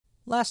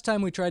Last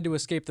time we tried to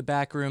escape the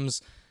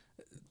Backrooms,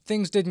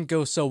 things didn't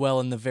go so well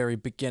in the very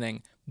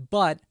beginning,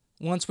 but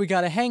once we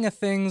got a hang of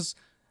things,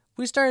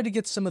 we started to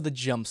get some of the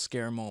jump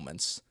scare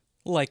moments,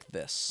 like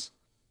this.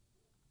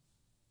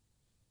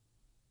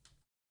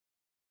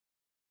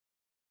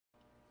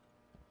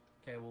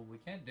 Okay, well, we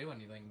can't do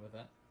anything with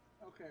it.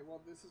 Okay,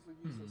 well, this is for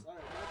useless.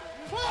 Alright,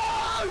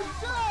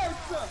 oh,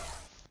 shit!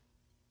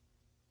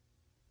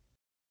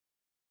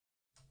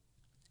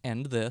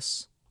 And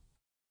this.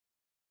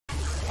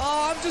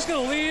 Oh, I'm just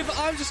gonna leave.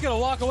 I'm just gonna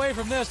walk away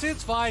from this.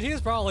 It's fine.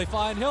 He's probably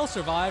fine. He'll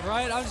survive,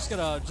 right? I'm just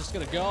gonna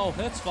go.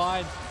 It's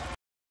fine.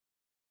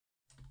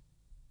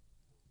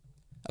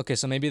 Okay,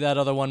 so maybe that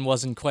other one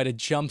wasn't quite a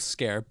jump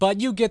scare,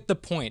 but you get the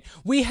point.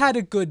 We had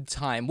a good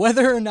time.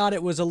 Whether or not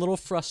it was a little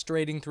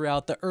frustrating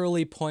throughout the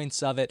early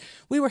points of it,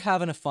 we were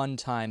having a fun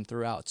time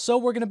throughout. So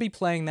we're gonna be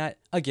playing that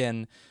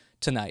again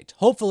tonight.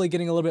 Hopefully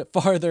getting a little bit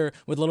farther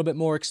with a little bit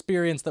more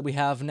experience that we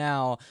have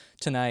now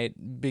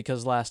tonight,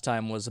 because last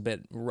time was a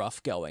bit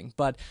rough going.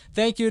 But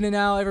thank you to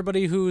now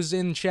everybody who's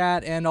in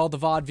chat and all the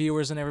VOD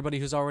viewers and everybody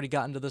who's already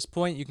gotten to this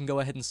point. You can go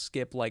ahead and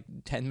skip like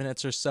 10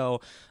 minutes or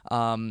so.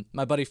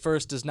 My buddy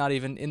First is not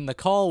even in the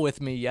call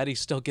with me yet. He's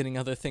still getting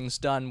other things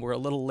done. We're a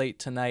little late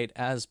tonight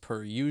as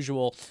per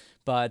usual.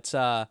 But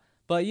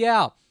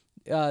yeah.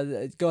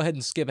 Go ahead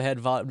and skip ahead,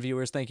 VOD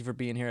viewers. Thank you for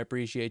being here. I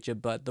appreciate you,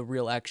 but the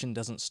real action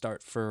doesn't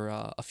start for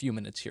a few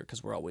minutes here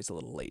because we're always a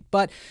little late.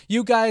 But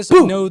you guys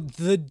know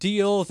the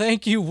deal.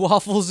 Thank you,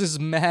 Waffles'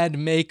 Mad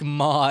Make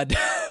Mod,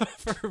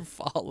 for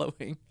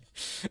following.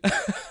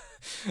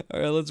 All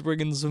right, let's bring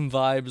in some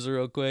vibes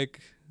real quick.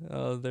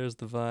 Oh, there's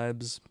the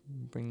vibes.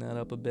 Bring that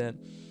up a bit.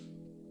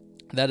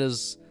 That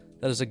is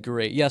a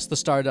great... Yes, the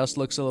Stardust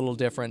looks a little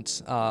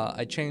different.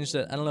 I changed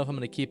it. I don't know if I'm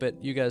going to keep it.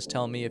 You guys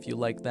tell me if you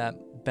like that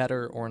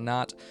better or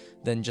not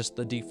than just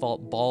the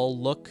default ball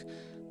look.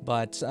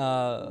 But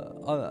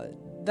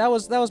that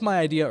was my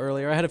idea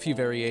earlier. I had a few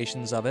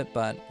variations of it,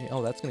 but...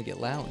 Oh, that's going to get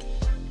loud.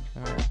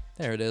 All right,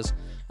 there it is.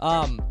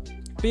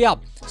 But yeah,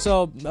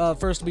 so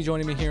First will be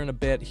joining me here in a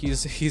bit.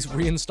 He's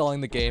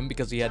reinstalling the game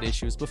because he had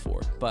issues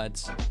before,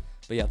 but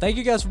yeah, thank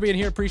you guys for being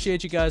here.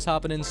 Appreciate you guys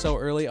hopping in so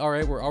early. All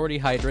right, we're already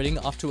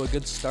hydrating, off to a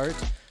good start.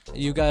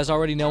 You guys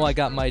already know I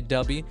got my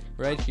dubby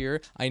right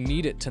here. I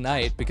need it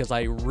tonight because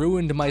I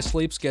ruined my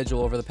sleep schedule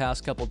over the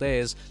past couple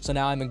days, so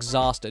now I'm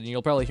exhausted, and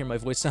you'll probably hear my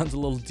voice sounds a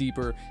little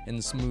deeper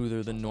and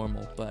smoother than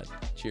normal, but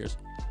cheers.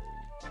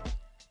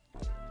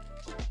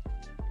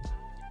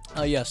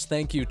 Yes,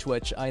 thank you,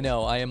 Twitch. I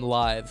know, I am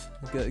live.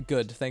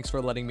 Good, thanks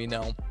for letting me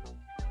know.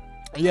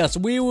 Yes,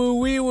 wee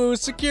woo,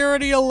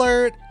 security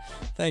alert!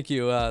 Thank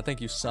you,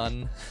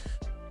 son.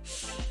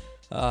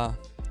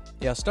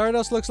 Yeah,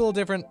 Stardust looks a little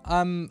different.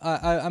 I'm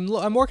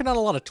working on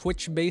a lot of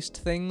Twitch-based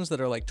things that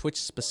are like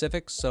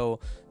Twitch-specific, so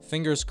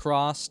fingers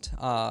crossed,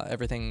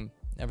 everything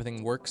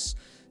works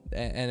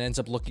and ends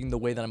up looking the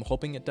way that I'm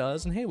hoping it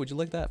does. And hey, would you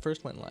like that?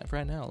 First went live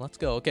right now. Let's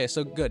go. Okay,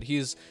 so good.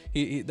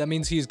 That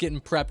means he's getting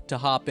prepped to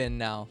hop in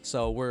now.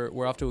 So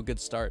we're off to a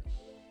good start.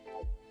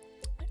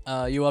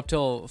 You up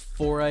till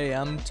 4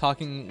 a.m.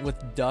 talking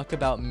with Duck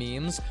about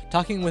memes?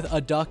 Talking with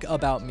a duck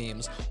about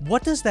memes.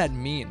 What does that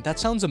mean? That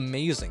sounds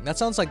amazing. That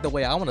sounds like the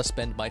way I want to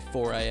spend my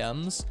 4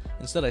 a.m.s.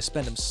 Instead, I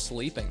spend them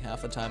sleeping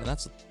half the time, and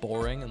that's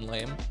boring and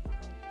lame.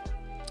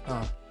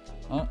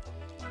 Oh.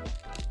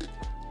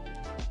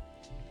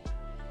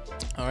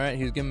 Alright,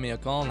 he's giving me a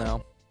call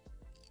now.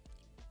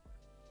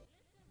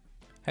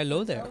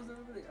 Hello there. How's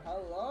everybody?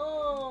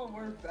 Hello,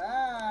 we're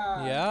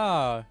back.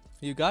 Yeah,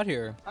 you got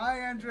here.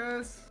 Hi,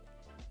 Andres.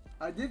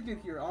 I did get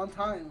here on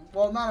time.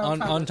 Well, not on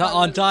time.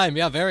 On time,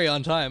 yeah, very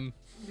on time.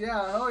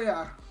 Yeah, oh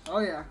yeah.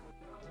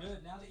 Good,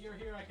 now that you're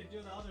here, I can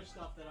do the other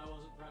stuff that I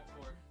wasn't prepped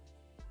for.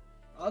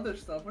 Other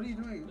stuff? What are you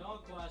doing?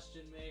 Don't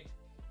question me.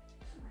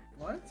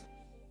 What?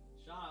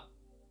 Shut up.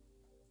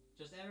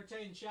 Just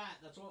entertain chat,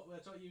 that's what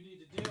you need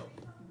to do.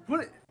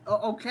 What?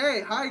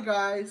 Okay, hi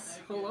guys.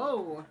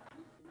 Hello.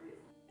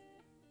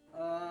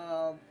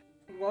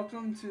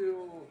 Welcome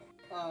to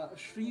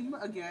stream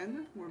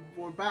again.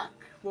 We're back.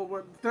 Well,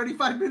 we're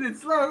 35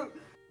 minutes late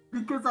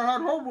because I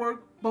had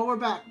homework, but we're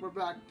back. We're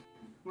back.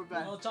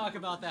 We'll talk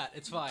about that.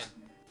 It's fine.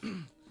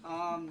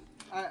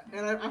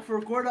 I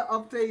forgot to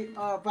update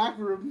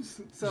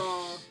Backrooms,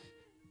 so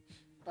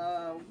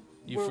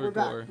we're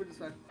back. We're just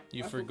back.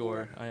 You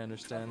forgot. I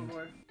understand.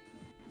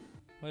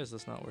 Why is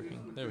this not working?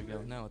 There we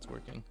go. Now it's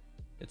working.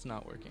 It's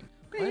not working.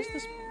 Why is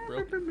this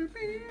broken?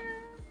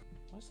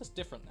 Why is this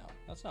different now?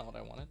 That's not what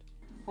I wanted.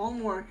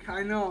 Homework,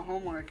 I know,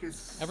 homework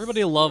is...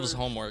 Everybody loves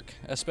homework,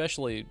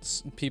 especially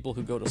people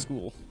who go to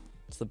school.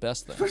 It's the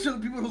best thing. Especially the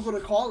people who go to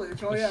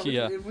college. Oh yeah,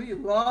 yeah. We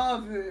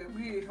love it.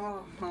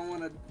 I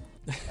want to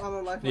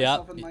life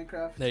myself in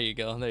Minecraft. There you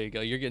go,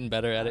 You're getting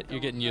better at it. You're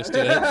getting used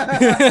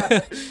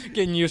to it.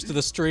 Getting used to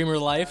the streamer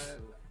life.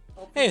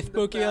 Hey,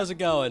 Spooky, how's it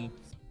going?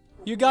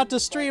 You got to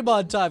stream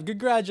on time.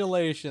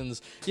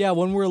 Congratulations. Yeah,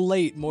 when we're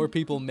late, more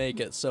people make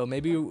it. So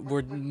maybe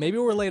we're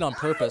late on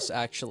purpose.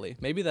 Actually,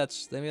 maybe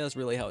that's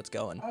really how it's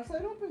going.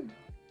 Outside open.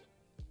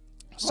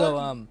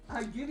 So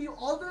I give you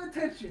all the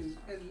attention,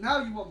 and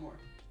now you want more.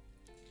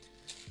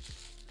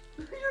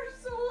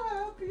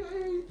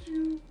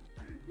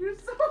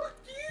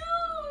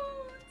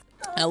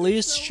 At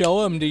least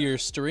show him to your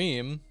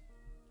stream.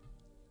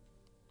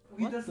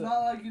 He does not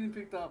like getting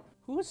picked up.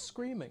 Who is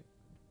screaming?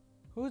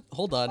 Who?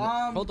 Hold on.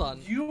 Hold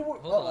on.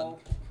 Hold on.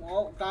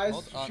 Well, guys,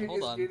 shit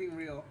is getting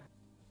real.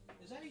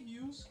 Is that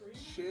you screaming?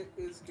 Shit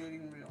is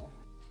getting real.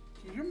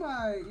 Can you hear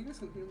my? You guys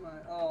can hear my.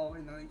 Oh,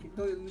 no, you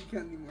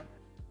can't anymore.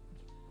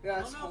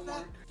 Yeah, it's homework. I don't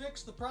know if that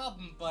fixed the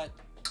problem, but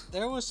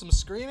there was some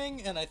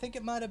screaming, and I think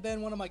it might have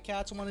been one of my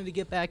cats wanting to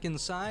get back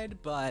inside,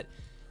 but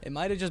it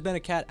might have just been a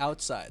cat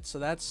outside, so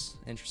that's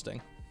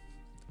interesting.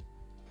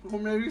 Or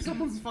maybe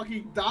someone's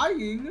fucking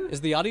dying.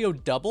 Is the audio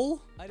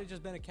double? Might have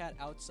just been a cat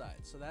outside,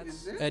 so that's...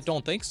 Is it? I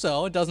don't think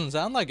so. It doesn't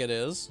sound like it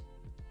is.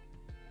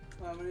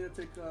 We need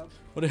to take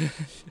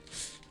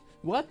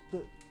What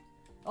the...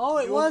 Oh,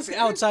 it was okay?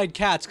 Outside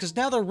cats, because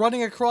now they're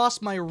running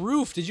across my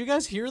roof. Did you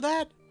guys hear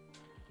that?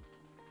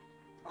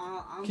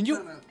 Can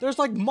you... There's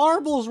like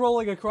marbles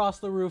rolling across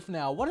the roof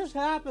now. What is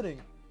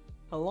happening?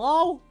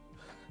 Hello?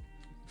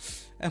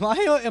 Am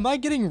I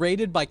getting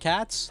raided by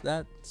cats?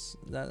 That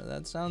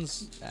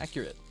sounds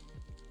accurate.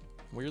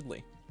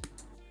 Weirdly.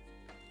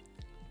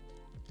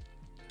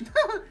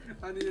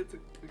 I need to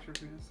take a picture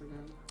for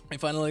Instagram. I'm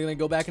finally gonna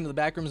go back into the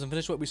back rooms and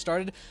finish what we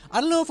started.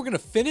 I don't know if we're gonna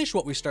finish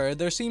what we started.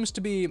 There seems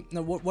to be...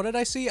 What did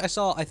I see? I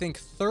saw, I think,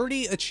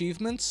 30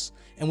 achievements,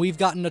 and we've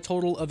gotten a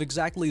total of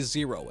exactly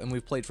 0, and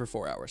we've played for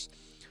 4 hours.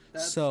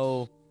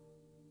 So,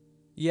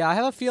 yeah, I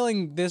have a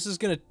feeling this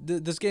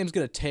game's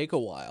gonna take a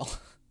while.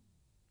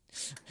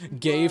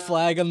 Gay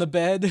flag on the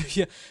bed.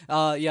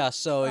 Yeah.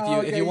 So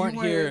if you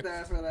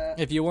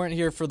weren't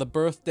here for the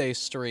birthday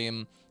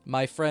stream,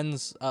 my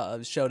friends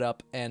showed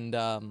up and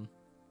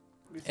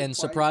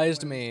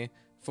surprised me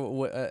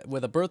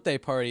with a birthday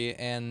party,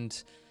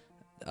 and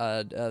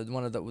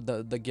one of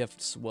the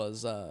gifts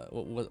was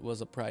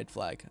a pride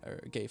flag or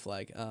a gay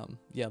flag.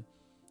 Yeah.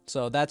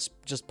 So that's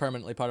just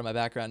permanently part of my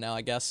background now,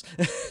 I guess.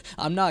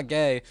 I'm not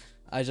gay.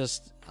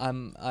 What's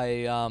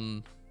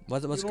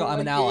it called? I'm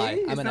an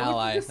ally. I'm an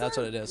ally. That's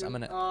what it is. I'm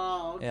an.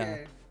 Oh,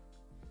 okay.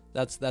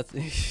 Yeah. That's.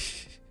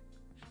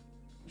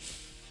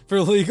 For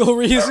legal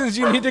reasons,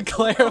 you need to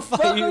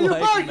clarify you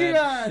like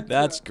men.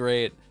 That's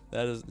great.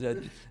 That is.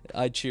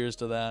 I cheers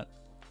to that.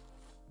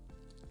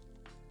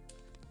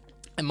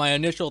 And my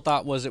initial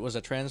thought was it was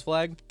a trans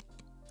flag.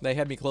 They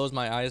had me close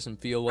my eyes and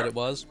feel what it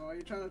was. Are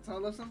you trying to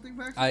tell us something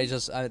back?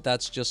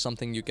 That's just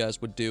something you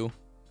guys would do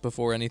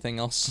before anything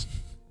else.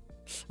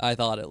 I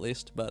thought at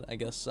least, but I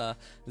guess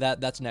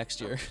that's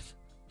next year.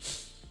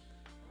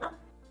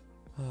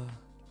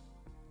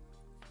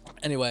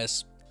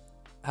 Anyways,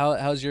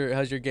 how's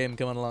your game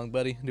coming along,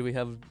 buddy? Do we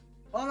have?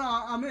 Oh no,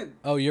 I'm in.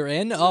 Oh, you're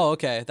in? Oh,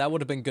 okay. That would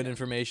have been good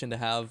information to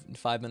have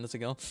 5 minutes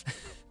ago.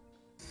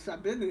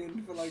 I've been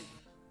in for like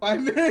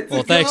 5 minutes.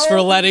 Well, thanks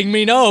for letting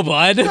me know,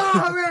 bud.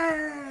 Sorry.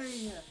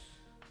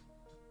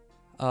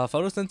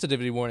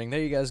 Photosensitivity warning. There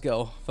you guys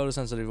go.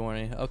 Photosensitivity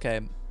warning. Okay.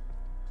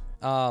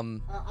 I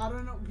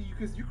don't know,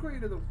 because you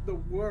created the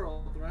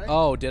world, right?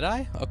 Oh, did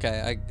I?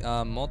 Okay.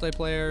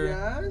 Multiplayer.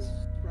 Yes,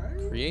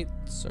 right? Create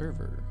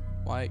server.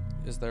 Why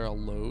is there a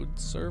load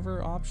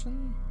server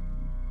option?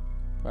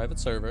 Private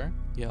server.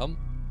 Yep.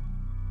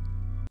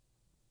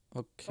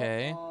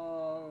 Okay.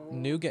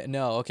 New game.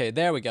 No. Okay.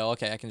 There we go.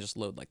 Okay, I can just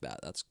load like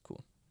that. That's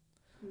cool.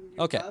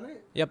 Okay. Got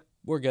it? Yep.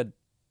 We're good.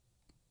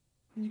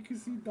 You can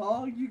see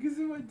dog. You can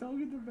see my dog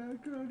in the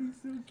background.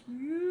 He's so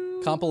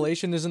cute.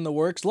 Compilation is in the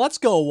works. Let's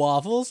go,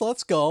 Waffles.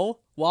 Let's go.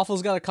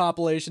 Waffles got a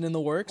compilation in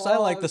the works. I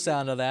like the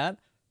sound of that.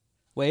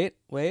 Wait.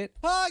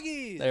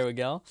 Poggies! There we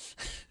go.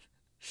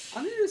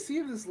 I need to see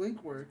if this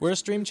link works. Where's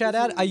stream chat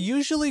at? I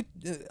usually,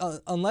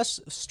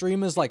 unless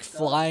stream is like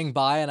flying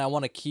by and I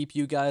want to keep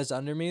you guys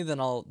under me, then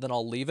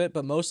I'll leave it.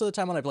 But most of the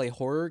time when I play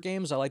horror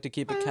games, I like to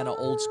keep it kind of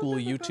old school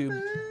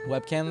YouTube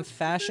webcam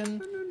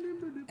fashion.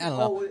 I don't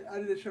know. Oh, wait, I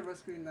need to share my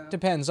screen now.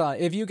 Depends on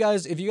if you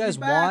guys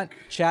want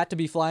chat to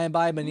be flying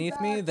by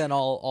beneath me, then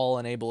I'll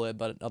enable it.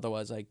 But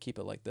otherwise, I keep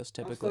it like this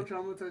typically. I'm so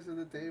traumatized of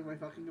the day my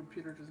fucking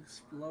computer just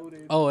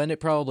exploded. Oh, and it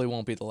probably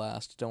won't be the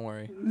last. Don't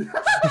worry.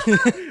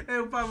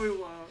 It probably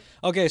won't.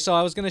 Okay, so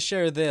I was gonna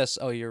share this.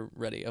 Oh, you're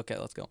ready. Okay,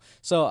 let's go.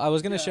 So I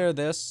was gonna share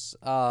this.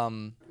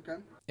 Okay.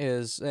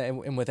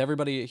 And with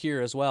everybody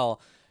here as well.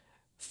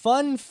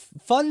 Fun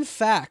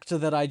fact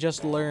that I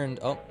just learned.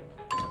 Oh,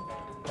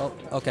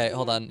 okay,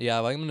 hold on.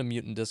 Yeah, I'm gonna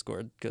mute in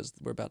Discord because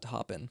we're about to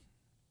hop in.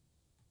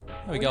 There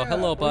we go. Yeah.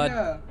 Hello, bud.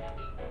 Yeah.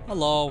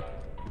 Hello.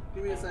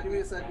 Give me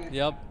a second.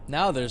 Yep.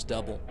 Now there's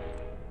double.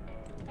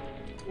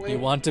 Wait. You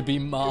want to be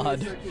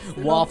mod?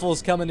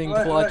 Waffles coming in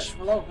clutch.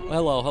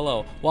 Hello.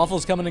 Hello.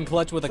 Waffles coming in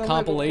clutch with a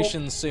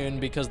compilation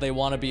soon because they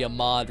want to be a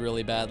mod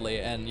really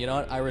badly, and you know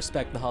what? I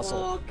respect the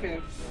hustle.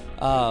 Okay.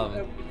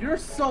 You're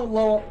so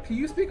low. Can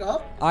you speak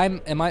up?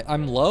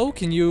 I'm low?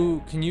 Can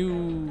you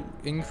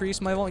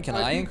increase my volume? Can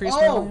I increase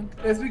my volume?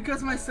 It's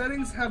because my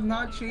settings have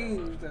not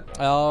changed.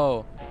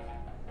 Oh.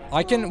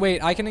 I can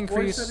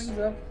increase. Settings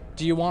up.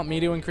 Do you want me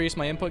to increase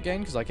my input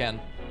gain? Because I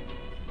can.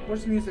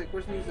 Where's music?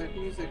 Where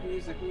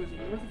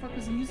the fuck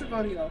is the music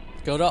audio?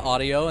 Go to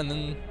audio and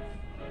then...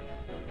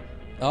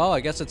 Oh,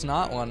 I guess it's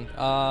not one.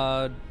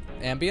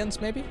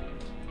 Ambience, maybe?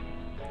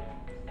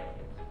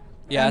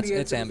 Yeah, Ambience,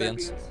 it's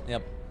ambience.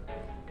 Yep.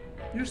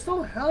 You're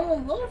so hella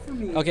low for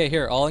me. Okay,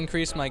 here, I'll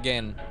increase my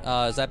gain.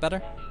 Is that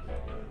better?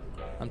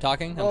 I'm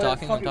talking. I'm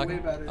talking. Way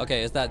better.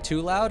 Okay, is that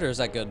too loud or is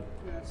that good?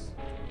 Yes.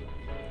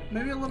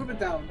 Maybe a little bit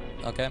down.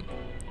 Okay.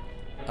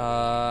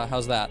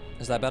 How's that?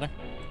 Is that better?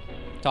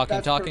 Talking,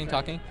 That's talking, perfect.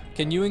 talking.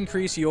 Can you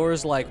increase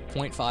yours like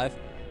 0.5?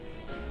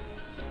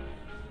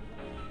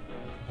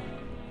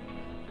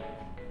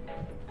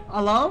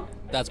 Hello?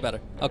 That's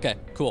better. Okay,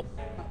 cool.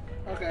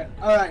 Okay.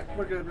 All right.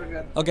 We're good. We're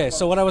good. Okay,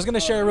 so what I was going to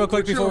share real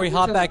quick before we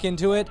hop back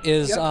into it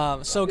is,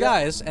 Yep. so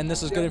guys, and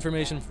this is good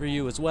information for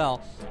you as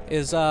well,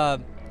 is I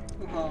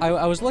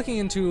was looking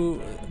into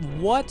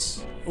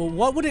what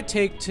would it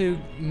take to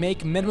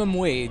make minimum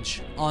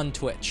wage on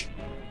Twitch.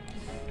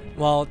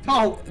 Well,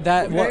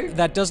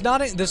 that does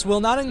not. This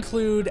will not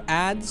include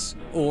ads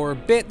or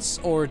bits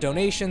or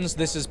donations.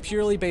 This is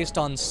purely based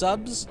on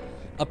subs.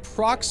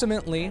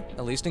 Approximately,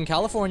 at least in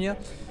California,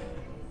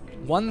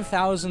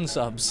 1,000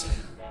 subs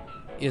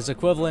is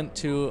equivalent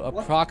to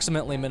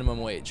approximately minimum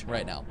wage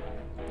right now.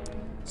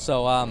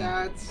 So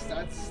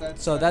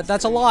that's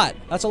a lot.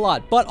 That's a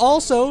lot. But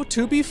also,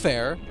 to be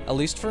fair, at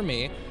least for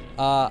me,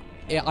 I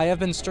have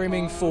been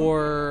streaming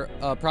for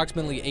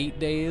approximately 8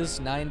 days,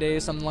 9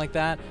 days, something like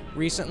that,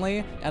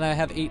 recently, and I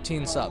have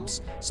 18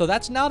 subs. So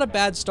that's not a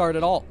bad start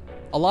at all.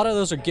 A lot of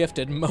those are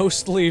gifted,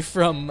 mostly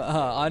from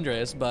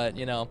Andres, but,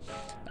 you know,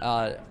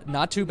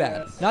 not too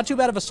bad. Yes. Not too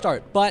bad of a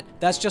start, but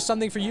that's just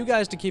something for you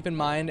guys to keep in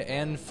mind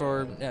and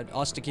for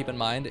us to keep in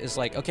mind is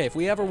like, okay, if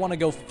we ever want to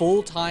go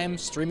full-time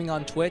streaming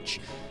on Twitch,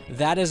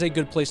 that is a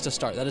good place to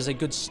start. That is a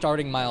good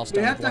starting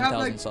milestone of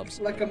 1,000 subs.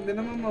 Like a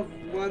minimum of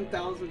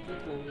 1,000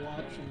 people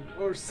watching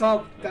or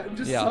sub.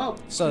 Sub.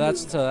 So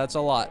that's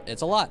a lot.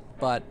 It's a lot,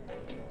 but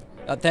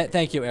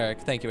thank you,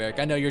 Eric. Thank you, Eric.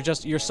 I know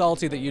you're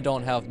salty that you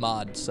don't have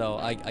mod, so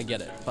I get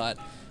it, but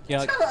you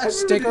know,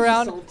 stick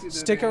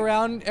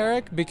around,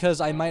 Eric,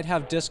 because I might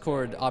have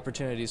Discord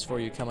opportunities for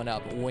you coming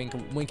up.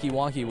 Winky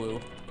wonky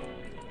woo.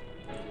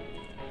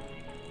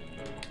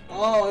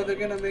 Oh, they're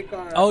gonna make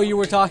our. Oh, you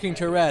were talking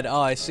to Red. Oh,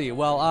 I see.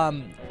 Well,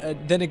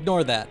 then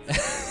ignore that.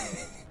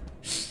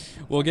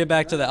 We'll get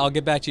back to that. I'll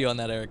get back to you on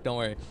that, Eric. Don't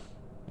worry.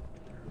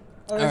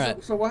 All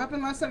right. So what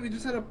happened last time? We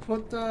just had to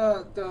put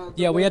the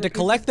yeah, we had to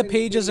collect the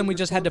pages and we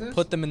just had to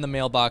put them in the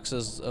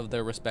mailboxes of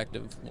their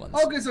respective ones.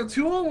 Okay, so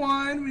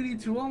 201. We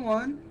need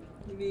 201.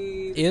 We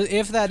need.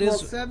 If that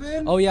is.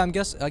 207. Oh yeah,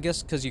 I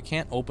guess because you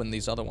can't open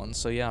these other ones.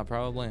 So yeah,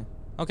 probably.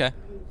 Okay.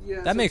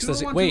 Yeah, that so makes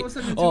this. Wait.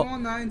 207, Oh.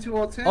 209,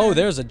 210. Oh,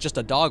 there's just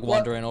a dog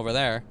wandering over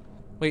there.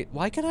 Wait,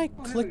 why can I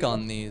Oh, click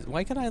on these?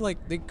 Why can I like?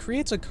 It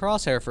creates a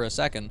crosshair for a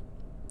second.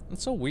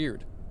 That's so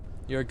weird.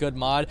 You're a good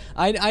mod.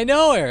 I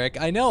know, Eric.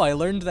 I know. I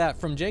learned that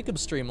from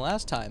Jacob's stream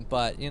last time.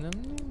 But you know.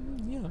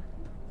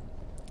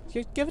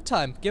 Give it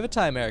time. Give it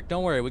time, Eric.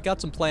 Don't worry. We got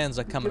some plans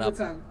coming up.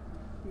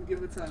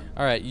 Give it time.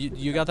 All right.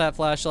 You got that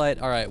flashlight.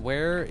 All right.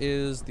 Where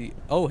is the?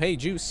 Oh, hey,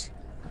 juice.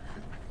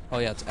 Oh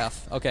yeah, it's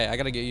F. Okay, I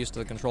gotta get used to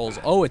the controls.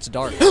 Oh, it's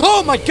dark.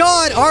 Oh my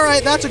God! All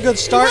right, that's a good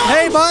start. No,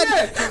 hey, bud.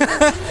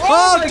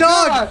 Oh, dog.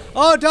 God.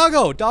 Oh,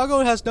 doggo.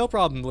 Doggo has no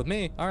problem with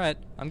me. All right,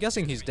 I'm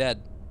guessing he's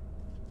dead.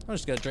 I'm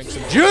just gonna drink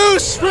some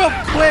juice real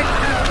quick.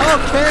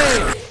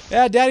 Okay.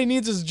 Yeah, Daddy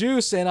needs his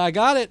juice, and I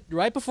got it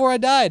right before I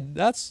died.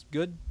 That's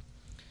good.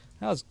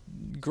 That was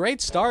a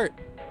great start.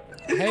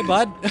 Hey,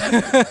 bud.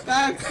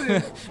 That's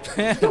it.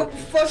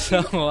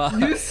 So,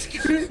 you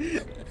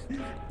screamed.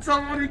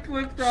 Somebody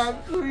click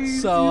that,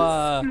 please.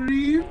 So,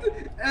 you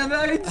screamed, and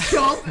I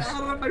jumped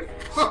out of my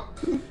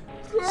fucking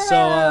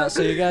chair.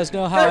 So you guys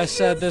know how I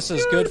said this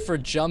is good for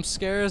jump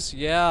scares?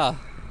 Yeah.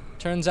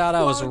 Turns out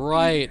I was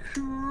right.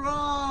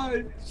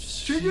 Right.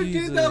 Trigger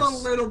get that a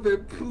little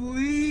bit,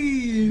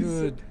 please.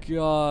 Good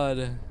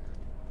God.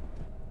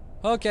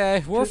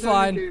 Okay, we're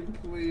fine.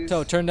 Game,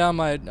 so turn down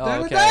my. Oh,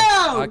 turn okay. It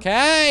down!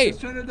 Okay.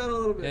 Just turn it down a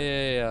little bit.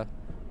 Yeah.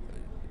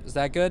 Is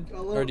that good?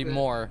 Or do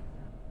more?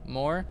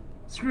 More?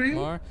 Scream.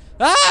 More?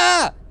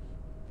 Ah!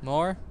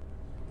 More?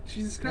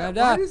 Jesus Christ!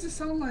 Why does it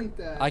sound like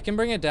that? I can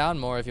bring it down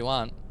more if you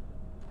want.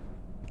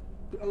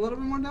 A little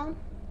bit more down.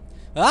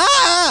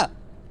 Ah!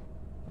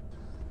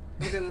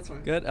 Okay, that's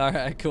fine. Good. All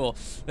right. Cool.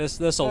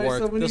 This'll work.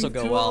 So This'll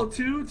go well.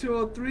 202,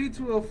 203,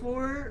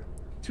 204,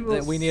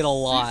 206, we need a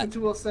lot. and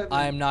 207.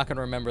 I am not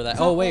gonna remember that.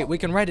 Oh wait, we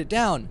can write it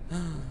down.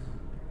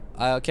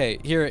 Okay,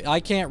 here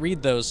I can't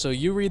read those, so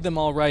you read them.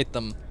 I'll write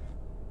them.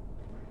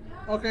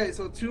 Okay,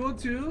 so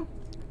 202.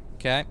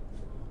 Okay.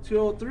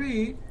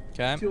 203.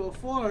 Okay.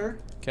 204.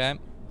 Okay.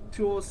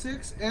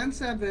 206 and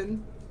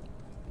 7.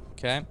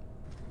 Okay.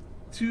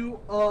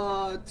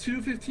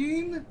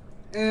 215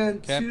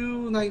 and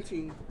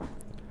 219.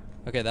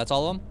 Okay, that's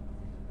all of them.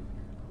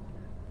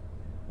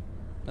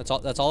 That's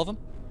all of them.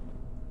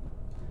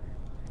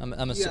 I'm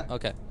assuming. Yeah.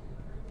 Okay.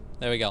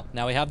 There we go.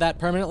 Now we have that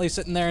permanently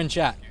sitting there in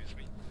chat.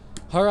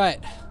 All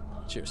right.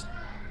 Cheers.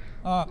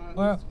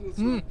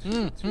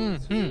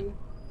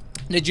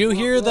 Did you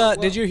hear the?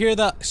 Did you hear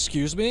the?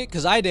 Excuse me,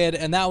 because I did,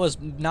 and that was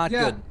not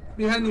good.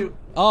 Behind you.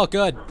 Oh,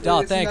 good. Oh,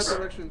 Yeah, thanks. in that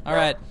direction. All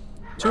right.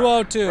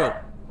 202.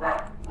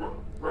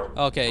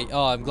 Okay,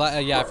 oh, I'm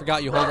glad. Yeah, I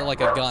forgot you hold it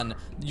like a gun.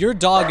 Your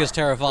dog is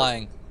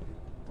terrifying.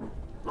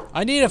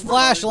 I need a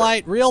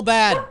flashlight real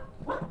bad.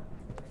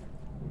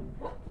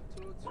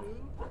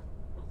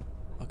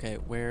 Okay,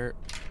 where?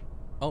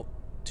 Oh,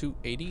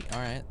 280. All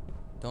right,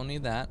 don't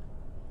need that.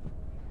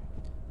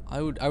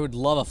 I would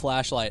love a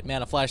flashlight.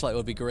 Man, a flashlight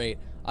would be great.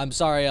 I'm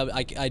sorry,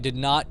 I did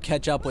not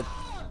catch up with.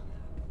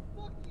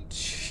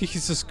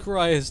 Jesus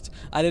Christ,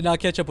 I did not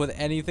catch up with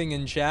anything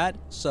in chat,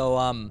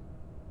 so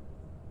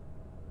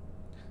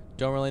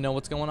don't really know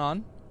what's going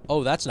on.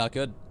 Oh, that's not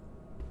good.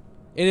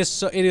 It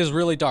is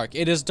really dark.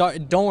 It is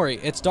dark. Don't worry,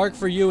 it's dark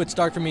for you. It's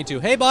dark for me too.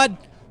 Hey, bud.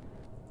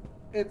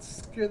 It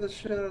scared the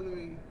shit out of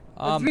me.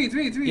 It's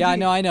me. Yeah, I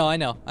know.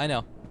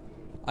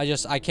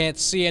 I can't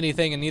see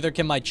anything, and neither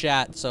can my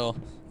chat. So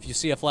if you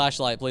see a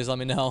flashlight, please let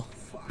me know.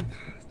 Fuck.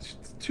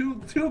 Two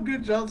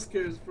good jump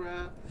scares,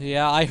 bruh.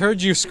 Yeah, I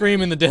heard you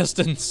scream in the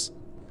distance.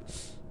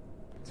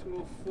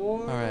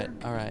 204.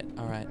 All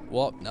right.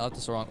 Well, no,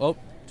 that's wrong. Oh,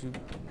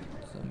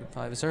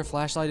 275. Is there a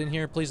flashlight in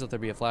here? Please let there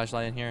be a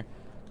flashlight in here.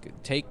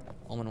 Take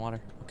almond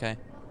water. Okay.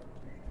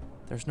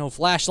 There's no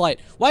flashlight.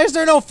 Why is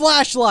there no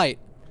flashlight?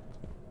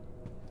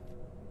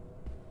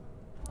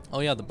 Oh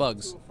yeah, the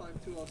bugs.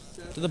 205,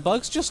 207. Do the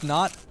bugs just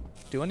not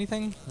do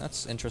anything?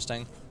 That's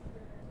interesting.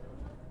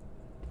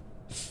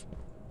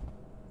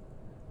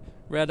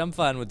 Red, I'm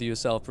fine with you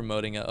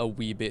self-promoting a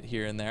wee bit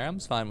here and there. I'm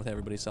fine with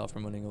everybody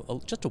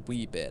self-promoting just a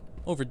wee bit.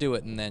 Overdo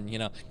it and then, you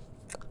know.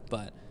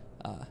 But,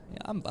 yeah,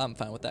 I'm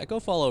fine with that. Go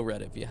follow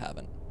Red if you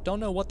haven't. Don't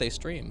know what they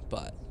stream,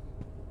 but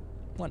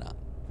why not?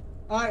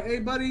 Alright, hey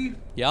buddy.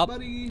 Yup.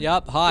 Buddy.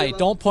 Yup. Hi.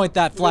 Don't point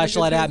that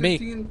flashlight at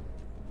me.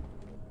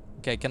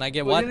 Okay, can I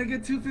get what? We're gonna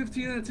get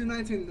 215 and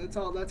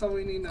 219. That's all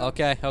we need now.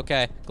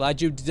 Okay.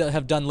 Glad you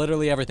have done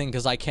literally everything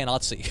because I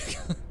cannot see.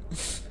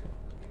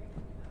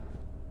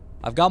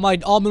 I've got my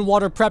almond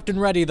water prepped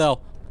and ready though.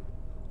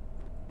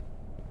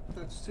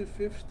 That's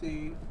 250.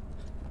 I'm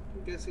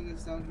guessing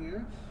it's down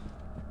here.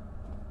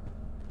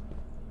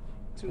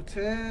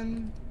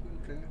 210.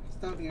 Okay, it's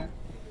down here.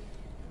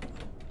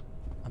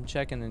 I'm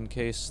checking in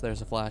case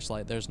there's a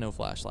flashlight. There's no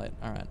flashlight.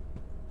 Alright.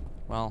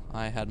 Well,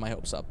 I had my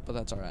hopes up, but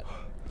that's alright.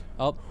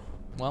 Oh,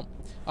 well.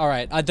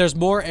 Alright, there's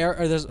more air.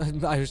 Or there's.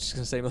 I was just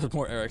gonna say there's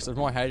more Erics. There's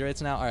more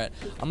hydrates now. Alright.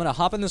 I'm gonna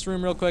hop in this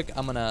room real quick.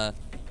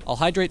 I'll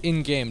hydrate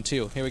in game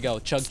too. Here we go.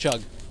 Chug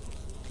chug.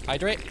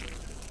 Hydrate.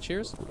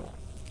 Cheers.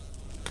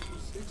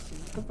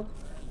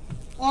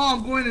 Oh,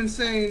 I'm going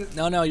insane.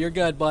 No, you're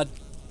good, bud.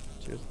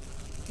 Cheers.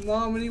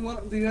 No, do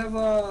you have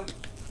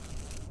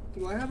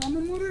do I have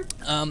almond water?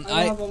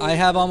 I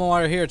have almond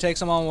water here. Take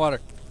some almond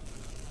water.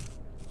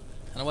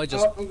 How do I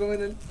just? Oh, I'm going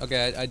in.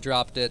 Okay, I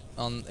dropped it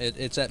on.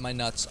 It's at my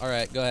nuts. All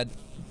right, go ahead.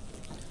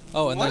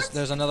 Oh, and What?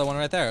 there's another one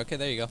right there. Okay,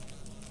 there you go.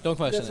 Don't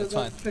question it. It's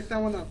fine. Pick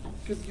that one up,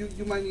 because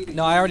you might need it.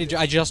 No,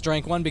 I just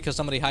drank one because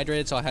somebody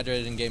hydrated, so I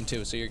hydrated in game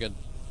 2, so you're good.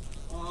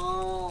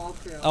 Oh,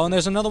 okay. Oh, and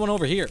there's another one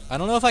over here. I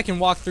don't know if I can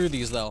walk through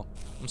these though.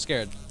 I'm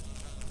scared.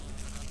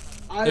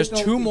 There's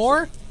 2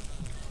 more?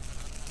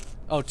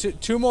 Oh,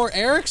 two more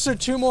Erics or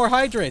 2 more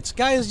hydrates?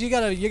 Guys, you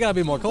gotta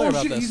be more clear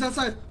about this. He's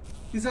outside.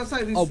 He's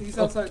outside. He's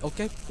outside.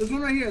 Okay. There's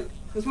one right here.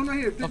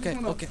 Pick Okay. this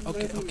one up.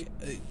 Okay.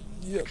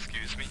 Yeah.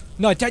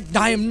 No,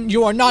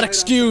 you are not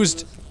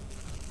excused.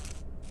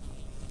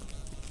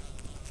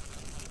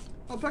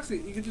 Oh,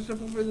 Plexi, you can just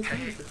jump over the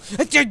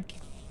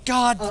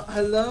God.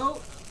 Hello?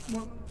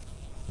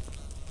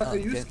 Are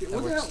you Okay, scared?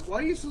 What the hell? Why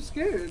are you so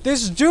scared?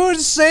 This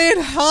dude's saying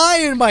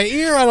hi in my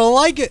ear. I don't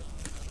like it.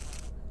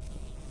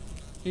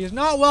 He's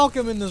not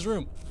welcome in this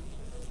room.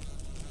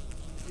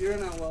 You're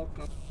not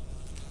welcome.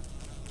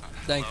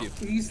 Thank you.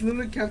 He's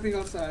literally camping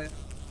outside.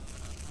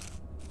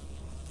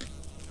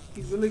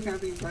 He's literally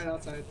camping right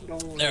outside.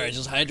 Don't worry. There, I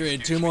just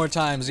hydrated 2 more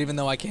times, even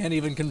though I can't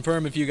even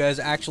confirm if you guys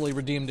actually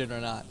redeemed it or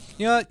not.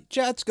 You know what?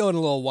 Chat's going a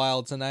little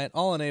wild tonight.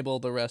 I'll enable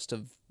the rest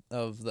of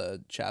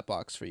the chat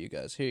box for you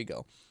guys. Here you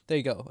go. There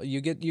you go.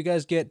 You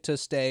guys get to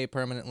stay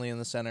permanently in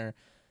the center.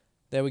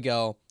 There we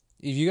go.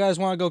 If you guys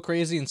want to go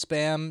crazy and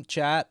spam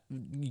chat,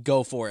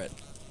 go for it.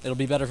 It'll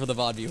be better for the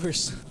VOD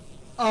viewers.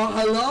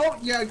 Hello?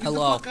 Yeah, get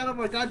Hello. the fuck out of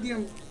my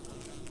goddamn...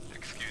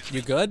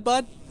 You good,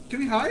 bud? Can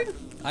we hide?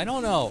 I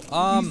don't know.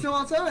 He's still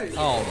outside.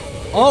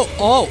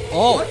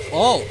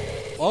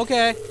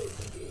 Okay.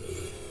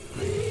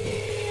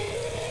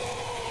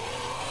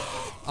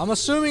 I'm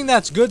assuming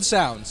that's good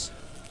sounds.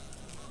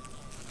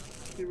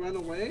 He ran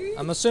away?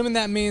 I'm assuming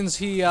that means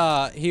he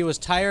was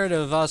tired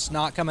of us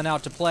not coming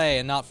out to play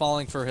and not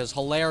falling for his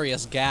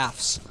hilarious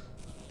gaffes.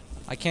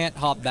 I can't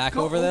hop back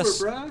over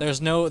this. Bruh.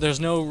 There's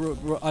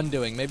no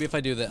undoing. Maybe if I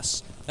do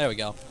this. There we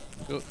go.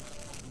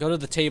 Go to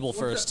the table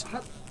first.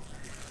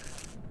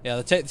 Yeah,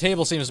 the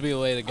table seems to be the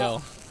way to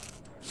go.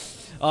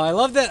 I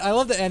love that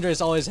Andres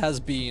always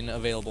has Bean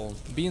available.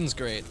 Bean's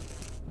great.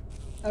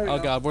 Oh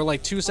god, we're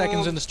like 2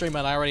 seconds in the stream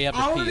and I already have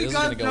to pee. This is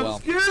gonna go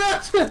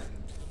well.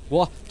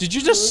 What? Did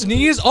you just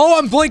sneeze? Oh,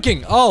 I'm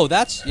blinking. Oh,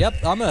 yep.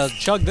 I'm gonna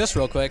chug this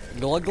real quick.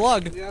 Glug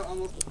glug. Yeah,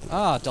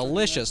 ah,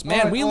 delicious.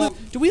 Man,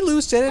 do we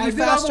lose sanity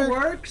faster? I did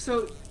all the work,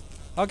 so...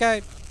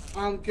 Okay.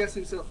 I'm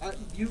guessing so.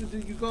 You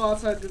go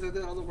outside because I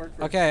did all the work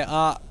first. Okay,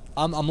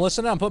 I'm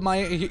listening. I'm putting my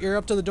ear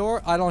up to the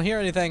door. I don't hear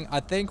anything. I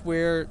think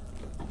we're...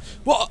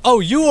 Well,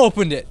 oh, you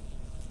opened it.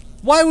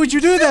 Why would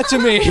you do that to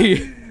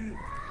me?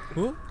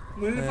 We're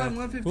gonna find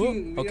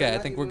 115. Okay, I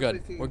think we're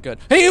good. We're good.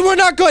 Hey, we're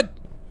not good.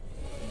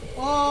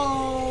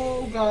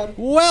 Oh God.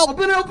 Well.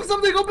 Open it. Open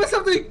something. Open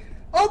something.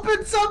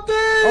 Open something.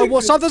 Oh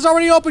well, something's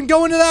already open.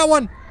 Go into that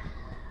one.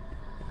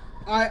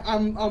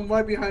 I'm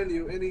right behind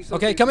you. And he's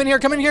okay. Come in here.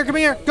 Come in here. Come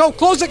in here. Go.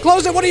 Close it.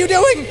 Close it. What are you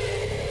doing?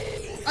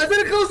 I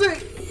better close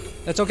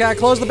it. That's okay. I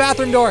closed the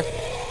bathroom door.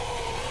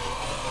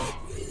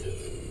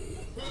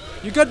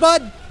 You good,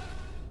 bud?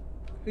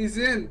 He's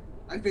in,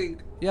 I think.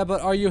 Yeah,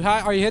 but are you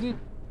hidden?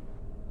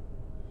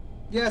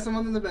 Yes, I'm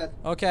under the bed.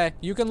 Okay,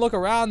 you can look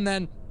around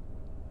then.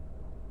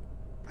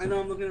 I know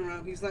I'm looking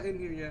around. He's not in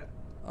here yet.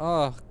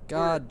 Oh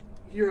God.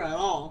 Or here at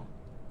all.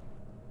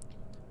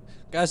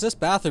 Guys, this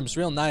bathroom's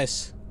real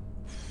nice.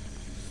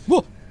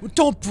 Whoa!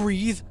 Don't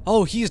breathe.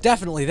 Oh, he's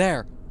definitely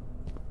there.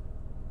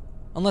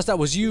 Unless that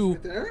was you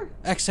there?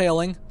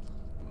 Exhaling.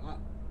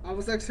 I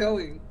was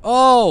exhaling.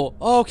 Oh,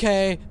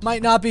 okay.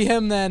 Might not be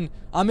him then.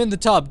 I'm in the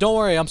tub. Don't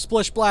worry. I'm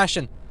splish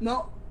splashing.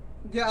 No.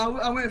 Yeah,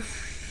 I went.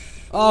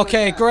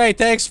 Okay, like great.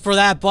 Thanks for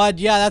that, bud.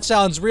 Yeah, that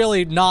sounds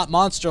really not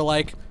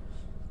monster-like.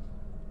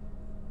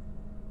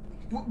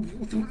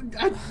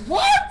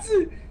 What?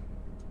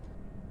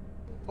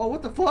 Oh,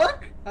 what the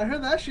fuck? I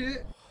heard that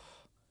shit.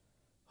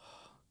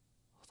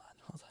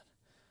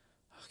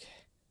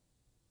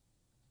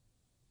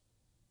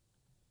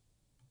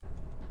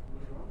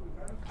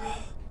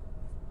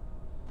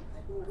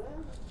 Hold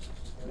on.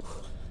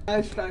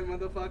 Nice try,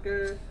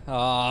 motherfucker.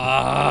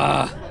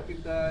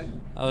 Fucking died.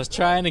 I was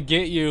trying to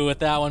get you with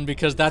that one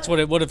because that's what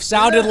it would have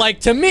sounded like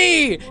to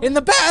me in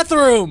the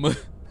bathroom.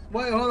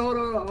 Wait, hold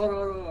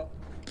on.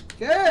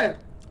 Okay.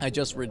 I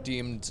just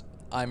redeemed.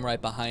 I'm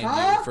right behind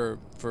you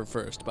for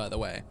first, by the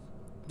way.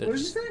 What did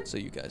you say? So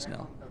you guys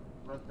know.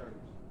 I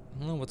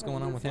don't know what's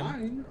going on with him,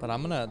 fine. but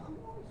I'm gonna.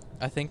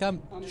 I think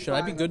I'm. Should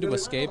fine. I be good to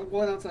escape? I'm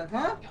going outside.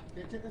 Huh?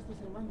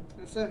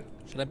 That's it.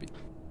 Should I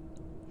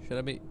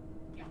be?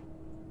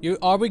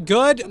 Are we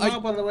good? No,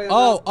 by the way,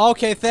 oh,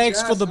 okay.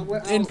 Thanks for the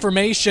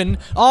information.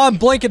 Oh, I'm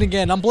blinking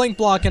again. I'm blink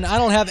blocking. I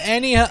don't have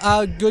any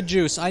good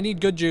juice. I need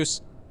good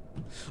juice.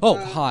 Oh,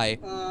 hi.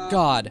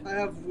 God. I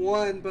have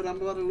one, but I'm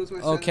about to lose my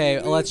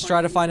Okay, let's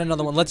try to find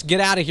another one. Let's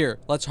get out of here.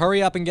 Let's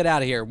hurry up and get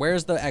out of here.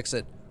 Where's the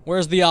exit?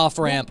 Where's the off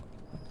ramp?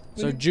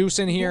 Is there juice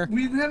in here?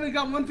 We haven't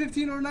got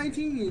 115 or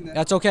 19.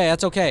 That's okay.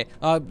 That's okay.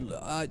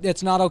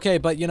 It's not okay,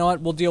 but you know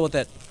what? We'll deal with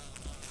it.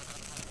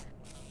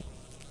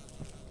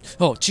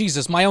 Oh,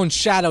 Jesus, my own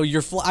shadow.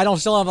 I don't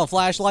still have a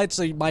flashlight,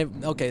 so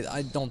okay,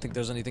 I don't think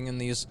there's anything in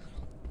these.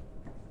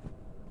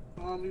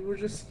 We were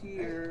just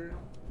here.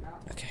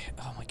 Okay,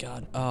 oh my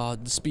God.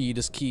 The speed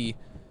is key.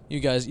 You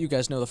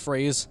guys know the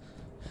phrase.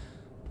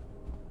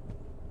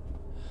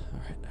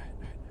 Alright.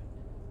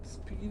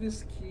 Speed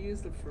is key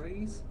is the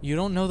phrase? You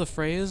don't know the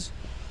phrase?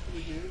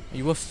 Are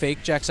you a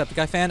fake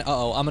Jacksepticeye fan?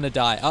 Uh-oh, I'm gonna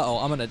die.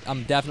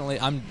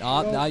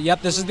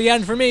 Yep, this is the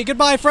end for me.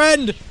 Goodbye,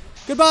 friend!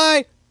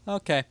 Goodbye!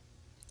 Okay.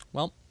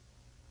 Well,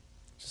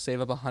 just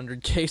save up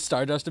 100k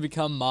Stardust to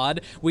become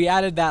mod. We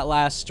added that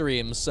last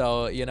stream,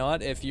 so you know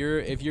what? If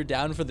you're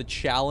down for the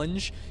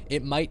challenge,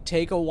 it might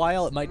take a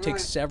while. It might take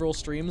several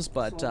streams,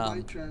 but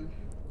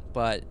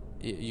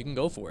you can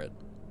go for it.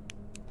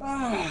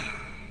 I'm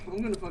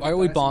gonna Why are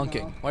we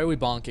bonking? Why are we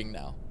bonking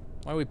now?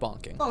 Why are we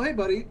bonking? Oh, hey,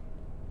 buddy.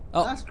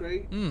 Oh, that's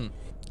great.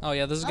 Oh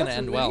yeah, this is gonna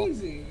end well.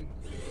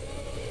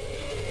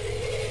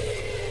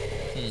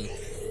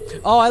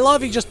 Oh, I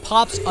love he just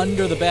pops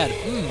under the bed.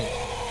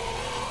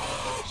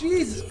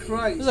 Jesus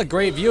Christ. This is a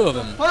great view of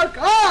him. Fuck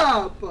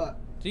up! Did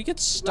he get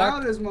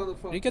stuck?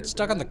 Did he get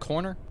stuck on the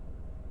corner?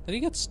 Did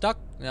he get stuck?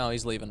 No,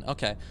 he's leaving.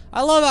 Okay.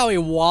 I love how he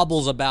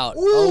wobbles about.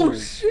 Ooh,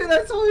 shit,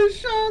 I saw his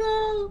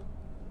shadow!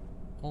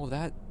 Oh,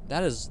 that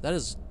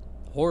is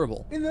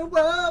horrible. In the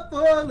world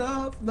full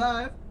of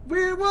life,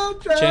 we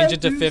won't try change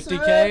it to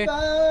 50k?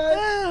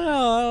 I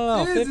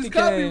don't know.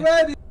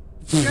 50k.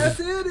 Yes,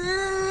 it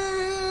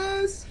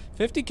is!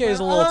 50k is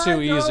a little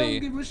too easy. I don't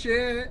give a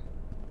shit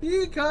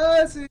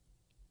because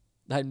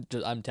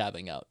I'm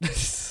tabbing out.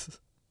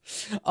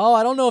 Oh,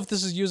 I don't know if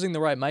this is using the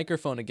right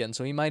microphone again,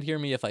 so he might hear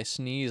me if I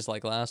sneeze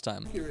like last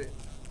time.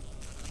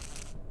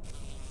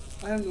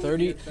 I have no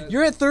 30.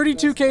 You're at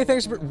 32k.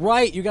 Thanks for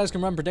right. You guys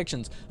can run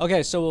predictions.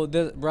 Okay, so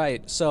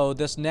So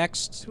this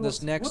next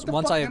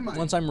once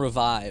I'm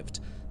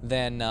revived,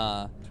 then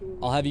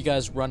I'll have you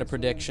guys run a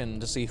prediction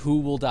to see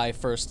who will die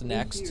first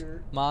next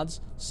mods.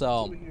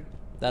 So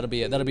that'll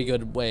be a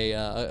good way,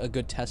 a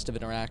good test of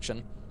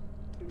interaction.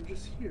 We're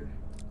just here.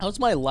 How's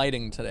my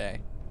lighting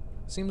today?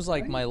 Seems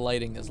like my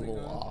lighting is a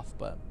little off,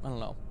 but I don't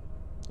know.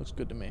 Looks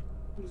good to me.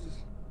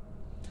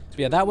 So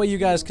yeah, that way you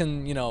guys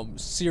can, you know,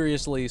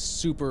 seriously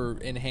super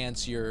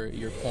enhance your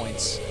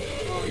points,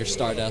 your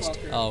Stardust.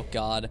 Oh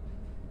God.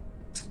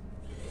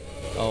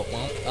 Oh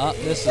well.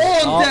 This is.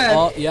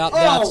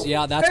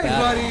 Yeah. That's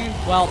bad. Buddy.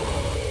 Well.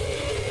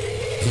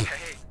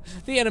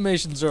 The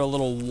animations are a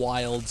little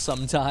wild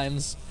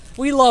sometimes.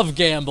 We love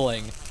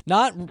gambling.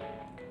 Not...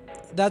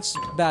 That's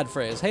bad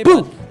phrase. Hey,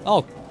 bud.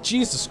 Oh,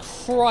 Jesus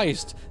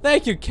Christ.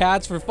 Thank you,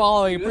 Cats, for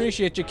following.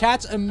 Appreciate you.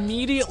 Cats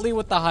immediately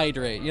with the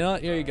hydrate. You know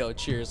what? Here you go.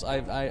 Cheers.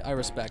 I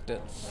respect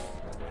it.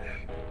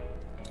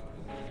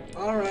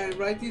 Alright,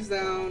 write these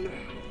down.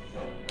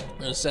 I'm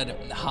gonna send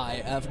him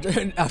high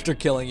after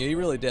killing you. He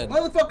really did.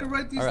 Motherfucker,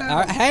 write these down. All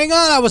right, hang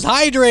on. I was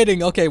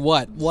hydrating. Okay,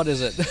 what? What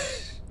is it?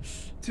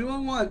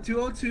 201,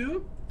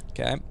 202.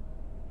 Okay.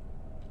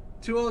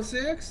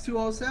 206,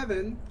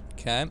 207.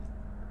 Okay.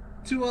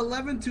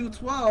 211,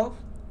 212.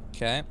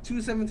 Okay.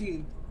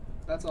 217.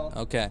 That's all.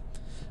 Okay.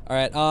 All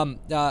right.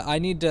 I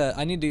need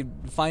to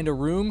find a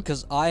room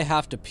because I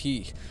have to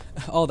pee.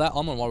 Oh, that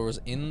almond water was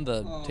in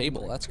the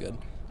table. That's good.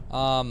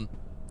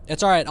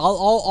 It's all right.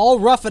 I'll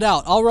rough it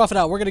out. I'll rough it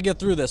out. We're gonna get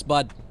through this,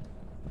 bud.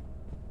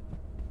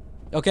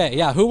 Okay.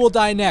 Yeah. Who will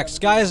die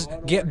next, guys?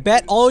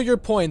 Bet all your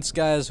points,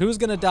 guys. Who's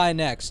gonna die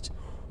next?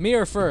 Me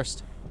or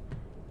first?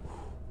 All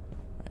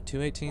right,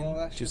 218,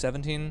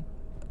 217,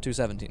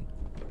 217.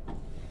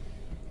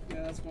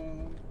 Yeah, that's one of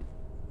them.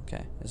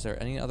 Okay. Is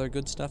there any other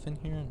good stuff in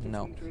here?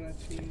 No. Okay.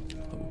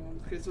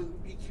 Okay, so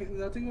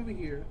nothing over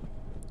here.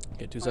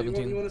 Okay,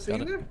 217. You want to stay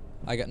in there?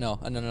 I got no.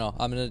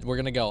 We're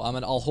gonna go.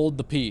 I'll hold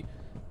the pee.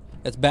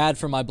 It's bad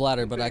for my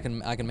bladder, but I can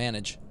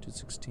manage.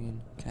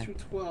 216. Okay.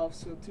 212.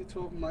 So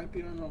 212 might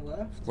be on the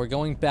left. We're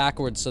going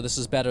backwards, so this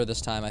is better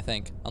this time, I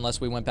think. Unless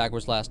we went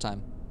backwards last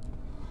time.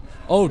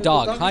 Oh,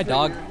 dog. Hi,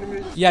 dog.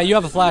 Yeah, you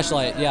have a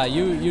flashlight. Yeah,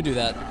 you do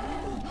that.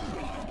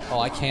 Oh,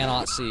 I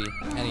cannot see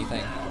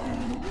anything.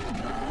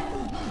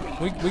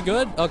 We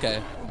good?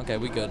 Okay. Okay,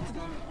 we good.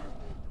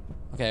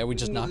 Okay, are we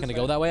just not gonna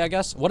go that way, I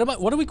guess? What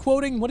are we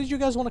quoting? What did you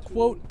guys want to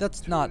quote?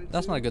 That's not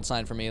a good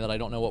sign for me that I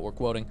don't know what we're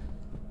quoting.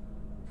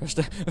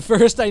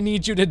 First I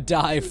need you to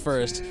die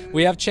first.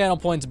 We have channel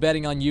points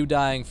betting on you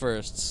dying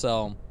first,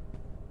 so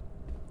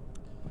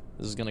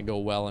this is gonna go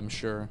well, I'm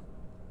sure.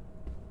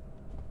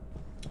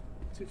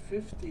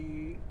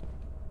 250.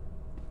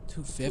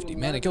 250,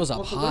 man, it goes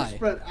up high. They're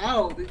spread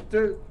out.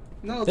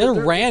 They're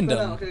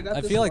random. Okay,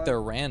 I feel like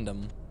they're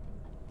random.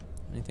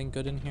 Anything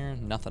good in here?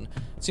 Nothing.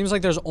 It seems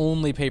like there's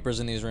only papers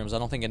in these rooms. I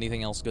don't think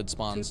anything else good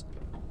spawns.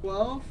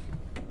 12.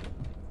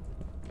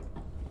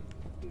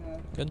 Yeah.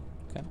 Good.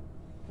 Okay.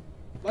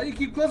 Why do you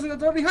keep closing the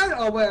door behind it?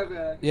 Oh wait,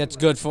 okay. Yeah, it's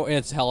good for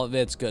it's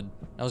good.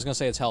 I was gonna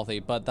say it's healthy,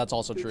 but that's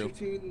also true.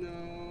 215,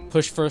 no.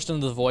 Push first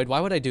into the void.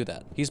 Why would I do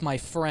that? He's my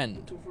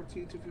friend.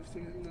 214,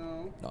 215,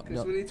 no. No, Okay,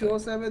 no. so we need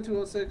 207,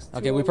 206.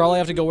 Okay, we probably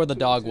have to go where the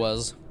dog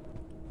was.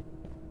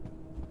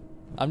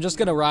 I'm just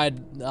gonna ride.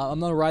 I'm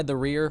gonna ride the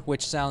rear,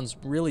 which sounds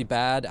really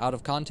bad out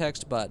of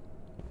context, but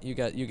you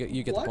get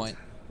the point.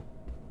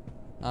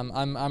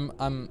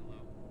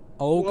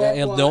 Okay,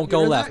 don't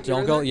go left.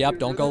 Don't go. Yep,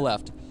 don't go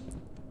left.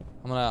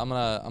 I'm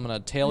gonna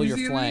tail your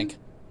flank.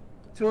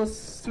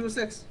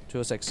 206.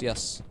 206.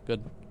 Yes.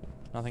 Good.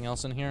 Nothing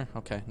else in here.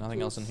 Okay.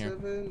 Nothing else in here.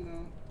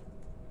 No.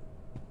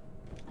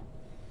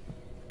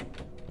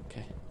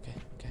 Okay.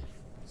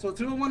 So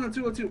 201 and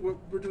 202.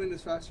 We're doing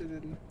this faster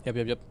than.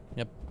 Yep.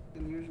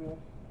 Than usual.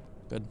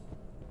 Good.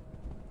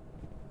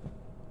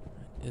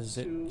 Is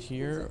it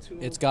here?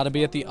 It's got to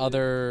be at the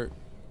other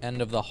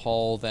end of the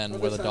hall than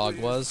where the dog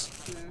was.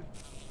 Yeah.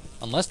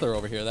 Unless they're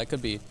over here, that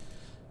could be.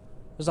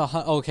 There's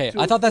okay,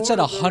 I thought that said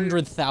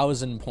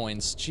 100,000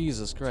 points.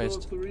 Jesus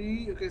Christ.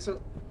 203. Okay,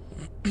 so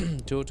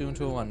 202 and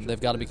 201.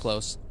 They've got to be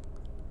close.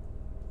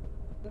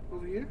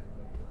 Over here.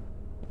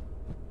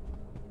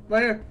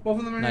 Right here. Both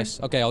of them are Nice.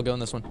 here. Okay, I'll go in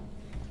this one.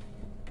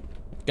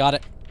 Got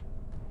it.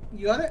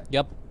 You got it?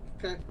 Yep.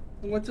 Okay.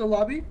 We went to the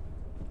lobby.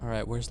 All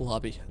right, where's the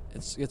lobby?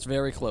 It's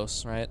very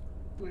close, right?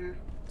 Where?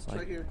 It's like,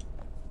 right here.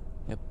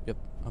 Yep.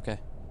 Okay.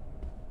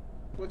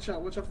 Watch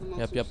out for the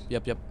monsters.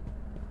 Yep.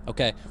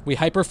 Okay, we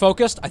hyper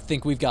focused. I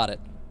think we've got it.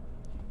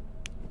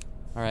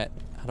 All right.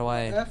 How do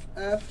I?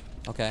 F.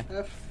 Okay.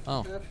 F.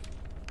 Oh. F.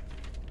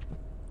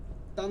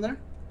 Down there.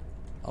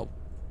 Oh.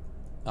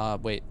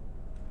 Wait.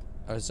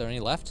 Is there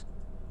any left?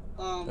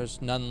 There's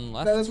none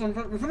left. There's one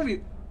in front of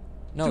you.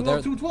 No,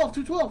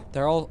 212.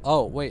 They're all.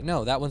 Oh wait,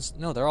 no, that one's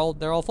no. They're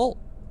all full.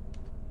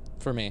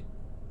 For me,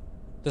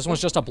 this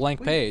one's just a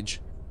blank page.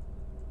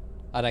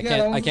 And I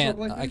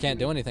can't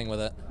do anything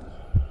with it.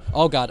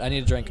 Oh god, I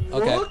need a drink.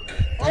 Okay. Look.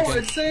 Oh,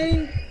 it's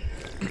saying.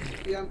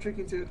 Yeah, I'm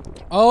drinking too.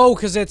 Oh,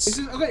 cause it's.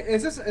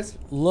 Is this?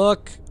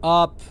 Look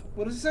up.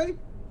 What does it say?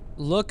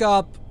 Look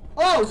up.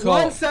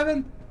 Oh,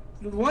 17.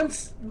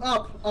 Once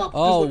up.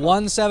 Oh,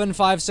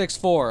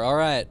 17564. All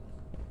right.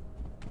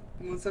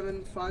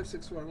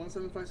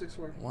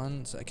 17564.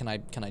 Can I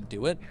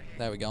do it?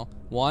 There we go.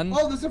 One.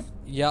 Oh, there's a.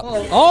 Yep.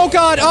 Oh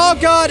god!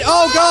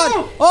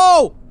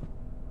 Oh!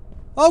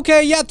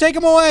 Okay, yeah, take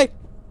him away.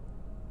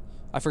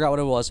 I forgot what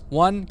it was.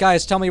 One,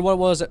 guys, tell me what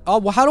was it? Oh,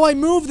 well, how do I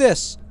move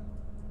this?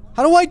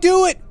 How do I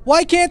do it?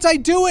 Why can't I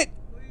do it?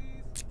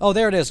 Oh,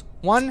 there it is.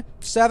 1,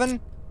 7,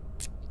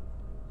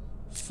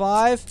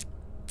 5,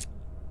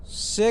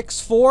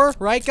 6, 4.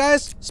 Right,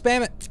 guys?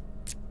 Spam it.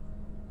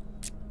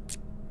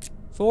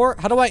 4.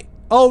 How do I?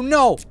 Oh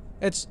no!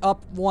 It's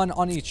up one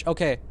on each.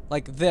 Okay,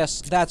 like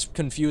this. That's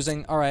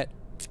confusing. All right.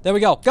 There we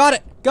go. Got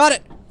it. Got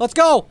it. Let's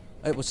go.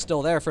 It was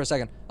still there for a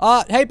second.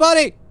 Hey,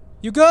 buddy.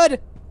 You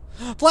good?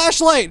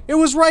 Flashlight. It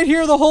was right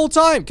here the whole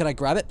time. Can I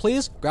grab it,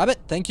 please? Grab it.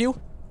 Thank you.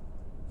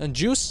 And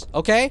juice.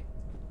 Okay.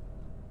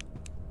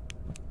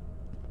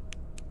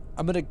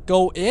 I'm gonna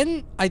go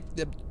in.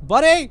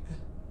 Buddy.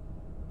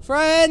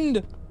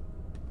 Friend.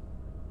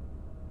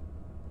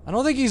 I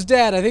don't think he's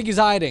dead. I think he's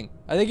hiding.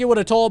 I think he would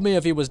have told me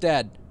if he was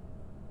dead.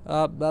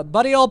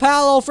 Buddy, old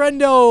pal, old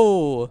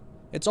friendo.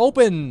 It's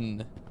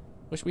open.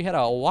 Wish we had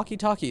a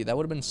walkie-talkie. That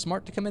would have been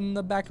smart to come in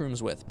the back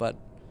rooms with, but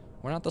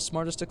we're not the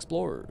smartest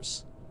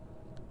explorers.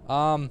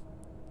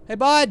 Hey,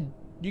 bud.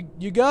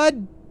 You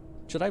good?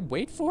 Should I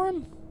wait for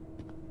him?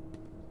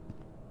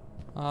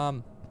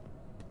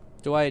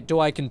 Do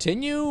I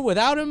continue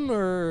without him,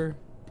 or?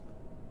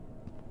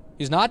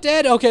 He's not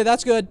dead? Okay,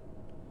 that's good.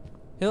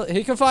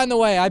 He can find the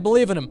way. I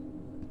believe in him.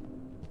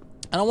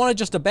 I don't want to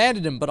just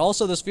abandon him, but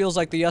also this feels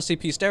like the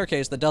SCP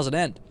staircase that doesn't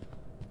end.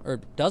 Or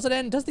does it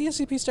end? Does the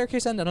SCP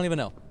staircase end? I don't even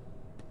know.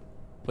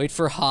 Wait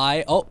for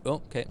high. Oh,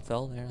 okay,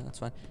 fell there. That's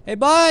fine. Hey,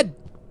 bud!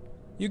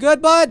 You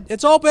good, bud?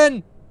 It's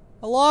open!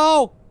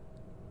 Hello?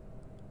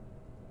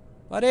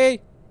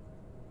 Buddy?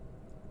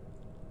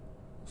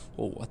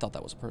 Oh, I thought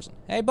that was a person.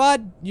 Hey,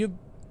 bud! You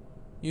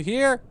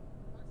here?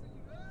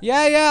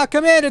 Yeah,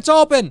 come in! It's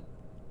open!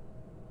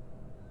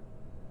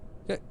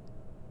 Okay.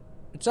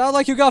 It sounded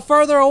like you got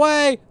further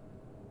away!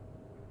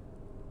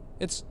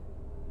 It's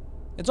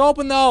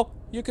open, though!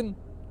 You can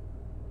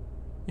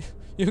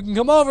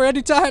come over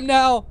anytime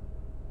now!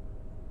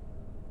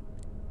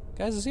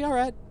 Guys, is he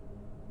alright?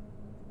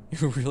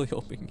 You're really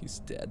hoping he's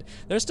dead.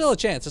 There's still a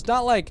chance. It's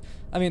not like,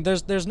 I mean,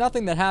 there's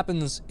nothing that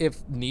happens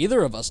if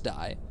neither of us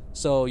die.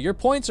 So your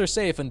points are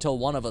safe until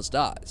one of us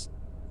dies.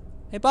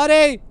 Hey,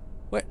 buddy!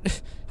 Where?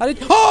 How did?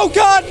 Oh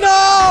God,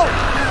 no!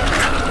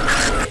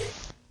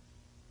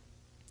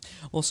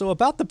 Well, so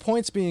about the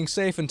points being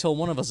safe until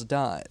one of us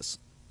dies.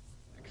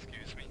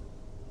 Excuse me.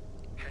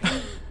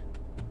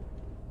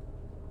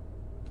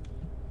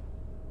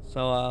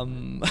 So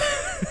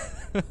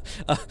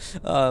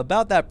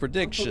about that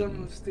prediction. I'll put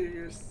a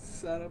mysterious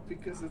setup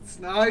because it's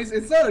nice.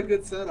 It's not a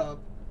good setup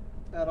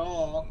at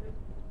all,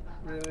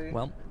 really.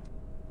 Well,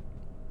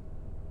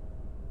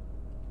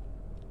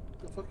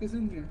 the fuck is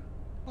in here?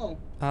 Oh.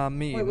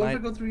 me. Wait, what if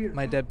I go through here?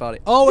 My dead body.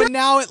 Oh, and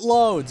now it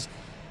loads.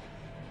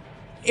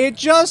 It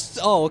just.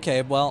 Oh,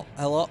 okay. Well,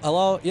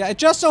 hello. Yeah, it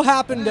just so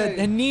happened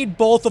to need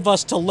both of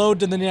us to load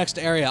to the next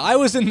area. I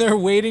was in there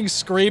waiting,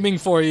 screaming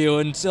for you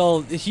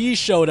until he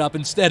showed up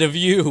instead of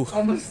you.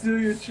 I'm gonna steal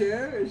your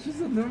chair. It's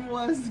just a normal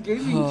ass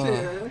gaming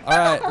chair. All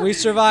right, we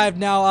survived.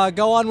 Now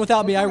go on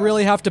without me. I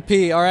really have to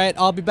pee. All right,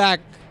 I'll be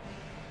back.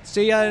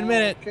 See ya in a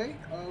minute. Okay.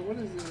 What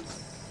is this?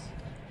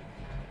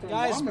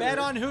 Guys, Thermometer. bet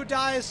on who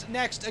dies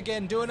next.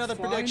 Again, do another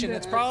Find prediction. the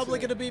It's probably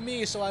exit. gonna be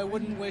me, so I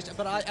wouldn't waste it.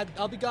 But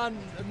I'll be gone,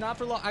 not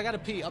for long. I gotta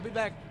pee. I'll be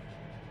back.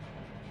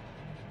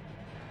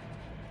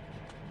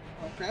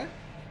 Okay.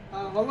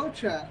 Hello,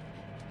 chat.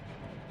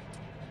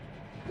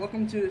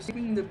 Welcome to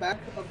sleeping in the back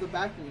of the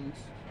Backrooms.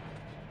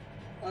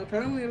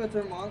 Apparently, we have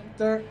a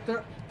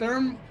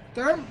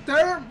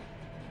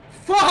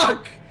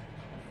fuck!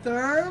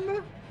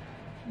 Thermometer.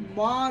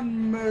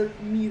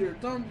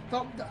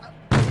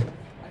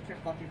 I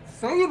can't fucking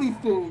say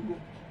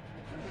anything.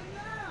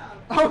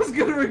 I was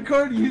gonna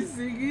record you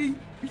singing.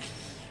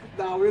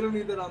 Nah, we don't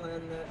need that on the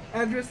internet.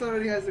 Andres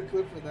already has a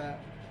clip for that.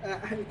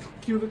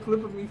 Cue the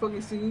clip of me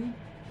fucking singing.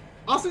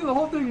 I'll sing the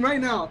whole thing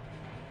right now.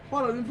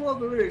 Hold on, let me pull up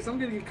the lyrics. I'm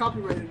gonna get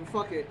copyrighted, but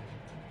fuck it.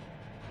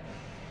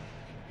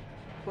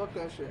 Fuck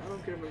that shit. I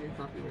don't care if I get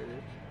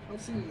copyrighted. I'm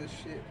singing this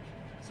shit.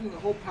 I'm singing the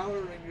whole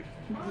Power Ranger.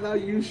 Now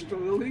you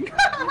struggling.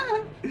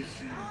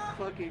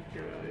 Fucking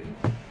crying.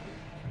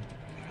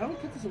 How do I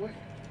put this away?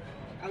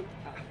 I'm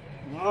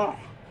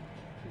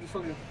just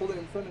fucking hold it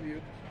in front of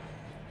you.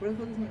 Where the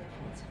fuck is my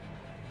AirPods?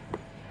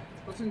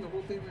 I'm singing the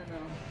whole thing right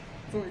now.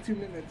 It's only 2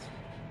 minutes.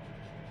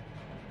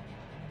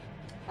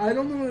 I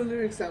don't know the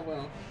lyrics that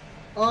well.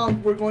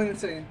 We're going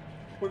insane.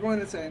 We're going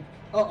insane.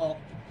 Uh-oh.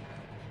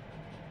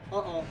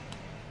 Uh-oh.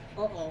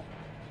 Uh-oh.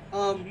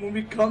 When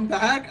we come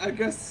back, I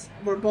guess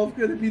we're both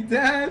gonna be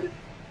dead.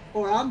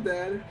 Or I'm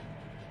dead.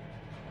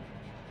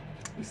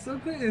 We're still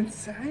going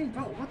insane,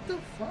 bro. What the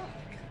fuck?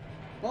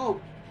 Oh.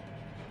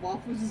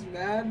 Waffles is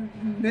mad.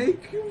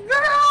 Make you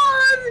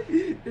mad!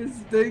 It's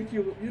thank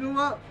you. You know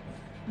what?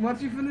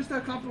 Once you finish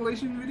that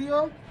compilation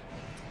video,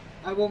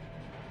 I won't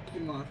you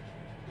mod.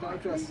 No,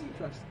 trust.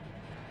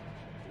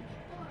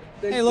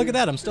 Hey, look at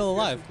that. I'm still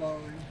alive.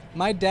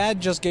 My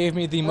dad just gave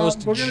me the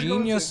most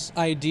genius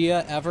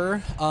idea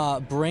ever.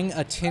 Bring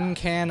a tin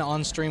can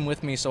on stream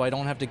with me so I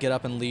don't have to get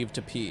up and leave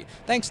to pee.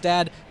 Thanks,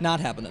 Dad. Not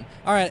happening.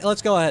 All right,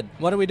 let's go ahead.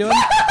 What are we doing?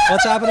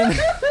 What's happening?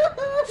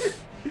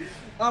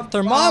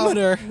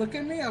 Thermometer? Look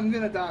at me. I'm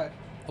gonna die.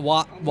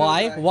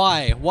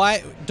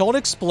 Why? Don't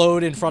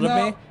explode in front of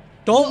me.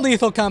 Don't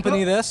lethal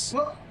company this.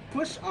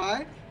 Push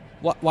I.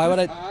 Why would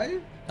I? I.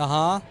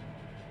 Uh-huh.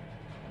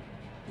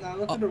 Now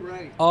look to the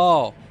right.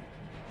 Oh.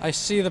 I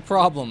see the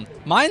problem.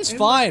 Mine's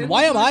fine.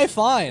 Why am I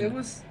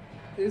fine?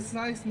 It's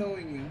nice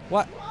knowing you.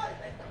 What?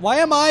 Why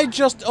am I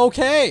just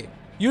okay?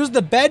 Use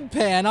the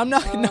bedpan. I'm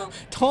not. No,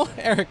 don't,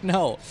 Eric.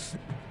 No.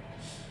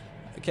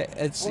 Okay,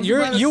 it's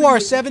you are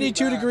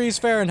 72 degrees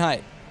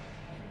Fahrenheit.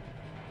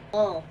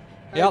 Oh.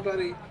 Hey, yep.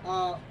 buddy.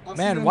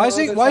 Man, why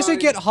does it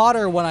get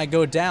hotter when I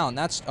go down?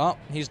 That's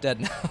he's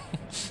dead now.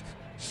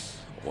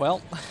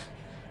 Well,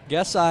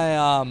 guess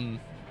I'm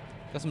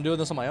doing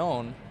this on my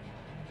own.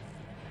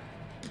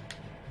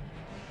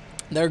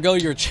 There go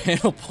your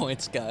channel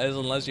points, guys,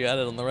 unless you had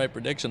it on the right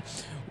prediction.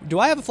 Do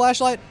I have a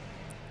flashlight?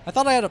 I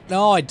thought I had a...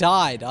 No, I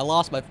died. I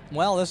lost my...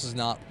 Well, this is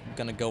not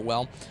gonna go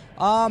well.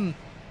 I'm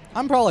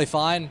probably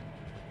fine.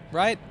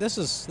 Right? This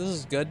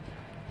is good.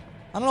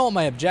 I don't know what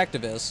my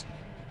objective is.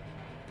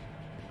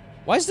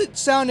 Why does it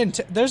sound...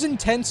 There's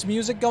intense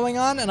music going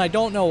on, and I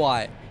don't know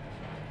why.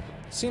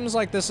 Seems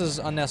like this is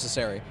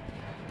unnecessary.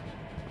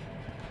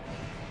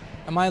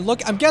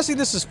 I'm guessing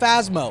this is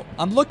Phasmo.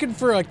 I'm looking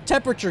for a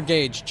temperature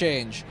gauge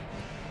change.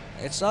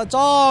 It's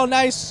all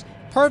nice,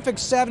 perfect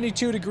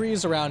 72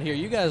 degrees around here.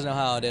 You guys know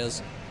how it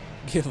is.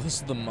 Give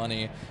us the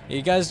money.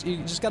 You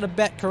just gotta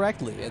bet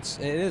correctly. It's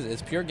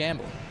pure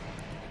gambling.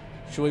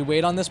 Should we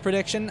wait on this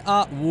prediction?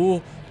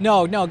 No,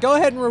 go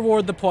ahead and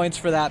reward the points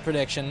for that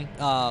prediction.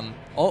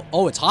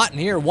 Oh, it's hot in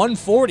here.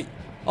 140.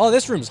 Oh,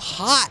 this room's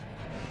hot.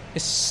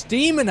 It's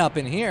steaming up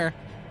in here.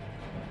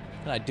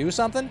 Did I do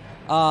something?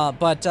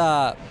 But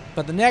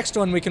the next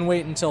one we can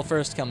wait until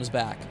first comes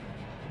back.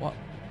 What?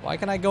 Why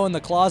can I go in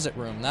the closet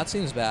room? That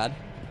seems bad.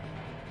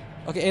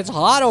 Okay, it's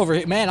hot over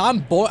here. Man,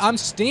 I'm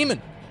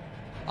steaming.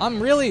 I'm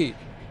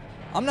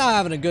not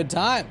having a good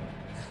time.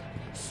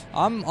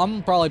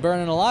 I'm probably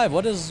burning alive.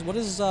 What is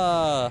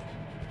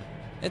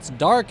it's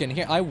dark in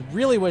here. I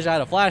really wish I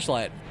had a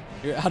flashlight.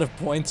 You're out of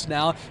points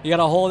now. You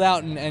gotta hold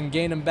out and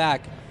gain them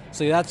back.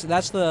 See, that's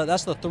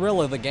the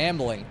thrill of the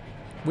gambling.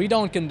 We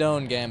don't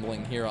condone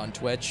gambling here on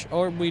Twitch,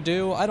 or we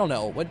do. I don't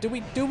know. What do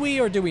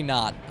we or do we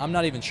not? I'm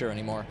not even sure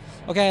anymore.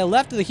 Okay, I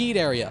left the heat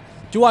area.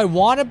 Do I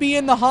want to be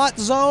in the hot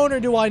zone or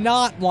do I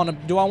not want to?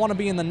 Do I want to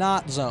be in the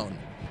not zone?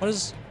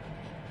 What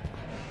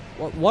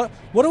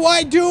do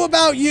I do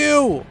about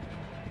you?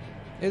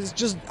 It's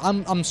just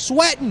I'm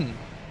sweating.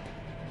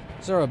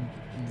 Is there a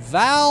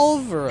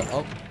valve or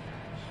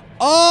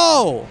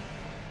oh,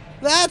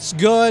 that's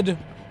good.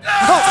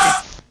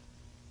 Oh.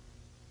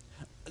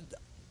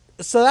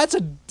 So that's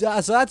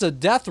a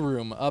death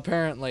room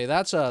apparently.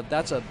 That's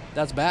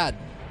bad.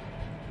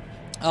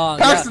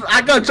 Yeah.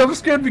 I got jump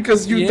scared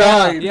because you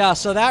died. Yeah.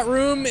 So that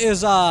room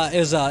is a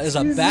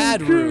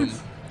bad room.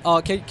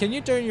 Oh, can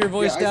you turn your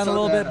voice down a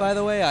little bit? By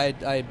the way,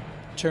 I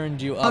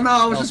turned you up. Oh no,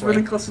 I was just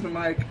really close to the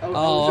mic.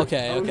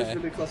 Okay. I was just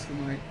really close to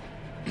the mic.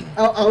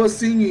 I was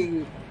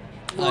singing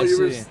while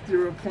you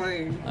were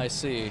playing. I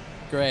see.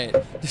 Great.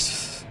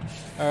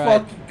 All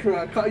right. Fucking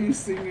crap! I caught you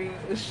singing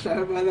a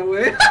shot, by the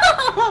way.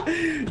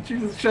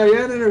 Jesus,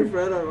 Cheyenne and her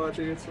friend are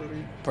watching. It's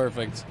funny.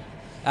 Perfect.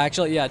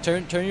 Actually, yeah.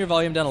 Turn your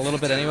volume down a little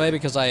bit anyway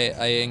because I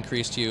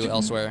increased you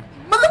elsewhere.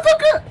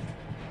 Motherfucker!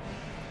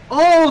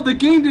 Oh, the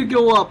game did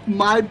go up.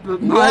 My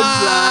bad.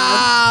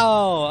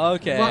 Wow.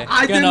 Okay. But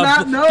I did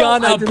not know.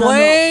 Gonna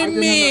blame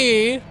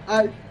me.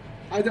 Okay,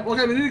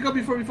 we need to go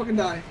before we fucking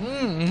die.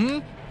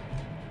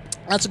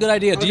 That's a good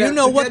idea. Do you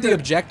know what the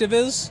objective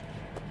is?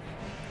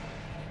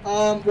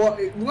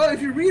 Well,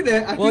 if you read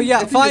it,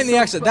 find the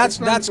exit.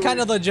 That's kind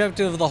of the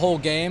objective of the whole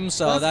game,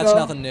 so that's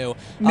nothing new.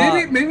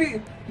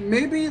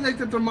 Maybe like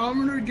the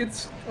thermometer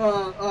gets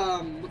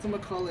what's I'm gonna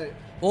call it?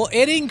 Well,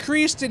 it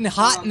increased in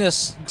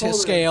hotness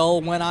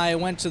scale when I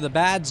went to the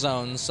bad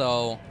zone,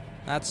 so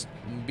that's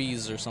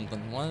bees or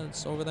something.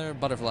 What's over there?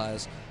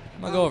 Butterflies.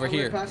 I'm gonna go over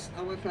here.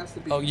 I went past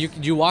the bees. Oh,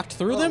 you walked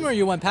through them or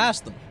you went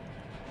past them?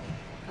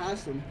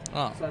 Past them.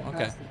 Oh, so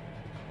okay.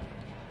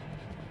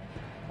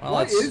 Well,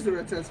 why is there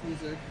intense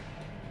music?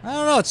 I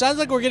don't know. It sounds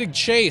like we're getting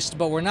chased,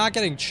 but we're not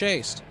getting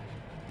chased.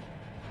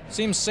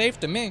 Seems safe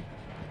to me.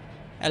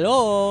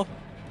 Hello?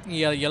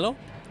 Yellow?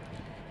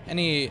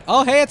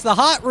 Oh, hey, it's the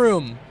hot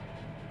room.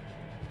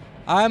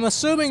 I'm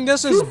assuming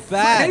this is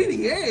bad.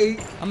 88?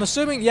 I'm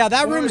assuming, yeah,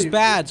 that room's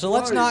bad, so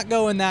let's not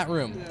go in that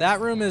room. Yeah. That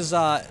room is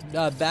bad.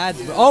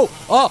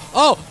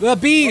 Oh, the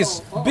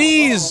bees!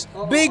 Bees!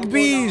 Big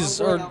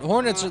bees! Or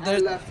hornets.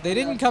 They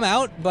didn't come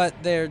out, but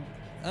they're...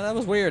 that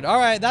was weird.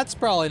 Alright, that's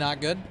probably not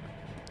good.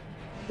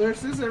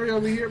 There's this area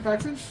over here,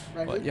 Paxton.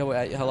 What,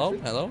 hello?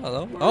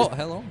 Oh,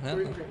 hello.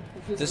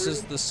 This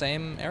is the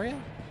same area?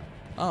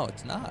 Oh,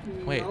 it's not.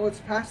 Wait. No, it's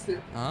past it.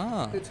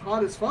 Ah. It's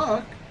hot as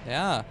fuck.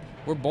 Yeah.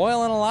 We're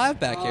boiling alive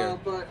back here.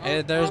 But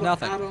there's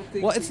nothing.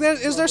 Well, is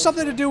there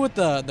something to do with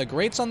the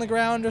grates on the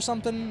ground or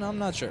something? I'm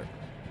not sure.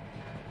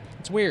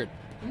 It's weird.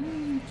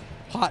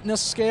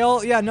 Hotness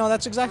scale? Yeah, no,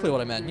 that's exactly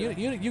what I meant. You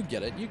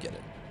get it. You get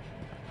it.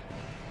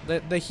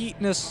 The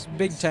heatness,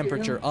 big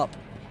temperature up.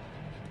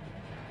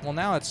 Well,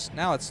 now it's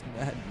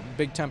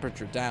big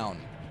temperature down.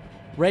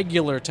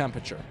 Regular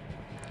temperature.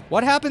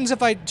 What happens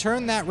if I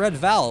turn that red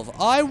valve?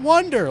 I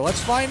wonder.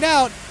 Let's find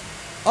out.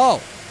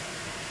 Oh.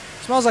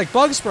 Smells like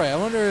bug spray. I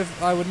wonder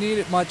if I would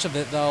need much of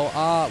it though.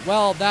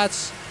 Well,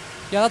 that's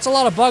a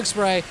lot of bug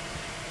spray.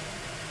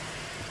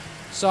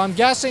 So I'm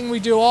guessing we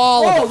do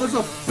all of it. Oh, there's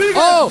a big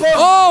Oh, bug.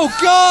 oh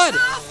God!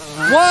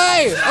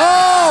 Why?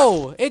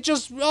 Oh! It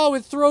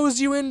throws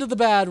you into the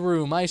bad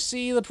room. I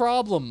see the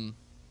problem.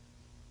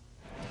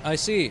 I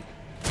see.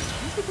 You're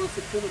supposed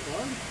to kill the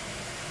bug?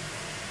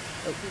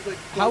 Like,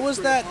 How was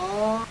that?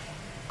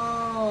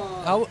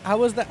 How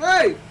was that?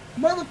 Hey,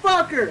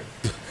 motherfucker!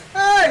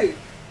 Hey!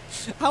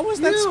 How was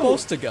that You!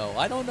 supposed to go?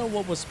 I don't know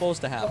what was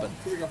supposed to happen.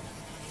 Oh, here we go.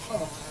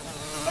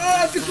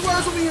 Ah, get your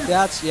ass over here!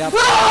 That's, yep. No!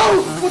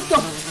 What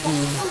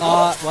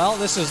the? Well,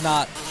 this is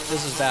bad.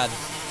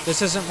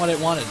 This isn't what it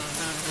wanted.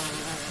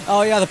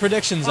 Oh yeah, the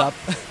prediction's up.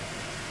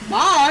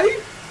 My?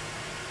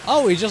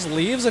 Oh, he just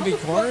leaves if he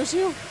corners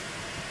you?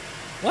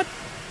 What?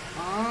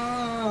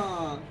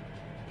 Ah,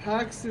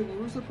 Paxton, what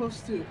were we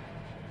supposed to?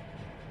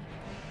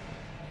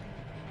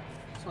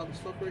 Saw this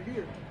fuck right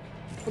here.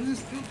 What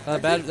is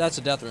this? That's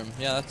a death room.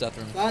 Yeah, that's death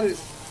room. That is.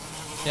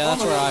 Yeah,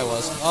 that's Oh my where I God.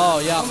 was. Oh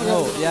yeah, Oh my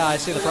God. yeah, I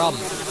see the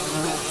problem.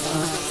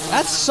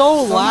 That's so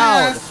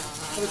loud.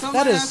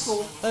 That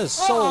is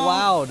so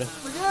loud.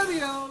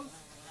 SpaghettiOs.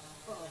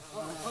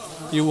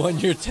 You won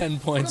your 10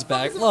 points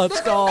back.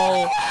 Let's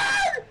go.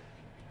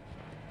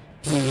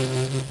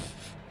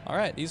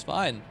 Alright, he's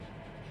fine.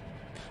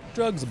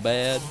 Drugs are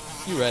bad.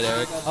 You right,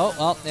 Eric. Oh,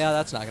 well, yeah,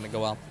 that's not gonna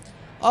go well.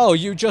 Oh,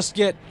 it just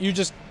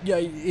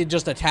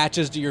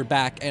attaches to your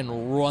back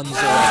and runs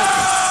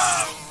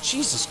away.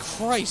 Jesus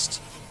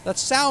Christ. That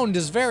sound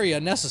is very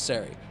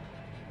unnecessary.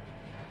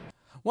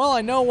 Well,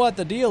 I know what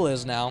the deal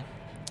is now.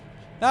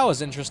 That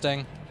was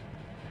interesting.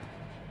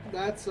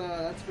 That's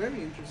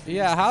very interesting.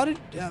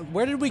 Yeah,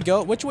 where did we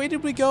go? Which way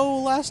did we go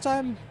last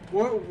time?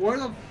 Where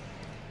the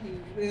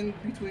in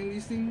between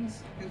these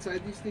things,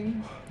 inside these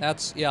things?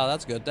 That's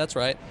good. That's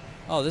right.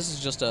 Oh, this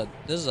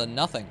is a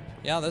nothing.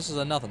 Yeah, this is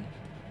a nothing.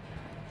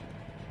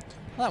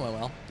 Well, that went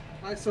well.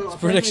 Alright, so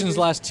Predictions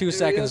last 2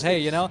 seconds. Hey,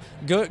 you know,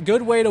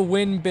 good way to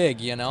win big,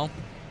 you know.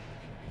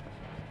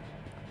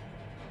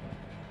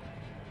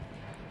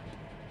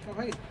 Oh,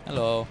 hey.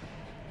 Hello.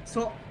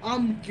 So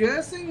I'm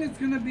guessing it's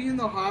gonna be in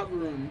the hot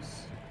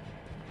rooms.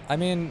 I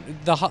mean,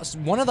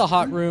 one of the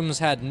hot rooms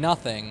had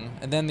nothing,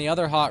 and then the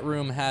other hot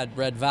room had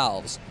red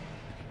valves.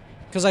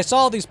 Because I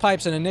saw these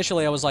pipes, and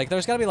initially I was like,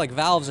 there's gotta be like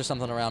valves or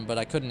something around, but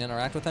I couldn't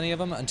interact with any of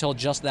them until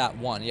just that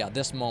one. Yeah,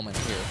 this moment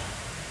here.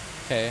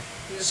 Okay.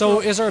 Yeah, So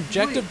is our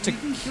objective wait, to we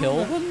can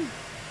kill them?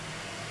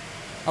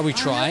 Are we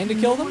trying to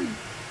kill them?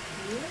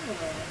 Yeah.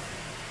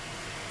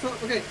 So,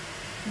 okay,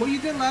 what you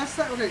did last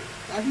time, okay,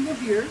 I can go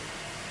here.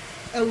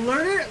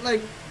 Alert it,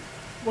 like,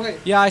 okay.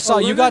 Yeah, I saw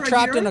you alert got it right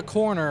trapped here, in a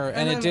corner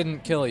and it then-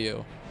 didn't kill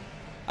you.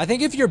 I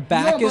think if your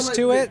back but is like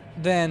to the- it,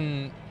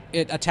 then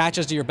it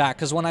attaches to your back.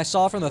 Because when I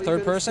saw from the You third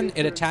gotta person, stay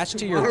it for attached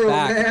to your tomorrow,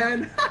 back.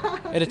 man.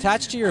 It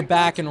attached to your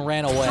back and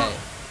ran away.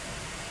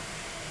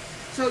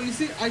 So you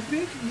see, I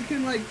think you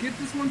can like get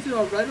this one to the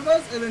right of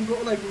us and then go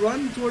like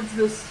run towards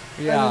this.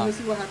 Yeah. And then we'll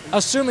see what happens.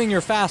 Assuming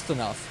you're fast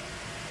enough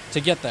to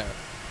get there.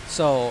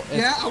 So.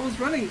 Yeah, I was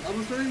running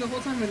the whole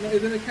time and it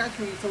didn't catch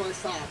me until I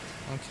stopped.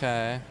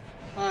 Okay.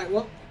 All right,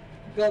 well,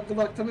 good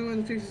luck. Tell me when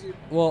it chases you.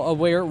 Well,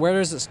 where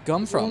does this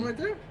come The one from? right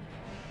there.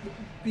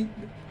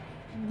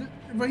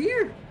 Right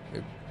here.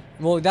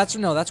 Well, that's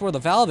where the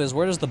valve is.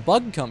 Where does the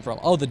bug come from?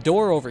 Oh, the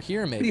door over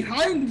here, maybe.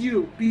 Behind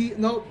you.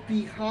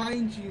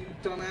 Behind you,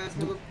 dumbass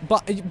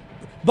mother.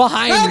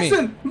 Behind me.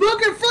 Jackson,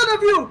 look in front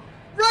of you.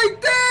 Right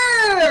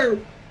there.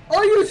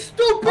 Are you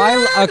stupid?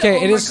 Okay,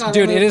 Oh it my is, God,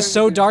 dude. I'm It is gonna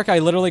so find you. dark. I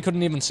literally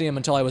couldn't even see him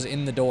until I was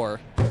in the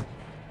door.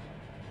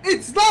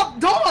 It's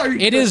not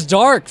dark. It is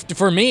dark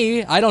for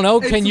me. I don't know.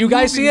 It's Can you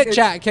guys see moving. it,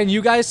 chat? Can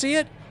you guys see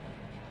it?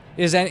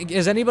 Is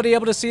anybody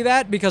able to see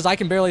that? Because I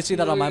can barely see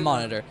that on my No.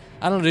 monitor.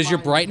 I don't know. Is your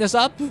Mine. brightness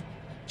up?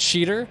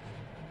 Cheater.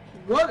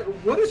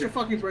 What is your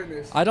fucking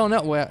brightness? I don't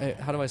know.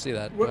 How do I see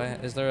that? What-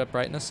 Is there a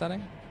brightness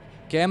setting?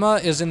 Gamma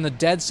is in the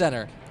dead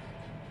center.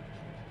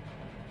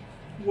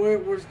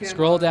 Where's Gamma?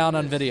 Scroll down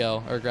on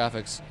video or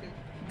graphics.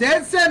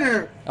 Dead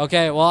center.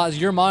 Okay, well,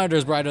 your monitor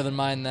is brighter than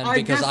mine then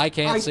because guess I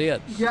can't see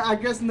it. Yeah, I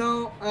guess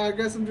no. I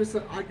guess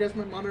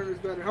my monitor is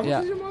better. How much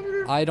Yeah. is your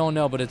monitor? I don't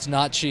know, but it's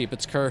not cheap.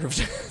 It's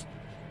curved.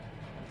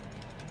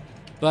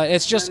 But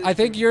it's just, That is I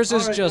think true. yours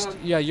is Alright, just,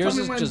 yeah, yours tell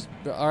me is when. just,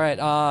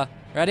 alright,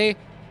 ready?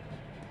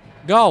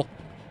 Go!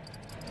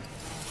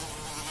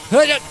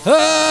 Did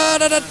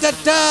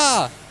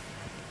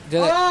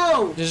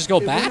Oh! it just go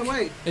It went back?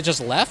 away. It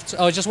just left?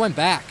 Oh, it just went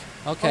back.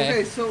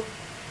 Okay, so.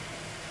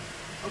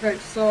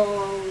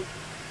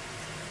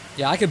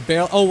 Yeah, I could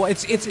barely, oh,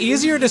 it's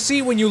easier to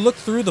see when you look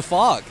through the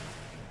fog.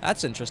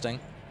 That's interesting.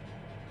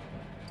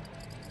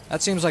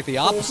 That seems like the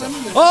opposite.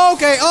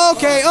 Okay.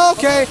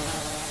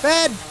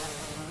 Bad.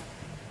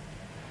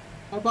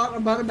 I'm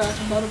about it back.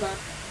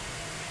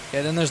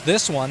 Okay, then there's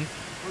this one.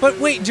 But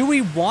wait, do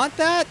we want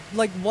that?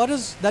 Like,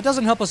 that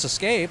doesn't help us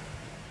escape.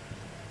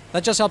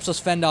 That just helps us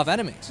fend off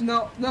enemies.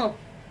 No.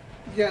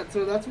 Yeah,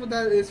 so that's what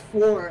that is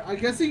for. I'm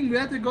guessing we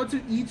have to go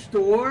to each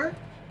door,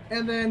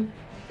 and then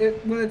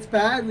when it's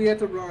bad, we have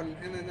to run,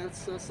 and then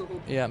that's the whole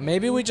point. Yeah,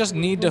 maybe we just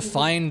need to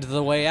find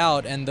the way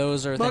out, and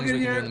those are things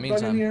we can do in the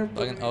meantime.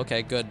 Bug in here.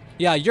 Okay, good.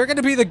 Yeah, you're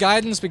gonna be the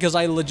guidance because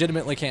I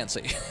legitimately can't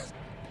see.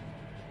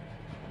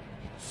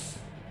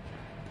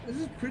 This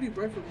is pretty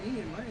bright for me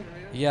in my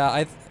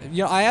area.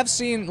 Yeah, I have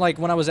seen, like,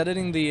 when I was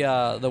editing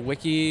the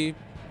wiki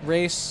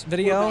race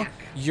video,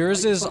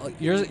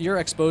 your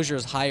exposure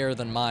is higher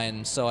than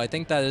mine, so I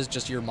think that is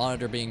just your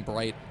monitor being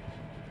bright.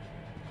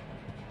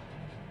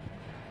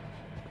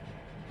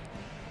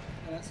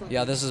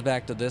 Yeah, this is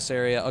back to this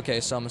area. Okay,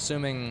 so I'm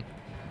assuming...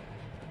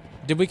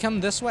 Did we come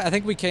this way? I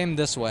think we came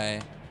this way.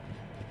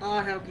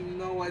 I have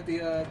no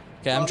idea.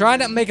 Okay, I'm trying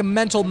to make a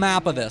mental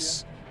map of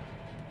this.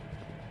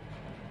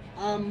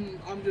 I'm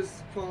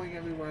just going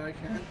everywhere I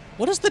can.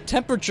 What does the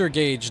temperature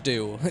gauge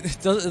do?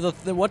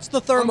 What's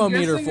the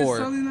thermometer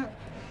for?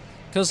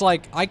 Because,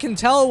 like, I can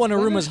tell when a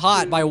room is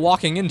hot by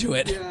walking into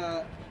it.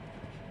 Yeah.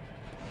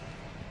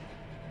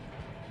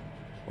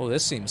 Oh,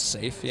 this seems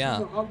safe, yeah.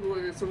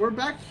 So we're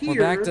back here.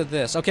 We're back to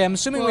this. Okay, I'm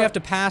assuming we have to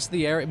pass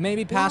the area,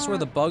 maybe pass where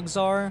the bugs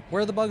are.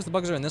 Where are the bugs? The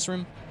bugs are in this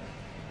room?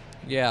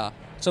 Yeah.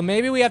 So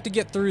maybe we have to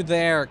get through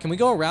there. Can we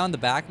go around the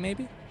back,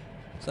 maybe?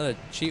 Is that a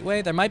cheat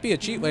way? There might be a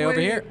cheat way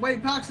over here.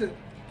 Wait, Paxton.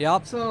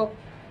 Yep. So,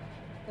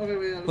 okay,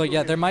 wait. But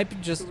yeah, there might be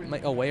just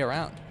a way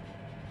around.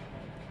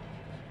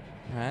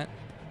 Alright.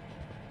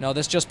 No,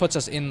 this just puts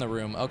us in the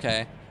room.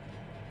 Okay.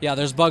 Yeah,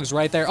 there's bugs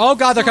right there. Oh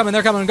god, they're coming,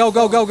 they're coming. Go,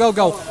 go, go, go,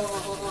 go.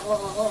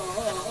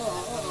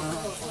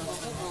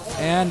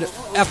 And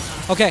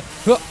F. Okay.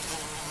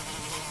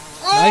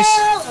 Nice.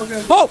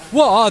 Okay. Oh!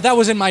 Whoa! Oh, that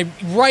was in my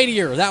right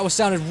ear. That was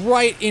sounded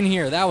right in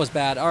here. That was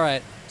bad. All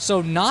right.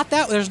 So not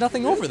that. There's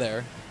nothing over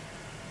there.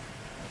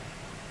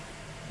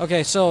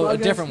 Okay, so a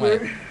different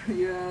way.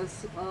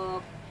 Yes.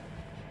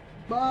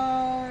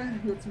 Bye.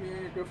 That's me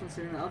and your girlfriend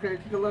saying that. Okay,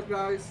 good luck,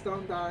 guys.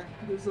 Don't die.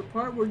 There's a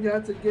part where you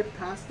have to get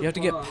past the bug. You have to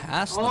get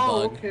past the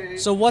bug. Okay.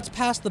 So what's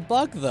past the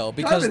bug, though?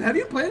 Because Jonathan, have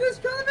you played this,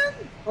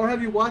 Jonathan? Or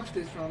have you watched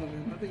this,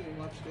 Jonathan? I think you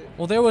watched it.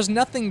 Well, there was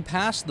nothing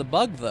past the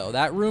bug, though.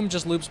 That room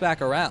just loops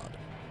back around.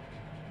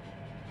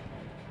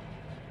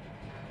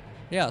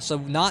 Yeah, so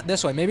not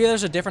this way. Maybe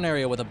there's a different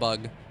area with a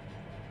bug.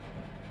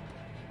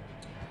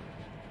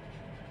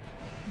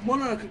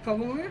 One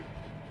come over here?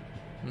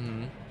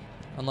 Mm-hmm.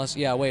 Unless,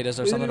 yeah, wait, is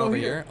there something over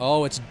here?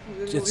 Oh, it's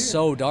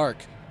so dark.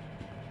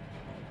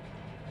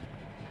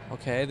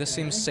 Okay, this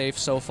seems safe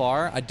so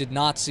far. I did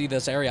not see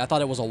this area. I thought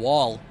it was a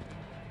wall.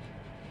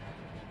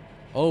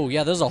 Oh,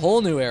 yeah, there's a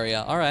whole new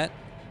area. All right.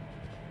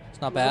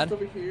 It's not bad.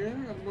 Over here.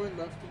 I'm going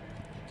left.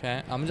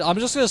 Okay, I'm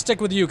just going to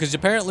stick with you because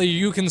apparently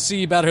you can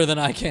see better than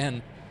I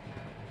can.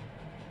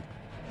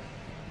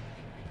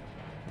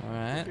 All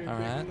right, all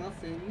right.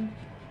 Nothing.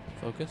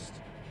 Focused.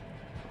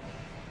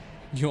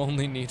 You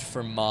only need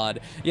for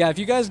mod. Yeah, if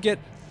you guys get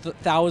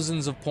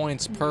thousands of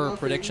points per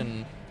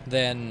prediction,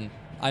 then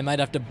I might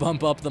have to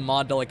bump up the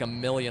mod to like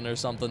 1 million or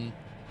something.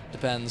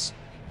 Depends.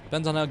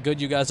 Depends on how good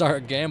you guys are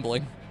at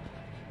gambling.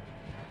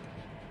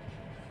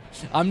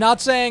 I'm not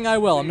saying I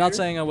will. I'm not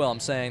saying I will. I'm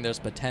saying there's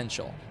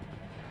potential.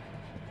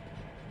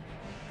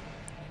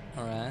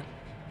 Alright.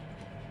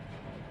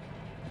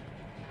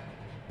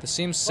 This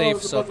seems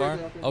safe so far.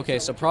 Okay,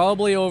 so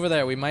probably over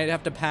there. We might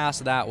have to pass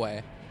that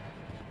way.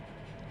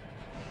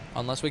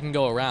 Unless we can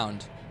go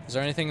around. Is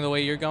there anything the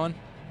way you're going?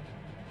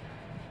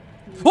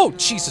 No. Oh,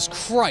 Jesus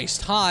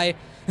Christ. Hi.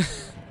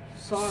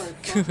 Sorry.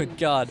 Good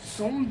God.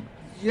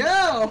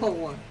 Yeah.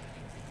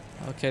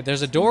 Okay,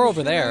 there's a door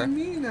over there.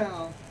 Me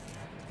now.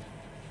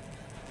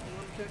 You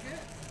want to check it?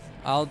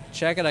 I'll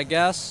check it, I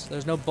guess.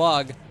 There's no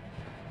bug.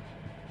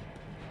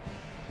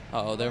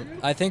 Uh-oh, there.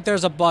 I think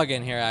there's a bug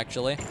in here,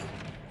 actually.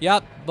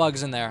 Yep,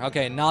 bug's in there.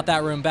 Okay, not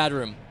that room, bad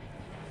room.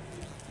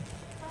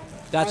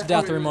 That's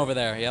death room over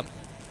there, yep.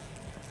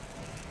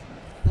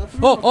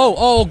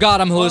 Oh,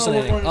 God, I'm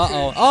hallucinating.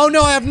 Uh-oh. Oh,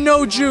 no, I have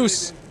no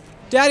juice.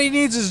 Daddy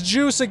needs his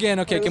juice again.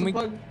 Okay, can we...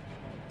 Go.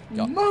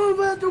 Move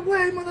out the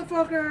way,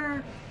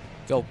 motherfucker!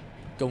 Go.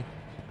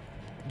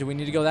 Do we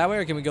need to go that way,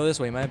 or can we go this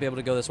way? We might be able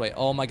to go this way.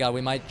 Oh, my God,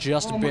 we might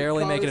just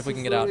barely make it if we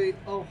can get out.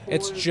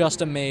 It's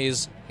just a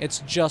maze. It's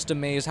just a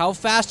maze. How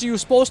fast are you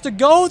supposed to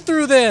go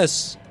through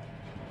this?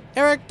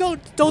 Eric,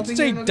 don't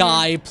say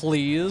die,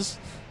 please.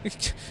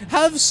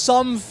 Have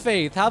some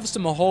faith. Have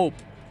some hope.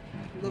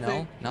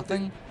 No?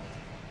 Nothing?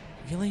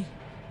 Really?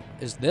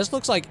 This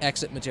looks like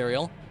exit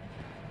material.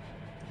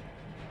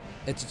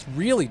 It's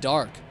really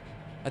dark.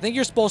 I think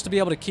you're supposed to be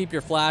able to keep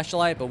your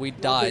flashlight, but we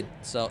died,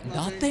 so...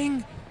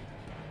 Nothing?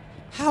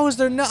 How is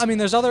there no... I mean,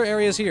 there's other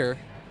areas here.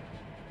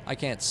 I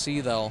can't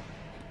see, though.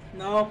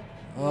 No.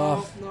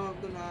 No,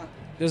 they're not.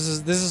 This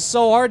is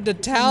so hard to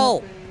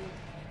tell.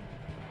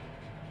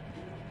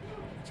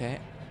 Okay.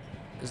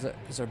 Is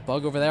there a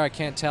bug over there? I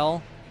can't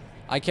tell.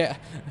 I can't...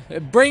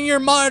 Bring your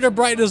monitor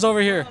brightness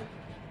over here.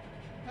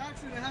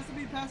 Paxton, it has to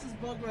be past this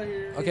bug right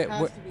here. Okay,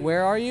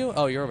 where are you?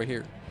 Oh, you're over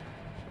here.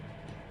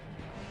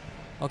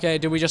 Okay,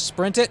 did we just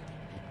sprint it?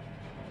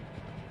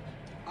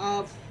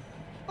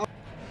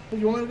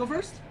 You want me to go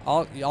first?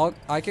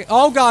 I can.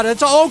 Oh God,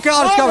 it's coming.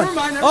 Never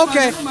mind,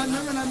 okay. Never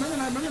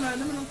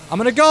mind. I'm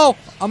gonna go.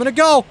 I'm gonna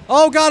go.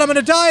 Oh god, I'm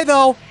gonna die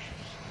though.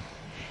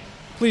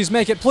 Please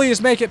make it.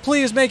 Please make it.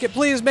 Please make it.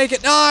 Please make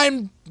it.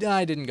 I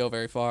didn't go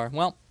very far.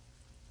 Well,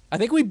 I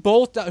think we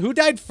both. Who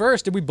died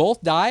first? Did we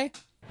both die?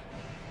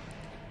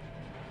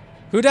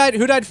 Who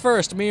died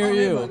first? Me or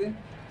you? Buddy.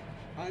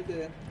 I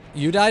did.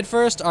 You died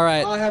first? All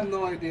right. I have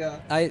no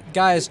idea.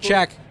 Guys,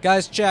 check.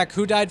 Guys, check.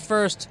 Who died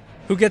first?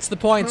 Who gets the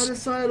points? Other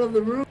side of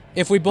the room.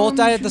 If we both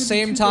died at the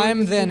same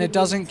time, then it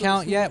doesn't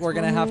count yet. We're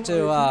gonna have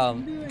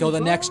to go the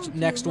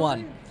next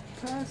one.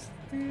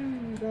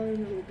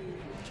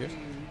 Cheers.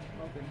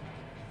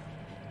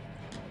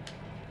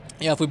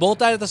 Yeah, if we both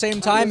died at the same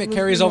time, it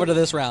carries over to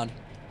this round.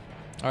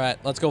 All right,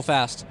 let's go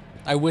fast.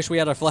 I wish we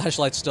had our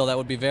flashlights still. That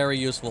would be very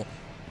useful.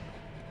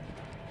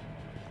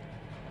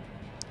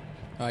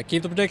 All right,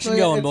 keep the prediction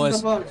going,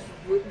 boys.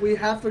 We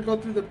have to go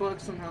through the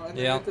bugs somehow. And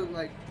then we have to,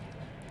 like...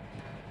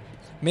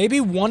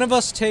 Maybe one of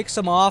us takes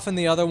them off and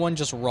the other one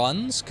just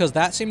runs, because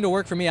that seemed to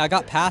work for me. I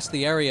got past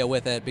the area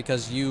with it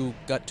because you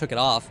took it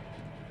off.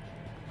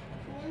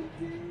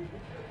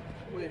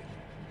 Wait.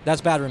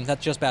 That's bad room.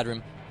 That's just bad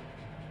room.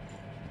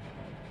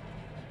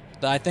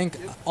 I think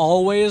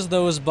always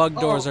those bug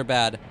doors are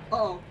bad.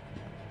 Uh-oh.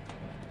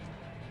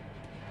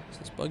 Is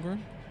this bug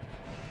room?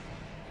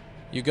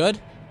 You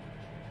good?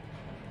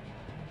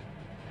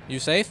 You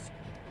safe?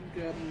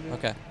 I'm good, I'm good.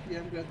 Okay. Yeah,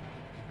 I'm good.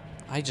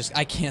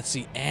 I can't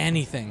see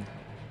anything.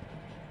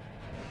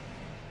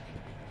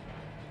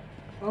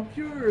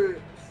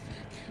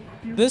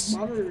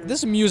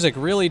 This music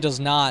really does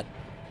not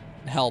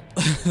help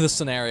the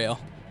scenario.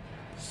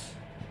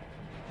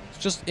 It's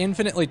just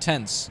infinitely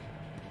tense.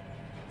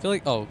 I feel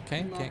like, oh,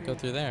 okay, can't go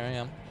through there,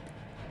 yeah.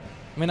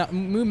 I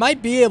mean, we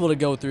might be able to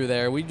go through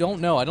there. We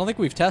don't know. I don't think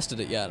we've tested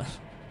it yet.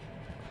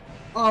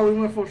 Oh, we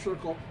went full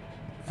circle.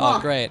 Oh,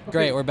 great,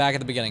 great. We're back at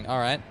the beginning. All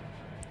right.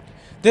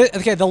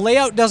 Okay, the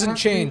layout doesn't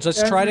change.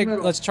 Let's try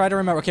to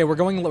remember. Okay,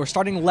 we're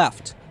starting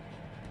left.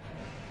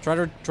 Try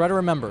to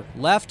remember.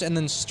 Left and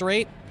then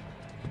straight.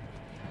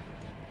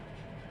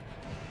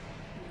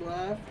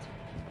 Left.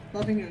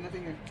 Nothing here,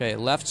 nothing here. Okay,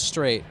 left,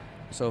 straight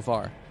so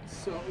far.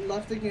 So,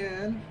 left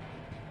again.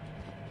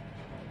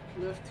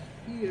 Left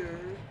here.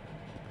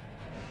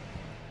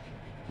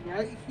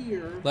 Right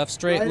here. Left,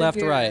 straight,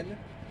 left, right.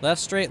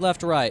 Left, straight,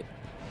 left, right.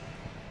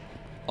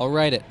 I'll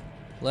write it.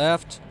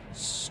 Left,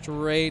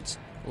 straight,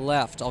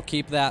 left. I'll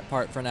keep that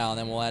part for now, and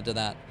then we'll add to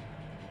that.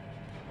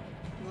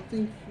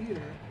 Nothing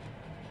here.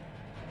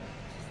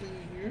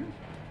 Nothing here.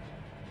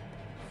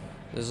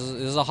 This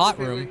is a hot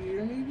room. Right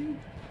here, maybe?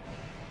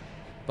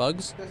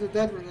 Bugs? That's a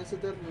dead room. That's a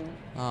dead room.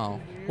 Oh.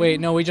 Wait,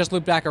 no, we just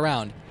looped back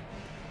around.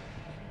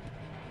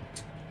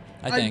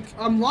 I think.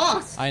 I'm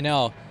lost. I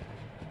know.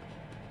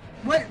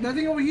 Wait,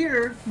 nothing over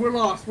here. We're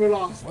lost. We're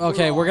lost.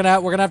 Okay, we're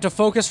gonna have to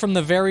focus from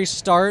the very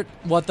start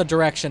what the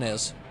direction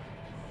is.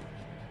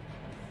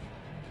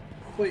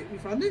 Wait, we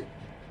found it?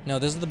 No,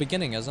 this is the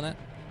beginning, isn't it?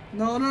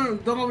 No,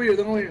 don't go over here.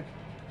 Don't go over here.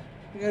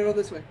 We gotta go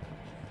this way.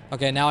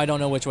 Okay, now I don't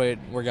know which way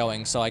we're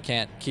going, so I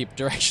can't keep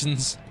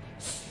directions.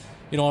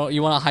 You want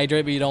to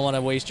hydrate, but you don't want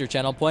to waste your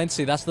channel points.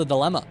 See, that's the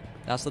dilemma.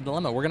 That's the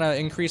dilemma. We're gonna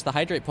increase the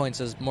hydrate points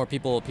as more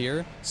people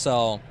appear.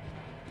 So,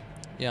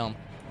 you know.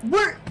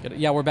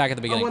 Yeah, we're back at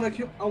the beginning.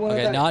 Okay,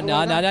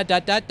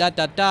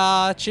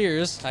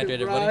 cheers.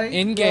 Hydrate everybody.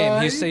 In game,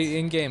 right. He's saying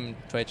in game,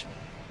 Twitch.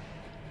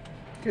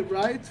 Okay,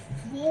 right,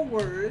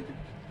 forward.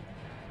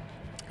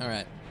 All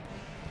right.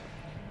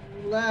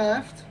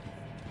 Left.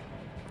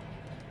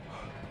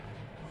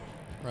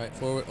 Right,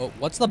 forward. Oh,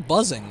 what's the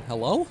buzzing?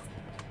 Hello?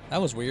 That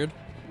was weird.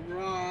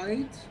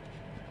 Right.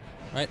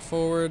 Right,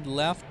 forward,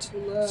 left,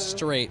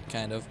 straight,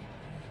 kind of.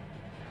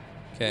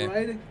 Okay.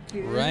 Right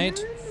again. Right,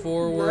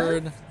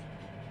 forward,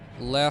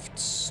 left,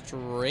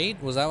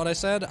 straight. Was that what I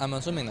said? I'm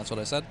assuming that's what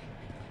I said.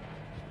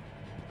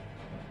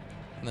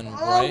 And then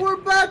right. We're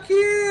back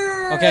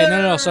here! Okay,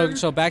 no. So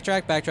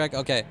backtrack.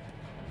 Okay.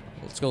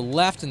 Let's go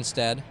left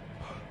instead.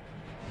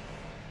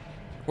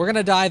 We're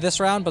gonna die this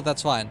round, but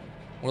that's fine.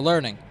 We're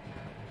learning.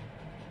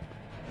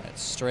 Right,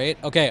 straight.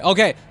 Okay.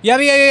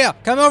 Yeah.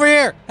 Come over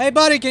here. Hey,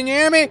 buddy, can you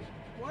hear me?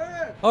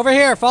 Where? Over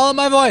here. Follow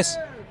my voice.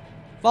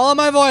 Follow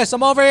my voice.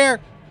 I'm over here.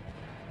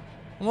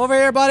 I'm over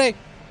here, buddy.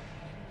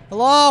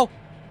 Hello?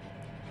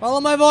 Follow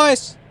my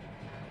voice.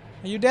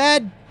 Are you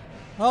dead?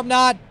 Hope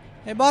not.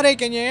 Hey, buddy,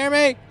 can you hear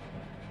me?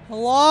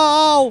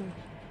 Hello?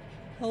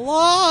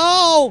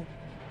 Hello?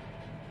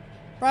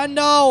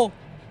 Friendo.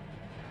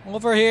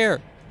 Over here.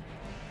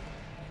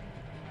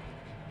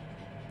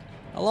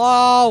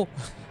 Hello?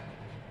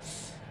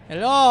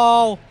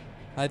 Hello?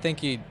 I think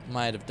he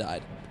might have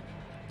died.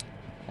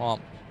 Well,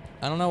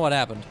 I don't know what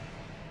happened.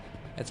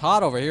 It's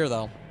hot over here,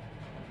 though.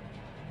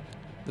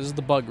 This is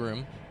the bug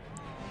room.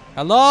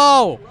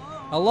 Hello?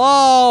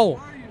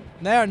 Hello?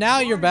 There, now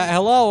you're back.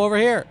 Hello, over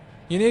here.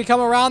 You need to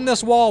come around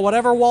this wall.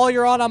 Whatever wall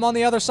you're on, I'm on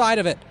the other side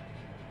of it.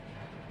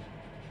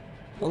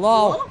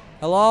 Hello?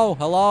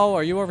 Hello?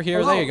 Are you over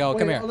here? There you go.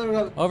 Come here.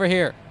 Over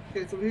here.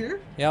 Okay, it's over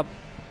here? Yep.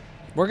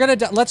 We're gonna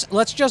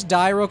let's just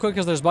die real quick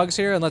because there's bugs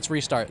here, and let's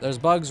restart. There's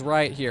bugs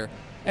right here.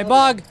 Hey,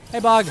 bug! Hey,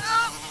 bug!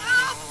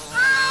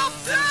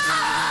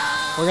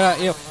 We're We're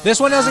gonna, this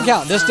one doesn't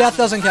count. This death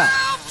doesn't count.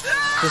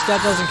 This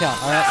death doesn't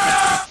count,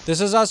 alright?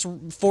 This is us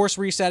force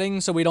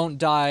resetting so we don't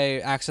die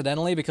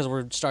accidentally because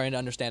we're starting to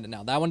understand it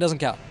now. That one doesn't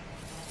count.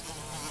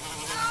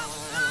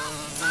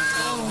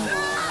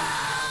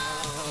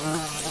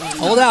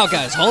 Hold out,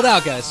 guys. Hold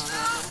out, guys.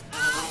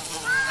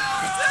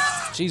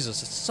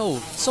 Jesus, it's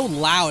so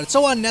loud. It's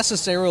so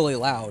unnecessarily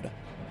loud.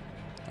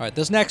 Alright,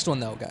 this next one,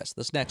 though, guys.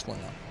 This next one,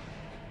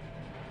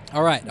 though.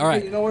 Alright,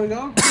 alright. You know where to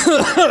go?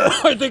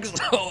 I think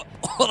so.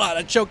 Hold on,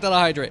 I choked on a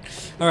hydrate.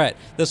 Alright,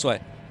 this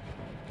way.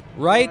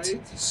 Right,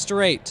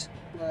 straight.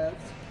 Left.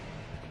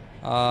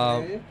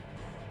 Okay.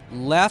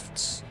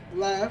 Left.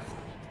 Left.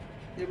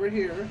 Over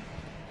here.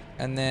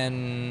 And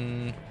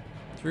then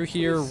through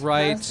here,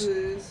 right.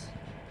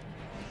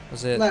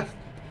 Was it left?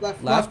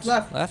 Left.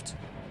 Left.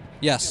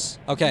 Yes.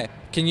 Yep. Okay.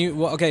 Can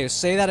you? Okay.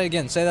 Say that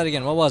again. Say that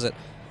again. What was it?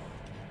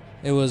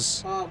 It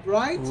was.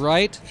 Right.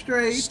 Right.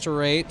 Straight.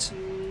 Straight.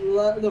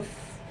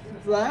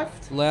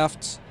 Left.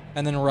 Left.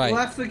 And then right.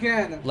 Left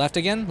again. Left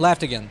again.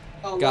 Left again.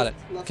 Oh, got it.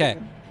 Okay.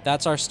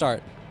 That's our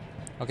start.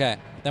 Okay.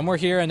 Then we're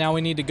here, and now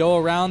we need to go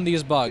around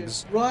these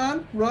bugs. Okay.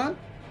 Run. Run.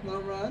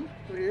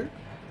 Over here.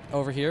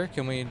 Over here.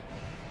 Can we?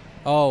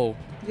 Oh.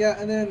 Yeah,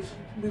 and then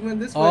we went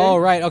this way. Oh,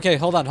 right. Okay,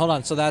 hold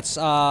on. So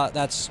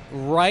that's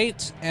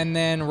right, and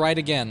then right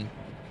again.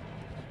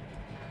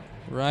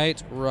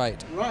 Right.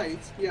 Right.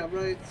 Yeah,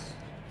 right.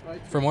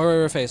 From where we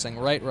were facing.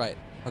 Right.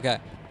 Okay.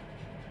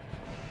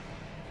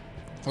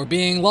 We're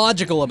being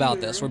logical about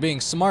this. We're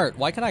being smart.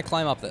 Why can't I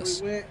climb up this?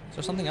 Is there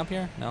something up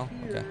here? No?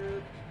 Okay.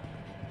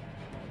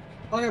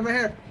 Okay, right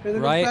here.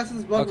 Right.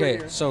 Okay,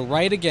 right so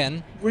right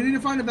again. We need to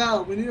find a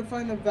valve.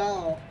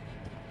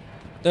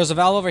 There's a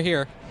valve over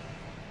here.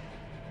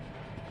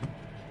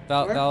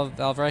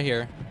 Valve right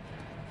here.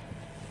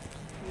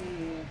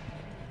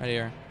 Right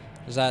here.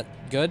 Is that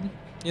good,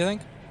 you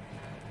think?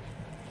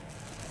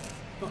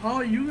 So how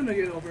are you gonna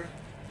get over?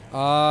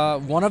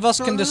 One of us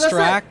can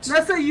distract.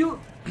 Let's say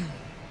you...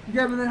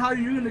 Yeah, but then how are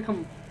you gonna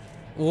come?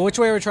 Well, which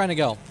way are we trying to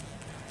go?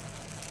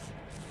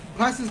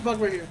 Past this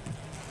bug right here.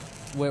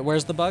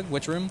 Where's the bug?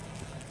 Which room?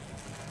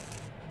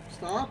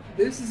 Stop.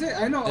 This is it.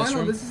 I know.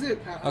 This is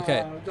it.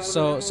 Okay.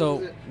 So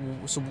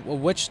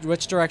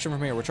which direction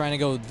from here? We're trying to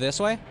go this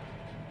way?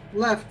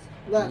 Left.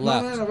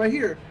 No, right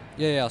here.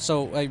 Yeah.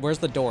 So where's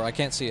the door? I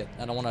can't see it.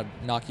 I don't want to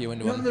knock you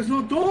into it. No, there's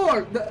no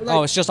door.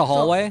 Oh, it's just a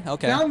hallway?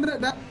 Okay.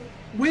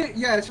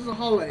 Yeah, it's just a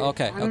hallway.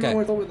 Okay. I don't know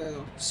what's over there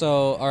though.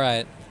 So, all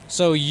right.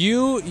 So are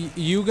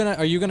you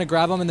gonna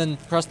grab them and then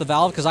press the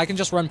valve? Because I can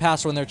just run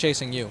past when they're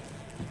chasing you.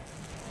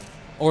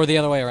 Or the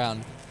other way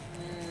around.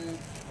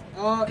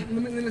 Let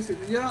me see.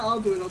 Yeah, I'll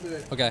do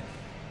it. Okay.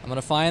 I'm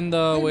gonna find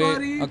the way.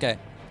 Buddy. Okay.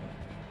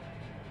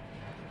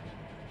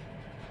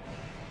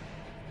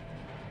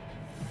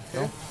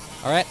 Okay.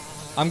 All right.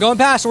 I'm going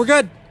past. We're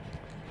good.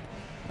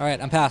 All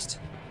right. I'm past.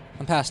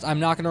 I'm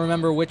not gonna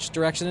remember which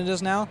direction it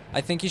is now.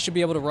 I think he should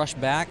be able to rush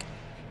back.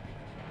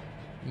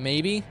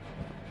 Maybe.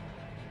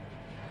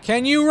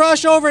 Can you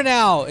rush over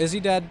now? Is he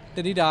dead?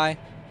 Did he die?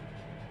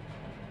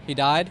 He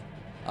died?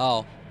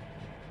 Oh.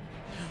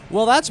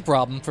 Well, that's a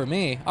problem for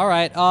me.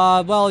 Alright,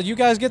 well, you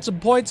guys get some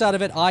points out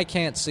of it. I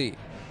can't see.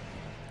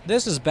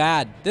 This is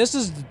bad. This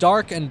is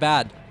dark and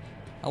bad.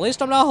 At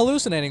least I'm not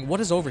hallucinating. What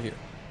is over here?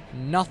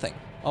 Nothing.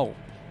 Oh.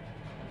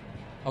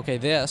 Okay,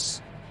 this.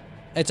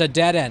 It's a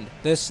dead end.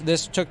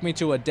 This took me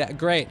to a dead...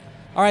 Great.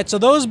 Alright, so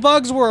those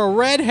bugs were a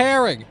red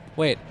herring.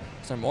 Wait,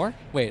 is there more?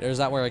 Wait, or is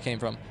that where I came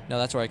from? No,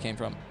 that's where I came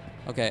from.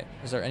 Okay,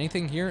 is there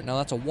anything here? No,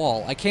 that's a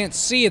wall. I can't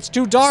see. It's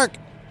too dark.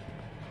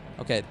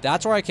 Okay,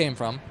 that's where I came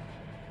from.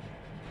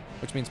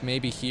 Which means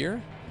maybe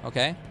here.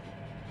 Okay.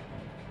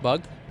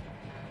 Bug.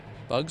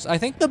 Bugs. I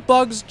think the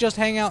bugs just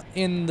hang out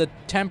in the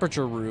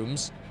temperature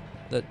rooms.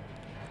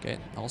 Okay,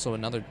 also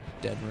another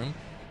dead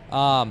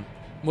room.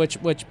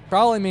 Which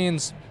probably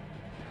means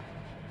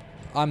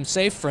I'm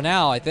safe for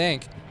now, I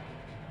think.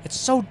 It's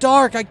so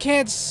dark, I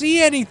can't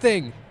see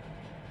anything.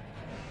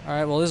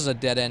 Alright, well, this is a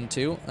dead end,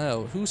 too.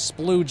 Oh, who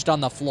splooged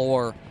on the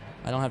floor?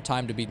 I don't have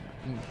time to be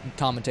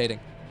commentating.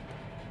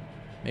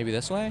 Maybe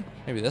this way?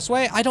 Maybe this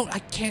way? I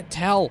can't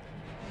tell.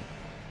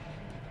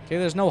 Okay,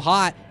 there's no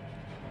hot.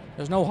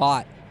 There's no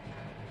hot.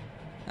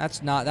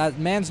 That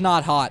man's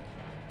not hot.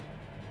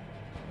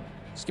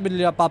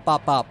 Skibbity up, up,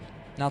 up, up.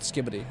 Not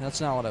skibbity. That's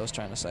not what I was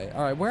trying to say.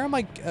 Alright, where am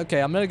I?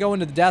 Okay, I'm gonna go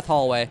into the death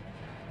hallway.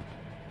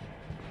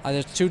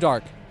 It's too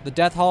dark. The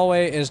death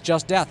hallway is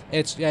just death.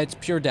 It's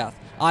pure death.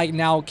 I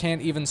now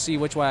can't even see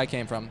which way I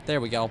came from.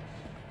 There we go.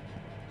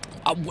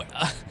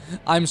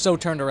 I'm so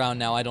turned around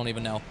now, I don't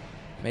even know.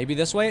 Maybe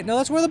this way? No,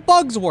 that's where the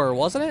bugs were,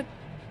 wasn't it?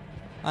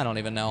 I don't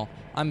even know.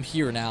 I'm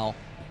here now.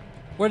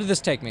 Where did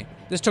this take me?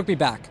 This took me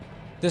back.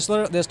 This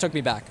took me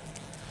back.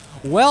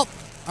 Well,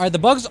 alright, the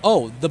bugs...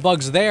 Oh, the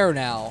bug's there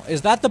now.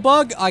 Is that the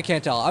bug? I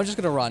can't tell. I'm just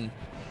gonna run.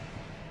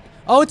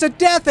 Oh, it's a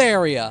death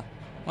area!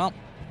 Well...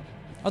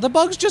 Are the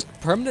bugs just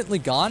permanently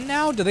gone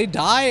now? Do they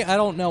die? I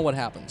don't know what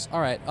happens.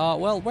 Alright,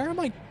 well, where am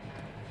I?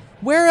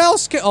 Where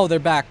else oh, they're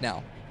back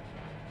now.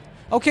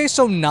 Okay,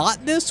 so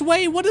not this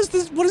way? What is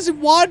this? What does it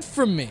want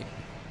from me?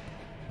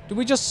 Did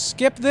we just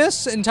skip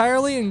this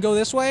entirely and go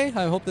this way?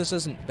 I hope this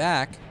isn't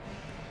back.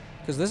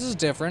 Because this is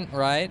different,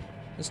 right?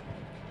 This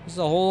is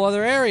a whole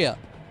other area.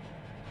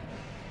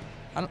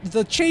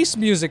 The chase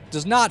music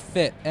does not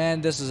fit,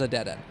 and this is a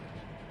dead end.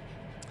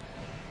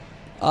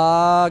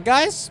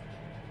 Guys?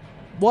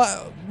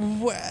 What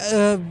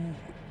am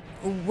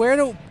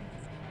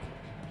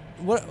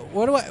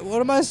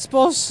I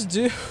supposed to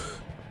do?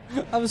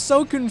 I'm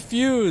so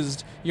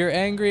confused. You're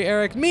angry,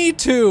 Eric? Me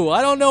too!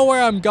 I don't know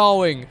where I'm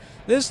going.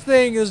 This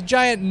thing is a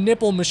giant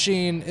nipple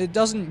machine. It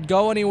doesn't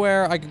go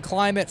anywhere. I can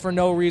climb it for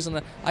no reason.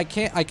 I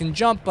can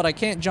jump, but I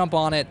can't jump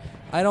on it.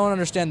 I don't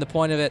understand the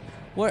point of it.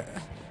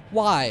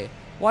 Why?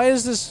 Why?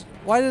 This does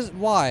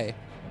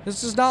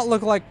not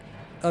look like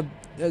a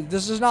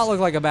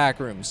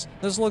Backrooms.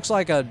 This looks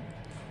like a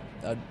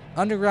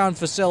underground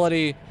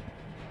facility.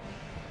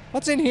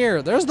 What's in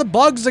here? There's the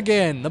bugs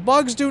again. The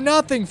bugs do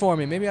nothing for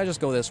me. Maybe I just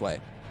go this way.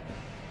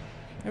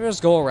 Maybe I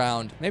just go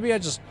around. Maybe I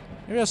just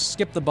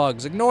skip the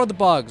bugs. Ignore the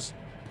bugs.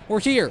 We're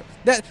here.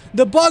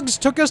 The bugs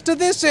took us to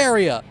this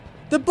area.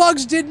 The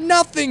bugs did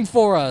nothing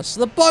for us.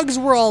 The bugs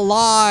were a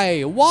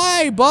lie.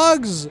 Why,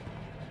 bugs?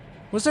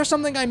 Was there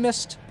something I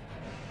missed?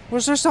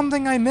 Was there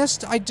something I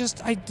missed? I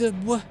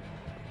did what?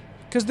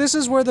 Because this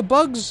is where the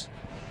bugs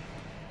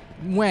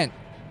went.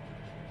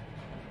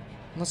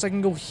 Unless I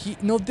can go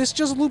no, this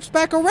just loops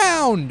back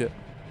around.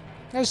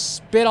 I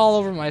spit all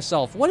over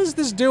myself. What is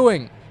this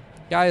doing?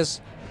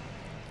 Guys,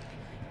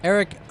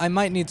 Eric, I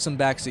might need some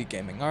backseat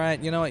gaming. All right,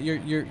 you know what?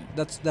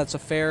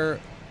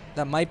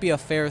 That might be a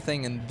fair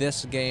thing in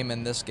this game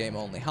and this game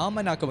only. How am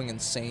I not going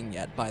insane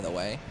yet, by the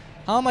way?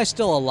 How am I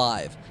still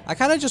alive? I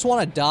kind of just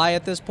want to die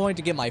at this point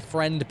to get my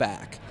friend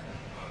back.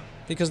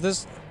 Because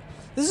this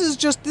is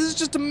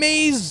just a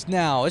maze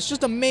now. It's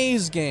just a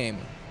maze game.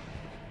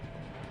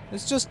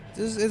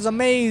 It's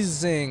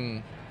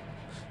amazing.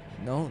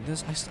 No,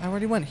 I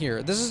already went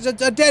here. This is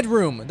a dead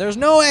room. There's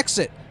no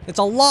exit. It's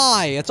a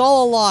lie. It's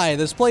all a lie.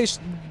 This place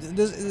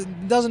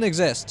doesn't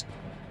exist.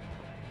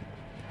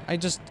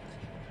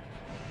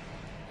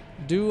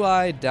 Do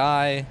I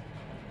die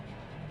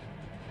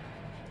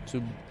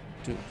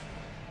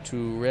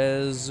to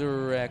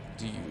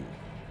resurrect you?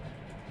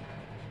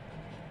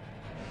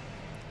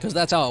 Because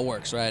that's how it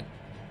works, right?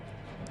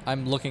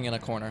 I'm looking in a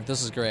corner.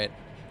 This is great.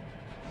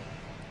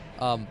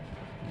 I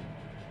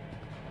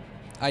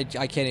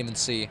can't even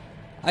see.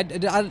 I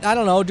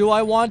don't know. Do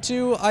I want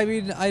to? I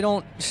mean, I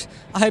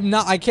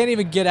can't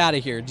even get out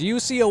of here. Do you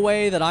see a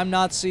way that I'm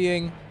not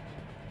seeing?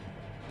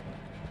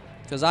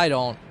 Because I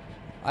don't.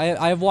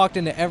 I've walked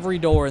into every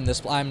door in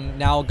this. I'm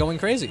now going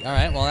crazy. All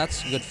right, well,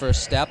 that's a good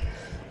first step.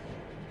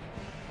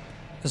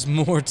 There's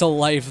more to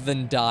life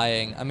than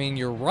dying. I mean,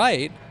 you're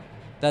right.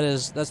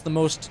 That's the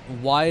most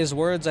wise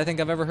words I think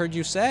I've ever heard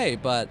you say,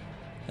 but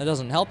that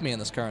doesn't help me in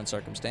this current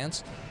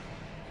circumstance.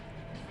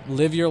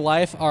 Live your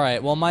life?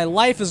 Alright, well, my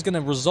life is going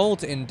to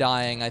result in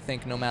dying, I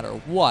think, no matter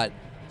what.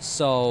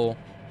 So,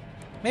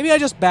 maybe I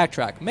just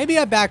backtrack. Maybe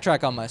I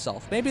backtrack on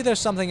myself. Maybe there's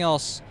something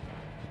else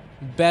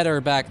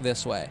better back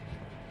this way.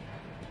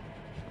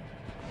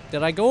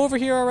 Did I go over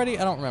here already?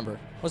 I don't remember.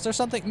 Was there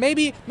something?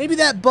 Maybe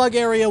that bug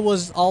area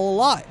was all a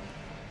lie.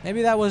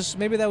 Maybe that was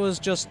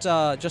just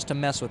to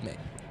mess with me.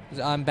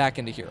 I'm back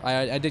into here.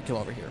 I did come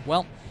over here.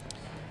 Well,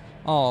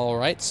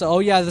 alright. So, oh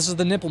yeah, this is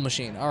the nipple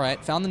machine.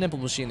 Alright, found the nipple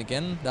machine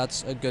again.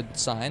 That's a good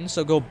sign.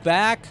 So go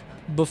back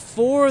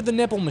before the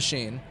nipple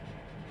machine.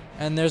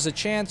 And there's a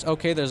chance,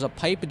 okay, there's a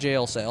pipe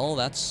jail cell.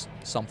 That's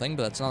something,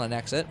 but that's not an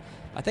exit.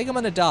 I think I'm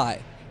gonna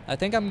die. I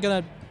think I'm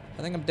dead.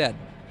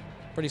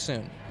 Pretty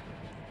soon.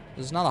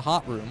 This is not a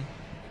hot room.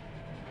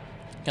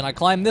 Can I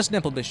climb this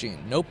nipple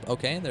machine? Nope.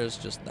 Okay, there's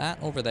just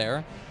that over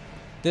there.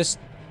 This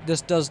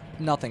does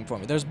nothing for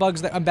me. There's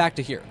bugs there. I'm back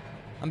to here.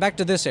 I'm back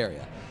to this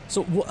area.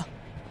 So,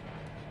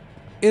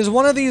 is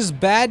one of these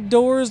bad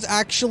doors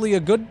actually a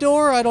good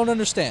door? I don't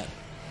understand.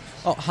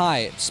 Oh,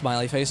 hi,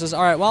 smiley faces.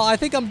 Alright, well, I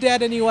think I'm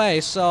dead anyway,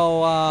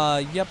 so,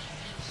 yep.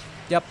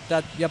 Yep.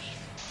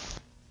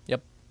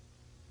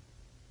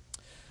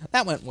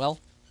 That went well.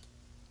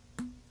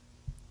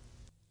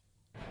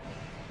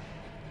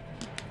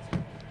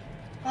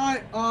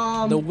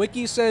 Alright, The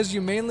wiki says you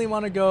mainly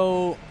want to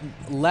go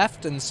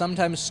left and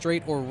sometimes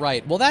straight or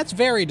right. Well, that's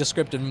very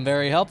descriptive and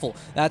very helpful.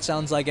 That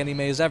sounds like any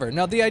maze ever.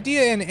 Now, the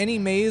idea in any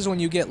maze when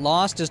you get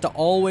lost is to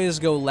always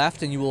go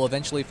left and you will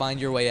eventually find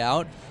your way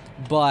out.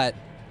 But,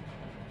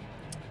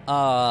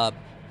 I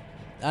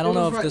don't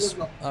know if this...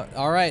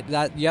 alright,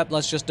 yep,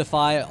 let's just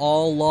defy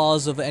all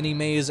laws of any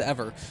maze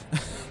ever.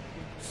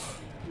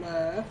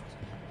 Left,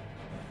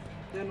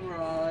 then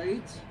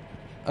right.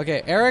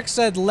 Okay, Eric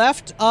said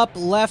left, up,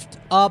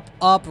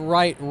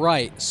 right,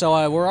 right.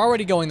 So we're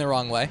already going the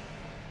wrong way.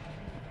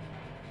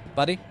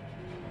 Buddy?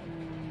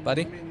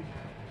 Buddy? I mean,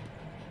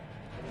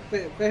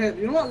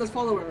 you know what? Let's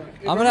follow Eric.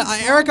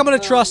 Eric, I'm gonna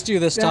trust you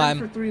this time.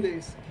 For 3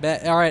 days.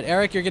 Alright,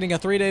 Eric, you're getting a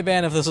 3-day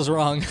ban if this is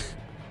wrong.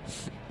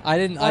 I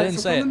didn't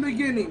say it. From the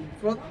beginning.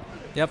 From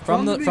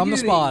the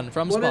spawn.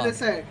 What did it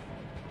say?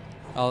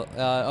 Oh,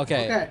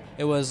 okay.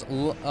 It was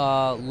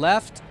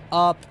left,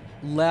 up,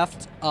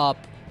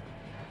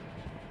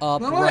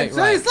 up, No, right, wait,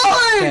 right.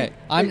 slowly! Okay,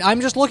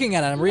 I'm just looking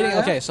at it. I'm reading.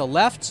 Left. Okay, so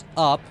left,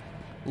 up,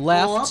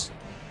 left.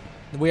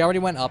 We already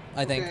went up,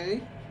 I think.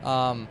 Okay.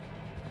 Um,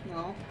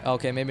 No.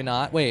 okay, maybe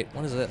not. Wait,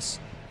 what is this?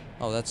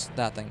 Oh, that's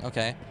that thing.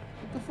 Okay.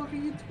 What the fuck are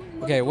you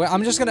doing? Okay,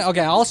 I'm just gonna.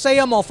 Okay, I'll say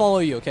them. I'll follow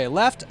you. Okay,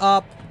 left,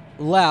 up,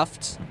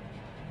 left.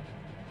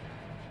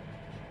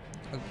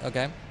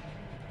 Okay.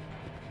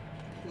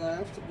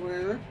 Left,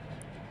 where?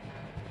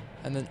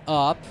 And then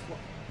up.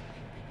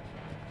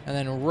 And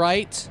then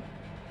right.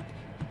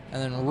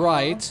 And then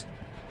right.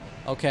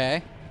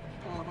 Okay.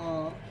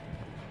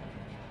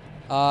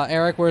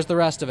 Eric, where's the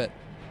rest of it?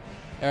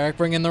 Eric,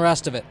 bring in the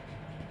rest of it.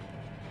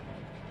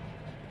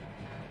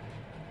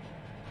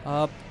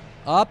 Up,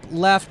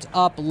 left,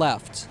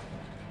 left.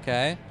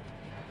 Okay.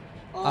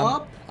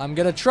 Up. I'm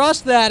gonna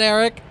trust that,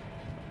 Eric.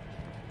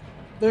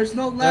 There's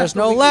no left. There's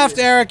no left,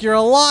 Eric. You're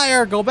a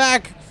liar. Go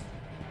back.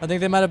 I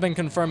think they might have been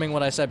confirming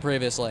what I said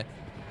previously.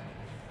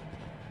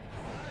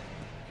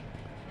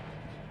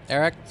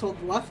 Eric. So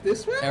left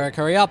this way? Eric,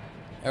 hurry up.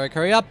 Eric,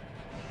 hurry up.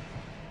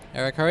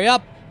 Eric, hurry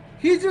up.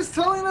 He's just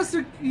telling us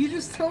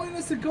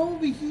to go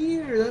over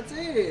here. That's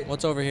it.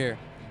 What's over here?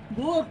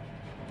 Look,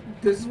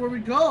 this is where we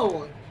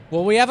go.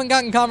 Well, we haven't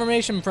gotten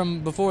confirmation from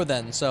before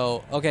then,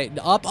 so okay,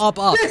 up.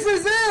 This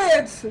is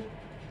it.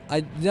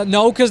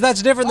 No, because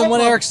that's different than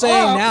what Up, Eric's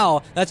saying up.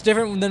 now. That's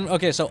different than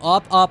okay. So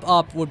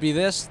up would be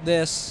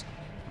this.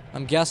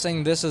 I'm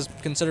guessing this is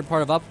considered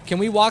part of up. Can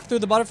we walk through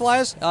the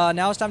butterflies?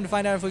 Now it's time to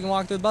find out if we can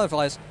walk through the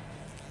butterflies.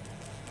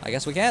 I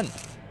guess we can.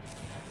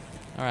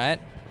 All right.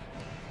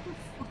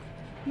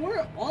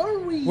 Where are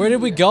we? Where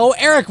did we go,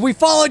 Eric? We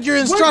followed your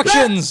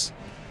instructions.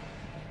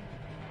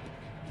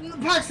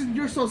 Paxton,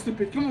 you're so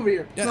stupid. Come over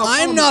here. No,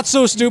 I'm not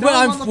so stupid.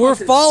 We're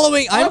motherfucker.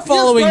 following. I'm Up your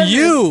following brightness.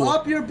 you.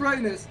 Up your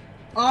brightness.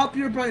 Up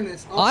your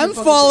brightness. Up I'm your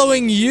fucking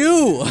following brightness.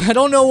 you. I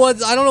don't know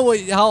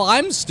how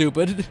I'm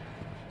stupid.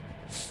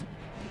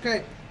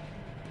 Okay.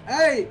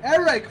 Hey,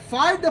 Eric,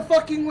 find the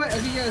fucking way.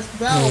 Okay, yes,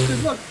 Vano.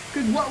 Cause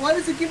look, why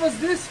does it give us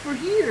this for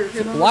here?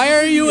 You know, Why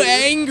are you here.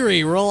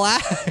 angry?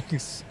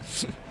 Relax.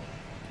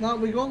 Now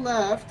we go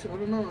left. I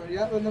don't know.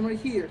 Yeah, and then we're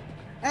here.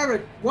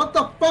 Eric, what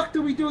the fuck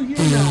do we do here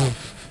now?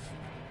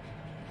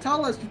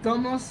 Tell us, you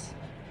dumbass.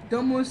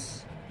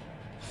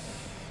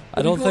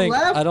 I don't think.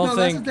 Left? I don't no,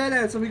 think. That's a dead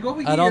end. So we go over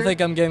here. I don't think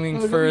I'm giving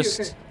No, we go over here, first.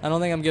 okay. I don't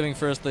think I'm giving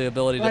first the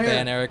ability to Right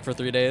ban here. Eric for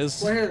 3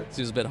 days. Right here.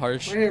 Seems a bit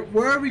harsh. Right here.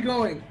 Where are we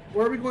going?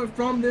 Where are we going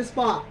from this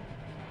spot?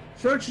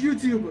 Search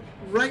YouTube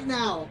right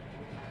now.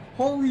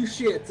 Holy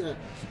shit.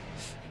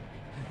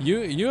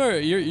 You're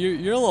a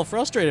little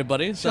frustrated,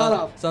 buddy. Shut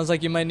up. Sounds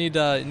like you might need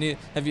have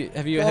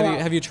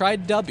you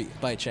tried Dubby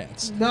by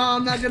chance? No,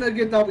 I'm not gonna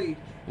get W.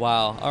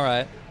 Wow. All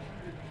right.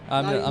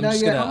 I'm Not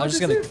just yet. gonna How much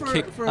is it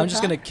for I'm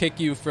just gonna attack? kick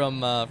you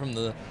from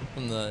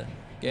the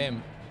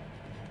game.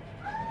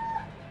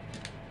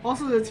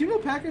 Also, the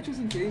Temu package is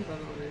in game, by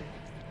the way.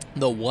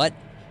 The what?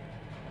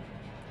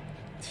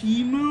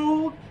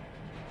 Temu?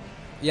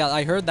 Yeah,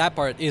 I heard that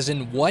part. Is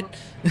in what?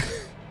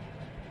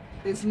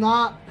 It's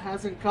not,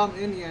 hasn't come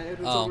in yet.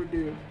 It's Oh.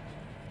 overdue.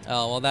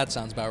 Oh, well, that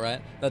sounds about right.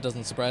 That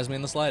doesn't surprise me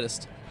in the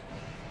slightest.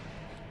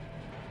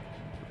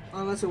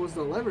 Unless it was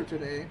delivered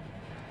today.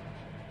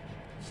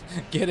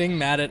 Getting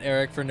mad at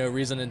Eric for no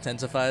reason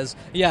intensifies.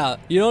 Yeah,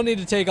 you don't need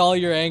to take all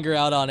your anger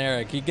out on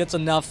Eric. He gets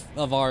enough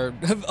of our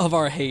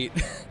hate.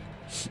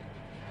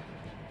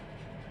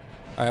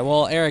 All right,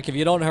 well, Eric, if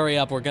you don't hurry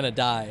up, we're gonna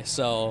die.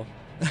 So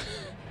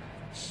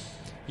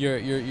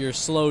your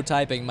slow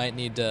typing might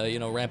need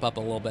to, ramp up a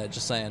little bit.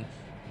 Just saying.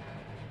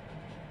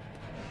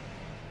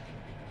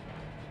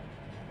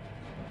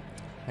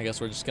 I guess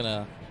we're just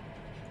gonna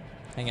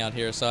hang out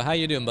here. So how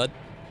you doing, bud?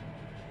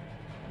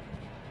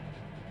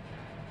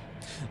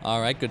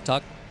 All right, good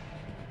talk.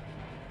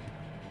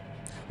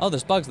 Oh,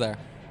 there's Bugs there.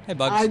 Hey,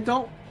 Bugs. I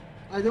don't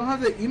have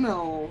the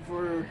email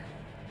for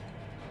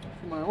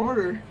my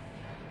order.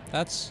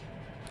 That's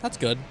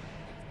good.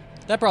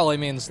 That probably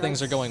means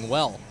things are going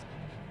well.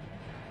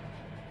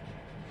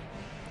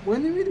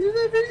 When did we do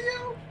that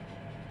video?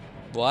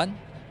 What?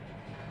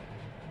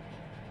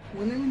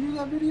 When did we do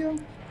that video?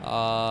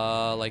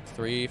 Like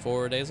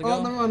 3-4 days ago.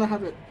 Oh, never mind, I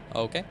have it.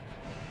 Okay.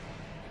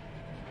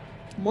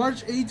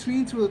 March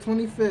 18th to the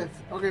 25th.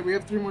 Okay, we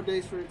have 3 more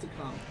days for it to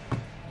come.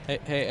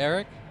 Hey,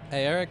 Eric.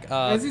 Hey, Eric.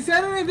 Has he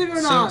said anything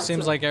or not?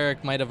 Seems like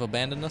Eric might have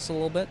abandoned us a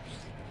little bit.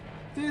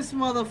 This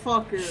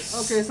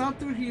motherfucker. Okay, it's not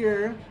through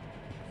here.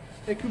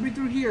 It could be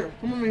through here.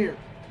 Come over here.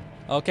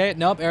 Okay,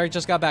 nope, Eric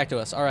just got back to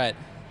us. All right.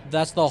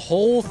 That's the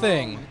whole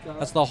thing. my God.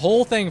 That's the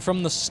whole thing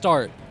from the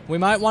start. We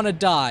might want to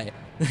die.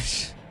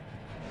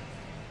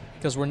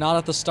 Because we're not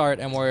at the start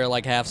and we're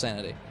like half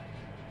sanity.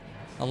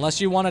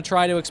 Unless you want to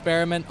try to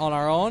experiment on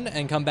our own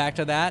and come back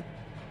to that.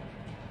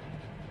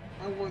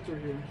 I went through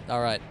here.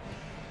 All right.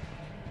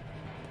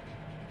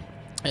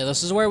 Yeah,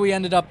 this is where we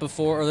ended up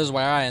before, or this is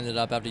where I ended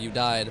up after you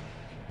died.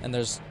 And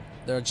there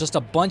are just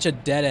a bunch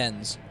of dead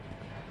ends.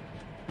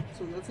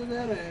 So that's a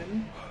dead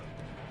end.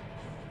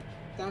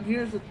 Down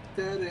here is a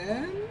dead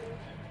end.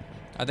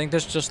 I think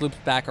this just loops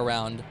back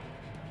around.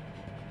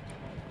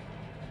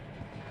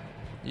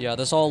 Yeah,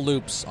 this all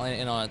loops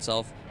in on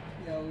itself.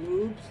 Yeah,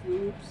 loops.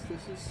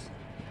 This is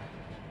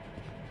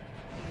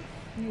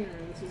right here.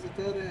 This is a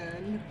dead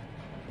end.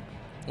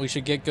 We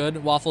should get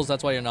good. Waffles,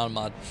 that's why you're not a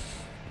mod.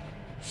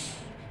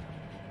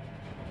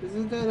 This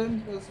is a dead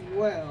end as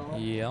well.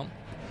 Yep.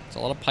 It's a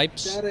lot of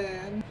pipes. Dead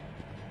end.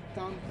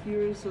 Down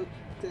here is a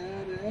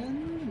dead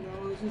end?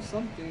 No, this is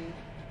something.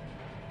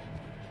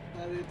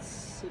 But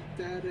it's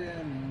a dead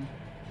end.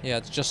 Yeah,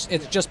 it's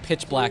just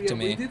pitch black to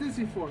me. We did this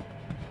before.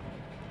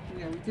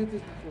 Yeah, we did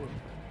this before.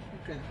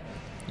 Okay.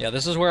 Yeah,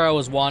 this is where I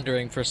was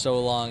wandering for so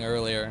long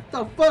earlier.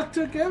 The fuck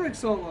took Eric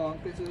so long?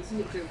 Okay, so this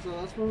is okay. So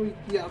that's where we.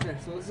 Yeah, okay.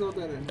 So this is all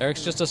dead end.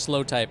 Eric's just a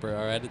slow typer.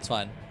 All right, it's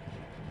fine.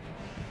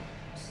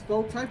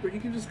 Slow typer. He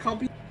can just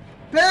copy,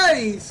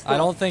 paste. I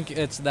don't think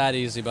it's that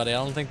easy, buddy.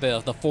 I don't think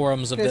the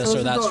forums of this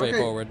are that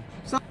straightforward.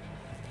 Okay.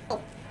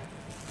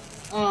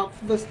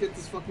 Let's get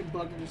this fucking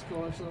bug and just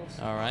kill ourselves.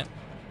 All right.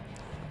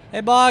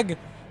 Hey, Bug.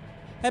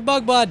 Hey,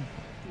 Bug Bud.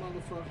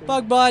 Motherfucker.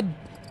 Bug Bud.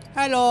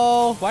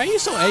 Hello. Why are you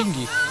so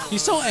angry?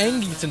 He's so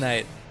angry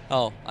tonight.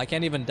 Oh, I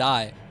can't even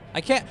die. I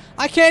can't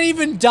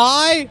even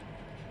die?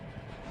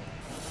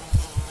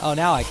 Oh,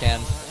 now I can.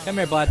 Come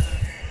here, Bud.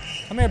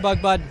 Come here, Bug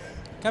Bud.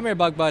 Come here,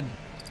 Bug Bud.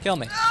 Kill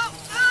me.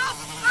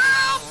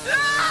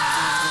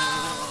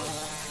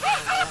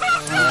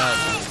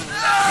 Alright.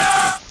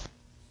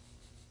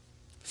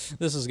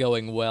 This is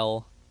going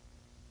well.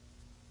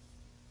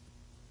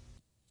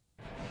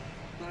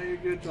 No, you're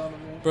good, Donovan.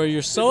 Bro,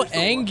 you're so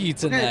angry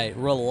tonight. Okay.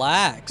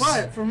 Relax.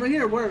 Quiet, from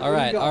here, where?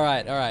 Alright,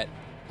 alright.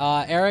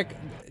 Eric,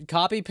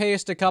 copy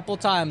paste a couple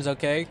times,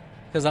 okay?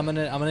 Because I'm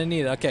gonna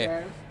need it.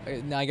 Okay.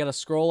 Now I gotta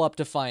scroll up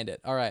to find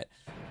it. Alright.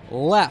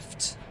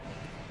 Left.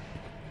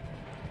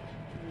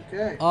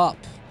 Okay. Up.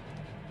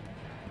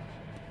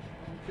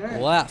 Okay.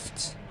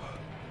 Left.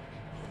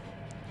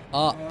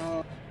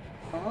 Up.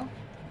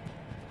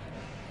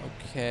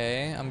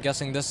 Okay, I'm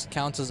guessing this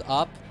counts as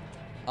up.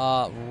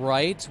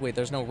 Right. Wait,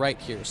 there's no right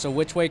here. So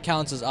which way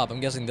counts as up?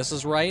 I'm guessing this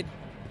is right.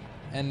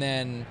 And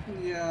then...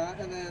 Yeah,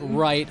 and then...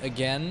 Right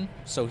again.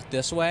 So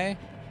this way.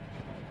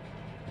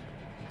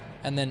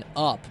 And then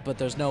up, but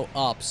there's no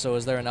up. So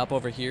is there an up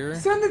over here?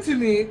 Send it to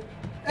me.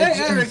 Hey,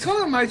 Eric,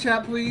 call in my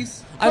chat,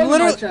 please. I'm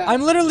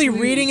literally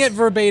reading it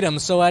verbatim,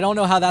 so I don't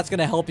know how that's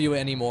gonna help you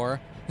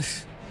anymore.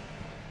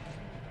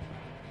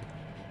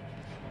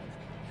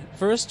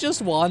 First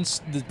just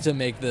wants to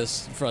make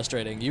this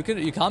frustrating.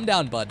 You calm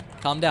down, bud.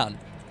 Calm down.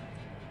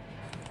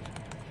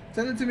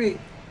 Send it to me.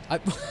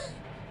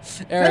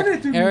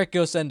 Eric,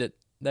 go send it.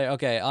 There.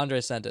 Okay,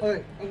 Andre sent it.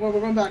 Okay, we're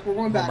going back. We're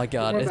going back. Oh my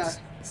god, it's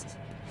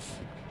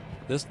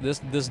this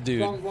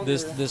dude.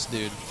 This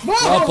dude. Whoa!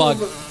 Oh, bug.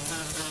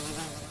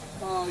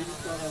 Oh, you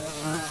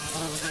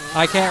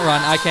I can't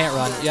run. I can't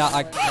run.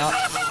 Yeah,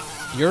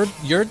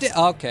 you're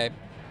okay.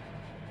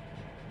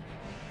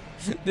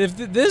 If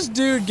this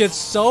dude gets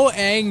so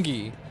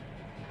angry.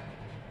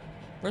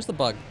 Where's the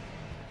bug?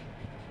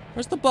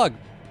 Where's the bug?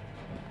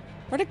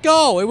 Where'd it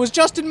go? It was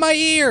just in my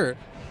ear.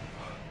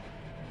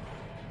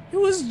 It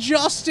was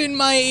just in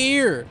my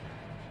ear.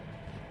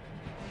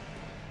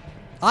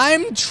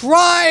 I'm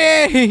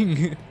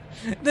trying.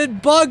 The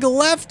bug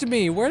left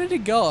me. Where did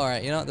it go? All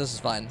right, you know what? This is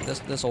fine.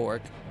 This will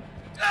work.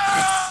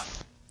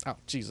 Oh,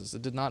 Jesus.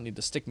 It did not need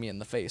to stick me in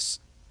the face.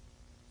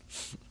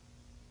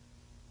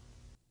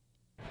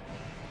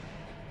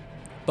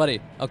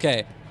 Buddy,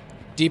 okay.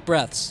 Deep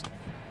breaths.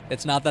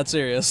 It's not that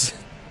serious.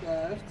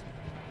 Left.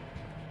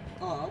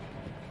 Up.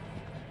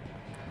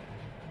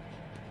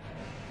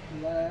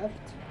 Left.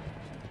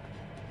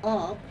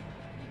 Up.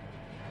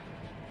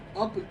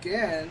 Up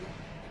again.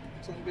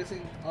 So I'm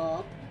guessing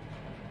up.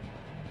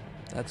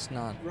 That's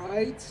not...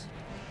 Right.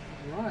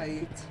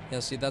 Right.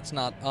 Yeah, see, that's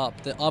not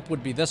up. The up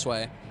would be this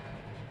way.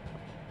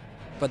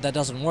 But that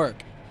doesn't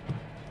work.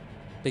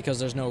 Because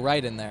there's no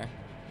right in there.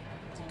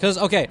 Because,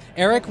 okay,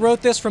 Eric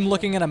wrote this from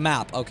looking at a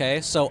map,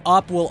 okay? So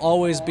up will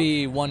always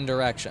be one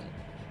direction.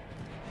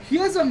 He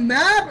has a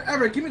map?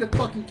 Eric, give me the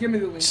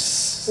link.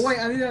 Oh, wait,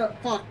 I need a...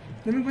 Fuck.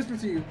 Let me whisper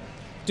to you.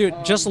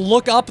 Dude, just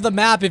look up the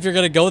map if you're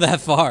gonna go that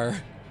far.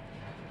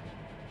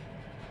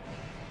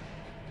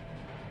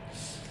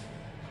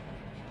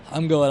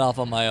 I'm going off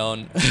on my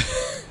own.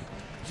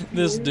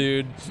 This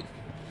dude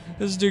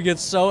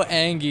gets so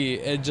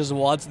angry and just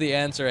wants the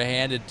answer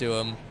handed to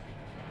him.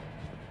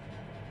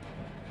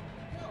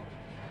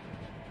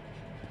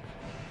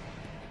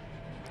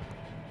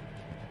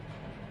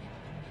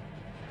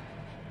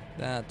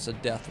 That's a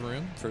death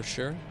room for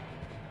sure.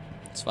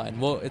 It's fine.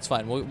 It's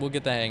fine. We'll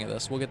get the hang of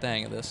this. We'll get the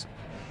hang of this.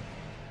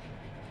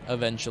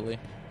 Eventually.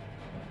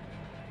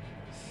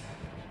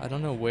 I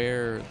don't know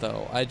where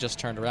though. I just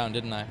turned around,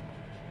 didn't I?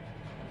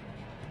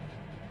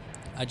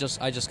 I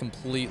just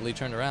completely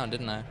turned around,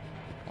 didn't I?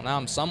 Well, now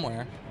I'm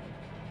somewhere.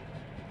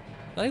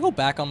 Did I go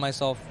back on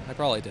myself? I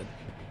probably did.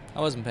 I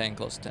wasn't paying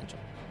close attention.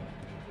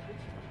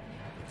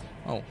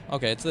 Oh,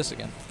 okay, it's this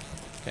again.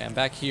 Okay, I'm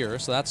back here,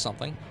 so that's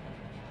something.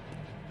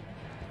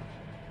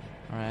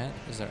 Alright,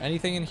 is there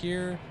anything in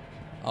here?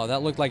 Oh,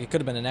 that looked like it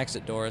could have been an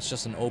exit door. It's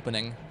just an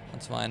opening.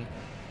 That's fine.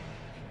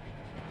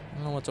 I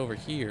don't know what's over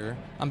here.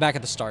 I'm back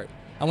at the start.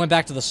 I went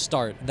back to the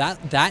start.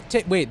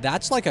 Wait,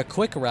 that's like a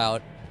quick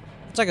route.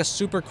 It's like a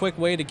super quick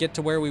way to get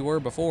to where we were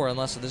before,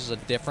 unless this is a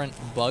different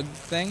bug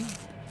thing.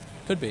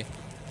 Could be.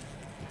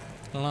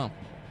 I don't know.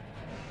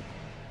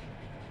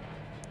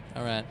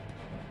 Alright.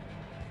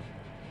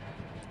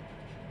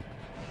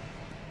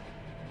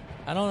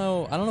 I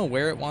don't know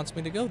where it wants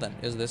me to go then.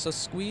 Is this a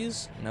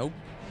squeeze? Nope.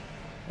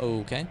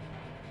 Okay.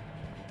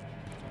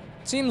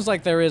 Seems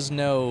like there is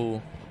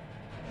no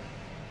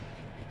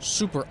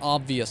super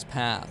obvious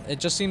path. It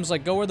just seems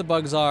like go where the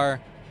bugs are.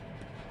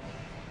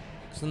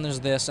 So then there's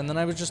this, and then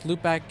I would just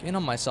loop back in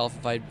on myself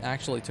if I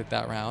actually took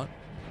that route.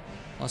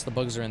 Unless the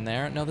bugs are in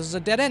there. No, this is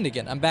a dead end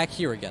again. I'm back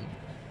here again.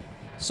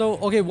 So,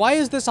 okay, why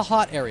is this a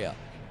hot area?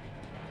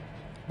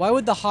 Why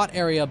would the hot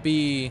area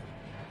be...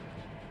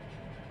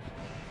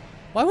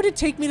 Why would it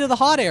take me to the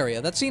hot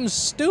area? That seems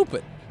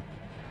stupid.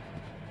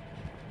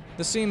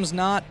 This seems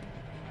not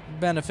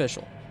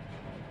beneficial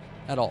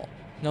at all.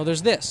 No,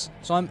 there's this.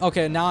 So I'm...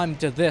 Okay, now I'm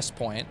to this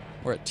point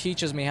where it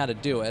teaches me how to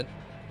do it.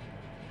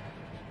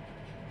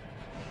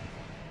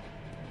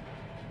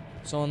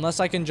 So unless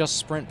I can just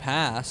sprint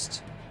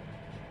past,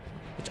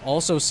 which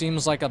also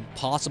seems like a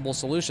possible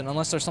solution,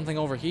 unless there's something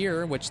over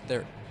here, which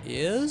there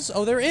is?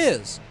 Oh, there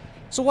is!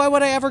 So why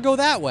would I ever go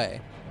that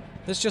way?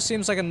 This just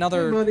seems like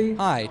another... Hey, buddy.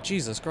 Hi,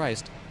 Jesus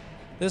Christ.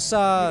 This, You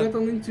got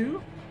something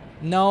too?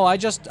 No, I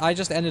just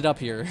ended up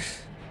here.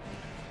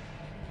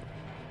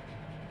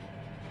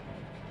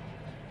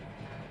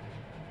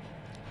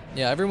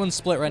 Yeah, everyone's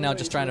split right now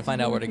just trying to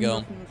find out where to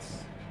go.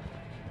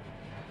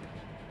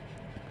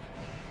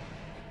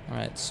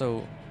 Alright,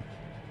 so...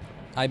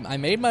 I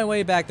made my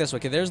way back this way.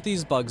 Okay, there's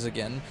these bugs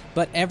again.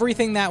 But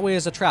everything that way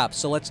is a trap,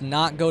 so let's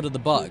not go to the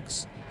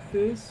bugs.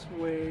 This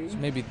way. So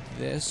maybe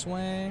this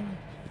way?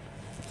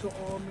 So,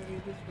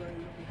 maybe this way.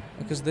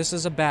 Because this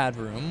is a bad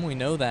room, we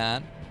know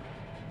that.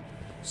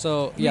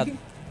 So, yeah.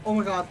 Oh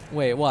my god.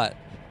 Wait, what?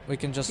 We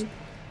can just...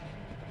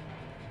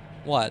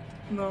 What?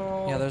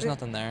 No. Yeah, there's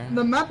nothing there.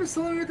 The map is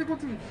telling me to go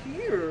through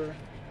here.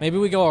 Maybe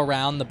we go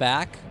around the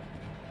back?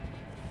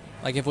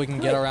 Like if we can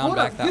get around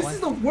back that way? This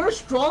is the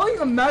worst drawing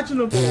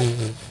imaginable.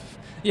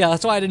 Yeah,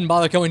 that's why I didn't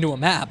bother going to a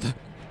map.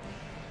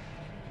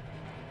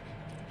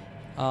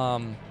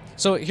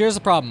 So here's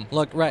the problem.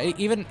 Look, right,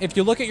 even if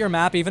you look at your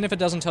map, even if it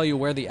doesn't tell you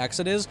where the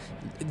exit is,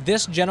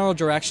 this general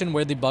direction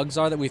where the bugs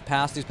are that we've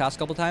passed these past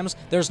couple times,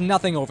 there's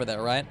nothing over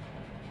there, right?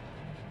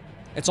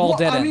 It's all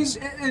dead ends.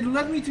 I mean, it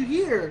led me to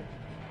here.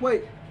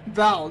 Wait,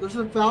 valve. There's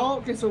a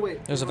valve. Okay, so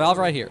wait. There's a valve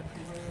right here.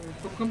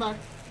 Come back.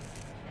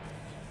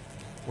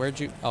 Where'd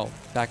you... Oh,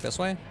 back this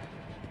way?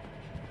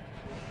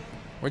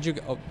 Where'd you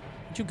go? Oh,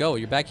 where'd you go?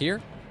 You're back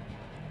here?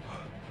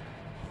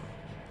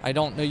 I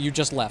don't know. You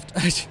just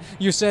left.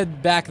 You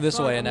said back this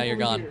way, and now you're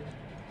gone. Here.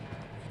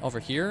 Over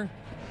here?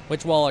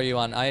 Which wall are you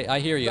on? I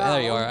hear you.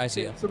 There you are. I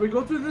see you. So we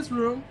go through this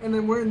room, and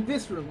then we're in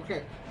this room.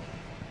 Okay.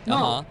 No,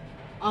 uh-huh.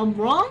 I'm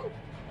wrong?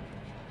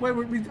 Wait,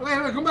 wait,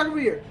 come back over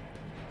here.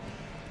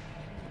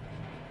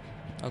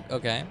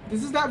 Okay.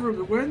 This is that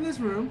room. We're in this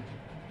room.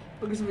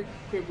 Okay, so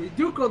we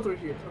do go through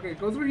here. Okay,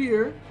 go through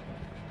here.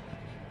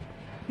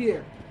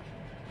 Here.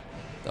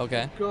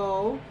 Okay.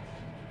 Go.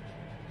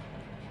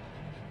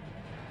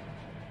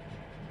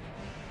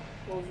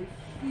 Over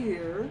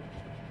here.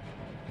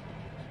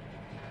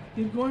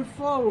 Keep going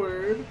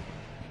forward.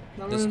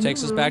 Now This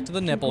takes us back to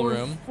the nipple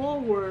room.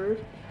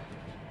 Forward.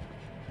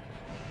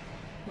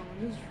 Now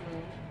in this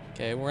room.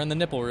 Okay, we're in the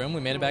nipple room.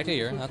 We made it back to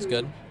here. That's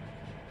good.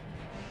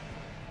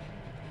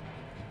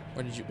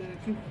 Where did you... Then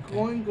keep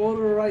going, go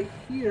to right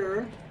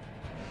here.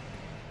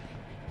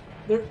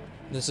 There.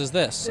 This is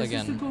this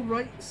again. again. To go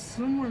right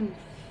somewhere in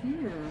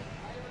here.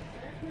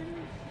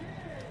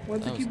 Why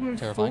does it keep going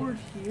forward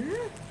here?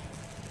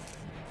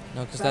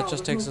 No, because that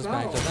just takes us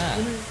back to that.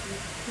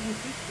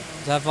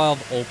 Does that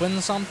valve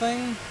open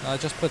something? No,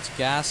 it just puts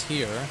gas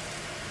here.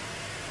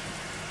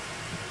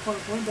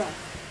 Going back.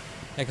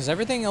 Yeah, because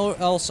everything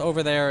else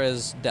over there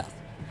is death.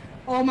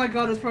 Oh my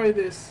god, it's probably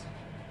this.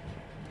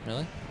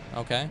 Really?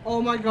 Okay.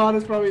 Oh my god,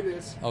 it's probably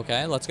this.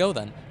 Okay, let's go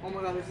then. Oh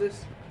my god, there's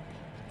this.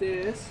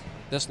 This.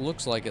 This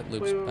looks like it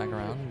loops back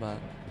around, but...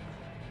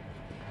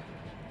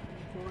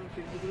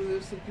 Okay, do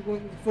this, keep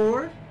going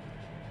forward.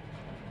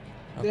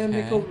 Okay. Then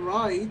they go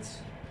right.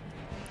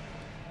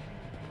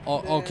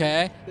 Oh, then,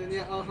 okay. Then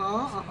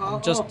yeah,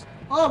 Just...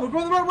 Oh, we're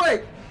going the right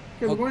way.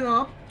 Okay, we're going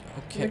up.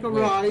 Okay, go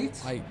right.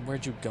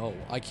 Where'd you go?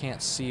 I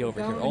can't see over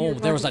Down here. here, Oh,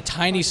 there was a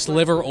tiny back,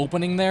 sliver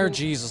opening there?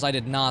 Jesus, I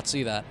did not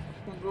see that.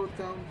 We'll go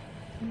down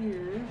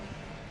here.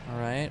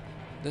 Alright.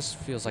 This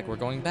feels like we're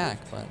going back,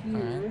 but Here.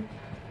 alright.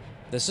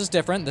 This is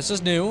different. This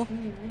is new.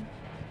 Here.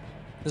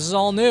 This is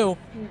all new.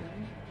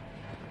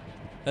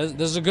 Here.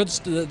 This is a good...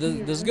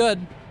 This is good.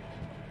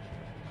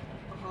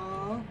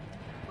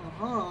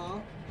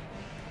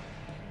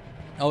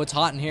 Oh, it's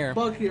hot in here.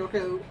 Bug here,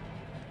 okay.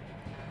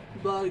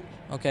 Bug.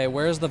 Okay,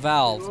 where's the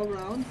valve? Go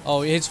around.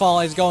 Oh, he's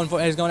falling. He's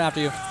going after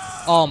you.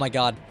 Oh my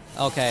god.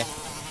 Okay.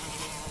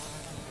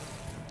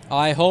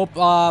 I hope,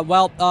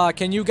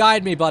 can you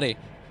guide me, buddy?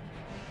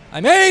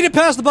 I made it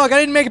past the bug. I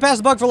didn't make it past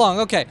the bug for long.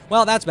 Okay.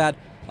 Well, that's bad.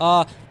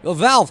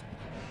 Valve.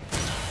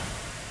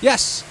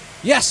 Yes!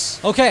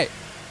 Yes! Okay.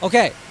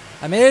 Okay.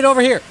 I made it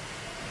over here.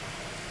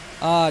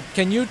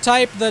 Can you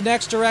type the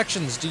next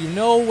directions? Do you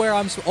know where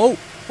I'm oh,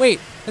 wait.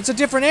 It's a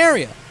different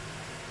area.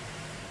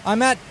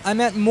 I'm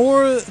at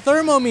more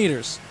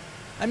thermometers.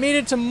 I made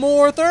it to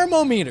more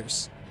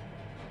thermometers.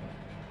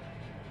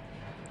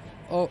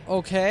 Oh,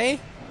 okay.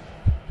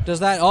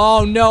 Does that...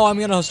 Oh, no, I'm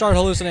gonna start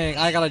hallucinating.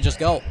 I gotta just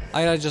go.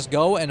 I gotta just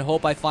go and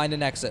hope I find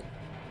an exit.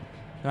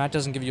 No, that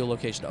doesn't give you a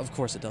location. Of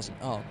course it doesn't.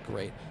 Oh,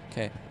 great.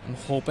 Okay, I'm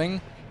hoping.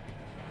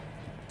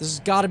 This has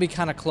got to be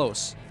kind of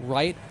close,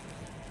 right?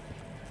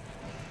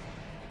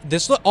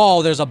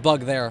 Oh, there's a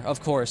bug there,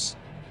 of course.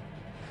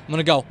 I'm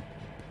gonna go.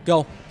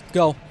 Go,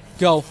 go,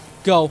 go,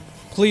 go.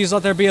 Please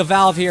let there be a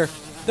valve here.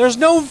 There's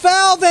no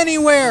valve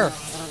anywhere!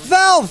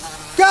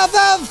 Valve! Grab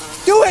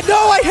valve! Do it! No,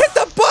 I hit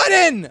the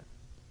button!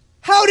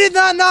 How did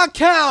that not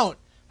count?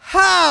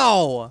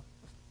 How?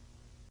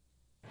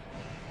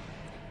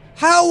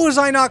 How was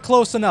I not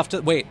close enough to...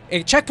 Wait,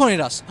 it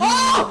checkpointed us.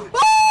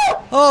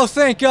 Oh,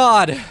 thank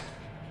God.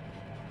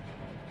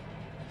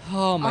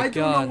 Oh my God.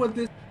 I don't know what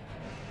this...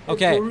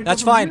 Okay,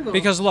 that's fine,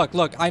 because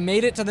look, I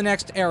made it to the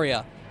next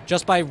area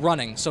just by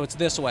running, so it's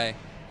this way.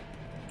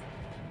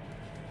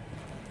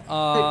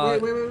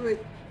 Wait.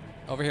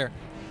 Over here.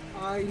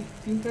 I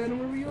think I know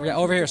where we are. Yeah,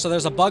 over here. So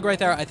there's a bug right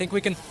there. I think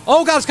we can...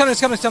 Oh, God, it's coming, it's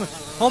coming, it's coming.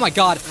 Oh, my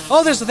God.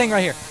 Oh, there's the thing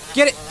right here.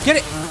 Get it, get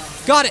it.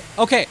 Got it.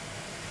 Okay.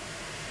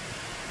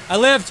 I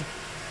lived.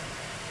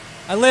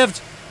 I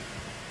lived.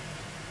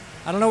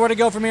 I don't know where to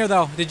go from here,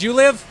 though. Did you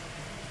live?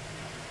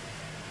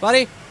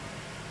 Buddy?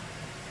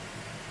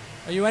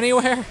 Are you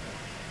anywhere?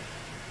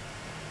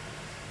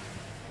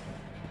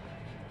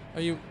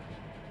 Are you...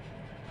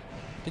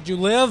 Did you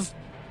live?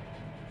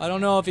 I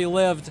don't know if he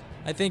lived.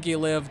 I think he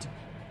lived.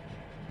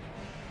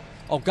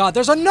 Oh God,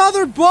 there's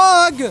another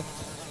bug!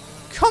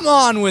 Come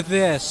on with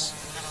this.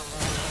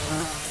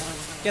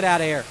 Get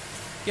out of here.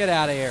 Get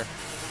out of here.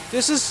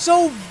 This is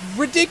so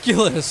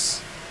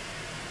ridiculous.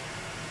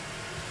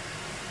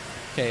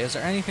 Okay, is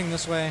there anything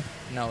this way?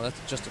 No, that's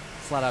just a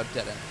flat-out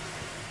dead end.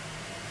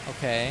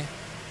 Okay.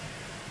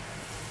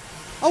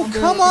 Oh,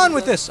 come on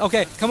with this!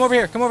 Okay, come over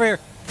here, come over here.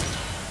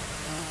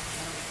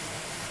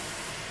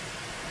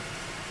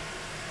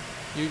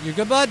 You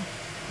good, bud?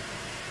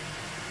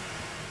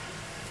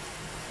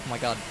 Oh my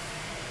God.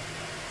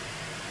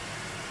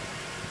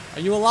 Are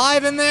you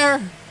alive in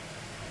there?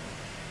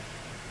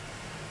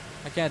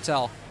 I can't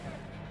tell.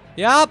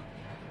 Yup.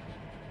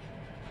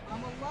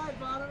 I'm alive,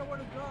 but I don't know where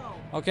to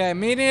go. Okay,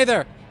 me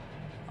neither.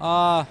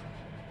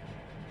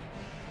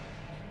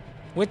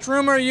 Which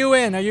room are you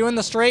in? Are you in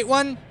the straight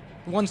one?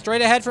 The one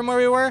straight ahead from where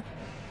we were?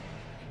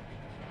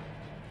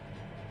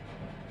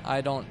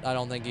 I don't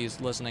think he's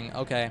listening.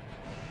 Okay.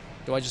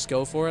 Do I just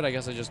go for it? I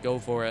guess I just go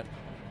for it.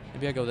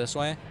 Maybe I go this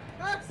way?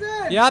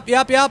 Accent! Yep.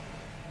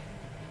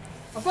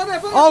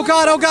 Oh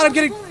God, I'm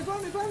getting...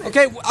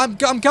 Okay, I'm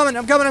coming.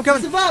 It's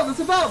a valve,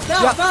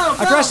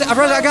 valve. I pressed it,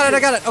 I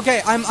got it.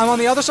 Okay, I'm on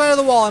the other side of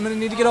the wall. I'm gonna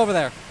need to get over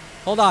there.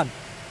 Hold on.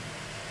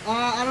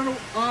 I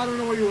don't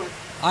know where you went.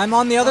 I'm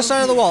on the other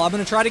side of the wall. I'm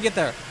gonna try to get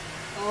there.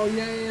 Oh,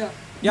 yeah.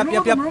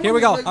 Yep. Here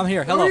we go. I'm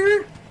here. Hello.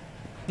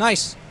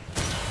 Nice.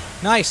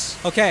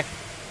 Okay.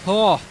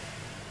 Oh.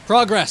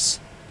 Progress.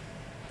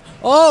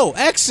 Oh,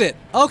 exit.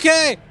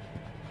 Okay.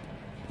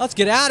 Let's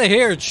get out of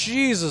here.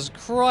 Jesus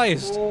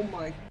Christ. Oh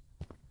my.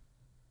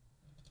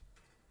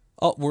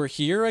 Oh, we're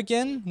here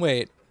again?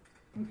 Wait.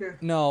 Okay.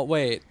 No,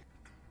 wait.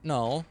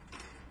 No.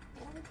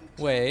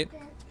 Wait.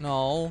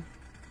 No.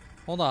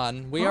 Hold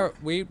on.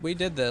 We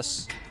did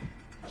this.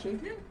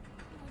 Shaking?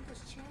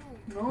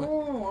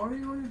 No, are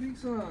you on your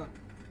pizza?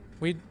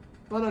 We...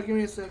 Hold on, give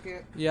me a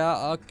second.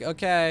 Yeah,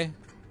 okay.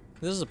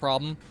 This is a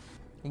problem.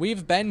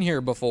 We've been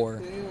here before.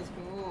 Okay, let's go.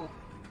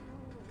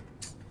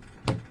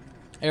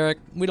 Eric,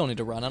 we don't need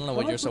to run. I don't know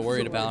what you're so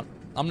worried about.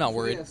 I'm not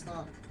worried. Yeah,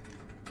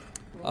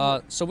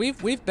 stop. So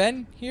we've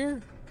been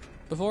here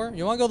before.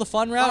 You want to go the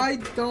fun route? I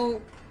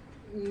don't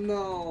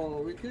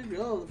know. We could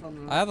go the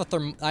fun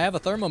route. I have a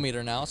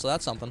thermometer now, so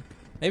that's something.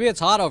 Maybe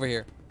it's hot over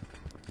here.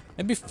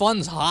 Maybe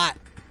fun's hot.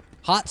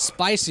 Hot,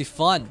 spicy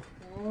fun.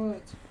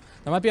 What?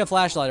 There might be a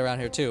flashlight around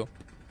here too.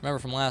 Remember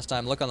from last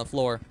time? Look on the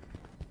floor.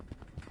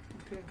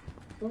 Okay.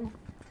 Go.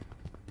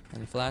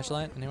 Any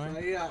flashlight anywhere?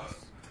 Yes.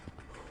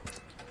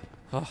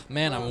 Oh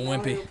man, I'm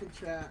wimpy.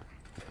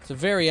 It's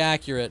very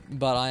accurate,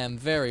 but I am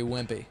very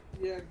wimpy.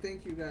 Yeah,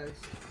 thank you guys.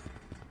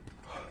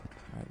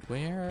 Alright,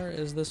 where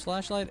is this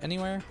flashlight?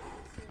 Anywhere?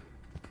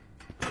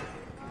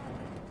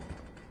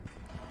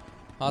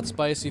 Hot,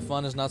 spicy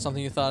fun is not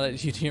something you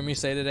thought you'd hear me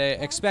say today.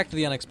 Expect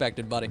the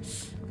unexpected, buddy.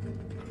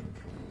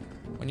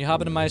 When you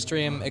hop into my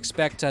stream,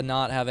 expect to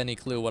not have any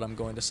clue what I'm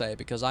going to say,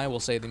 because I will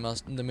say the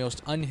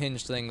most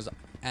unhinged things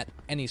at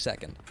any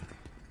second.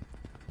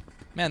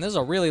 Man, this is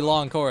a really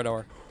long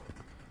corridor.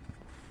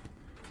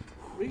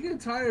 We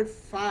get tired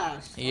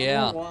fast.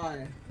 Yeah. I don't know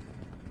why.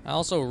 I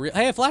also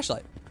hey, a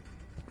flashlight.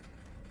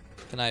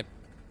 Can I...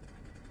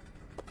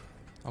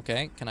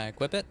 Okay, can I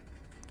equip it?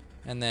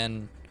 And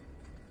then...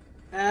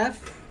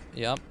 F.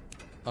 Yep.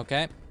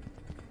 Okay.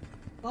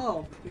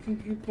 Oh, you can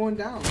keep going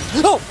down.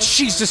 Oh,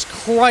 Jesus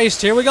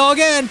Christ. Here we go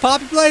again.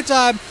 Poppy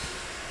playtime.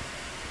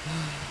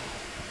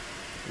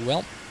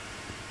 Well.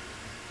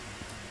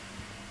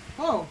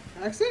 Oh,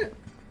 exit?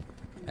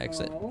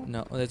 Exit. No.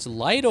 No, it's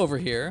light over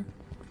here.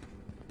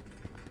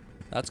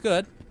 That's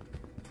good.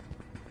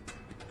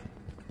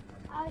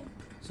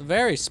 It's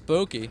very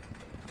spooky.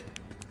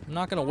 I'm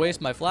not gonna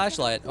waste my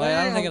flashlight. Oh,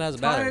 I don't think it has a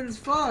battery. Tired as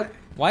fuck.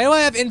 Why do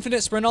I have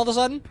infinite sprint all of a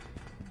sudden?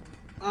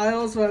 I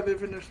also have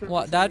infinite sprint.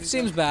 What? That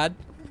seems bad.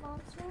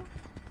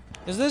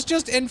 Is this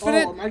just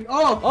infinite? Oh, my,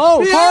 oh,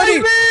 oh, party!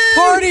 me!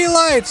 Party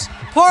lights!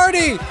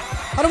 Party!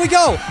 How do we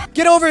go?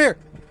 Get over here!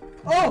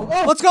 Oh!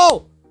 Let's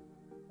go!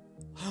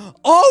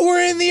 Oh,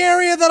 we're in the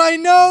area that I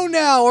know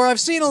now, or I've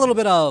seen a little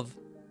bit of.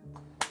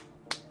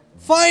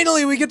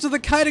 Finally, we get to the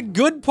kind of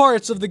good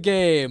parts of the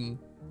game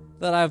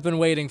that I've been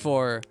waiting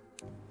for.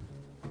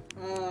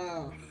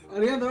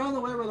 Oh yeah, they're on the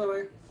way, by the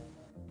way.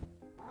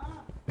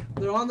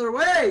 They're on their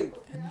way!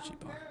 Energy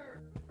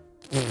bar.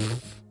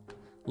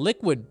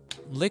 Liquid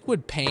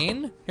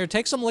pain? Here,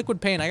 take some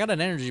liquid pain. I got an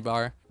energy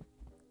bar.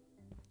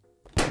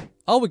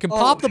 Oh, we can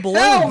pop the balloons.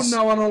 Hell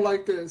no, I don't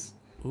like this.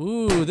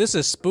 Ooh, this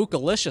is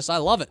spookalicious. I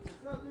love it.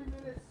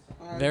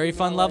 Very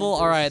fun level.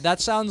 All right, that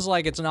sounds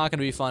like it's not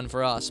gonna be fun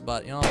for us,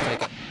 but you know, I'll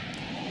take it.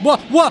 What?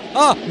 What?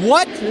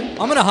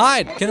 I'm gonna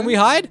hide. Can we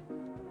hide?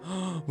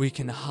 We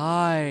can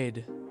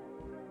hide.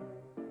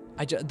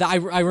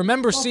 I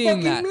remember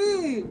seeing that.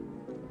 Me.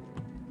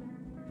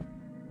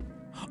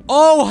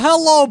 Oh,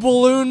 hello,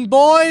 balloon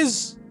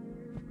boys.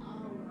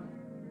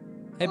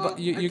 Hey,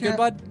 you good,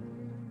 bud?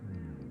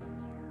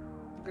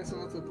 I guess I'm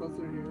not supposed to go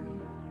through here.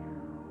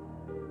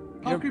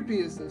 How creepy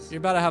is this? You're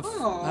about to have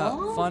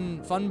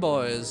fun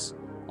boys.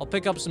 I'll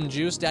pick up some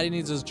juice. Daddy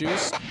needs his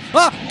juice.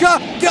 Ah! Go!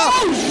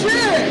 Oh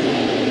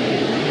shit!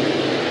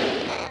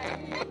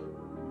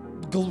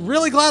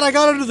 Really glad I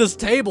got under this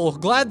table.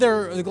 Glad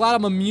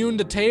I'm immune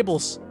to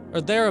tables. Or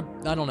I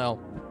don't know.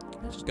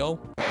 Can I just go?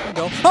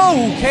 Go.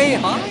 Oh, okay,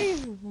 hi.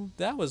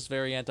 That was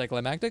very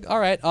anticlimactic. All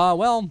right.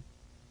 Well.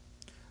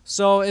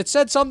 So it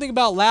said something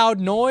about loud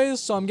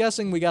noise, so I'm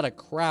guessing we gotta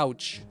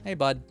crouch. Hey,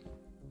 bud.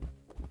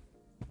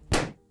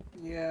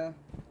 Yeah.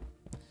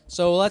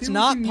 So let's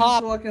not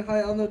pop. So I can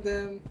hide under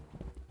them.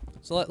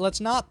 So let's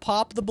not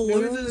pop the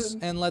balloons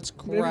and let's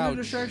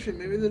crouch.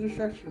 Maybe the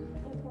distraction.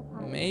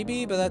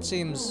 Maybe, but that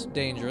seems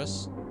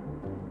dangerous.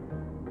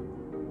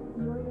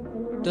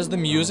 Does the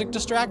music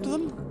distract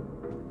them?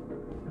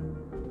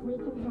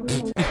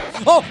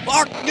 Oh!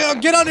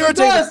 Get under our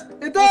table!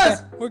 It does!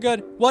 Okay, we're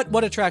good.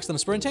 What attracts them?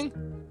 Sprinting?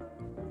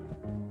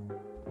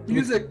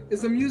 Music.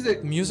 It's the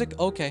music. Music?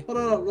 Okay. Hold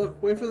on,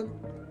 look. Wait for them.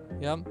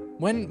 Yep.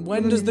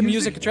 When does the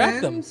music attract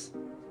them?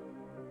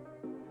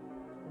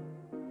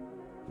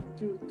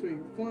 2, 3,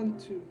 1,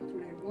 2, 3,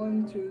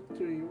 1, 2,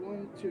 3,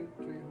 1, 2,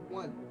 3,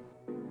 1.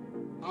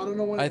 I don't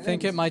know when I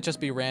think it might just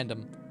be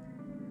random.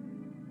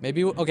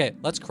 Maybe, okay,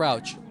 let's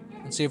crouch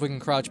and see if we can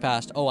crouch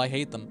past. Oh, I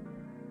hate them.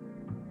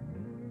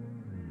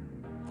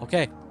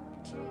 Okay.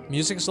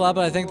 Music's loud,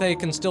 but I think they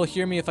can still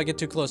hear me if I get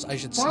too close. I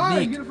should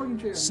sneak.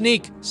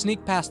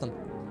 Sneak past them.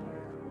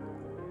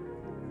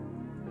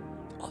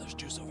 Oh, there's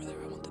juice over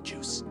there. I want the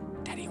juice.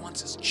 Daddy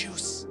wants his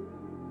juice.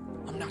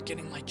 I'm not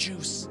getting my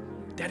juice.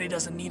 Daddy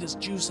doesn't need his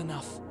juice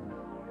enough.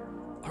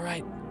 All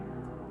right.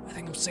 I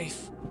think I'm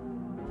safe.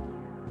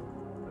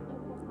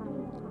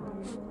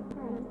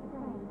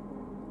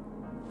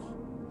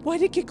 Why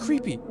did it get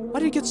creepy? Why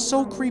did it get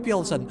so creepy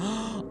all of a sudden?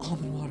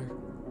 Almond water.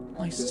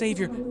 My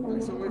savior.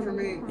 It's away from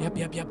me. Yep.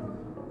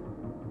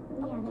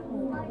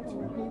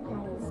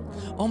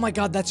 Oh my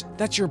god,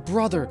 that's your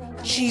brother.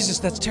 Jesus,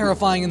 that's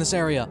terrifying in this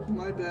area.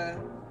 My bad.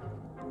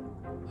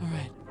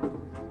 Alright.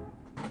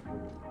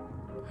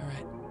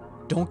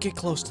 Don't get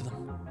close to them.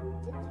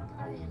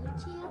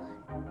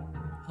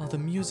 Oh, the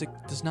music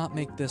does not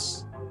make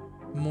this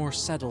more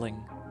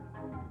settling.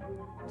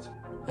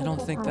 I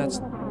don't think that's...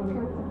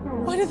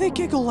 Why do they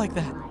giggle like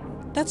that?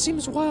 That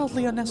seems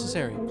wildly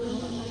unnecessary.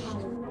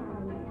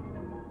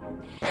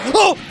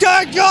 Oh,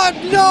 God,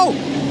 no!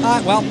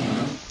 Well,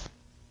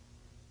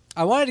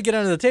 I wanted to get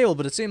under the table,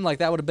 but it seemed like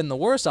that would have been the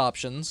worst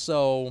option,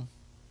 so...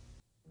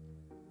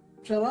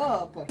 Shut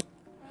up.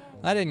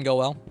 That didn't go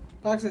well.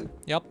 Paxton.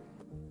 Yep.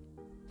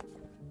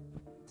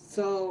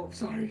 So,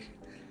 sorry.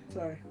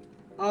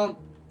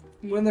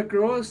 When the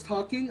girl is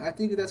talking, I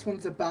think that's when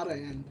it's about to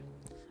end.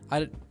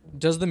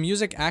 Does the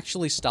music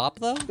actually stop,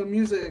 though? The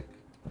music.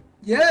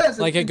 Yes!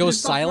 Like it goes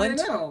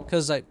silent? Right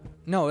Cause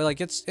no, like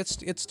it's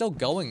still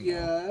going.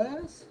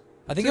 Yes.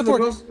 I think so if we're...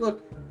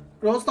 Look,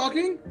 girl's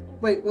talking?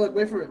 Wait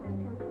for it.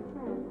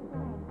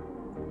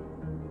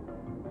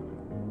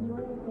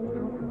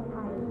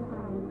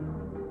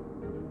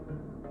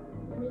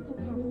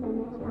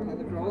 And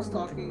the girl's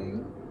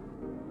talking.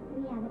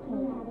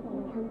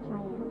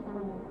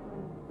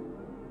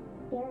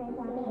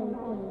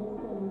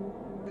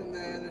 And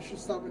then it should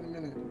stop in a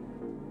minute.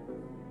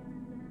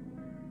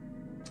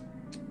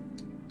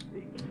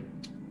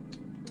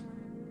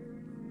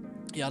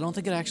 Yeah, I don't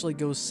think it actually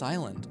goes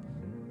silent.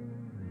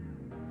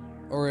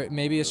 Or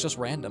maybe it's just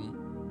random.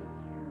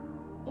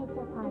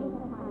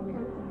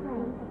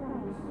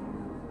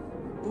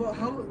 Well,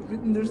 how?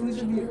 There's needs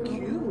to be a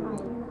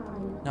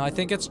queue. No, I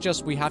think it's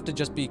just we have to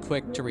just be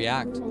quick to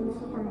react.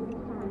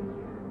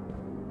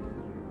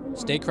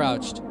 Stay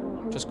crouched.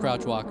 Just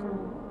crouch walk.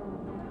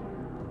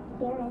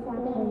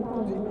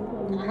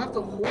 I have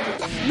to hold it.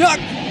 No!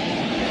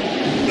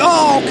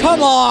 Oh,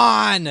 come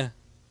on!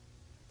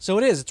 So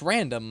it is. It's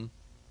random.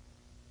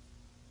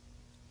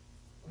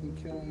 I'm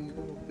killing you,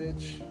 little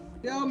bitch.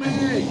 Kill me!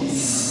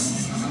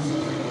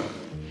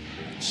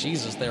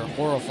 Jesus, they're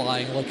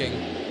horrifying looking.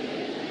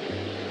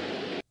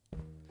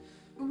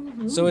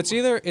 So it's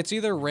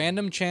either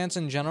random chance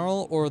in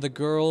general or the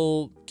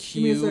girl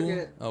Give me a Q.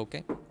 second.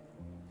 Okay.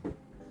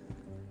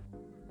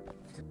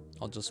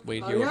 I'll just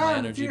wait here with my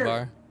energy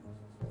bar.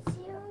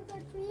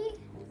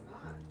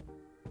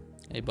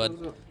 Hey,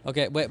 bud.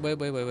 Okay,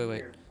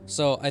 wait.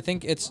 So I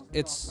think it's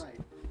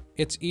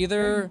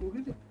either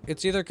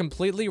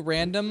completely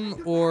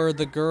random or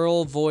the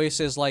girl voice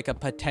is like a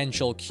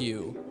potential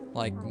cue.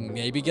 Like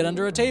maybe get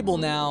under a table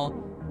now,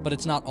 but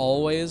it's not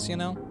always, you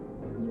know?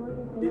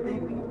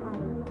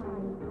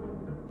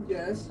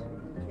 Yes.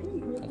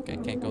 Okay,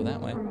 can't go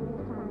that way.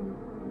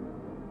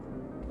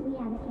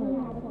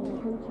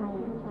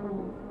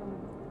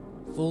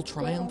 Full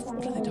triumph?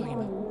 What are they talking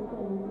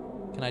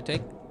about? Can I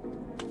take?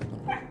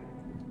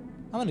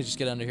 I'm gonna just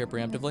get under here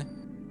preemptively.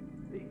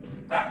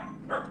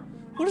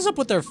 What is up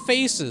with their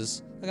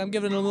faces? Like I'm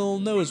giving a little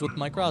nose with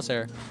my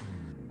crosshair.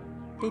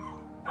 Boop.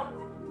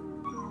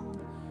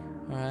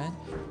 Alright.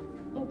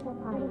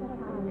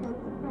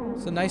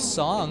 It's a nice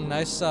song.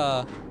 Nice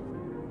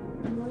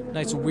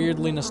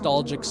weirdly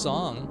nostalgic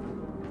song.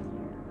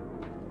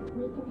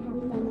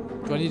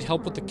 Do I need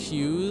help with the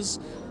cues?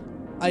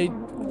 Are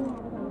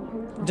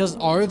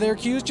there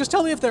cues? Just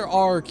tell me if there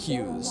are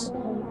cues.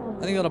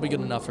 I think that'll be good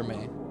enough for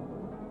me.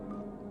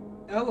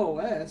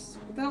 LOS?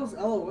 What the hell is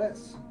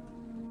LOS?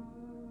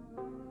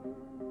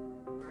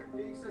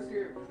 Pizza's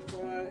here.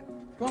 Alright.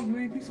 Come on,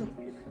 give me pizza.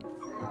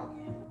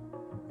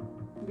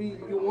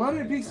 You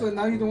wanted pizza, and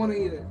now you don't want to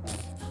eat it.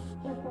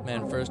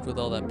 Man, first with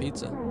all that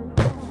pizza.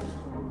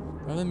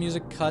 Whenever the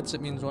music cuts,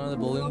 it means one of the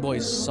balloon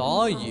boys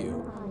saw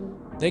you.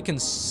 They can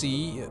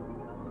see.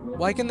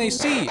 Why can they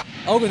see?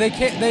 Oh, but they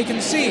can't. They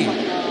can see.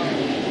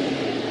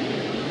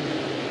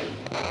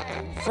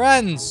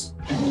 Friends.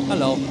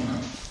 Hello.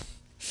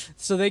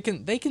 So they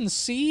can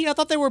see? I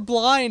thought they were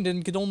blind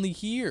and could only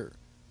hear.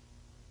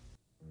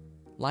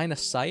 Line of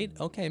sight?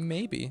 Okay,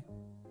 maybe.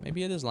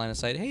 Maybe it is line of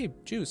sight. Hey,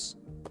 juice.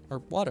 Or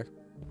water.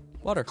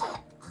 Water.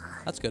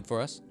 That's good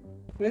for us.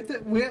 I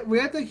think we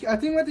have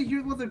to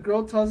hear what the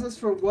girl tells us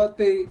for what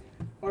they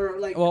are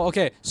like. Well,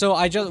 okay. So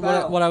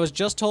what I was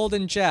just told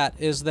in chat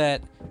is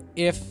that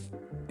if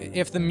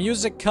the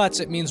music cuts,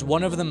 it means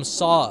one of them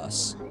saw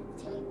us.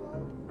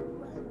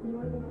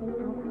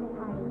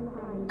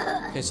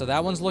 Okay, so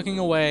that one's looking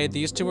away.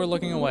 These two are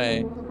looking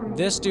away.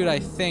 This dude, I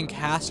think,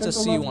 has to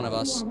see one of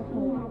us.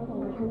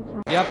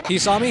 Yep, he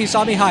saw me. He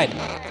saw me hide.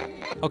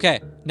 Okay,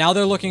 now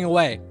they're looking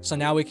away. So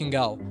now we can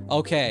go.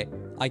 Okay,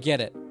 I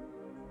get it.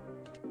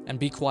 And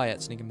be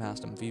quiet, sneaking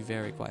past him. Be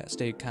very quiet.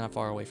 Stay kind of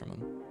far away from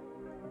him.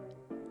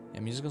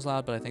 Yeah, music is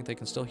loud, but I think they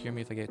can still hear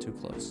me if I get too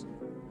close.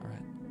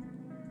 Alright.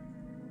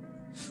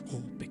 Oh,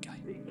 big guy.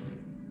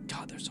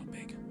 God, they're so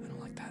big. I don't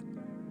like that.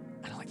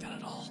 I don't like that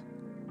at all.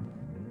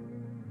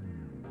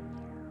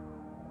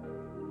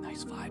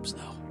 Nice vibes,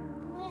 though.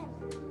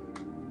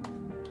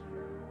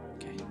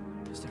 Okay.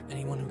 Is there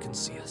anyone who can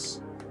see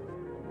us?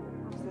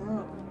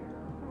 Stop.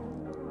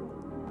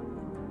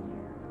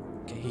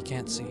 Okay, he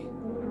can't see.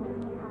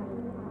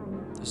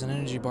 There's an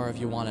energy bar if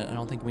you want it. I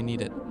don't think we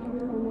need it.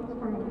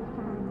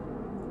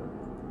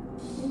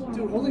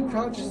 Dude, holy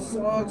crouch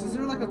sucks. Is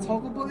there like a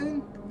toggle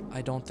button?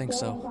 I don't think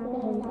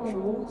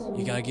so.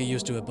 You gotta get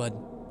used to it, bud.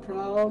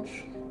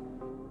 Crouch.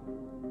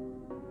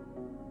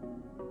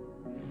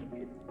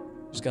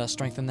 Just gotta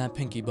strengthen that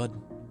pinky, bud.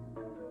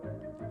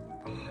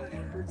 Oh, it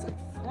hurts like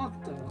fuck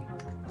though.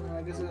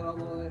 I guess I got all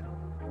the way.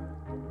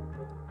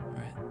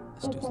 Alright,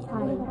 this dude's looking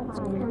away. That's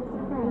good.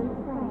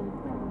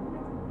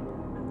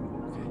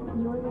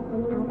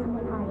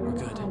 We're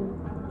good.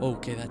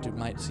 Okay, that dude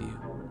might see you.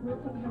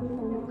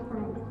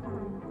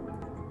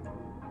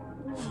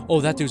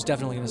 Oh, that dude's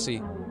definitely gonna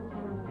see.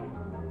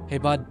 Hey,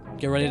 bud,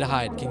 get ready to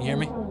hide. Can you hear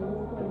me?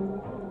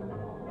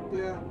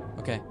 Yeah.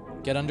 Okay,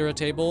 get under a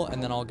table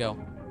and then I'll go.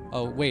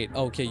 Oh, wait.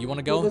 Okay, you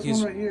wanna go? Well, this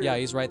one right here. Yeah,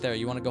 he's right there.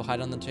 You wanna go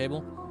hide on the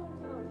table?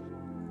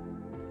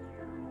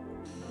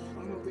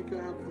 I don't think I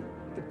have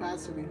the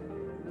capacity.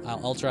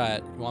 I'll try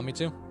it. You want me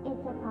to?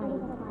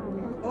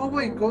 Oh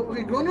wait, go.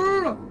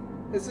 No.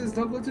 It says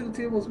don't go to the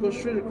tables. Go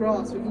straight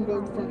across. We can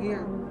go from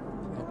here.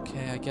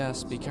 Okay, I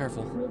guess. Be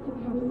careful.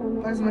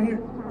 Why is my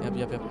here?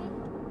 Yep.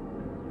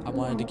 I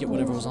wanted to get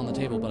whatever was on the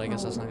table, but I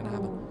guess that's not gonna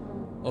happen.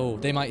 Oh,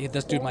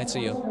 this dude might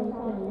see you.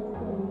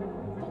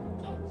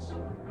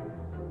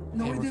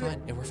 No, Okay, we we're did fine.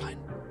 it. Yeah, we're fine.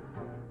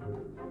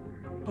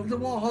 Hug the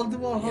wall. Hug the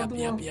wall. Hug the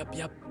wall.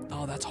 Yep.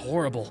 Oh, that's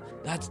horrible.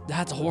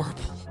 That's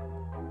horrible.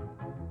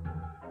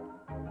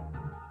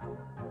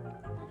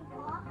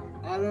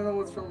 I don't know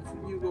what's from.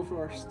 You go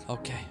first.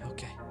 Okay.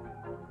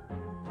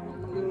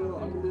 I'm a little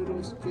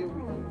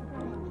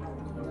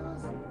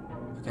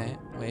Okay,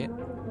 wait.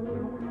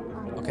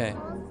 Okay.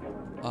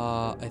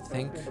 I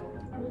think.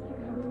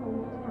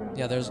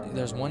 Yeah,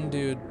 there's one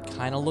dude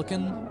kind of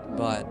looking,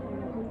 but.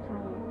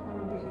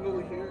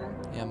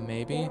 Yeah,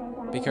 maybe.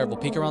 Be careful.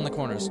 Peek around the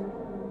corners.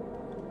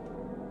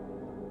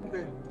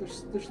 Okay,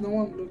 there's no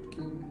one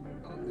looking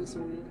on this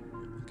area.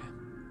 Okay.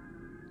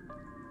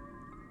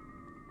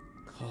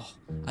 Oh,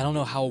 I don't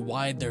know how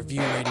wide their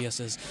view radius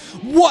is.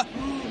 What?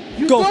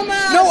 You Go.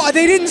 dumbass! No,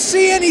 they didn't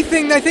see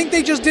anything. I think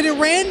they just did it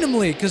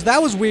randomly, because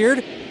that was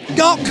weird.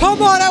 Go,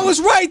 come on, I was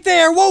right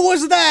there. What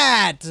was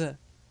that?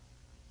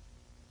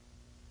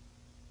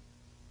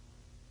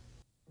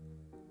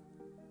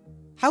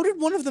 How did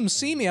one of them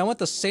see me? I went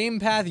the same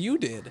path you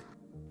did.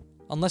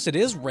 Unless it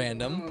is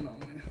random.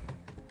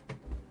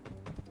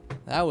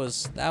 That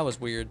was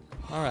weird.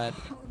 Alright.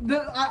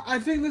 I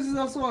think this is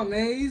also a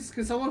maze,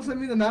 because someone sent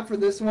me the map for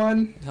this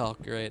one. Oh,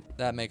 great.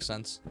 That makes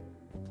sense.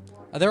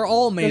 They're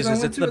all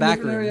mazes. It's the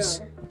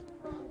Backrooms.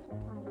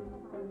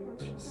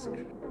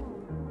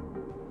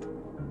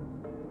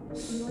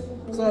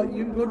 So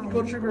you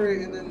go trigger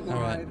it and then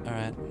Alright,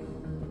 alright.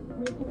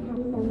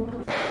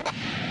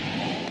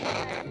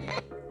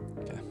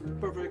 Okay.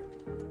 Perfect.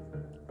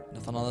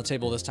 Nothing on the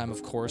table this time,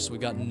 of course. We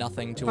got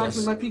nothing to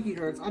Paxton, us. my pinky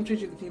hurts. I'm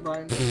changing the team,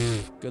 Brian.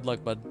 Good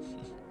luck, bud.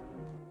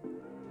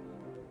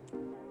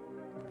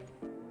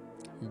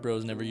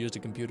 Bro's never used a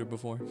computer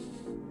before.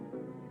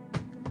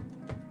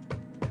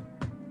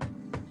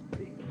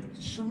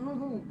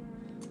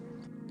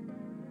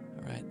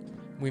 Alright.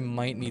 We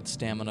might need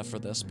stamina for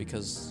this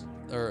because...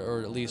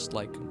 Or at least,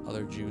 like,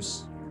 other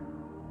juice.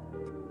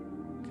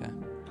 Okay.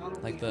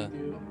 Like the...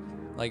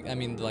 Like, I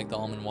mean, like the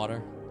almond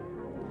water.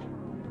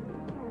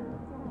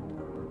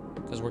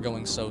 Because we're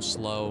going so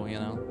slow, you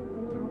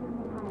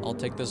know? I'll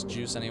take this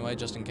juice anyway,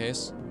 just in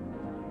case.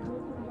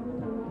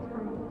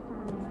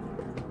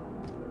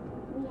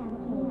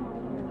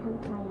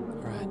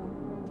 Alright.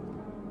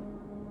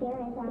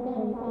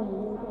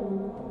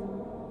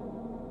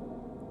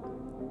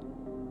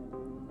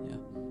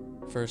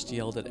 Yeah. First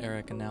yelled at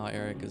Eric, and now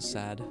Eric is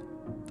sad.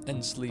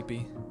 And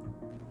sleepy.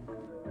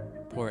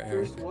 Poor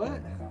Eric. First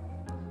what?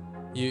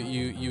 You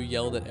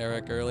yelled at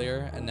Eric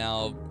earlier, and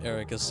now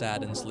Eric is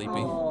sad and sleepy.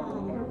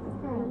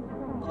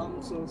 Oh,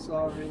 I'm so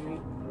sorry.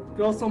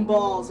 Grow some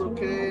balls,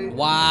 okay?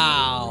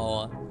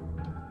 Wow.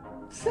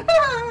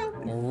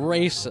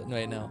 Racist.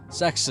 Wait, no.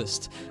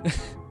 Sexist.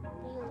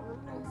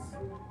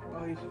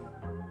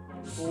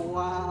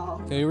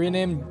 Wow. Can we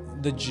rename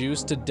the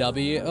juice to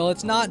Dubby? Well,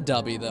 it's not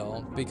Dubby,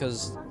 though,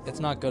 because it's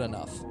not good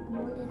enough.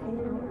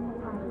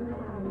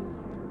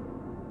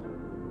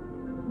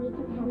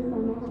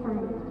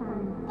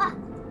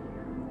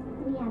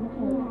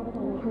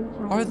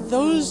 Are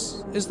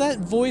those... Is that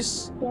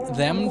voice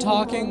them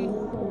talking?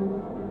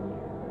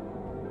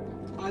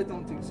 I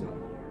don't think so.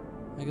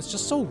 Like, it's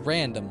just so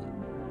random.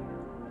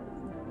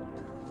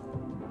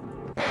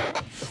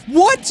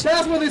 What?!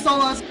 That's where they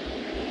saw us!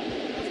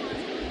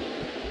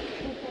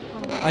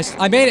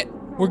 I made it!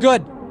 We're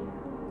good!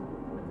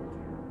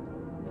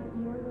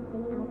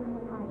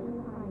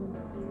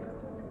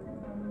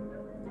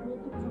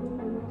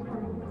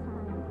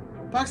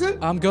 Paxton?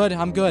 I'm good,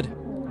 I'm good.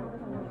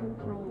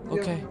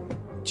 Okay. Yeah.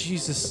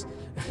 Jesus.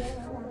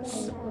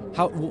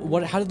 How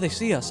did they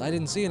see us? I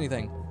didn't see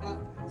anything.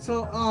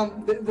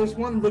 There's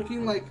one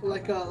looking like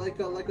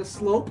a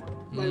slope,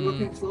 like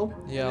looking slope.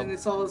 Yeah. And they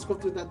saw us go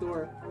through that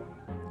door.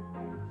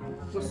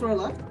 What's door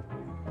left?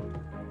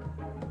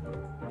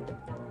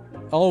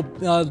 Oh,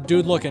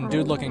 dude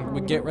looking.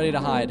 We get ready to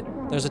hide.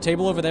 There's a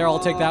table over there. I'll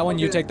take that one.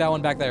 Okay. You take that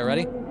one back there.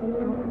 Ready?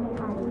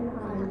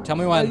 Tell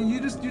me when.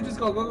 You just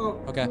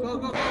go. Okay.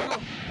 Go.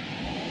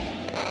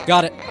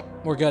 Got it.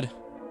 We're good.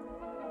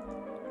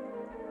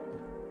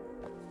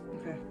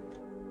 Okay.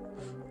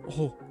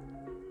 Oh.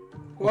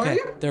 Where are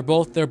you? They're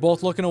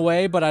both looking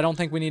away, but I don't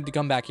think we need to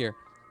come back here.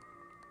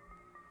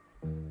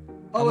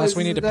 Oh, Unless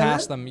we need to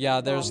pass it? them.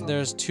 Yeah, no.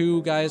 there's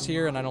two guys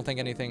here, and I don't think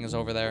anything is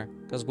over there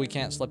because we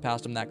can't slip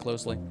past them that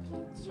closely.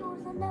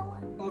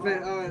 Okay,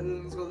 alright,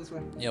 let's go this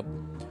way. Yep.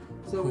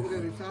 So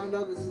we found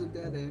out this is a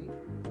dead end.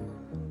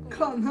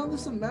 God, now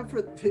there's a map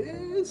for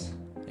this?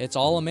 It's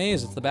all a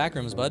maze. It's the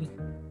Backrooms, bud.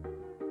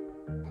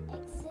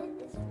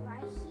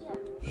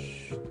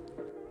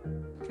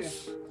 Okay.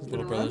 His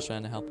little brother's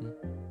trying to help him.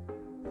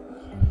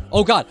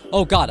 Oh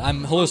god,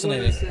 I'm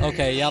hallucinating.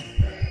 Okay, yep.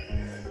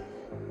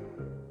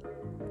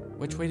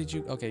 Which way did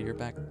you... Okay, you're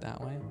back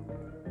that way.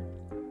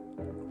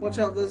 Watch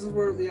out, this is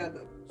where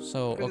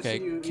So,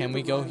 okay, can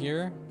we go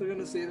here? They're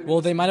gonna see it.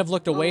 Well, they might have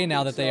looked away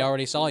now that they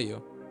already saw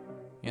you.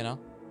 You know?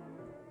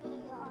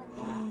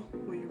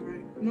 Wait, you're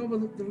right. No,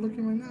 but they're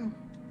looking right now.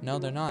 No,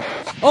 they're not.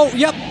 Oh,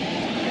 yep!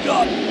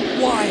 God,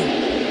 why?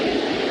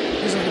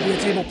 Please let there be a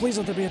table. Please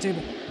let there be a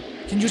table.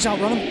 Can you just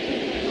outrun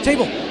them?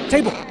 Table!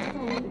 Table!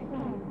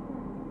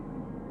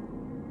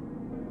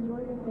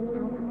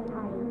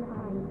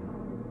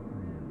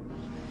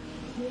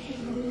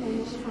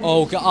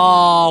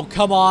 Oh,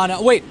 come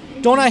on. Wait,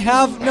 don't I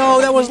have...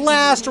 No, that was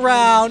last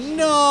round.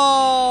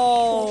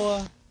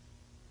 No!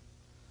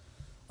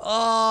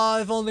 Oh,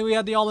 if only we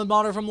had the almond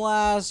water from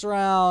last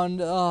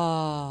round.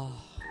 Oh.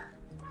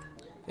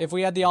 If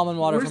we had the almond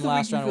water from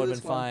last round, it would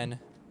have been fine.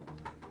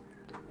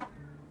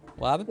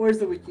 What happened? Where's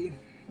the wiki?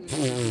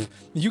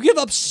 You give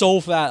up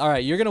so fast. All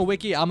right, you're gonna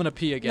wiki. I'm gonna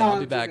pee again. No, I'll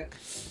be back.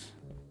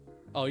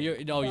 Oh, you're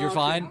okay.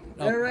 fine.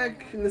 Oh.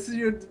 Eric, this is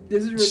your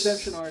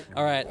redemption arc.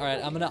 All right.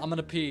 I'm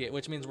gonna pee,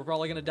 which means we're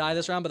probably gonna die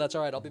this round, but that's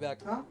all right. I'll be back.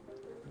 Huh?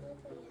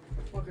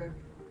 Okay.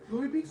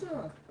 Go eat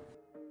pizza.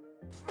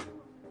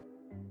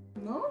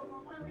 No?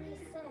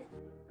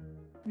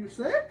 You're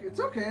sick? It's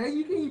okay.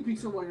 You can eat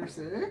pizza while you're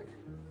sick.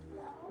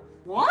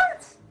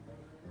 What?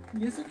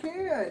 Yes, you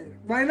can.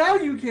 Right now,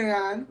 you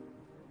can.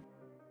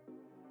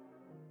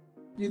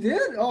 You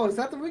did? Oh, is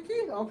that the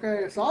wiki?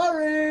 Okay,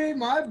 sorry,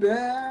 my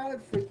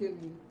bad.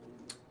 Freaking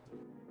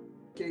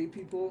gay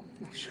people.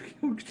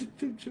 I'm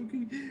joking.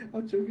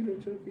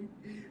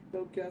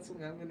 Don't cancel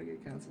me. I'm gonna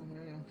get canceled.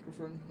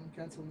 I'm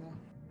canceled now.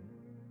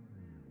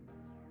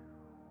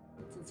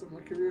 That's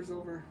my career's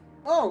over.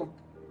 Oh,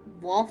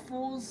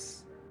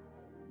 waffles.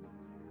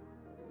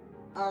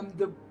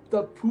 The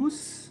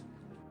Poos.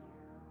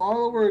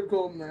 Oliver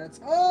Gomez.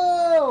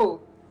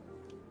 Oh!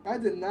 I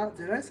did not.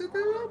 Did I set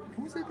that up?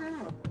 Who set that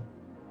up?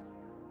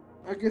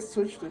 I guess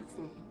Twitch did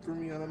for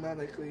me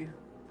automatically.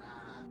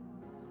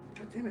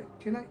 God damn it.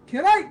 Can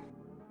I?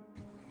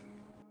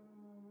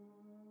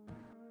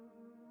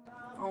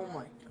 Oh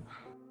my god.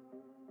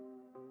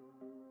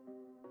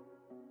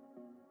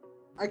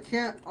 I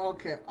can't.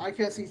 Okay. I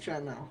can't see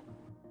chat now.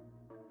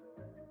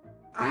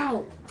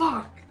 Ow!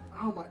 Fuck!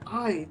 Oh my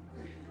eye.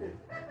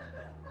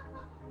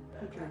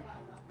 Okay.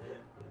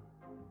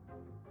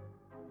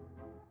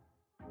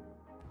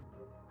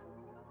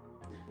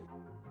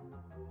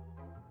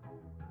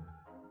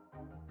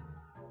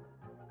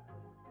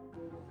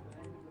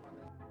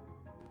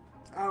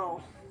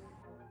 Ow.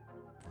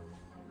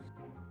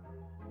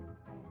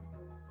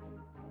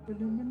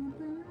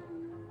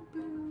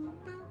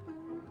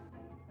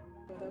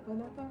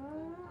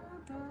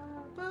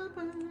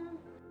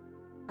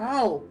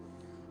 Ow.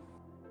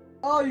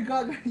 Oh, you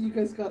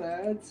guys got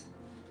ads?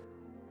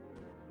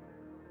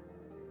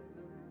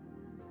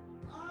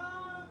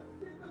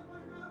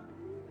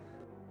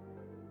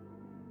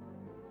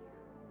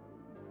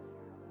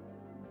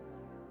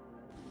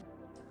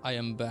 I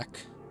am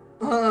back.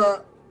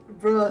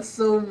 Bruh,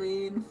 so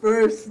mean.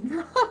 First,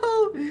 no.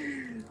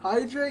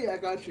 Hydrate, I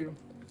got you.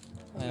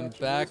 I am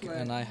back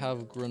and I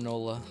have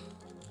granola.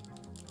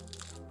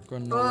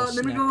 Granola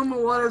let me go in my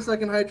water so I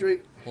can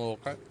hydrate.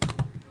 Okay.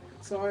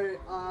 Sorry,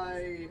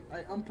 I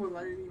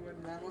unpolitely when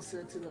Vano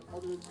said to the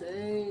other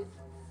day,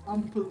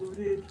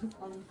 unpolluted,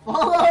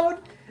 unfollowed,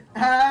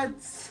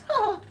 ads.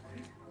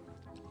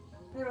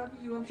 Hey, Rocky,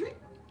 you want a treat?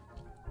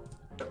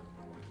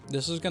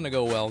 This is gonna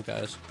go well,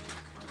 guys.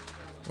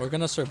 We're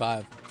gonna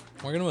survive.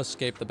 We're gonna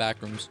escape the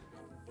backrooms.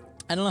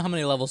 I don't know how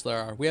many levels there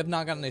are. We have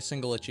not gotten a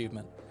single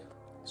achievement.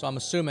 So I'm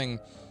assuming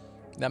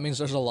that means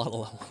there's a lot of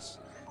levels.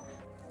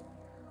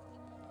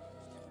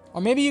 Or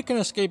maybe you can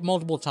escape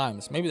multiple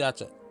times. Maybe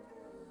that's it.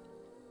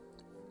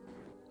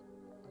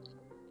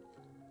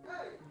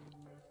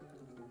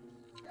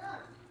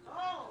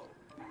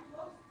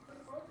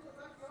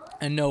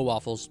 And no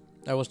waffles.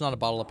 That was not a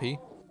bottle of pee.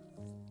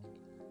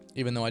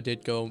 Even though I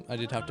did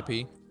have to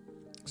pee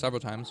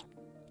several times.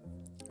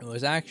 It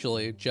was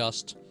actually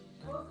just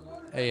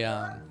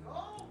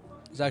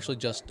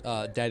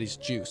Daddy's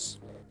juice.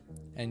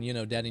 And you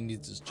know, Daddy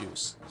needs his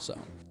juice, so.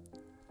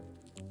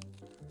 I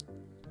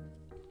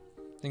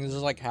think this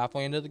is like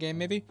halfway into the game,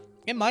 maybe?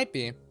 It might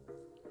be.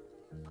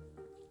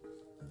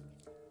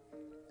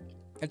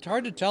 It's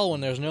hard to tell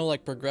when there's no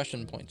like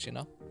progression points, you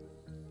know?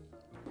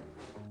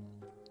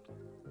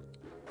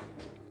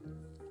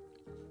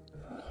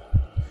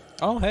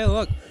 Oh, hey,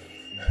 look.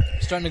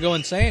 Starting to go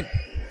insane.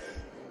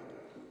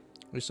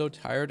 We're so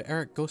tired.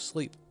 Eric, go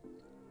sleep.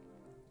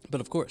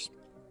 But of course,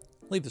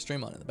 leave the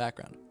stream on in the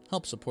background.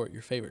 Help support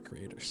your favorite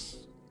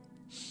creators.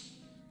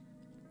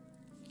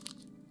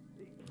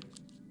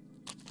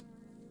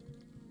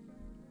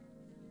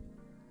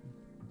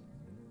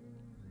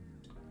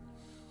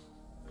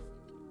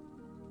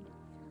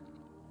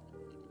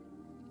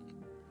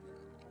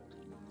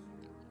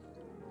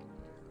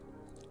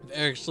 If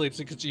Eric sleeps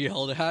because you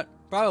yelled at,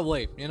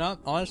 probably, you know,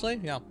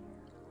 honestly, yeah.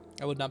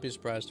 I would not be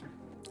surprised.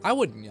 I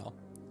wouldn't yell.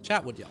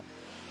 Chat would yell.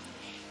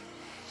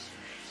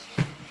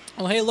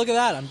 Oh, hey, look at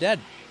that. I'm dead.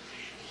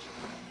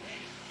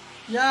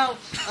 Yeah,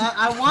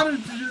 I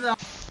wanted to do that.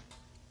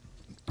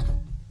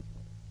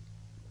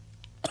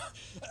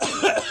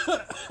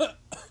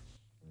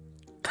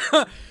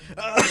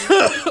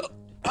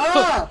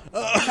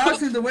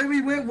 Actually, the way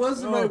we went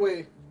was the right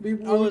way. We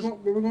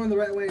were going the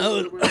right way.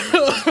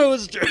 I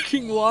was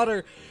drinking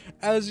water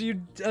as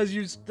you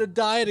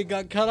died and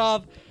got cut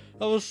off.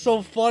 That was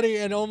so funny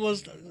and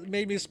almost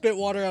made me spit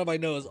water out of my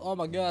nose. Oh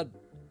my god.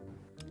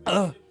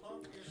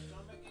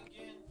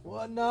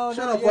 What? No,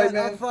 Shut not up, yet. white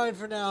man. I'm fine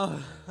for now,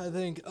 I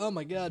think. Oh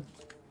my god.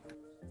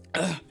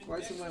 Why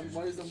is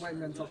the white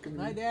man talking to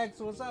me? Hi, Dax.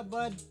 What's up,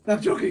 bud? I'm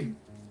joking.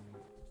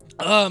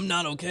 I'm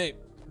not okay.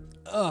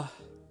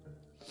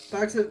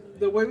 Paxton,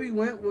 the way we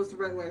went was the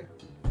right way.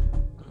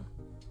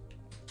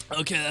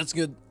 Okay, that's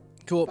good.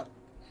 Cool.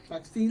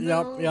 Paxton,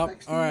 Yep.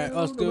 Alright,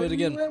 let's do it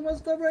again. The way we went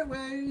was the right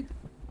way.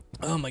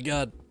 Oh my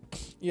god.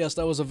 Yes,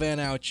 that was a Van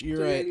ouch.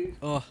 You're right.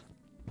 Oh.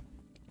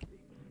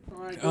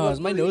 Alright, Oh, is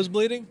my nose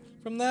bleeding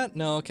from that?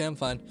 No, okay, I'm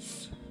fine.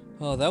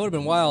 Oh, that would have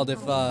been wild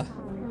if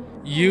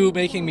you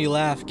making me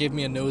laugh gave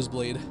me a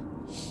nosebleed.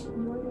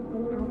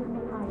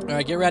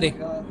 Alright, get ready.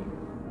 Yep,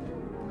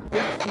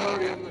 I'm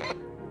already on there.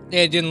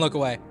 Yeah, it didn't look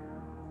away.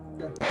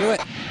 Okay. Do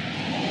it.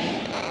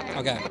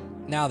 Okay,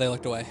 now they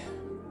looked away.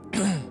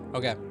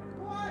 Okay.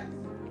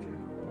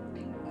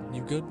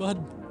 You good, bud?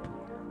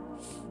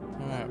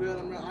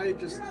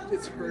 Alright.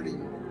 It's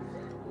hurting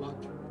a lot.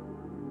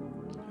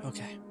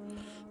 Okay.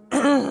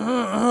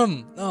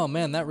 Oh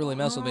man, that really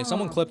messed with me.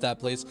 Someone clip that,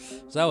 please.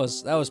 That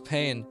was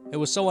pain. It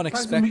was so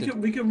unexpected.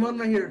 We can run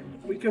right here.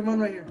 We can run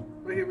right here.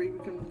 Right here. We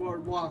can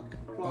walk.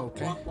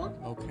 Okay. Walk.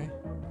 Okay.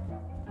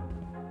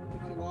 We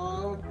can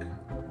walk.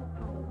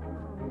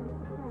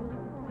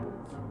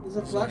 There's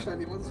a flashlight.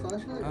 Do you want this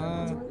flashlight?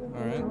 All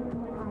right.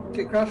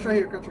 Okay, crouch right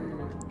here. Crouch right here.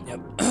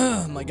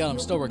 Yep. My God, I'm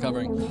still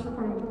recovering.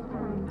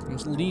 I'm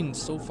leaned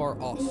so far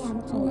off.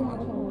 That's all I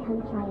want.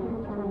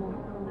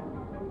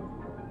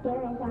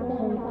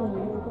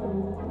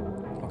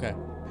 Okay.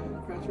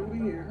 Crouch over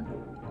here.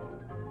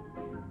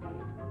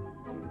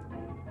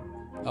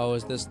 Oh,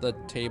 is this the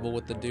table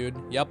with the dude?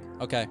 Yep.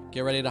 Okay.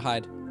 Get ready to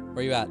hide.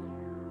 Where you at?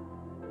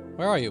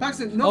 Where are you?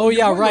 Paxton, no, oh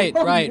yeah, right.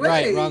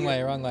 Wrong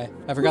way.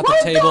 I forgot the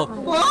table.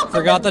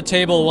 Forgot the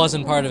table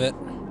wasn't part of it.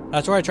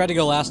 That's where I tried to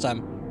go last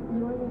time.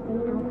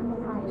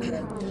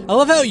 I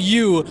love how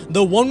you,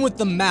 the one with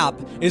the map,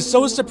 is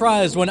so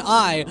surprised when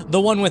I, the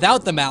one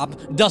without the map,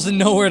 doesn't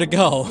know where to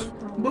go.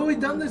 But we've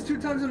done this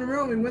 2 times in a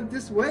row and we went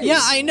this way.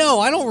 Yeah, I know.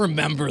 I don't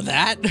remember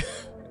that.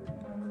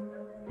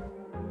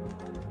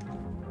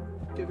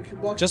 Okay, we can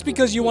walk. Just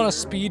because you want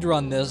to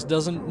speedrun this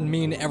doesn't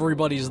mean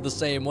everybody's the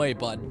same way,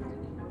 bud.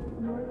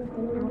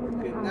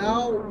 Okay,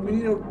 now we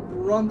need to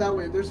run that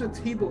way. There's a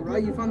table,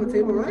 right? You found the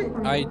table, right?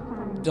 I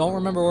don't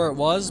remember where it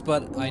was,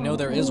 but I know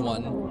there is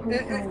one.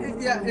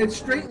 Yeah, it's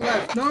straight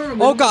left. No.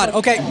 Oh god,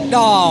 okay.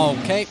 No,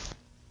 okay.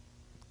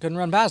 Couldn't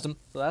run past him,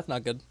 so that's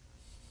not good.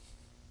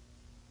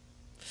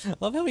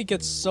 Love how he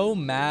gets so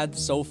mad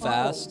so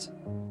fast.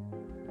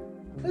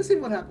 Let's see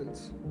what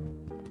happens.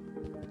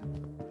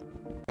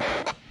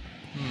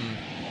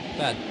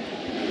 Bad.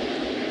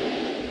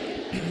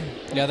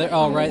 Yeah, there.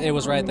 Oh, right. It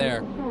was right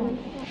there.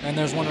 And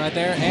there's one right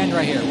there and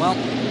right here. Well,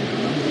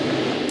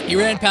 he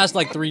ran past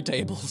like 3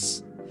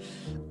 tables.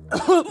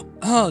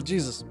 Oh,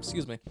 Jesus.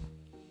 Excuse me.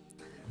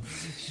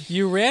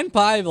 You ran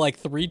by like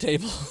 3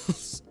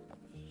 tables.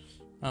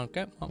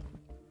 Okay. Well.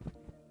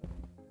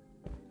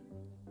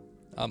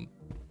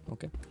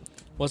 Okay.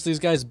 What's these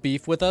guys'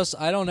 beef with us?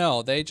 I don't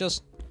know. They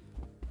just...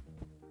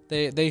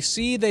 They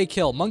see, they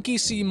kill. Monkey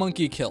see,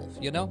 monkey kill.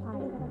 You know?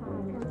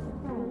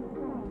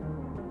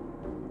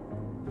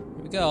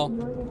 Here we go.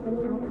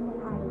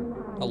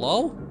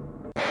 Hello?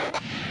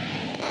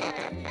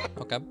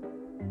 Okay.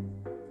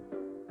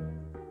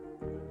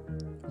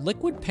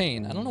 Liquid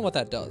pain. I don't know what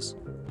that does.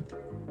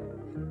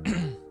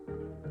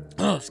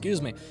 Oh,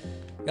 excuse me.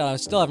 God, I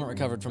still haven't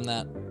recovered from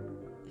that.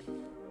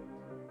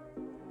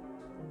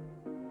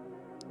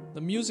 The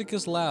music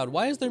is loud.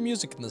 Why is there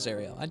music in this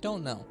area? I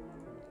don't know.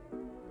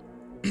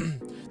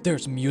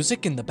 There's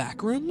music in the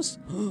back rooms?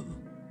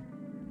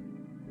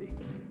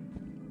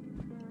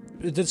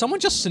 Did someone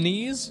just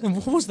sneeze?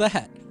 What was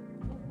that?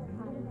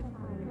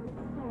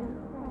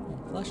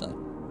 Flashlight.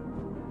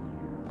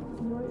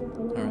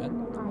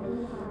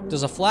 Alright.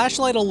 Does a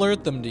flashlight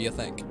alert them, do you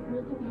think?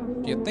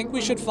 Do you think we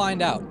should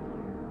find out?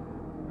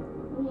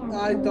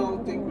 I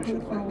don't think we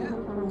should find out.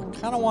 I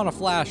kind of want to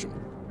flash them.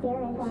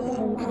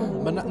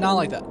 But not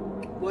like that.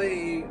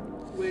 Wait.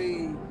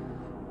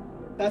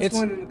 That's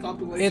going in the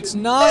compilation.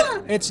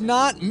 It's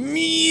not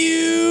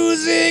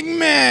Music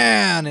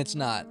Man! It's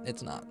not.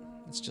 It's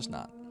just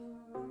not.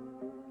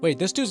 Wait,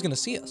 this dude's gonna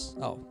see us.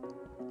 Oh.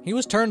 He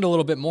was turned a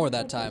little bit more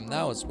that time.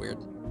 That was weird.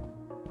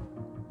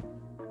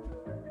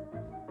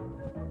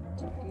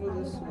 Go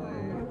this way.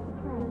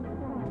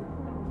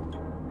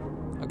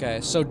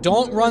 Okay, so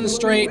don't run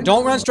straight.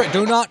 Don't run straight.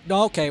 Do not.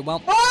 Okay,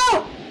 well.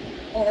 Oh!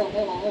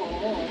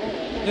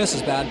 This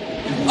is bad.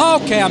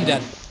 Okay, I'm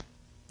dead.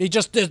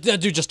 That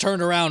dude just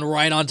turned around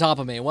right on top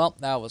of me. Well,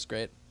 that was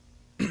great.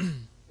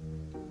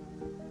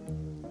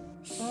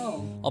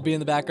 Oh. I'll be in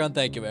the background.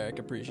 Thank you, Eric.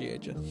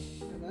 Appreciate you.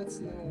 That's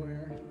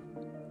nowhere.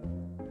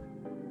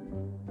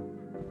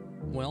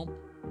 Well,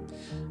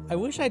 I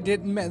wish I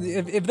didn't.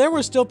 If there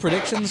were still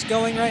predictions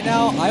going right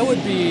now, I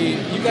would be.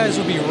 You guys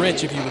would be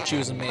rich if you were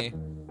choosing me.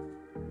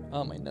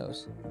 Oh, my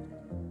nose.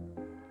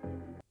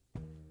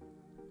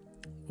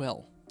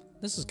 Well.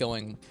 This is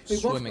going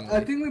swimmingly.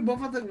 I think we both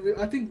have to.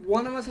 I think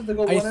one of us has to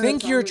go. I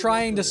think you're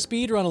trying to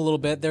speedrun a little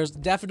bit. There's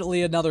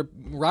definitely another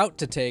route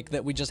to take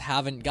that we just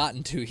haven't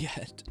gotten to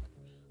yet.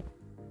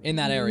 In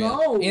that area.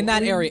 In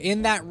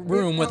that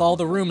room with all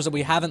the rooms that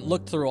we haven't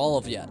looked through all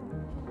of yet.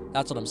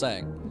 That's what I'm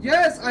saying.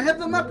 Yes, I have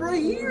the map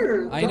right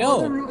here. I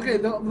know. Okay,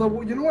 you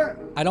know what?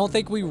 I don't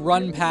think we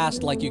run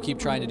past like you keep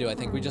trying to do. I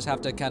think we just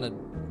have to kind of...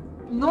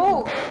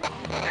 No.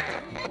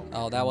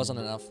 Oh, that wasn't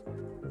enough.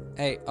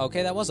 Hey,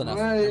 okay, that was enough.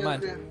 Right, Never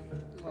mind. okay.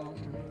 Oh,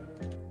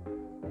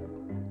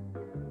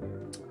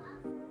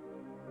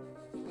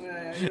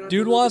 okay. Yeah,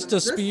 Dude wants to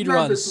speed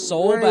run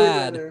so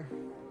bad.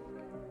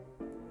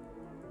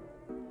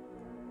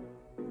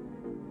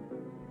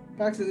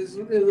 Because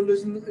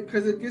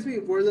it gives me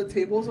where the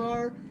tables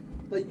are.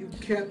 Like you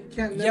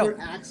can't never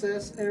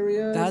access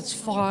areas. That's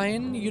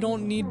fine. You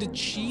don't need to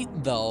cheat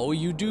though.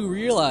 You do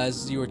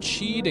realize you're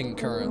cheating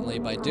currently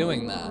by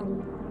doing that.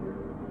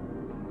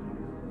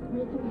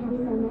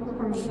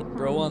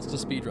 Bro wants to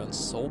speedrun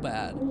so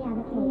bad. I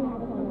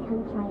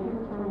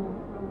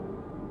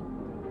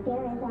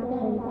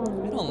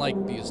don't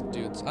like these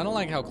dudes. I don't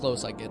like how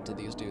close I get to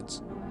these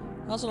dudes.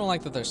 I also don't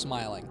like that they're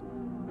smiling.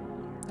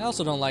 I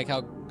also don't like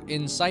how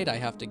in sight I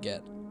have to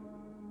get.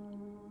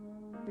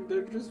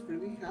 They're just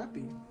really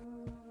happy.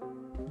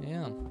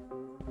 Yeah.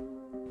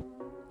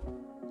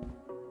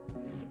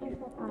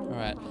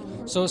 Alright.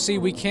 So see,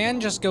 we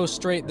can just go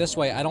straight this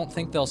way. I don't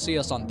think they'll see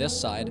us on this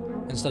side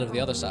instead of the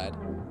other side.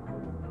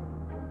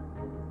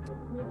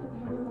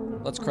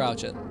 Let's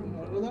crouch it.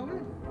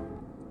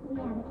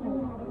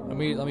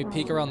 Let me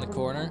peek around the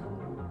corner.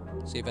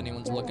 See if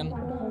anyone's looking.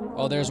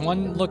 Oh, there's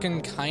one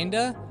looking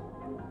kinda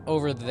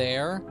over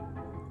there.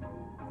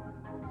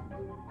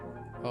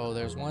 Oh,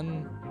 there's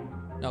one.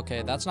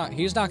 Okay, that's not.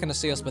 He's not gonna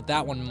see us, but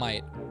that one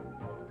might.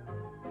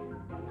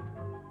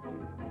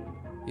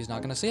 He's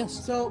not gonna see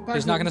us. So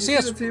he's not gonna see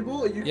us. The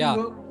table? You yeah.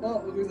 Can go,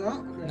 oh, he's not?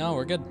 Okay. No,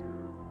 we're good.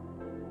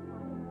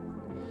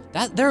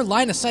 That their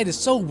line of sight is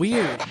so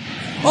weird.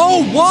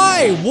 Oh,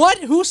 why? What?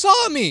 Who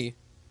saw me?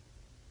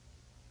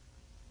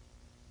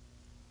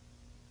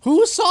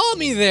 Who saw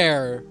me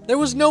there? There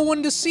was no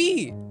one to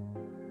see.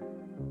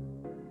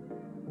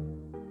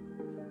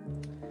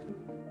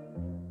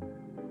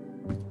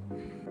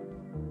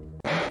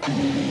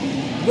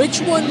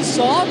 Which one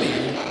saw me?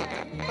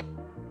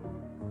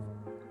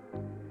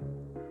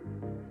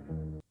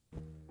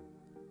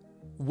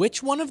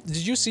 Which one of...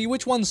 Did you see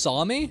which one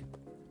saw me?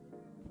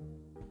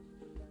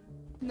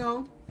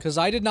 No. Because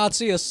I did not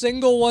see a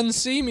single one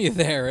see me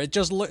there. It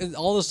just...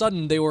 all of a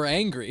sudden, they were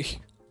angry.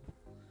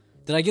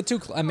 Did I get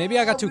too... maybe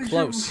I got too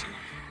close.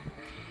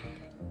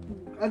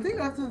 I think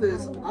after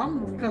this,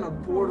 I'm kind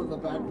of bored of the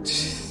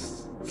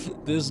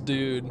Backrooms. This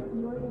dude.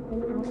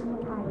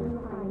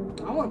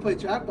 I want to play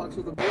Jackbox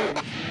with the boys. I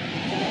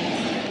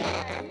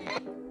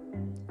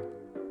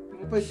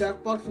want to play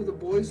Jackbox with the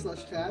boys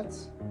 /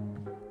 cats.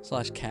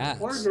 /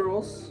 cats. Or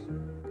girls.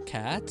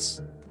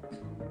 Cats?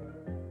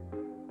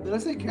 Did I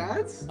say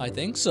cats? I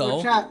think so.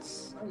 Or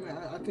chats. I mean,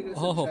 I think I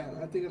said chat.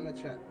 I think I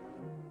meant chat.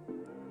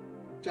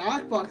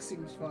 Jackbox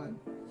seems fun.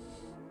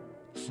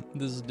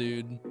 This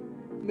dude.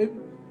 Maybe.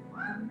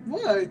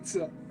 What?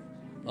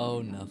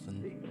 Oh, nothing.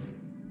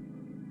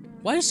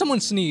 Why does someone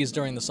sneeze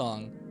during the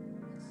song?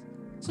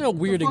 It's like a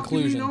weird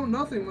inclusion. You know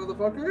nothing,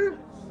 motherfucker.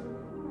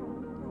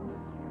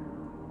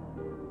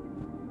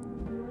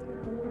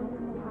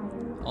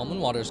 Almond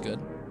water's good.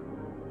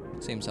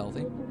 Seems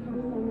healthy.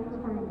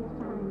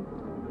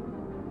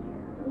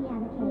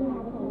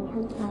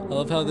 I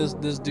love how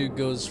this dude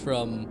goes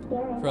from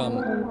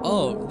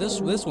oh,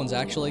 this one's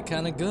actually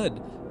kind of good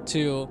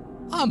to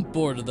I'm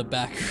bored of the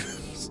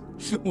Backrooms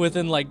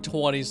within like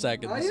 20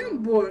 seconds. I am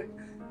bored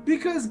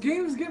because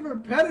games get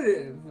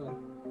repetitive.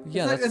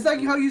 Yeah, it's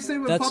like how you say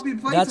with puppy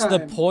playtime. That's the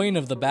point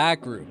of the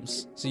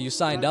Backrooms. So you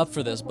signed up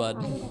for this,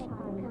 bud.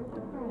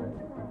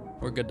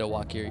 We're good to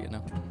walk here, you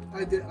know.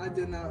 I did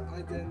not.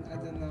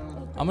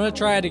 I'm gonna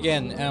try it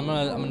again, and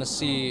I'm gonna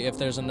see if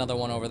there's another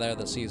one over there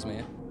that sees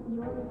me.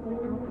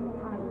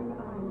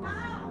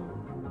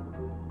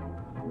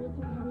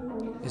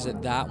 Is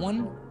it that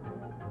one?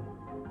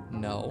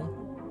 No.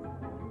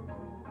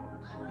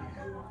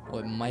 Oh,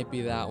 it might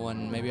be that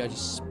one. Maybe I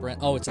just sprint.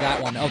 Oh, it's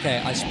that one. Okay,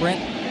 I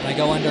sprint and I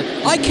go under.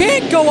 I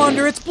can't go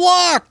under! It's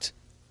blocked!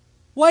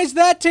 Why is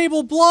that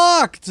table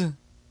blocked?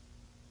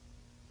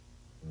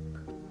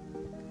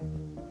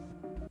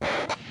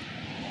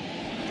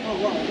 Oh,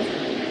 wow.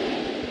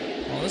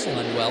 Well, this will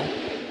end well.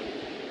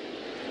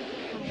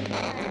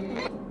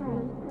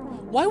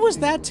 Why was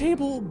that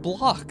table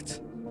blocked?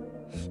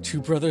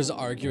 Two brothers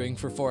arguing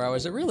for 4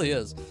 hours. It really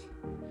is.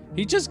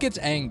 He just gets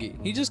angry.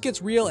 He just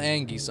gets real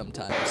angry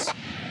sometimes.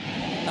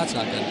 That's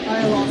not good.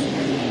 I lost.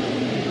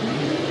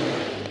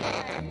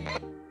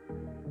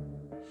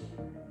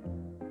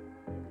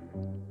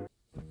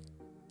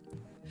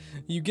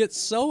 You get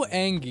so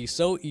angry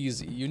so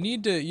easy. You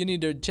need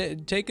to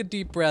take a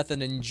deep breath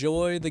and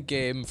enjoy the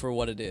game for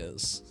what it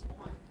is.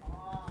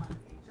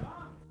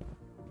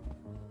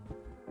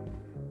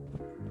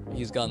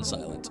 He's gone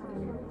silent.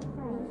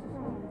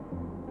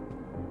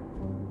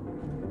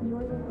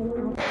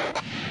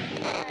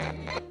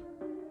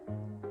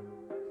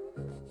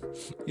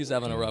 He's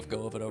having a rough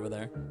go of it over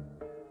there.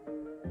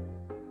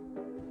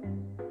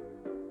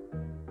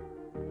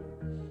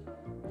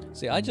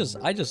 See, I just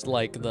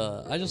like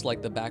the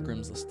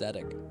Backrooms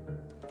aesthetic.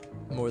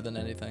 more than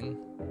anything.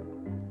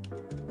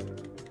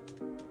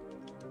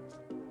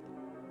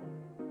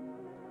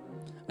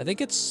 I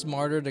think it's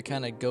smarter to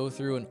kind of go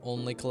through and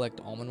only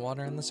collect almond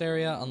water in this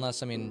area,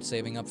 unless, I mean,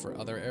 saving up for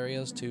other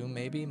areas too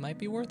maybe might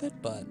be worth it,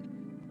 but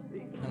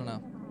I don't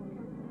know.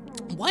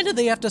 Why did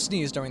they have to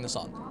sneeze during the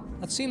song?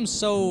 That seems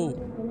so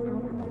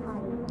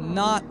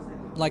not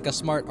like a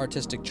smart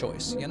artistic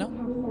choice, you know?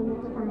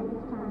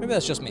 Maybe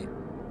that's just me.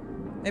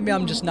 Maybe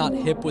I'm just not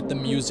hip with the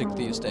music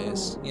these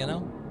days, you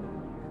know?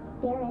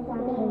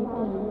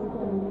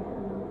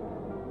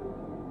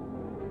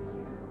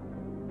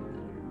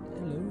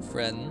 Hello,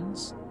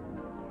 friends.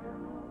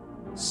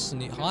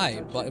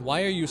 Hi, but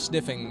why are you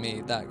sniffing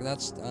me?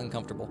 That's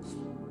uncomfortable.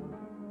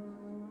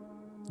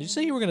 Did you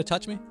say you were gonna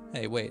touch me?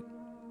 Hey, wait.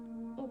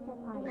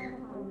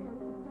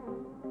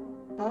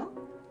 Huh?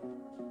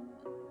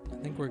 I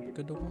think we're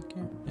good to walk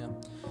here? Yeah.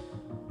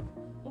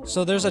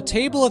 So there's a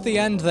table at the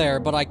end there,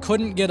 but I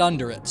couldn't get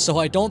under it, so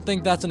I don't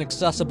think that's an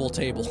accessible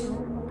table.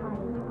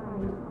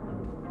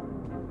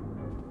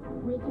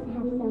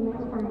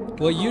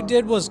 What you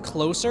did was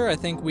closer. I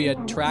think we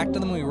attracted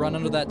them, we run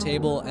under that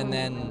table, and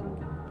then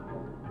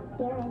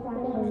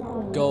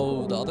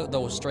go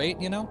the straight,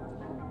 you know?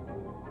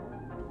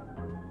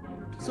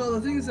 So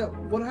the thing is that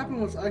what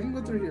happened was I can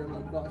go through here,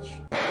 look, watch.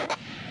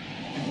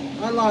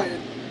 I lied.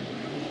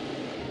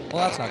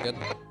 Well, that's not good.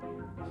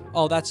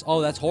 Oh,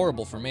 that's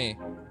horrible for me.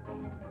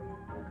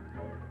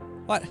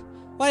 What?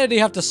 Why did he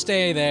have to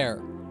stay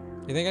there?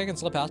 You think I can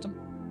slip past him?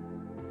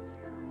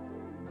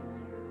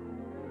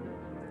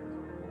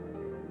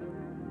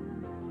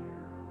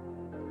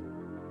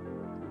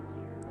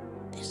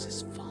 This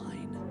is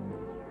fine.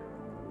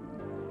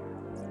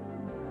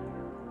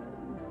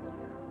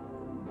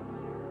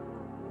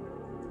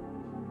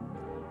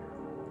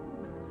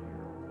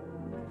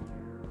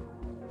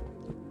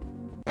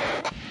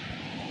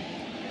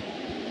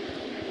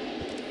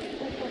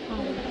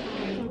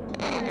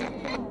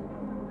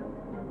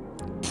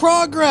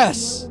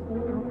 Progress!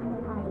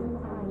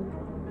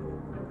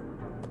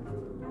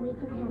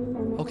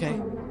 Okay.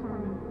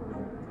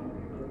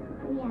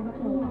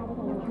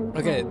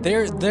 Okay,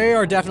 they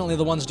are definitely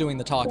the ones doing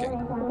the talking.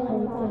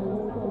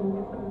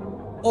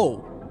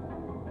 Oh.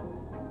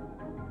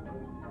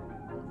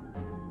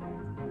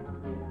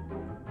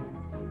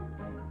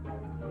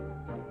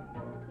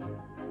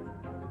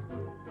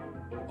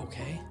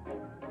 Okay.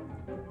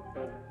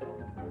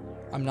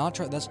 I'm not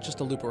trying. That's just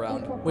a loop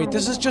around. Wait,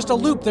 this is just a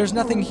loop. There's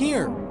nothing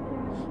here.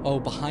 Oh,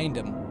 behind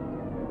him.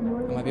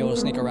 I might be able to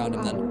sneak around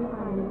him then.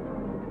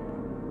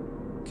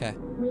 Okay.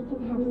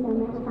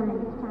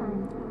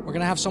 We're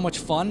gonna have so much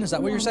fun? Is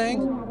that what you're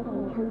saying?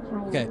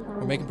 Okay,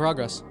 we're making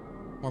progress.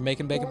 We're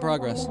making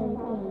progress.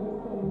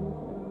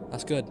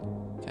 That's good.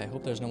 Okay, I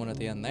hope there's no one at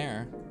the end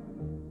there.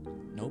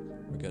 Nope,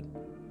 we're good.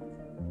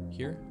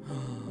 Here?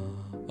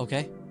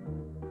 Okay.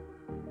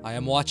 I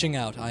am watching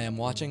out. I am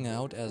watching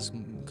out as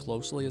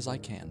closely as I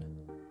can.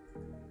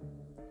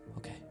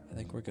 Okay, I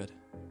think we're good.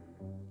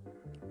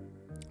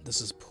 This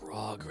is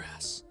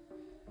progress.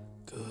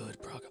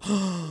 Good progress.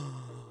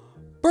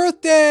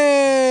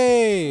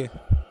 Birthday!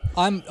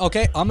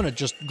 Okay, I'm gonna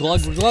just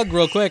glug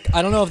real quick.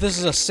 I don't know if this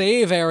is a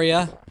save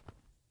area.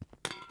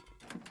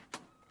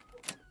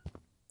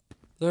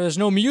 There's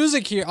no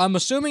music here. I'm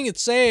assuming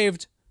it's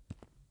saved.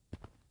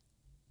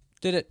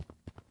 Did it?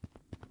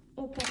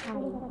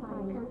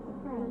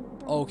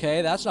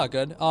 Okay, that's not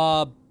good.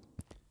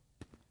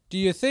 Do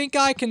you think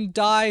I can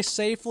die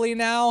safely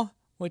now?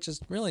 Which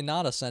is really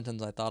not a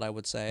sentence I thought I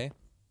would say.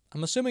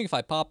 I'm assuming if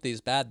I pop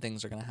these, bad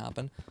things are gonna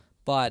happen.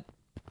 But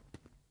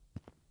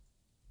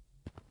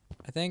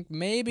I think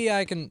maybe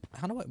I can...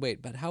 How do I...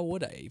 Wait, but how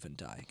would I even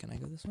die? Can I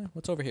go this way?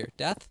 What's over here?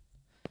 Death?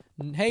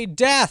 Hey,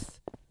 death!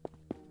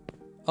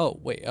 Oh,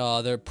 wait,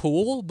 their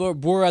pool?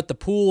 We're at the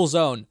pool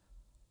zone.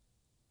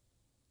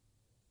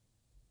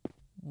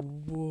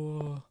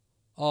 Whoa.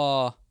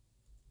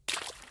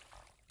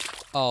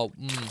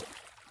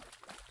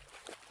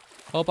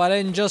 Hope I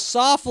didn't just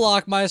soft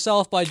lock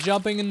myself by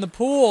jumping in the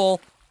pool.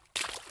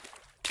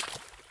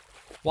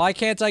 Why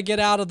can't I get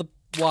out of the...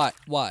 What?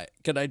 Why?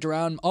 Could I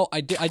drown? Oh, I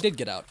did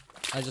get out.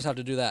 I just have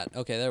to do that.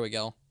 Okay, there we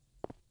go.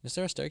 Is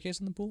there a staircase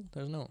in the pool?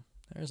 There's no.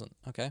 There isn't.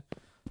 Okay.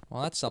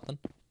 Well, that's something.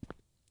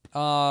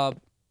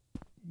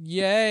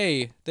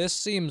 Yay. This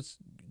seems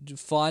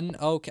fun.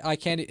 Okay, I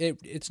can't...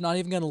 It's not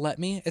even gonna let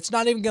me. It's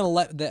not even gonna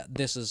let...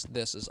 This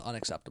is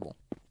unacceptable.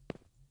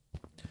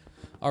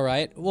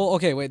 Alright. Well,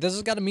 okay, wait. This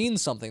has got to mean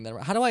something then.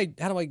 How do I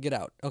get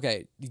out?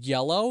 Okay,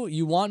 yellow?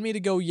 You want me to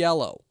go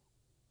yellow.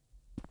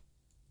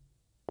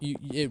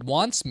 It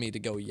wants me to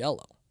go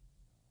yellow.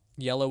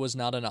 Yellow is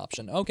not an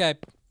option. Okay.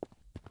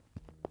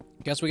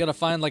 Guess we gotta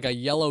find like a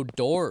yellow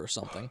door or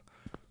something.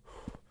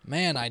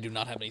 Man, I do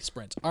not have any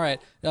sprint.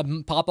 Alright,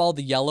 pop all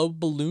the yellow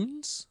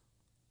balloons?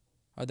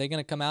 Are they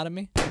gonna come out at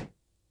me?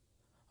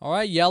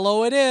 Alright,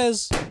 yellow it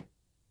is!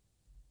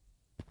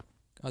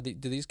 Oh, do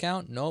these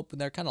count? Nope,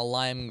 they're kind of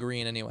lime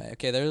green anyway.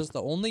 Okay, there's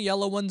the only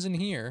yellow ones in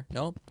here.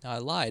 Nope, I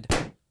lied.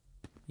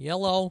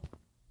 Yellow.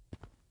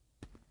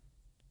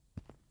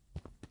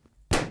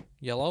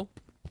 Yellow.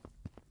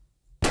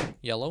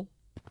 Yellow.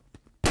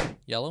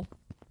 Yellow.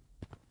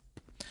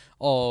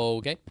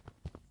 Okay.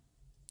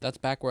 That's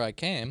back where I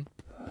came.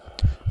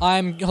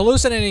 I'm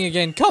hallucinating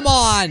again. Come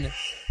on!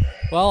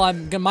 Well, I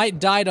might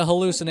die to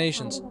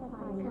hallucinations.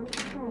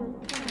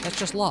 That's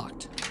just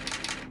locked.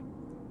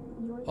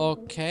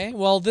 Okay,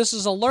 well, this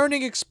is a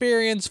learning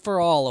experience for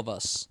all of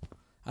us.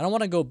 I don't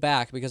want to go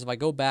back, because if I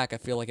go back, I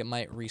feel like it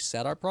might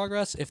reset our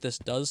progress if this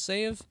does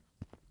save.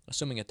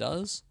 Assuming it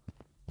does.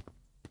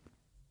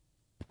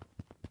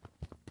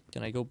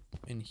 Can I go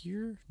in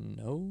here?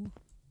 No.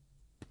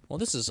 Well,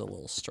 this is a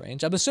little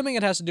strange. I'm assuming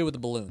it has to do with the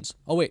balloons.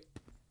 Oh, wait.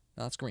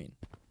 No, that's green.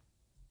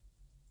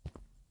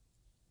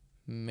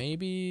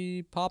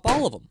 Maybe pop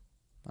all of them.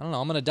 I don't know.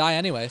 I'm going to die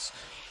anyways.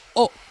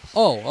 Oh,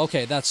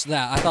 okay. That's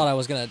that. I thought I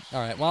was going to...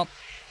 All right, well.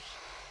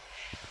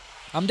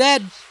 I'm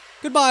dead.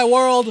 Goodbye,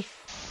 world.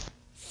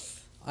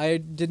 I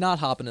did not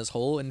hop in his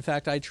hole. In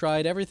fact, I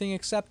tried everything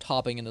except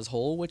hopping in his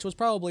hole, which was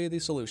probably the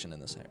solution in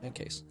this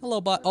case.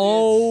 Hello, bot.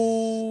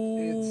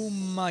 Oh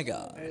my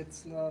god.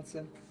 It's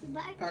nonsense.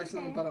 Parks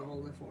not about a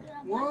hole before.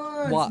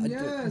 What?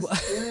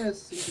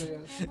 Yes.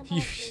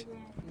 Yes.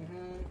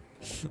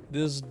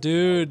 This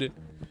dude.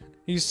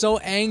 He's so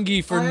angry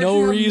for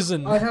no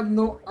reason. I have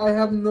no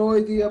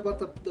idea about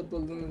the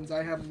balloons.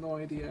 I have no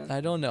idea.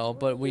 I don't know,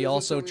 but we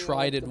also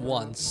tried it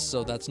once,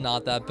 so that's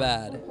not that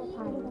bad.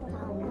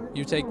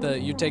 You take the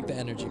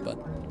energy, bud.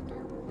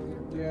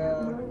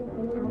 Yeah.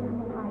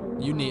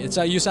 You need it.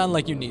 So you sound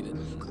like you need it.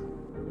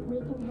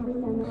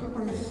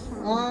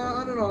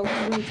 I don't know.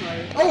 I'm really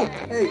tired. Oh,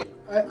 hey,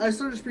 I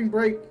started spring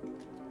break.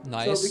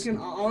 Nice. So we can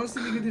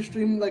honestly we can just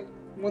stream like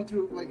 1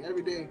 through like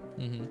every day.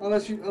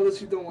 Unless you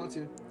don't want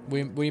to.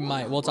 We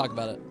might. We'll talk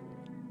about it.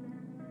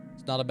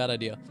 It's not a bad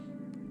idea.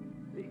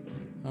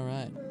 All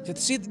right.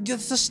 See,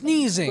 it's the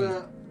sneezing.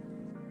 Oh,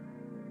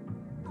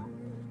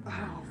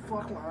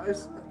 fuck my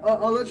eyes.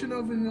 I'll let you know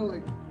if we know,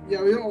 like,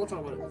 yeah, we don't want to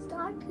talk about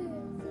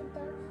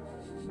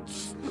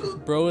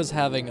it. Bro is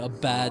having a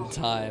bad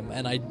time,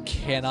 and I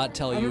cannot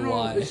tell you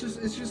why. It's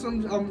just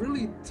I'm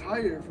really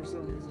tired for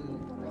some reason.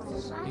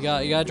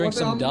 You gotta drink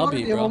some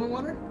W, bro.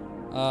 Water?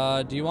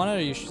 Do you want it,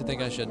 or you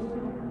think I should?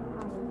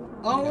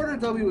 I'll order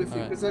W with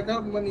you, because I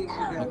got money.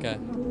 Okay.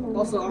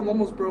 Also, I'm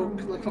almost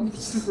broke. Like, I'm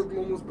super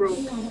almost broke.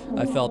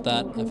 I felt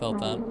that. My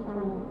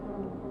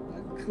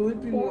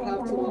clipping will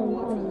have to level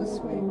up for this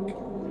week.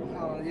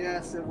 Oh,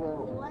 yes, it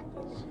will.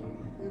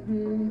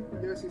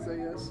 Yes, he said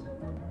yes.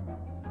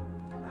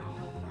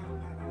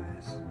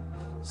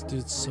 This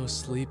dude's so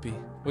sleepy.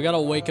 We gotta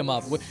wake him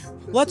up.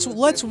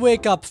 Let's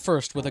wake up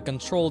first with a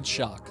controlled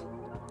shock.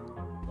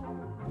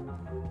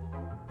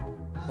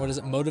 What does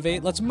it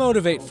motivate? Let's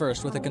motivate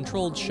first with a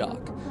controlled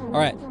shock.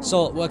 Alright,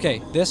 so,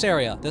 okay, this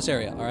area,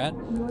 alright?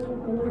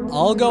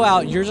 I'll go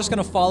out, you're just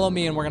gonna follow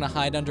me, and we're gonna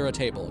hide under a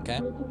table,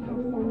 okay?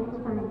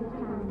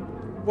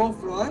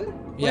 Both run?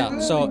 Yeah,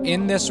 so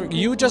in this,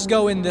 you just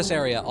go in this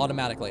area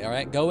automatically,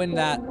 alright? Go in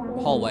that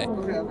hallway.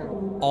 Okay.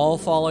 I'll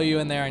follow you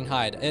in there and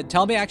hide.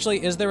 Tell me,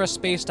 actually, is there a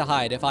space to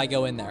hide if I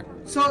go in there?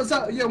 So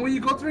yeah, when you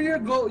go through here,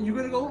 you're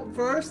gonna go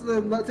first,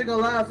 then take a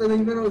left, and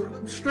then you're gonna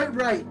go straight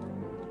right.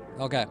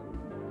 Okay.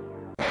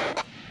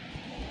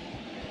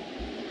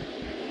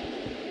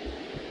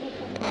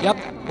 Yep,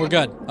 we're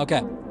good.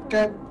 Okay.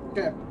 Okay.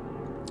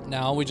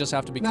 Now we just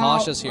have to be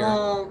cautious here.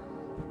 So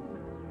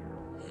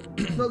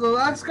the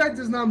last guy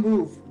does not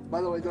move.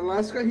 By the way, the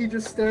last guy, he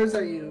just stares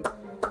at you.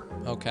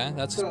 Okay,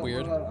 that's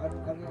weird. I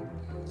don't know.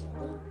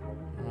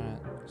 Alright,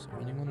 is there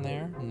anyone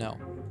there? No.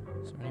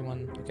 Is there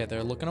anyone? Okay,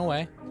 they're looking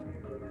away.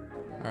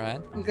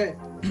 Alright. Okay.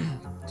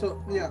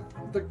 So, yeah.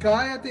 The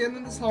guy at the end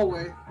of this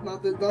hallway,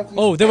 not the...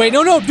 Oh, wait,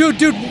 no, dude,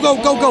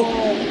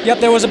 go. Yep,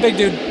 there was a big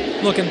dude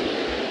looking.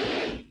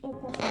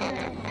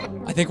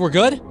 I think we're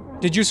good.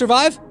 Did you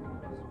survive?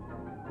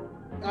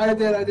 I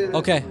did.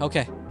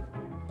 Okay.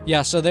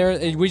 Yeah, so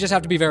we just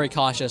have to be very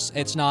cautious.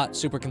 It's not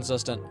super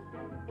consistent.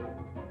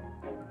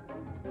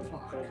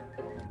 Fuck.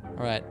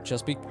 All right,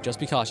 just be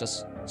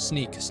cautious.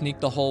 Sneak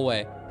the whole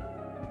way.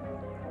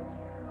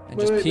 And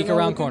just peek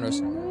around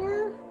corners.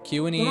 Anymore?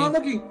 Q and E. They're not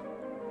looking.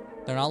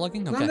 They're not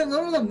looking? Okay.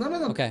 None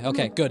of them.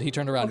 Okay, good. He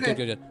turned around. Okay.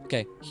 Good.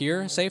 Okay,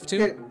 here, safe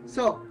too? Okay,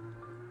 so.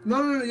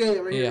 No, yeah,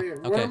 right here.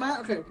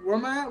 Okay. Where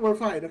I'm at, we're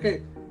fine.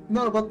 Okay.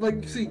 No, but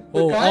like, see.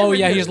 The guy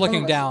yeah, right he's here,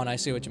 looking down. I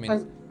see what you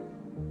mean.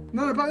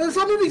 No, but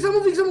stop moving.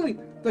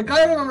 The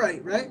guy on the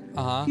right?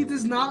 Uh-huh. He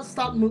does not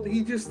stop moving.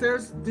 He just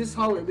stares this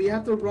hallway. We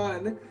have to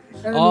run. And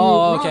then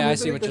Okay, I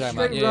see what you're talking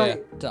about.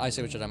 Yeah. I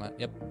see what you're talking about.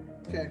 Yep.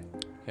 Okay.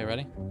 Okay,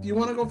 ready? Do you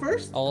want to go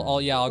first?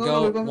 I'll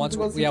go once.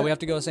 We have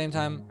to go at the same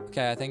time.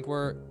 Okay, I think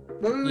we're.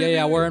 No,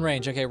 Yeah, we're in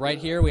range. Okay, right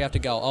here we have to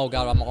go. Oh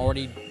god, I'm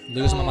already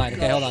losing my mind.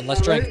 Okay, hold on.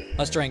 Let's drink. Ready?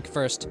 Let's drink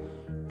first.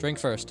 Drink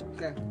first.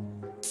 Okay.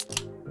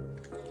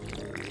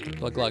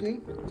 Glug.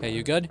 Okay,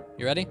 you good?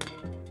 You ready?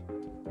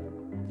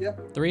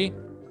 Yep. 3,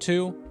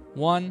 2,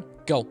 1,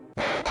 go.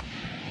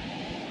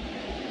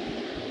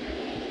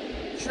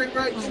 Straight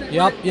right.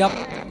 Yep.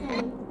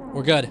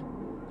 We're good.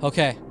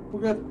 Okay.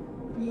 We're good.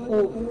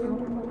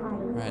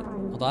 Alright,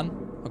 hold on.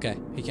 Okay,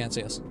 he can't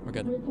see us. We're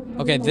good.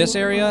 Okay, this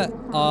area,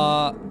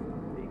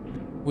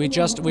 We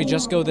just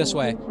go this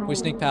way. We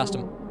sneak past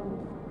him.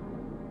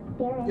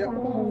 Yep.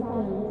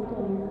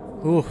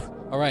 Ooh.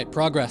 All right,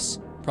 progress.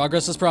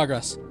 Progress is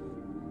progress.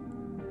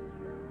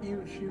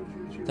 Huge.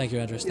 Thank you,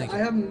 Andres. Thank I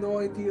you. have no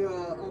idea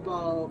about.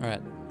 All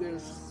right.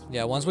 This.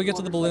 Yeah, once we get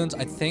to the balloons,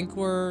 I think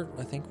we're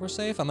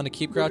safe. I'm gonna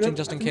keep crouching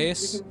just in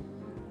case.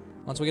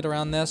 Once we get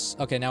around this,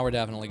 okay, now we're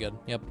definitely good.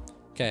 Yep.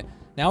 Okay,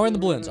 now we're in the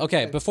balloons.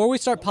 Okay, before we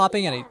start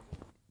popping any,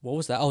 what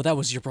was that? Oh, that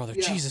was your brother.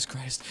 Yeah. Jesus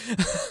Christ,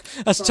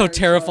 that's so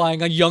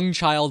terrifying. A young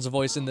child's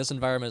voice in this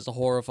environment is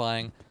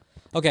horrifying.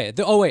 Okay.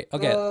 Oh wait.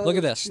 Okay. Look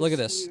at this. Look at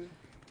this.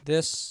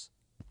 This.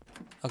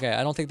 Okay,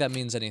 I don't think that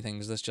means anything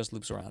because this just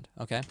loops around.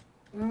 Okay.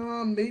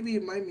 Maybe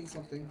it might mean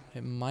something.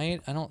 It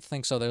might. I don't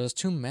think so. There's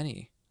too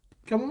many.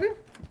 Come over here.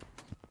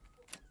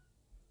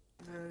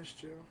 That's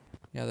true.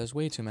 Yeah, there's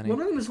way too many. One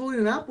of them is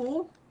holding an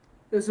apple.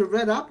 There's a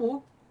red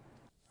apple.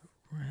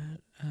 Red.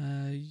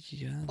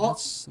 Yeah,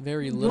 that's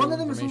very little One of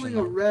them is holding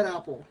a red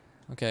apple.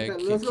 Okay,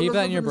 let's keep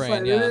that in your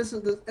brain. Yeah.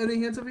 Any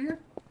hints over here?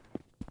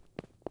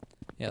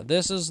 Yeah,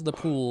 this is the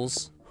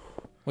pools,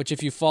 which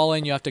if you fall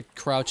in, you have to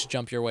crouch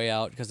jump your way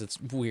out because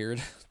it's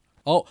weird.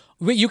 Oh,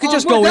 wait, you could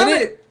just go in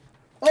it?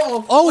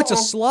 Uh-oh. Oh, it's a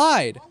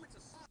slide.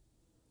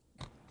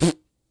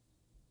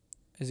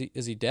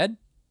 Is he dead?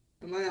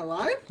 Am I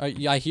alive?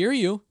 I hear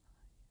you.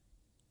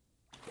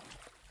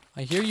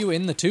 I hear you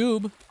in the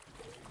tube.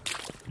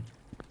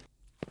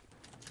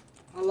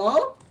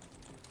 Hello?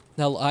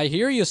 Now, I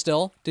hear you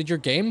still. Did your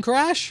game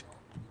crash?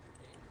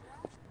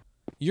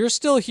 You're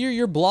still here.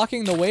 You're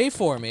blocking the way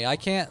for me. I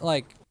can't,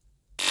 like...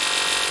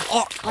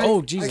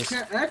 Oh, Jesus. I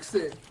can't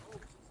exit.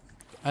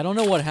 I don't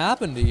know what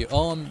happened to you.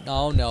 Oh,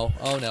 oh no.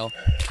 Oh, no.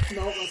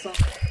 No, that's not...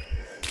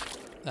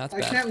 That's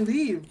bad. I can't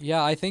leave.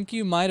 Yeah, I think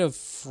you might have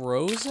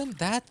frozen.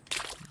 That...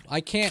 I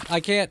can't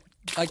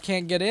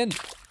get in.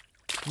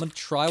 I'm gonna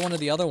try one of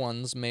the other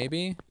ones,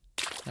 maybe.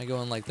 Can I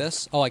go in like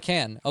this? Oh, I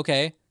can.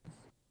 Okay.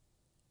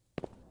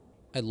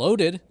 I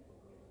loaded.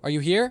 Are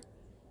you here?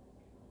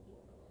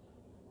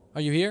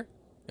 Are you here?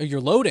 Oh, you're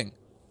loading.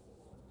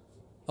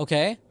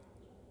 Okay.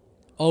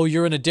 Oh,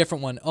 you're in a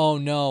different one. Oh,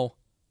 no.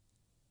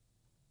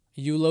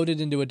 You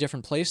loaded into a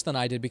different place than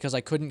I did because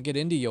I couldn't get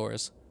into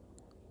yours.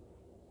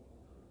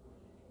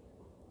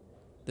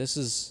 This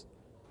is...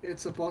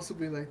 It's supposed to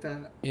be like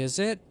that. Is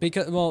it?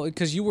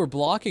 Because you were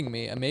blocking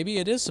me. Maybe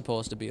it is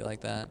supposed to be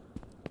like that.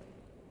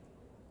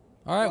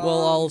 Alright,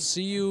 well, I'll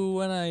see you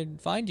when I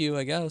find you,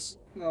 I guess.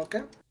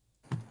 Okay.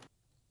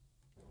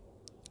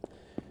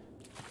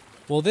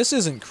 Well, this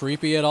isn't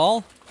creepy at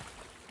all.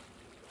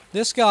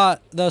 This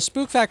got the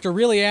spook factor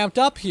really amped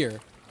up here.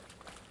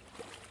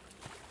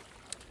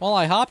 Well,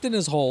 I hopped in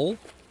his hole,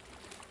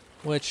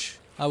 which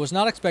I was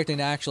not expecting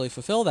to actually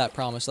fulfill that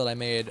promise that I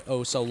made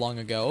oh so long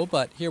ago,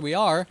 but here we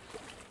are.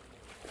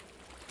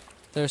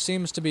 There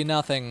seems to be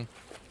nothing.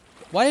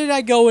 Why did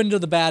I go into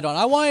the bad one?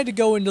 I wanted to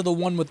go into the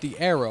one with the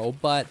arrow,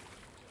 but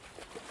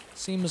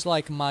seems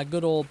like my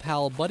good old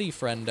pal buddy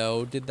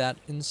friendo did that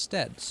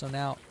instead. So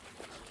now,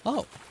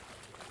 oh,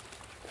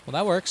 well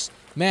that works.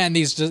 Man,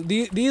 these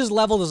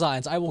level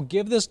designs. I will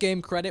give this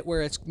game credit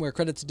where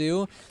credit's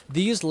due.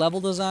 These level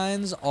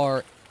designs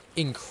are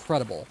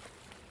incredible.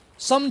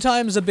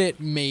 Sometimes a bit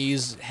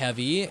maze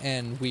heavy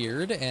and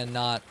weird and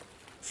not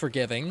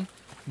forgiving,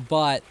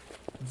 but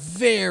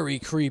very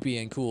creepy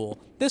and cool.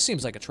 This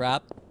seems like a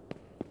trap.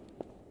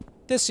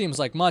 This seems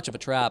like much of a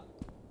trap.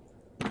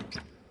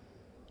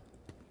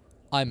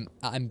 I'm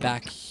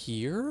back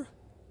here?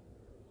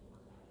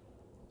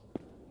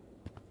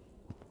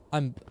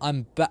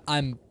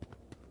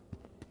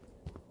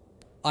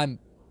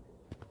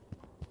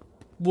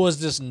 Was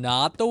this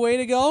not the way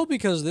to go?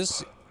 Because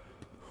this...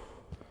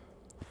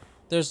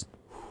 There's...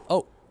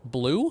 Oh,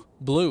 blue?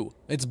 Blue.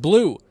 It's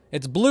blue.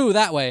 It's blue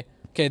that way.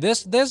 Okay,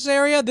 this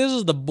area, this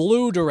is the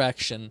blue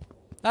direction.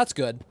 That's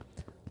good.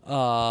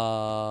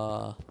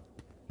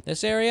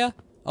 This area?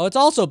 Oh, it's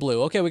also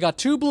blue. Okay, we got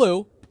 2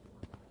 blue.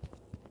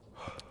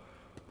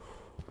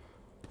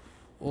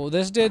 Well,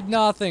 this did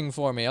nothing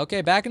for me.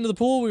 Okay, back into the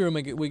pool room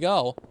we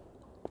go.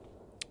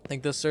 I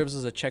think this serves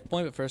as a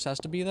checkpoint, but first has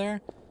to be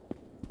there.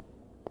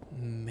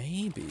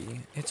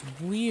 Maybe. It's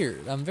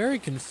weird. I'm very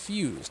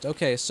confused.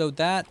 Okay, so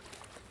that...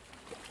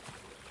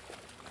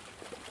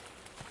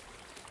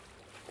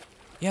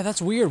 Yeah,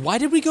 that's weird. Why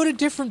did we go to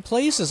different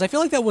places? I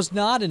feel like that was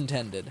not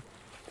intended.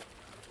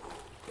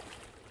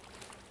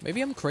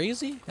 Maybe I'm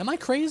crazy? Am I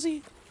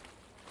crazy?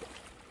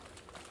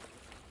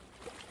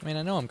 I mean,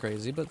 I know I'm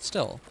crazy, but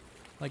still.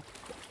 Like,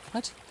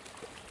 what?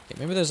 Okay,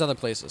 maybe there's other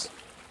places.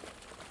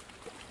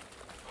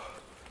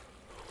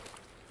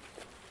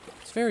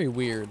 It's very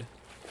weird.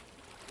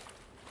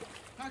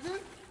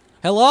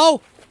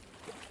 Hello?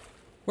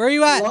 Where are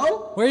you at?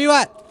 Hello? Where are you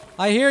at?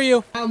 I hear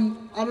you. I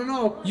don't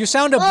know. You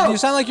sound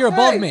like you're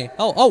above me.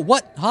 Oh,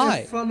 what? Hi.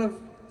 In front of,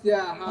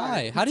 yeah,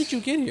 Hi. How did you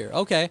get here?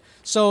 Okay.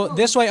 So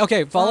this way.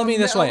 Okay, follow me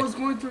this way. I was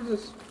going through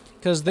this.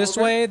 Because this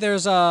way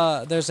there's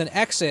an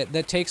exit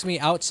that takes me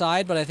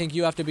outside, but I think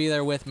you have to be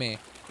there with me.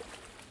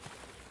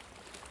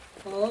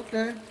 Oh,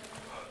 okay.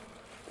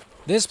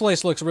 This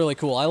place looks really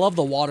cool. I love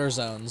the water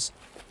zones.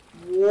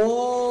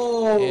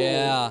 Whoa.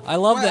 Yeah, I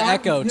love the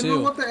echo you know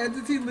too. what the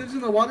entity lives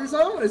in the water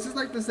zone? Is this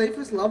like the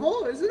safest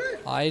level, isn't it?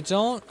 I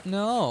don't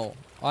know.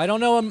 I don't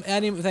know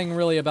anything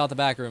really about the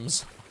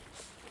Backrooms.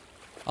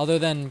 Other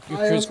than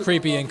it's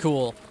creepy and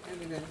cool.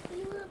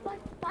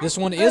 This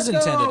one is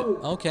intended.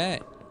 Okay.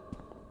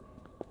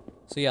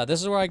 So yeah,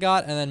 this is where I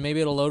got, and then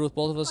maybe it'll load with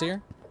both of us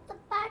here.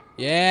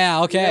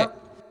 Yeah, okay.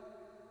 Yep.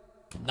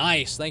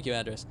 Nice, thank you,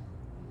 Andres.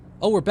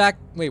 Oh, we're back.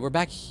 Wait, we're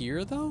back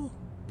here though?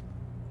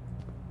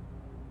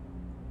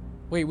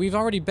 Wait, we've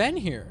already been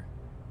here.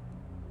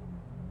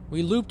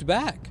 We looped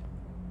back.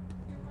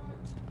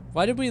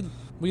 Why did we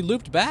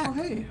looped back? Oh,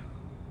 hey.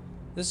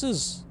 This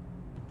is...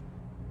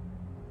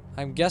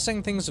 I'm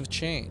guessing things have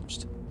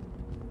changed.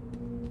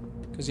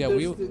 Because, yeah,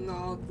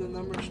 No, the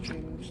numbers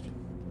changed.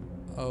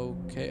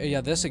 Okay,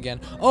 yeah, this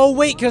again. Oh,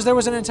 wait, because there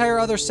was an entire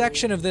other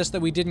section of this that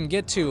we didn't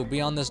get to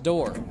beyond this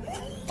door.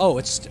 Oh,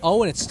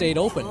 and it stayed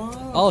open.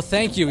 Oh,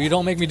 thank you. You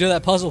don't make me do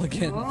that puzzle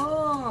again.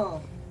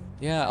 Oh.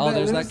 Yeah, oh,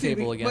 there's that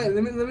cable again. Wait,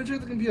 let me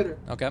check the computer.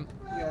 Okay.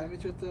 Yeah, let me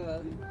check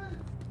the...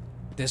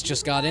 This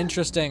just got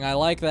interesting. I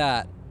like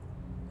that.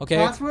 Okay.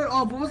 Password?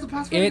 Oh, what was the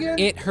password again?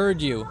 It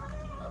heard you.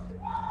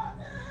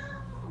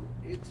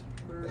 It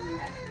heard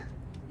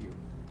you.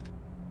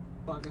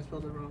 Fuck, I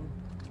spelled it wrong.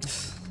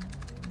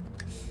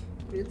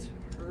 It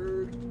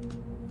heard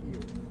you.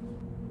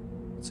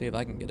 Let's see if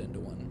I can get into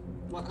one.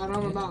 Well, I don't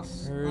have a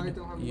mouse. Heard I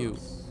don't have a you.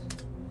 mouse.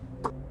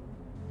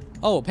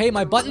 Oh, hey,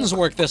 my buttons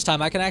work this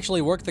time. I can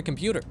actually work the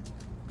computer.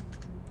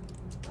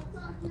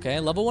 Okay,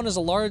 level 1 is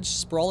a large,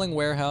 sprawling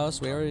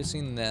warehouse. We already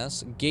seen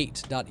this.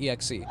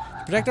 Gate.exe.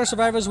 To protect our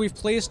survivors, we've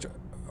placed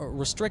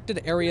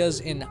restricted areas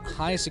in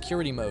high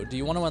security mode. Do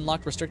you want to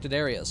unlock restricted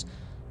areas?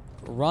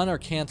 Run or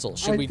cancel?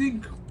 Should we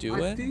do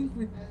it? I think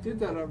we did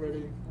that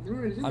already.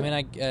 I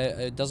mean,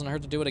 it doesn't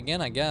hurt to do it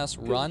again, I guess.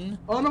 Run.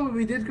 Oh no,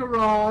 we did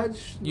garage.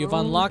 You've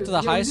unlocked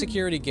the high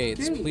security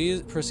gates.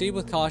 Please proceed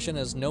with caution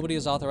as nobody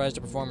is authorized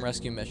to perform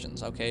rescue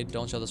missions. Okay,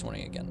 don't show this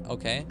warning again.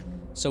 Okay.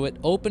 So it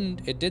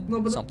opened, it did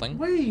something.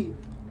 Wait.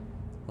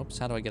 Oops,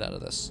 how do I get out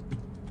of this?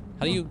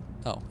 How do you,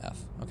 oh, F,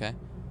 okay.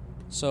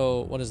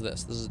 So, what is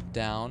this? This is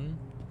down.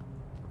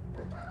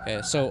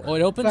 Okay, so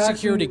it opened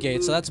security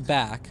gates, so that's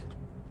back.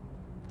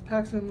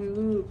 Packs and we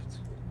looped.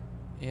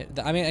 Yeah,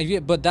 I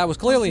mean, but that was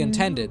clearly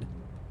intended.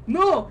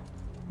 No,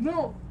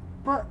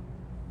 but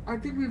I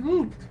think we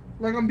looped.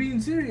 Like, I'm being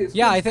serious.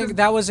 Yeah, I think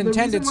that was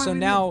intended, so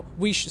now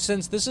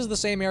since this is the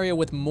same area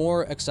with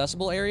more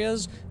accessible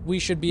areas, we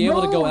should be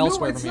able to go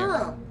elsewhere from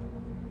here.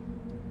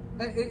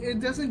 It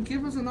doesn't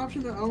give us an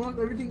option to unlock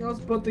everything else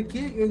but the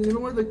gate, and you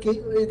know where the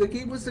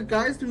gate was the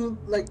guys to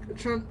like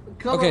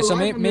cover. Okay, so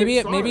maybe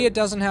it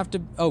doesn't have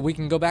to. Oh, we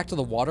can go back to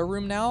the water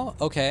room now.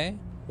 Okay,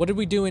 what did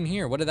we do in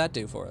here? What did that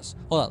do for us?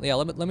 Hold on, yeah,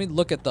 let me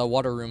look at the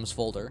water rooms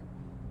folder.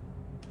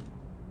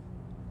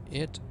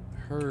 It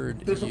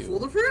heard There's a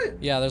folder for it?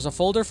 Yeah, there's a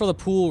folder for the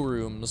pool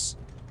rooms.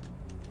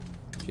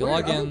 If you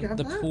log in,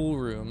 the pool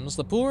rooms.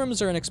 The pool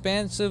rooms are an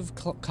expansive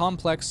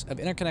complex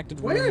of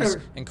interconnected rooms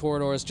and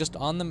corridors just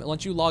on them.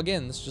 Once you log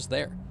in, it's just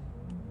there.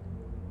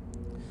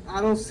 I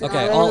don't see.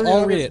 Okay,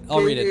 I'll read it. I'll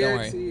read it. Don't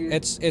worry.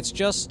 It's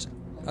just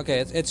okay.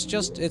 It's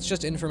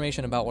just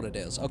information about what it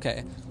is.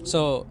 Okay.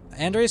 So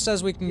Andres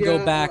says we can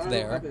go back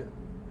there.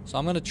 So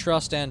I'm gonna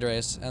trust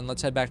Andres and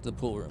let's head back to the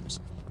pool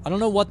rooms. I don't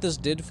know what this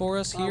did for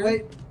us here.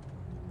 Wait.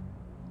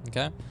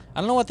 Okay.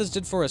 I don't know what this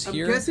did for us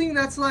here. I'm guessing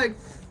that's like.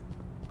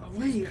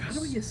 Wait, how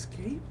do we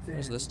escape there? What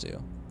does this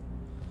do?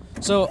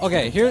 So,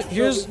 okay, here's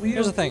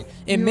the thing.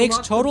 It makes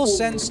total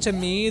sense to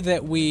me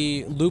that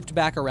we looped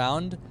back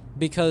around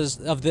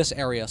because of this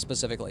area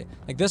specifically.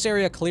 Like, this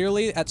area,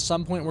 clearly, at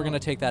some point, we're going to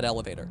take that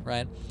elevator,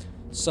 right?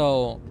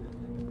 So,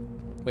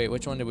 wait,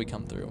 which one did we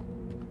come through?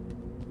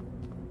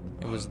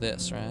 It was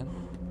this, right?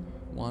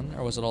 1,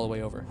 or was it all the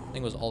way over? I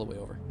think it was all the way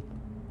over.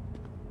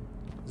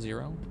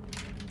 0?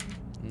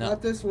 No.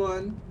 Not this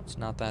one. It's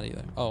not that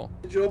either. Oh.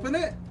 Did you open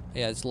it?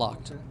 Yeah, it's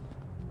locked. Okay.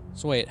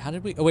 So wait, how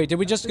did we... Oh wait, did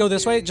we just go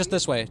this way? Just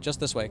this way. Just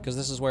this way, because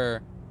this is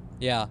where...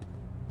 Yeah.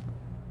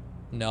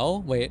 No?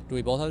 Wait, do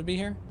we both have to be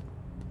here?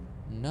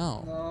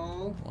 No.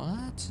 No.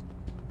 What?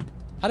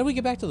 How do we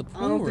get back to the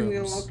pool rooms? I don't think we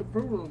unlocked the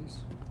pool rooms.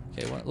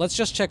 Okay, well, let's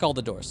just check all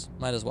the doors.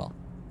 Might as well.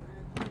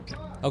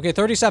 Okay,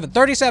 37.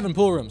 37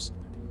 pool rooms.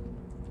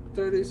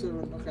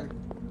 37, okay.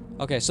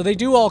 Okay, so they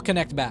do all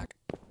connect back.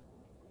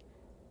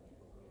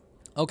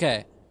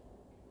 Okay.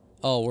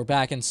 Oh, we're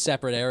back in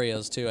separate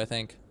areas too, I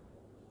think.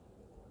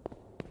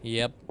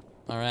 Yep.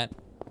 Alright.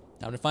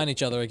 Time to find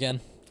each other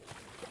again.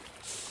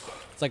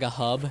 It's like a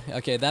hub.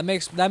 Okay, that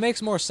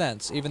makes more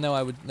sense, even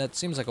though that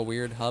seems like a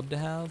weird hub to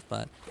have,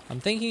 but I'm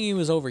thinking he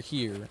was over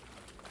here.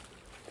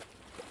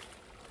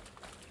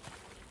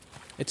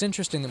 It's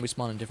interesting that we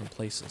spawn in different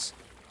places.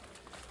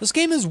 This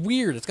game is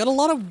weird. It's got a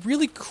lot of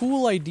really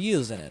cool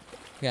ideas in it.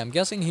 Yeah, I'm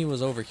guessing he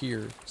was over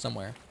here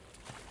somewhere.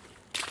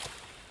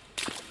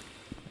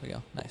 There we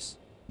go. Nice.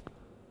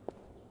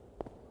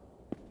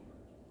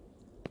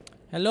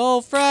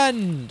 Hello,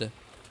 friend!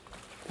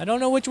 I don't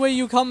know which way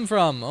you come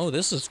from. Oh,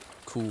 this is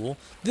cool.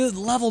 The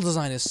level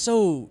design is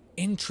so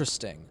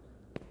interesting.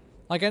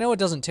 Like, I know it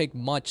doesn't take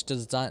much to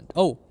design.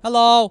 Oh,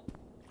 hello!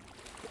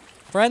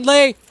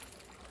 Friendly?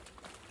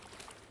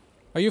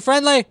 Are you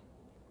friendly?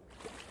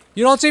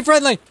 You don't seem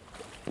friendly!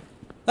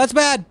 That's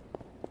bad!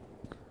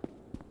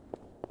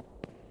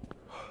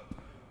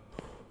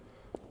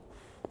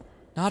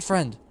 Not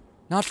friend.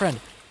 Not friend.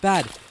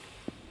 Bad.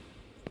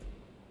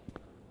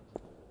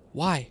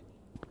 Why?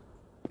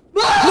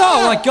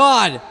 Oh my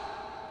god!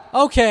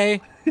 Okay.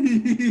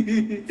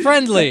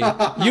 Friendly.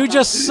 You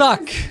just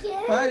suck.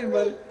 Hi,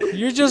 buddy.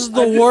 You're just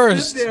the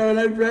worst. There and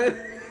I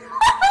read.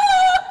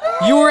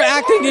 You were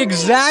acting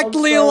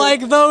exactly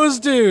like those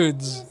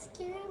dudes.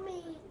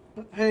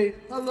 Hey,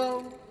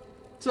 hello.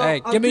 So,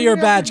 Hey, give me your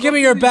badge. Give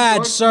me your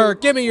badge, sir.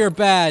 Give me your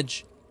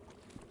badge.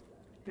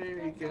 There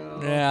you go.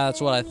 Yeah,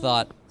 that's what I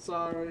thought.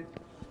 Sorry.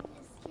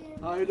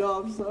 I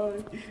know, I'm sorry.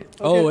 Okay,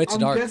 Oh, it's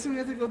dark. I'm guessing we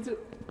have to go to...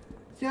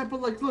 Yeah,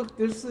 but like, look,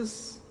 there's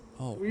this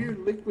weird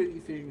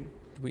liquidy thing.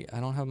 I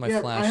don't have my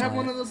Yeah, flashlight. I have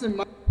one of those in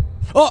my...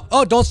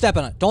 Oh, don't step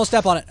on it. Don't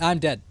step on it. I'm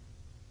dead.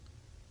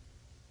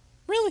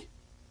 Really?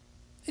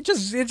 It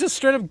just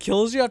straight up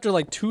kills you after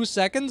like 2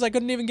 seconds? I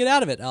couldn't even get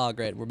out of it. Oh,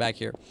 great. We're back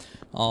here.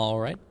 All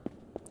right.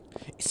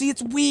 See,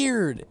 it's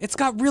weird. It's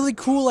got really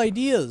cool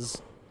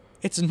ideas.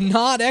 It's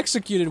not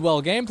executed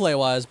well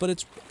gameplay-wise, but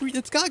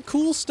it's got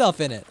cool stuff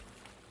in it.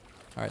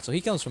 All right, so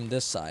he comes from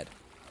this side.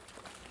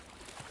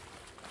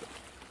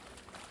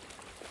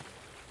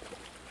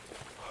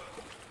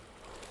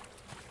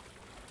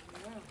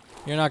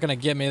 You're not gonna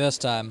get me this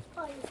time.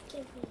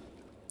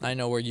 I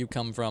know where you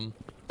come from.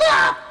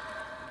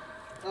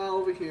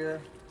 Over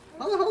here.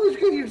 How the hell did you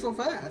get here so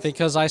fast?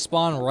 Because I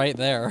spawn right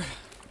there.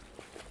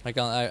 Like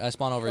I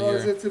spawn over here.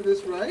 Is it to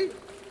this right?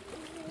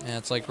 Yeah,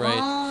 it's like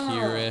right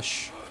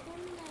here-ish.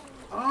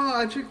 Oh,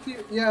 I checked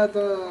here. Yeah,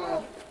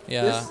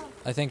 Yeah, this?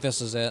 I think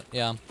this is it.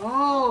 Yeah.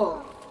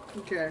 Oh,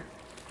 okay.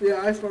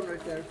 Yeah, I spawned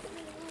right there.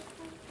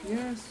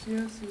 Yes, I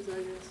guess.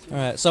 All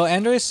right. So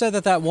Andres said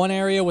that one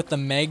area with the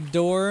Meg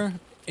door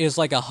is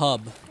like a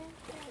hub.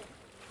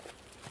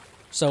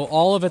 So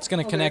all of it's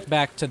gonna connect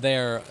back to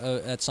there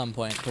at some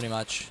point, pretty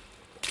much.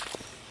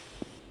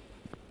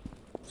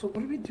 So what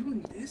do we do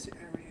in this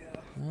area?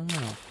 I don't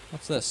know.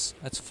 What's this?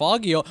 That's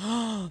foggy.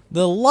 Oh,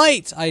 the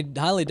light! I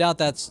highly doubt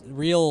that's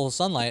real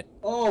sunlight.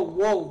 Oh,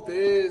 whoa!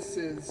 This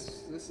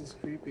is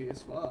creepy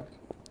as fuck.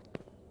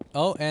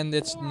 Oh, and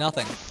it's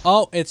nothing.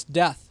 Oh, it's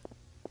death.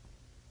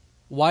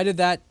 Why did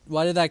that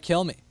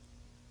kill me?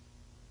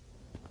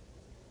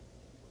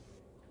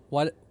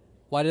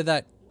 Why did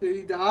that? Did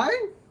he die?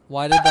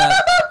 Why did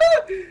that?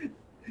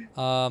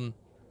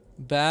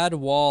 Bad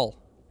wall.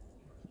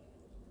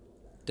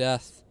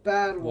 Death.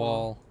 Bad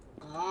wall.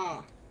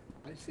 Ah,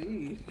 I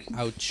see.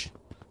 Ouch.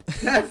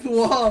 Death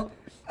wall.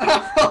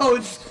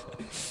 Ouch.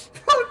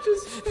 Ouch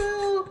just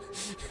fell.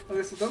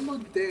 Okay, so don't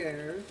look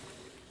there.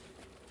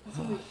 What's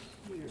over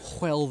here?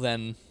 Well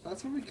then.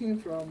 That's where we came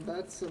from.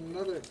 That's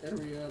another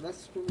area.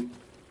 That's where we...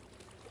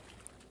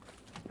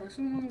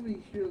 Actually, I want to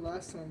be here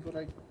last time, but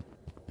I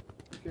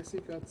guess he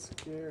got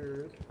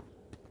scared.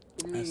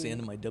 That's the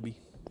end of my dubby.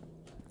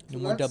 No So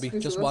more dubby. okay, so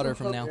Just that's water the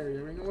from hub now.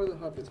 Area. We know where the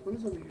hub is. What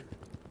is over here?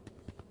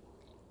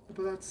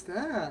 But that's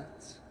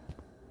that.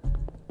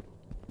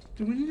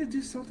 Do we need to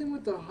do something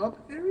with the hub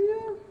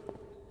area?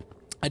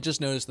 I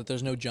just noticed that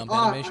there's no jump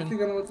I animation.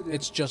 think I know what to do.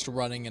 It's just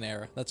running in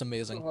air. That's Oh,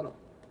 amazing. hold up.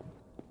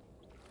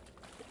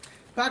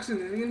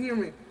 Paxton, if you can hear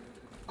me.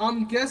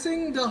 I'm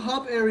guessing the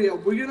hub area,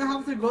 we're gonna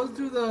have to go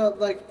through the,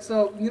 like,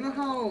 so, you know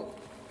how...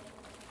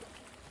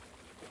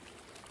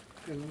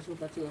 Okay, let's go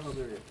back to the hub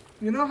area.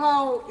 You know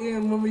how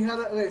when we had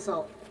to, okay,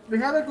 so, we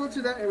had to go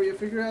to that area,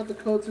 figure out the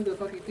code to the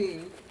fucking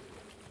thing.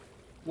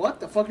 What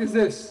the fuck is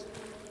this?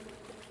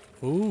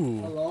 Ooh.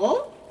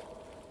 Hello?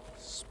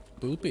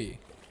 Spoopy.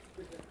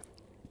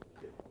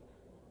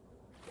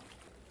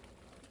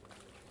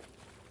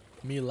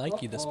 Me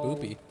likey the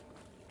spoopy.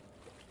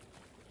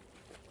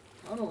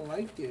 I don't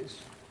like this.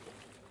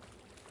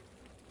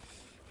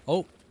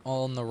 Oh,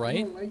 on the I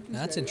right? don't like this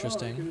That's area.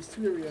 interesting. Oh, there's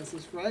two areas,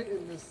 this right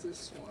and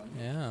this one.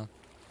 Yeah.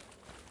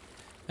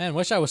 Man,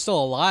 wish I was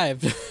still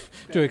alive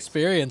to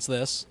experience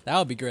this. That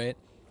would be great.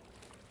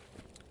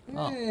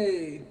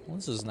 Hey! Well,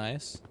 this is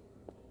nice.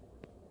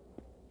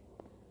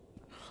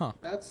 Huh.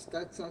 That's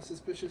not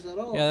suspicious at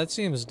all. Yeah, that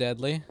seems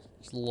deadly.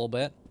 Just a little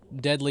bit.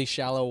 Deadly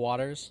shallow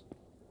waters.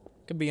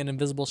 Could be an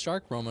invisible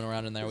shark roaming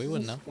around in there. We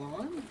wouldn't know.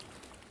 Spawn?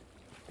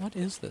 What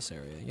is this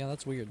area? Yeah,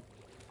 that's weird.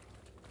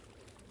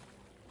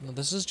 No,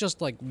 this is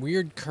just like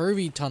weird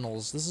curvy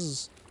tunnels. This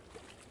is...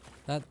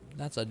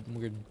 That's a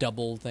weird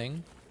double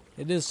thing.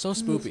 It is so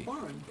spoopy.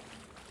 Spawn.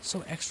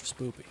 So extra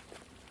spoopy.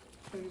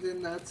 And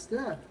then that's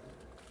that.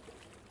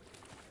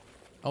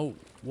 Oh,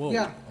 whoa.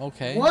 Yeah.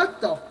 Okay.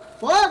 What the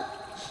fuck?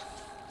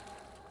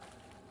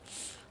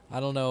 I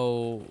don't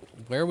know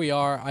where we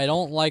are. I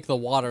don't like the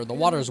water. The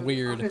water's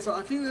weird. Okay, so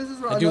I think this is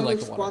I do another like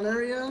the water. spawn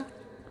area.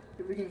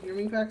 If we can hear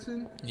me,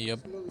 Paxton. Yep.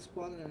 It's another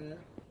spawn area.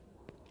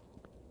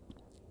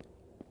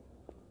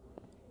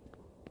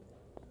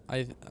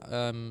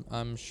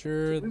 I'm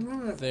sure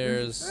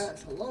there's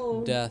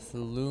death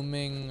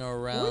looming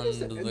around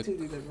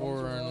the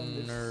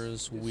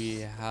corners we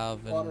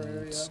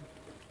haven't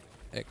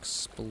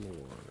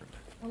explored.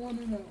 I want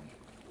to know.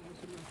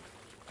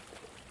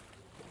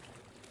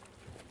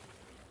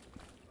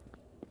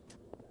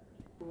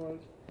 Oh,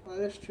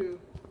 that's true.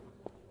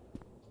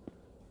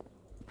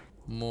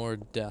 More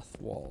death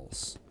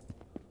walls.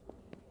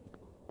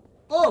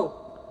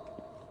 Oh!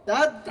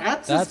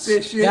 That's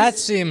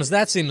suspicious.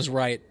 That seems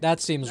right.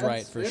 That seems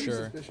right for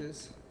sure.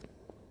 Suspicious.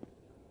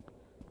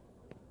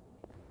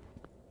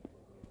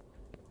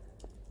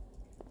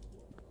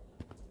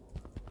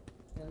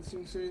 That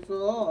seems safe at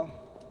all.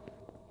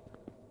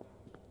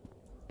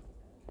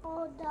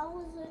 Oh, that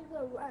was like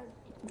a red.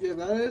 Yeah,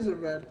 that is a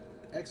red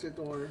exit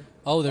door.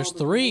 Oh, there's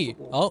 3.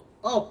 Oh.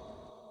 Oh.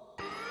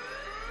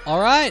 All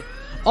right.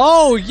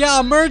 Oh, yeah,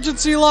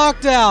 emergency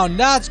lockdown.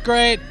 That's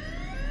great.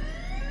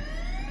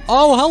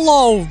 Oh,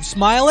 hello,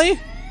 Smiley.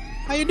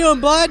 How you doing,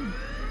 bud?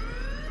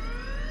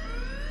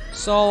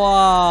 So,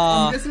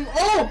 I'm guessing.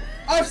 Oh,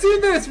 I've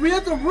seen this. We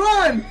have to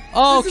run.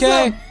 Oh,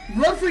 okay.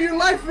 Run for your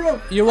life,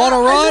 bro. You want to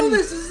run? I know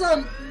this is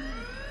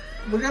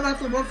we're gonna have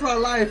to run for our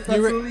life. That's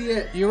really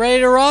it. You ready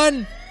to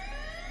run?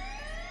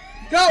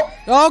 Go.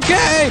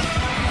 Okay.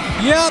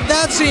 Yeah,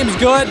 that seems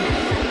good.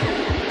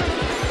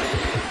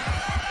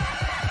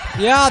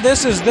 Yeah,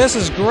 this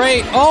is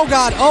great. Oh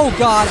god, all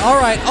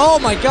right. Oh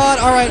my god,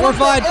 all right, we're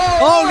fine.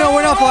 Oh no,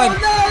 we're not fine.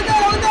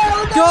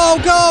 No.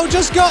 Go,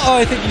 just go. Oh,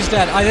 I think he's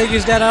dead. I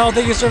don't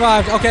think he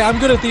survived. Okay, I'm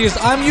good at these.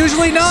 I'm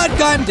usually not.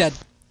 I'm dead.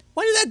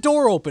 Why did that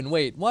door open?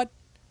 Wait, what?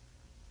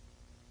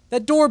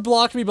 That door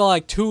blocked me by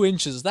like 2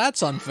 inches.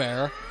 That's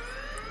unfair.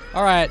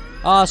 All right.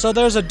 So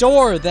there's a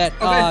door that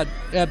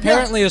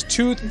apparently is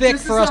too thick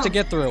for us to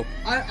get through.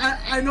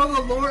 I know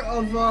the lore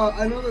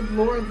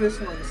of this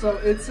one. So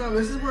it's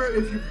this is where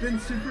if you've been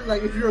super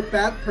if you're a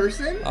bad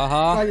person,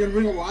 like in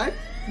real life,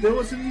 there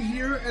was something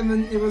here, and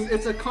then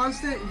it's a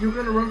constant. You're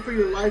gonna run for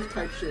your life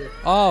type shit.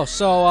 Oh,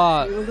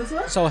 so you know this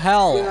one? so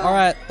hell. Yeah. All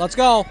right, let's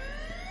go.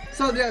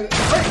 So yeah, wait,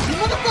 you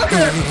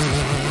motherfucker!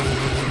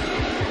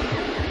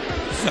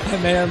 I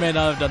may or may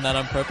not have done that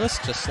on purpose,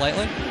 just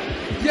slightly.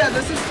 Yeah,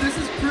 this is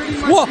pretty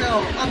much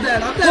hell. I'm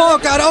dead. Oh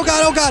god,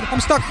 I'm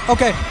stuck.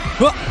 Okay.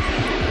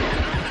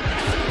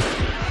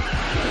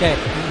 Okay,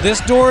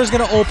 this door is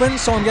gonna open,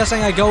 so I'm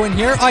guessing I go in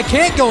here. I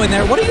can't go in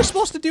there. What are you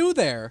supposed to do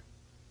there?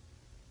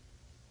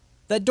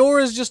 That door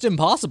is just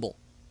impossible.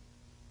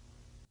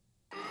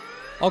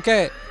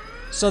 Okay,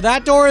 so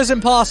that door is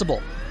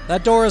impossible.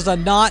 That door is a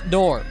not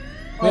door.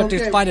 We have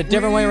to find a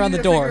different way around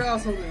the door.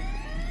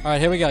 Alright,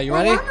 here we go. You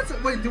ready?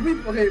 Wait, do we?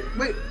 Okay,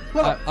 wait.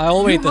 Hold on.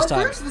 I'll wait this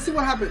time. First? Let's see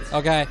what happens.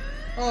 Okay.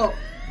 Oh.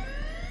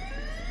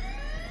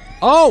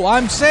 Oh,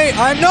 I'm safe.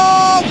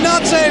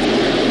 Not safe.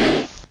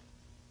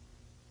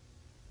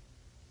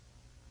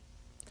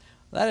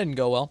 That didn't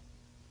go well.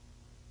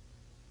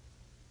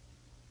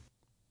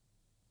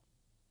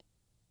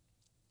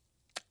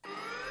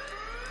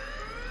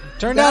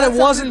 Turned out it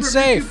wasn't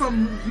safe.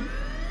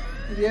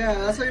 Yeah,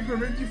 that's how you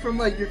prevent you from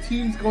your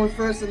teams going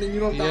first and then you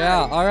don't die.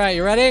 Yeah, alright,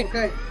 you ready?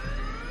 Okay.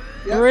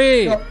 Yep,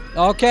 3. go.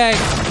 Okay.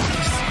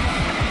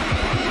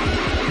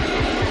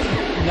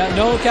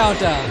 No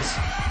countdowns.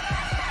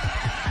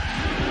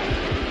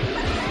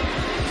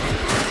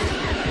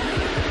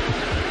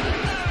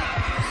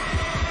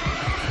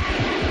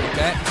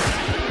 Okay.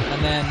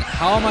 And then,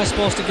 how am I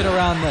supposed to get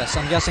around this?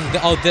 I'm guessing,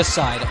 this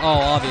side. Oh,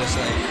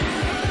 obviously.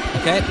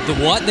 Okay, the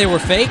what? They were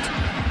fake?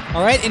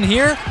 Alright, in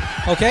here.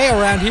 Okay,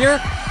 around here.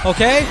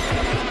 Okay.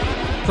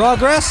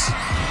 Progress.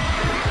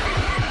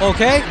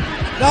 Okay.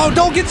 No,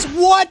 don't get...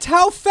 What?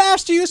 How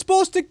fast are you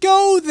supposed to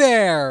go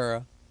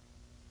there?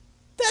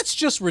 That's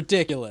just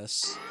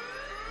ridiculous.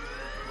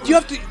 You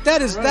have to...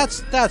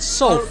 That's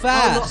so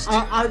fast.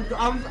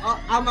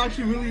 I'm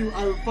actually really...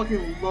 I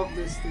fucking love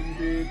this thing,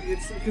 dude.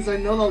 It's because I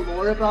know the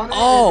lore about it.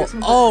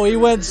 Oh, he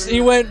went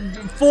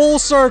full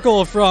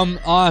circle from,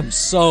 I'm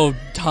so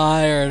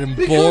tired and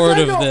bored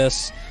of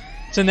this,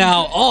 to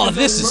now,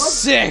 this is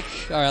sick.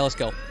 All right, let's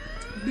go.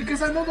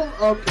 Because I know the...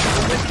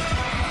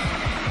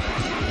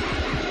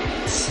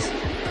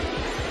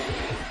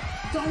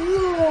 The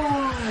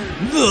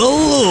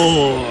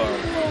Lord.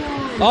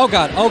 Oh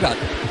god. Okay.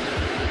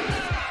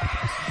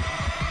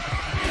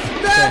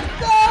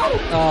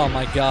 Oh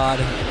my god.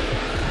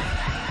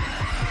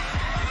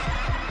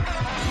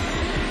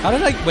 How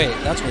did I... Wait,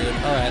 that's weird.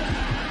 Alright.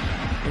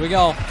 Here we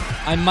go.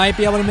 I might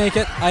be able to make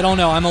it. I don't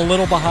know. I'm a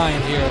little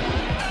behind here.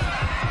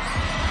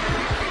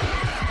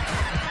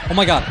 Oh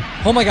my god.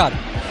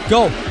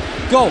 Go.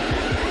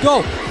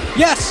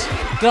 Yes!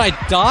 Did I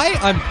die?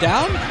 I'm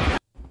down?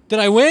 Did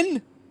I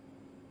win?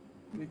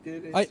 We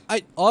did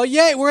it. Oh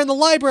yay, we're in the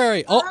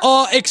library.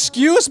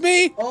 Excuse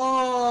me?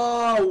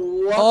 Oh,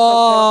 what the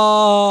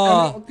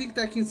fuck? I don't think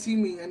that can see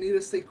me. I need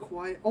to stay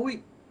quiet. Oh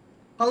wait.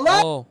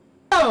 Hello?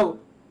 Oh.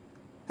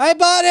 Hey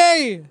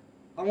buddy!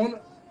 I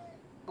wanna...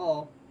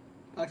 Oh.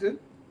 Paxton?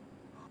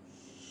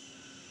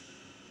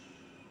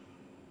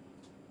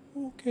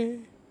 Okay.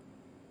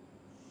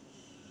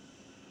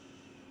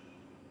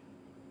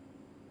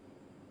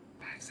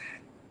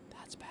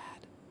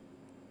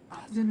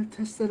 I'm gonna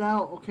test it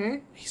out,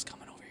 okay? He's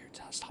coming over here.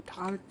 Stop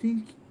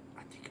talking.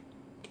 I think.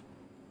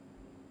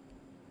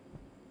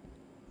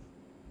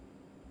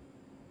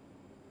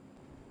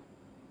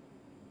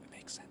 It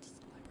makes sense. It's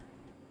the library.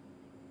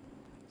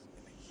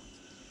 It makes sense.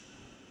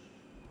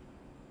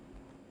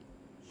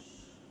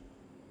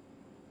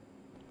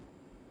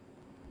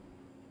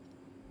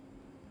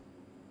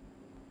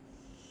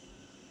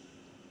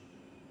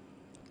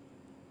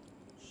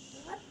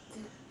 What the?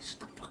 Shut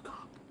the fuck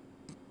up.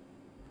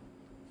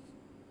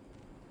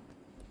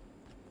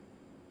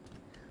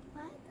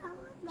 Why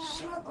don't I?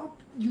 Shut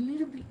up. You need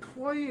to be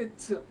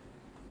quiet.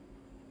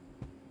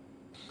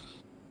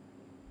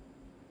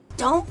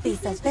 Don't be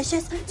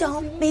suspicious.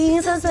 Don't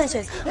be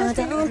suspicious. Oh,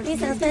 don't be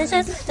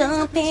suspicious.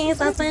 Don't be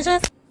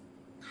suspicious.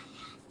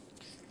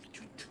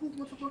 You two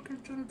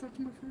motherfuckers trying to talk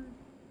to my friend.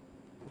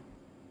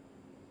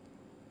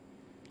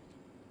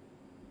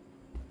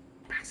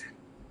 Paxton.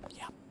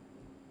 Yep.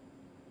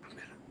 I'm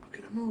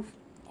gonna move.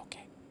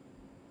 Okay.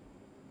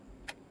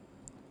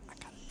 I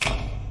got it.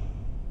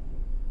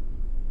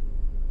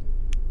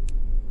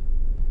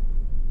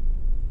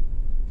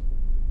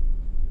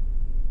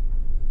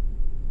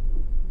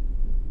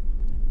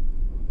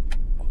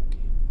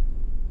 Okay.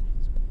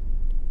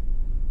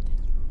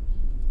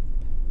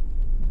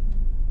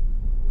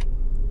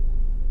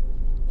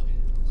 Why did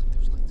it look like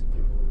there's lights in my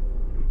room?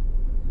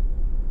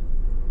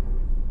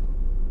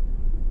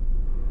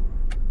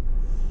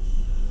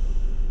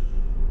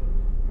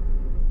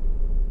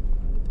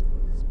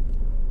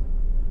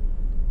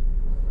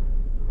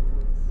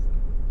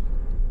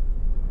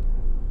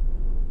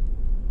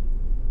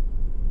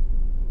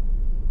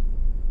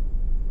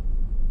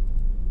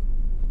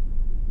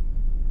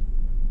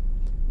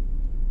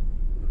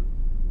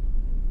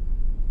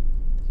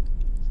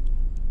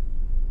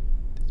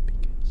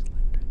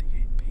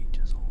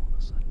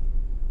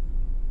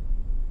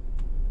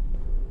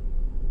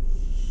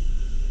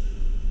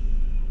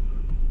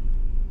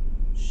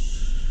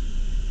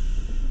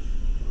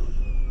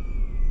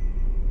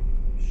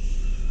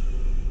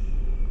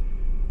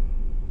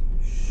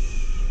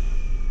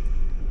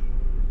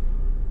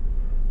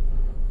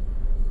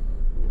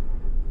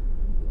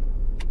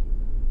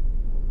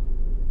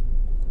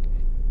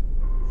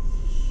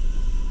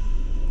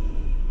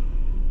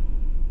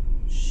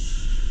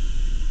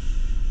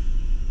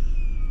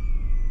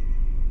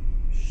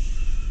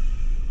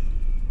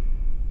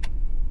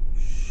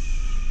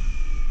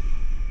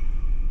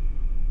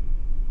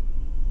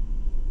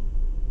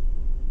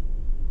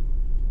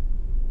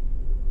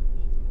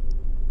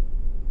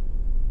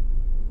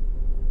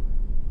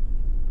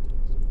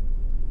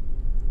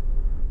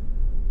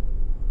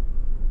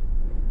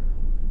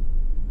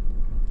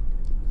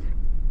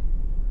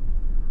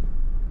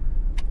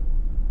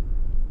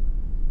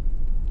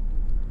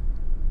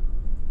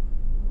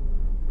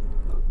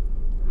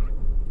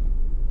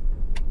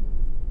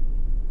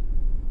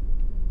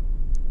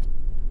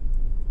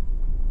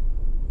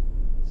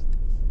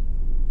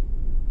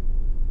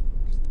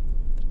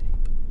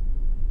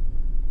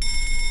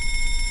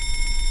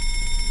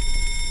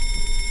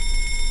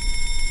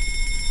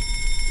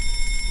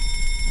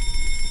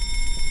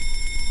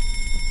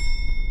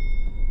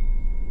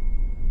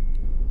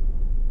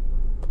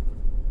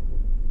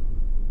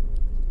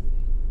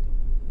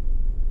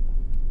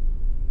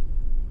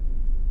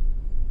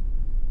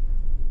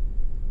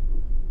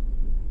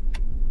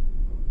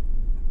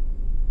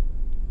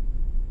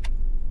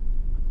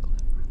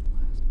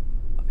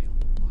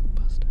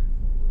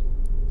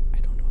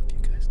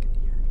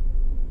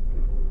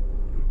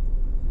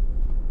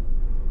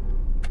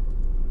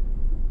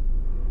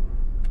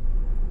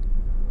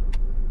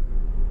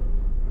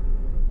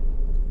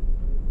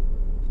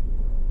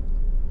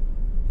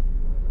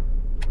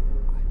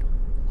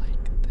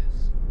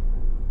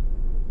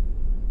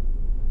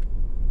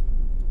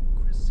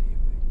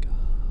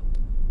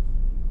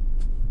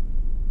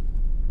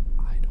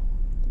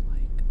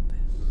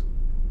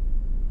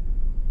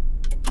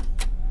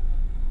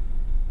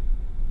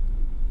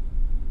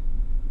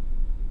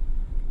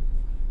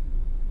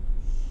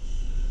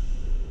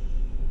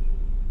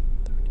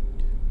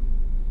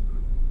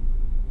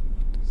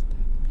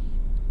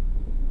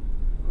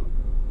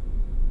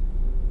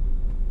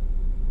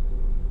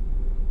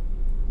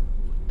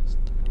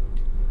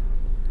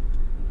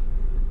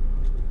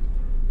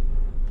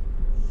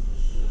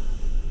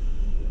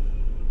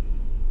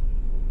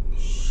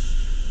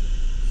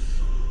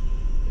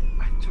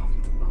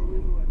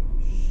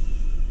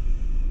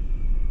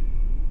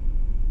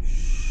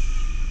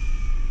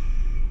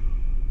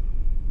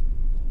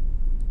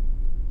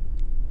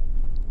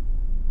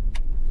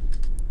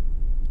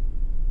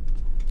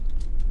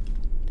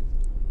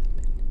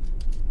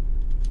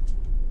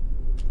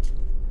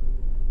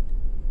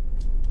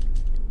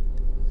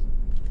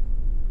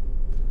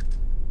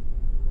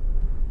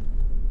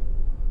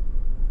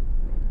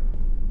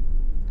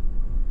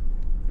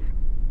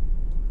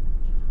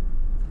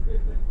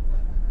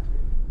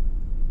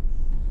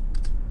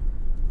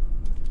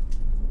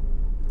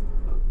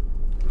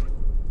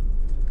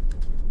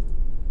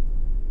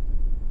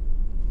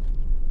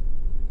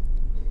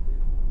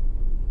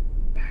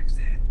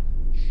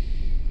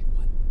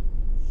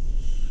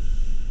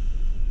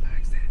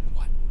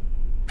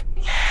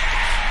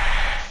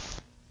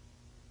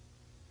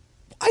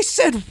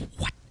 said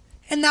what?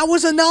 And that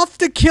was enough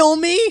to kill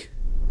me?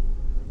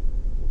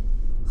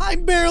 I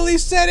barely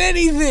said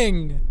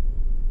anything.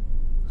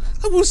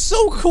 I was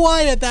so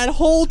quiet that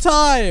whole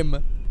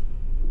time.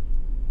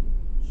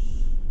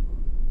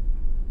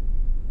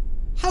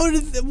 How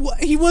did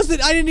he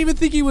wasn't? I didn't even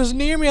think he was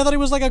near me. I thought he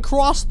was like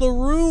across the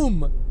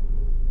room.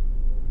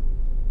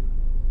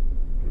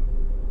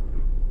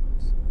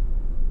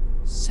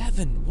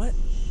 7. What?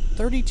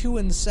 32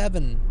 and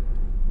 7.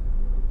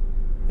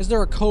 Is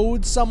there a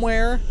code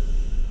somewhere?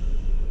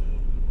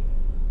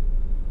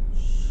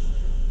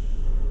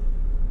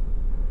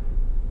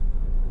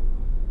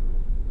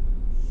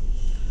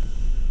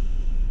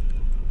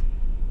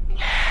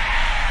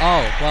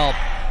 Oh, well,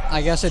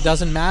 I guess it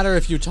doesn't matter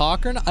if you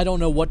talk or not. I don't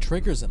know what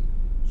triggers him.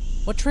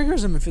 What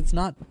triggers him if it's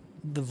not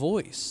the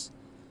voice?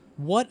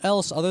 What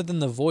else other than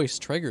the voice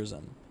triggers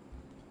him?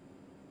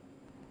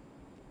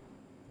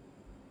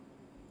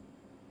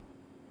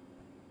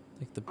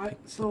 Like the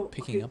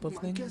picking up of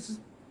things?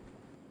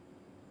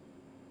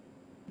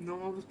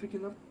 No, I was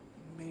picking up.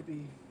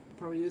 Maybe.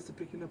 Probably is the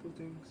picking up of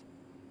things.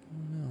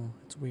 No,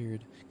 it's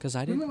weird. Because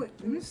I didn't... Wait,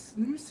 let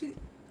me see.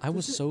 I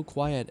was so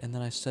quiet, and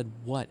then I said,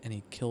 what? And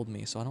he killed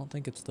me, so I don't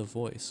think it's the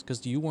voice.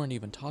 Because you weren't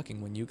even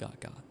talking when you got.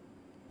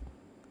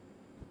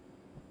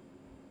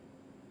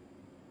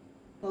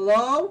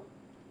 Hello?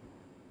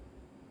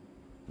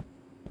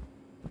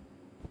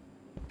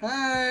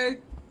 Hey!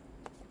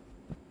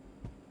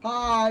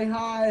 Hi,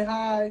 hi,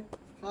 hi.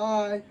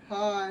 Hi,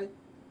 hi.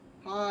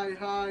 Hi,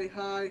 hi,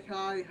 hi,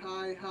 hi,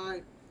 hi,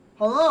 hi.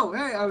 Hello,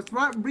 hey, I was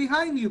right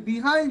behind you,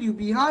 behind you,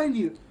 behind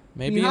you.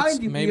 Maybe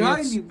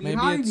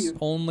it's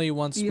only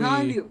once we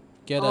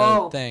get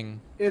a thing.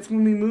 It's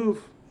when we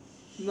move.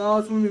 No,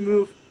 it's when we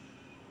move.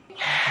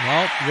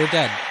 No, you're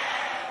dead.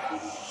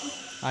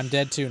 I'm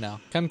dead too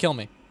now. Come kill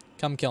me.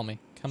 Come kill me.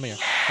 Come here.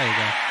 There you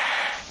go.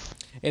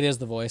 It is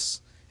the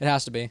voice. It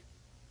has to be.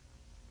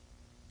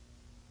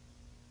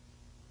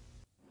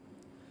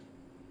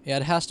 Yeah,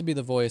 it has to be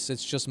the voice.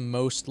 It's just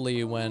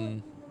mostly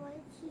when...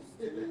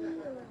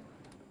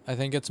 I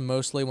think it's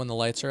mostly when the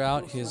lights are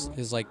out,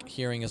 his like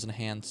hearing is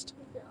enhanced.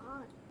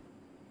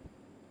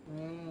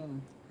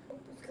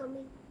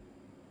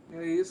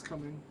 Yeah, he is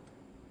coming.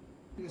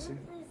 Let me see.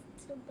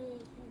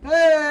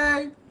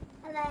 Hey!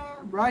 Hello.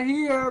 Right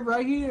here,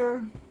 right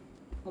here.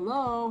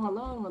 Hello,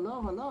 hello,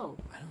 hello, hello.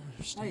 I don't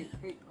understand.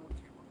 Hey, okay.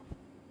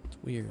 It's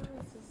weird.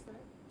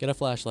 Get a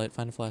flashlight.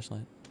 Find a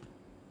flashlight.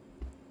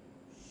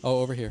 Oh,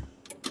 over here.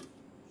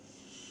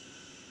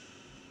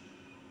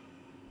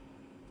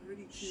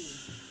 32.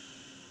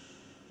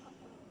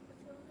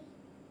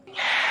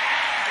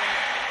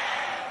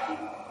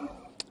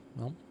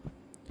 Well,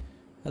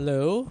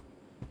 hello?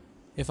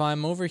 If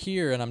I'm over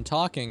here and I'm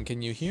talking,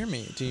 can you hear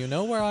me? Do you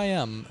know where I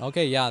am?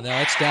 Okay, yeah, no,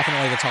 it's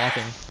definitely the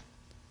talking.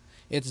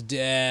 It's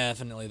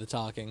definitely the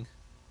talking.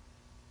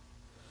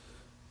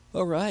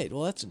 Alright,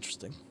 well, that's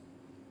interesting.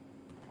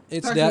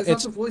 It's not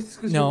the voice, it's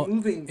because no, you're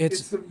moving.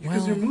 It's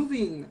because you're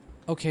moving.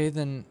 Okay,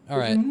 then,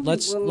 alright,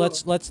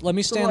 let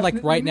me stand,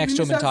 like, right next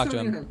to him and talk to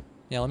him.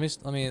 Yeah, let me...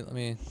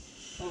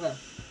 Okay.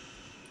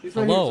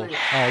 Hello. Oh,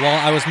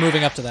 well, I was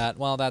moving up to that.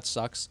 Well, that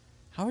sucks.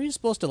 How are you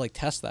supposed to, like,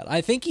 test that?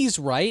 I think he's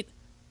right.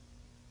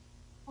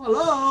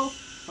 Hello?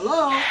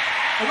 Hello?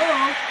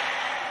 Hello?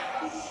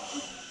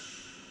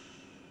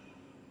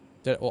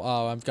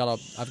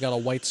 I've got a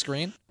white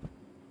screen.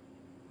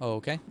 Oh,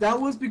 okay. That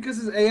was because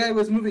his AI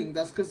was moving.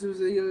 That's because his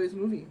AI was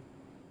moving.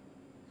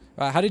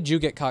 How did you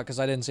get caught? Because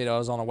I didn't see it. I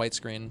was on a white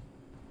screen.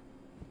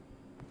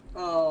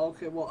 Oh,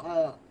 okay.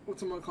 Well,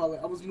 what's I'm gonna call it?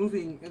 I was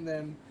moving, and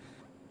then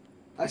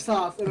I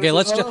stopped. Okay,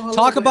 let's just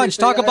talk a bunch.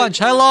 Talk a bunch.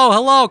 Hello,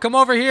 hello. Come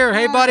over here.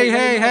 Hey, buddy.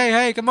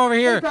 Hey. Come over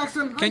here.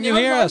 Can you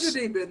hear us?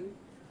 Hey,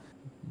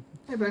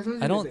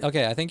 Braxton, I don't.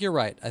 Okay, I think you're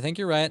right.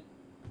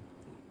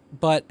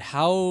 But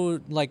how?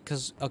 Like,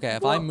 cause okay,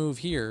 if I move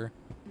here,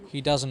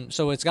 he doesn't.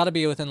 So it's got to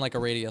be within like a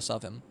radius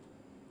of him.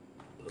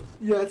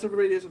 Yeah, it's a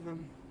radius of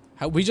him.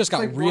 We just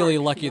got really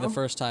lucky the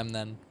first time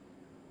then.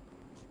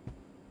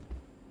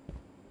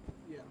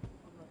 Yeah.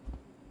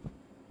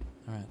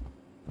 All right.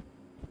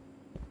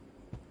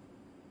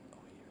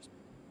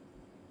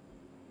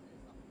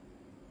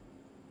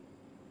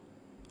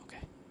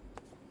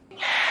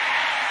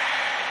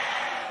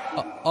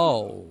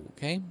 Oh,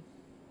 okay.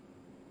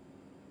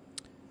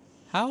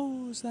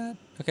 How's that?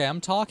 Okay, I'm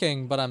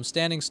talking, but I'm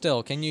standing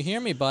still. Can you hear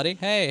me, buddy?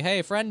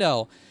 Hey,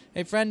 friendo.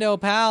 Hey, friendo,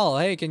 pal.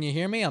 Hey, can you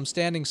hear me? I'm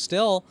standing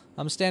still.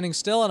 I'm standing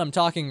still, and I'm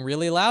talking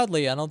really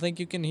loudly. I don't think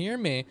you can hear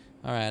me.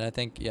 All right, I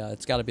think, yeah,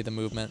 it's got to be the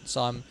movement.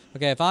 So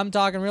okay, if I'm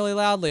talking really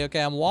loudly,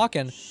 okay, I'm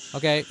walking.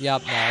 Okay,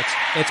 yep, no,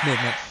 it's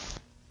movement.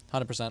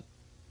 100%.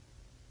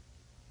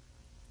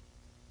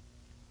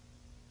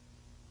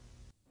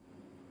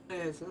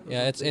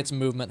 Yeah, it's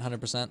movement,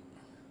 100%.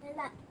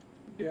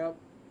 Yep.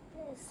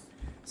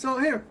 So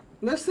here,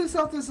 let's test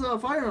out this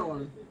fire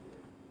alarm.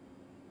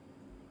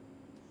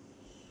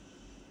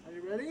 Are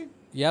you ready?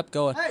 Yep,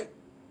 go. Hey.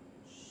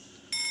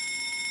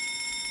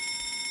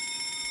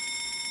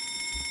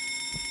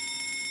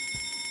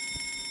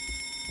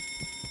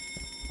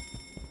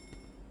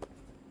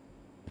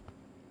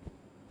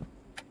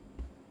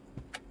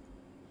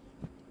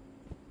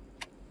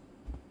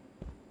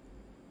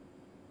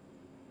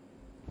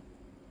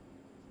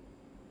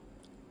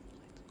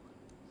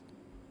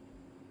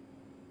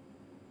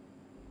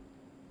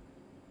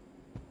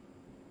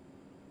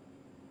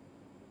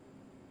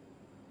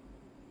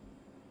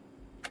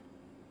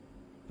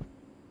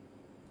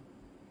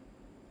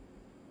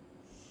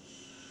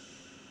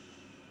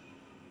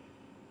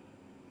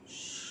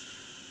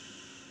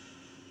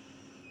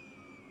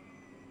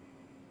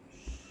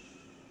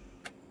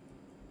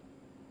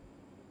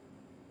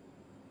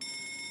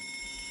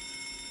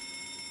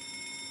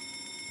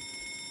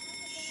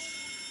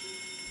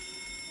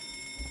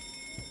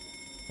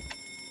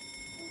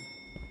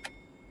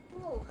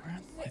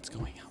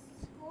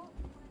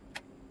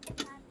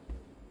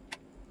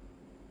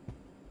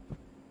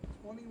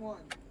 21.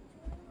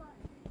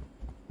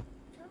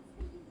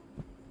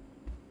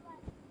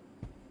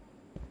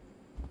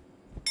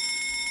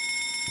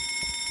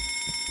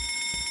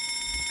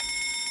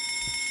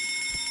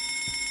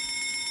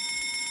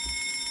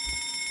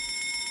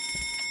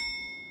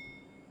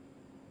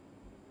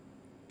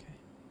 Okay.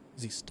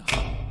 Is he stuck?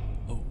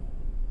 Oh.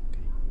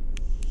 Okay.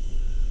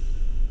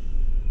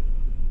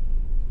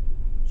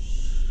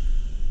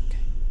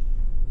 Okay.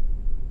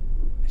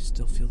 I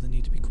still feel the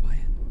need to be quiet.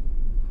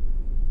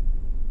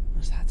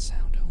 What does that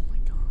sound? Oh my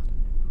god.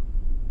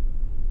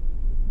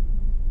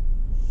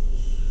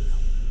 No.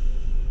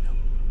 No.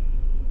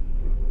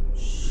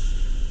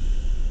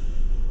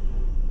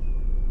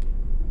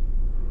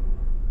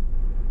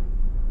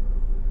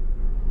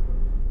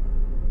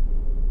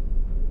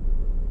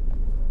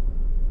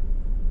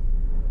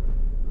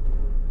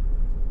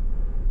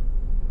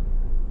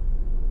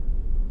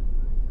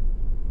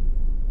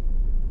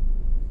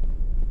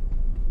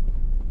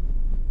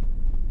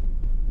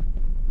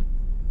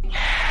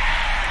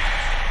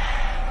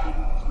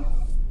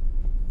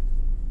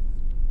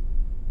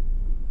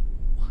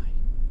 Why?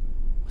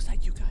 Was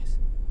that you guys?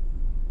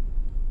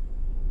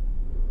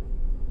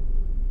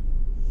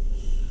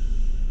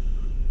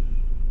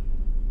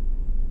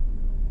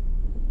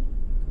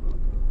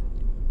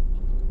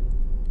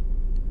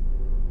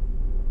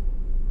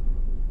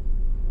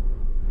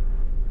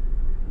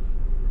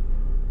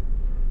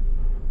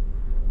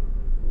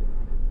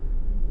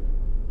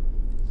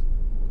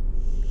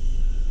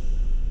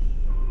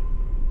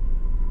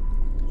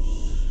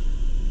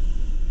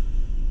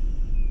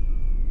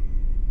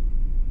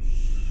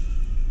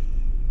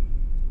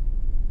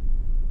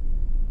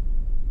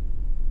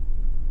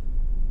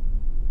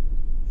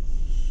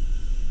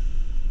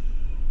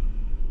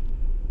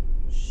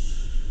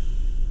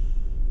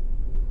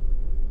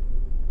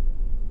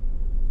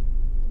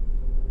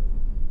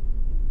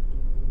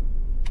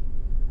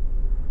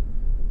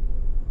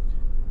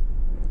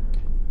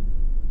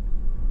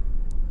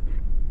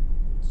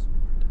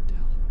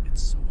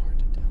 It's so hard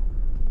to tell.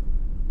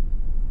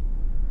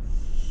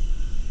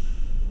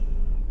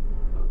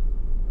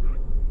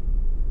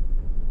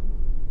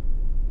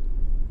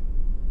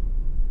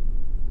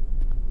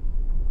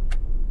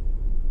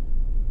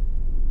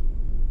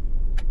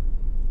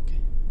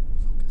 Okay,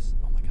 focus.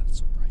 Oh my god, it's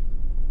so bright.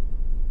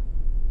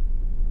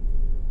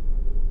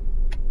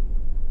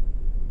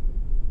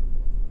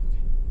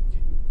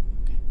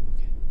 Okay.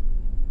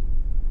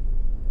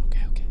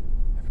 Okay.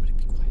 Everybody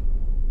be quiet.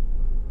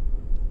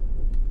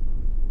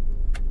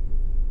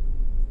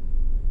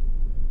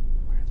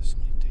 Why are there so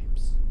many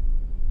tapes?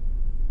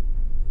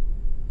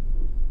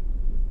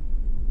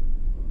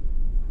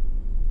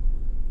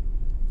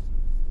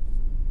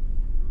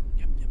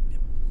 Yep.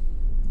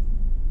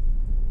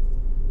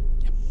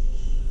 Yep.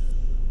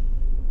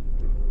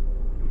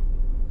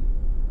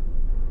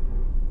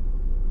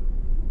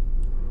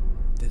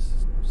 This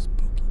is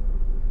spooky.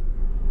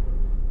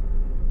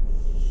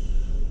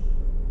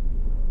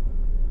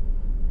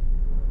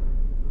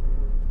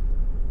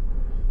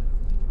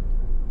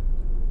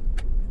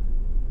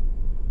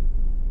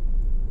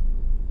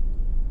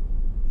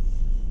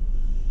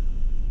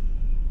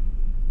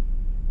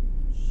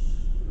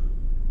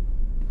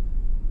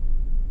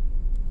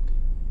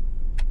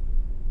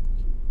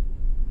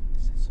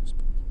 This is so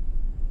spooky.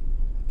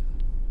 Oh my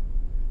god.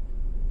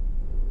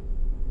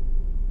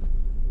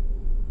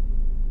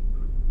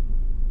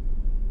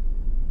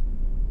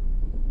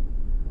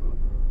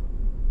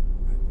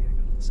 Alright, we gotta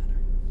go to the center.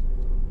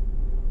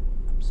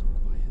 I'm so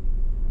quiet.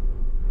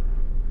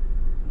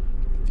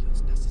 It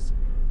feels necessary.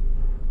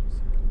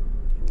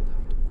 Take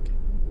left. Okay.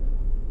 Oh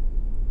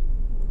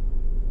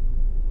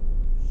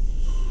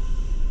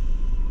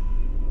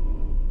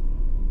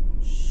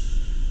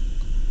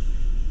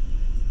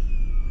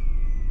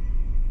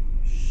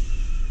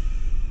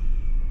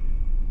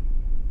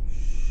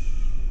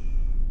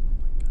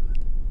my god.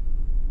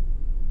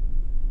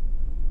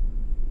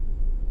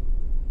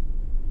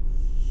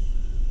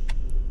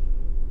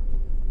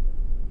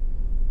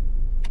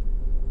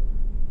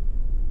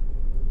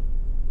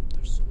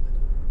 There's so many.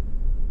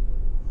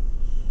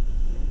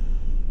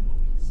 Oh,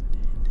 he's dead.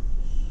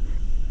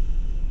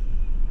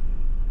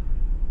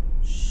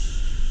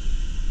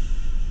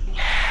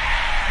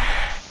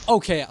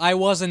 Okay, I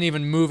wasn't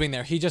even moving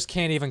there. He just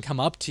can't even come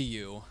up to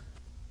you.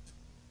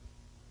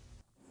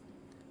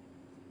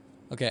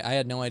 Okay, I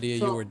had no idea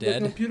you were The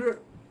dead. computer.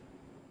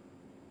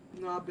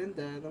 No, I've been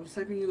dead. I was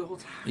typing you the whole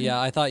time. Yeah,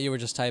 I thought you were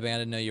just typing. I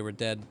didn't know you were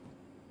dead.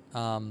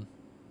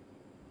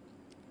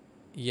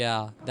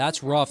 Yeah,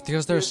 that's rough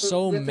because there's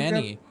so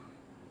many.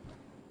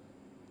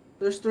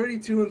 There's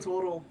 32 in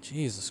total.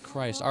 Jesus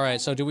Christ. All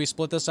right, so do we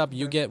split this up?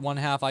 You get one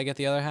half, I get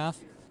the other half?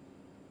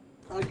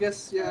 I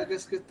guess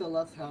get the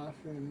left half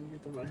and you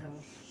get the right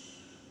half.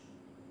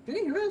 Can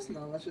he hear us?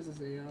 No, that's just his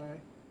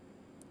AI.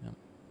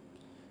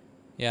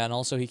 Yeah, and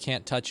also he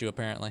can't touch you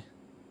apparently.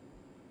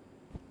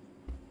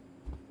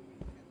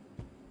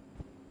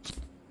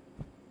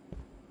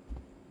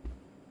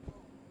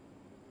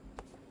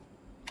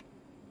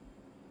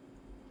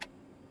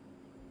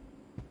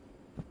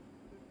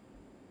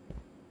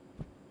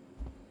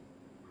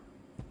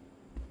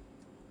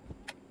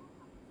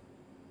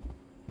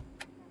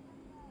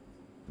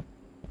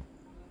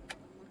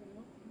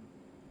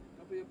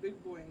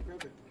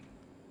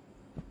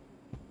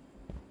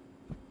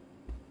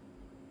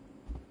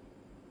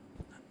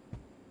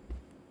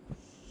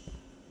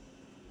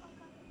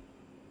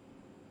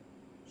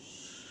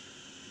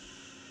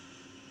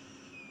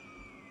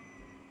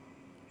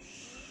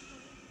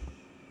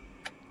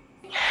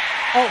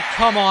 Oh,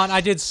 come on. I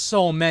did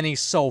so many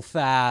so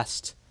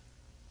fast.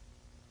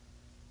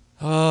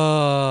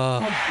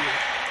 God,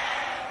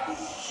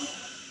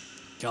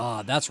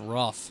 that's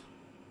rough.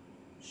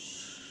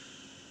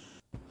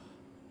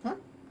 Huh?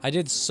 I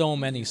did so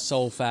many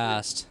so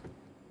fast.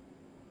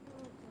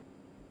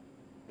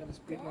 Gotta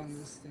speed on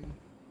this thing.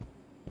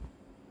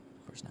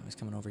 Of course, now he's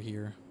coming over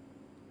here.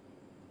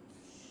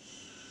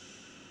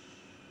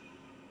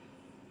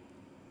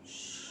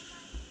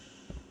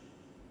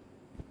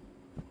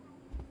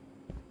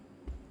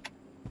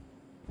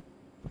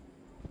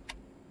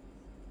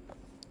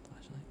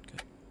 Flashlight,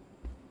 good.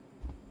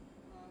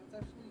 It's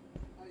actually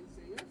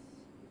Isaiah's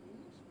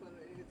English, but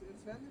in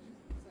Spanish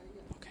it's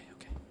Isaiah.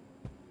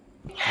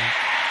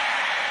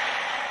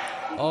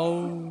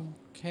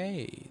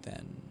 Okay,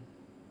 then.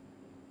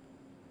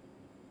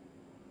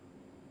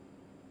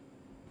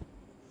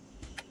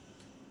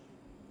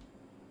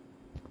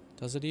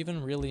 Does it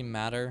even really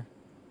matter?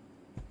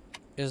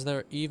 Is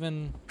there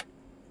even,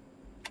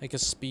 like, a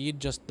speed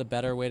just the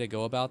better way to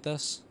go about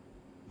this?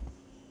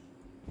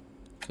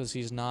 Because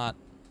he's not...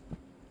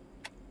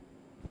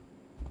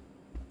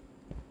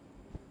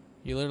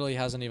 He literally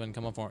hasn't even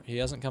come up for... He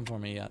hasn't come for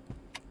me yet.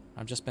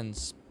 I've just been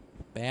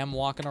spam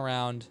walking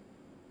around,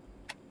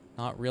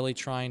 not really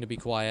trying to be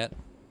quiet.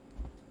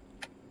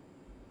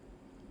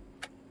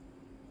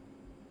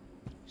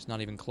 He's not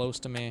even close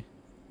to me.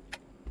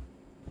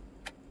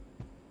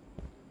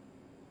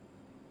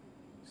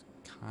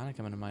 Kind of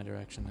coming in my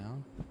direction now.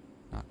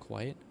 Not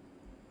quite.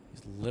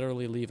 He's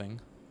literally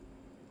leaving.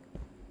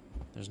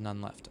 There's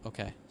none left.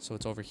 Okay, so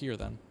it's over here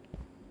then.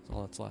 That's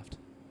all that's left.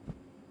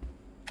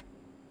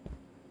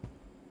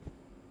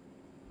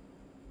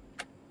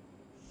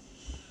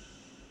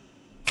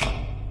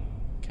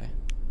 Okay.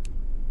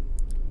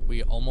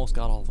 We almost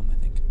got all of them, I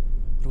think.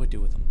 What do I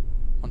do with them?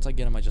 Once I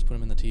get them, I just put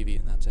them in the TV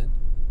and that's it.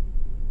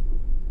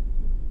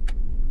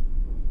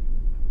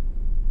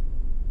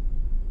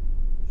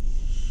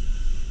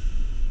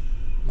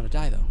 I'm gonna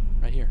die though,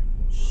 right here.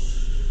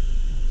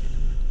 Okay,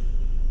 never mind.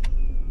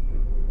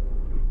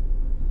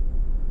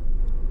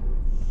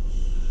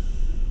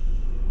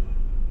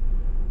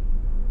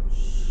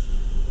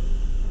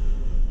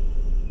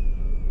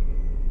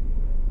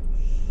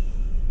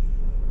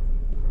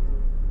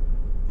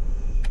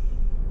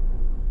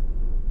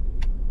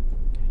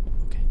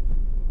 Okay, okay.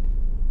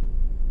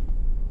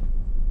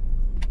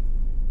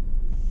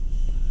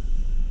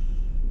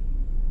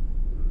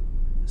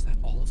 Is that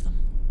all of them?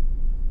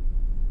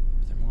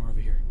 Are there more over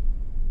here?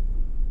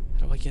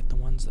 How do I get the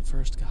ones that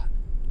first got?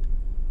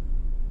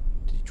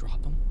 Did he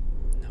drop them?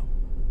 No.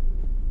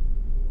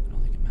 I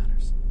don't think it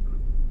matters. Is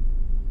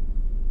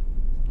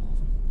that all of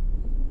them?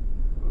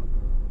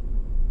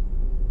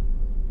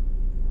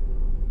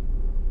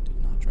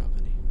 Did not drop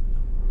any. No.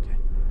 Okay.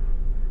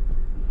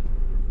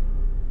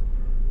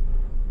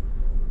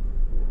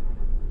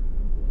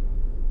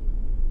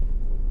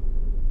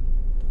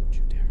 Don't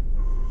you dare.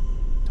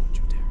 Don't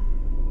you dare.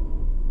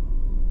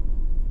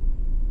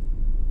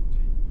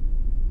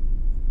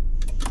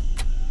 Okay.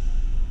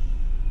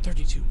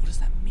 32. What does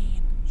that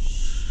mean?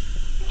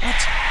 What?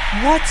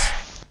 What?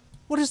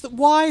 What is the...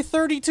 Why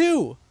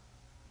 32?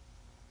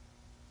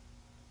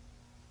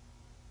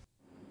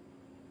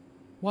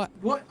 What?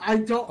 What? I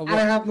don't. what?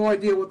 I have no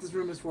idea what this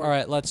room is for. All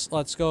right, let's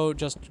go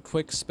just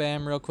quick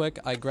spam real quick.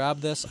 I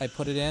grab this, I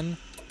put it in.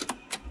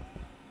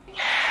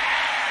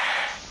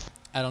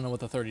 I don't know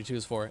what the 32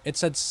 is for. It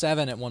said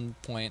 7 at one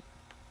point.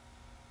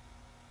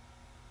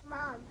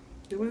 Mom,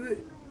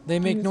 They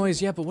make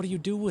noise, yeah, but what do you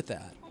do with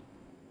that?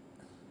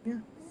 Yeah.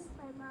 this is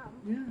my mom.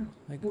 Yeah.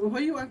 Like- Why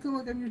are you acting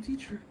like I'm your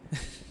teacher?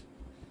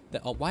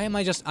 Why am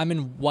I just... I'm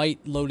in white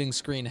loading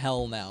screen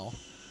hell now.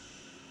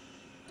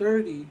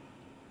 30.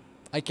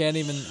 I can't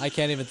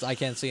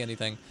see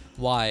anything.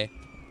 Why?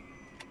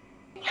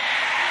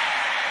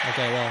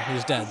 Okay, well,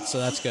 he's dead, so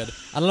that's good.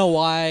 I don't know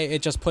why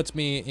it just puts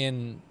me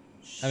in...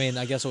 I mean,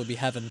 I guess it would be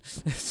heaven.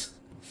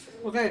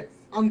 Okay,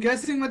 I'm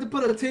guessing we have to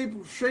put a tape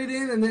straight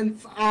in, and then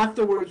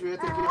afterwards we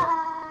have to get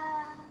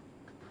out.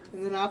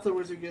 And then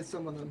afterwards we get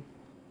some of them.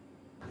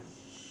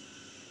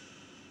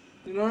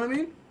 You know what I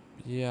mean?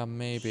 Yeah,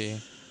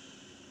 maybe.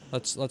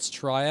 Let's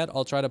try it.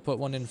 I'll try to put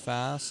one in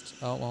fast.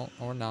 Oh, well,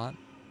 or not.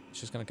 It's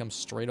just gonna come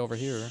straight over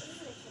here.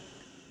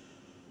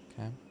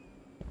 Okay.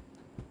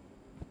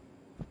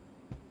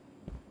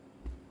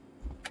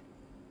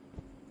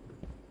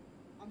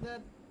 I'm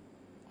dead.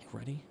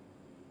 Ready?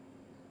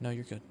 No,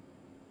 you're good.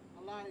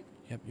 I lied.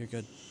 Yep, you're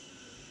good.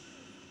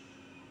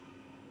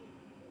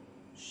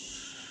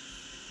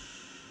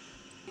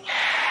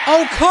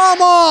 Oh,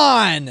 come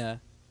on!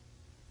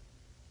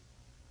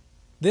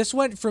 This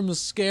went from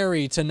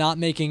scary to not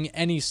making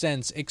any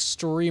sense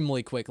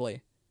extremely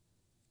quickly.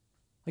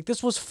 Like,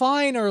 this was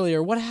fine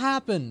earlier. What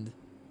happened?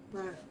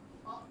 I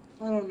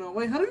don't know.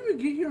 Wait, how did we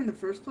get here in the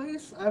first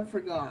place? I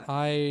forgot.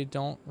 I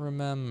don't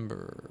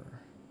remember.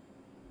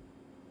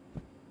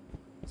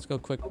 Let's go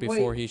quick Oh,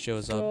 before wait, he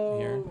shows up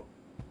here.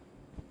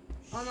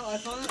 Oh no, I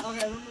found it.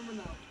 Okay, I remember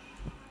now.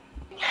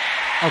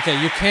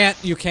 Okay,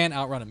 you can't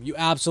outrun him. You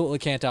absolutely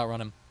can't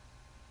outrun him.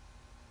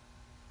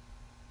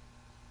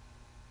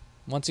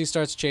 Once he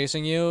starts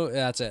chasing you,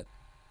 that's it.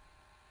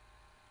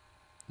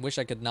 Wish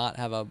I could not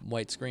have a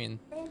white screen.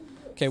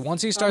 Okay,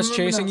 once he starts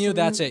chasing you,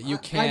 that's it. You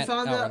can't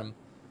outrun him.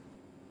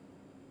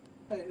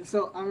 Hey,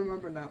 so I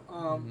remember now.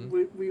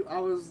 I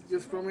was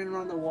just roaming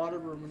around the water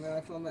room, and then I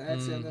found the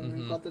exit, and then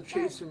we got the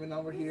chase room, and now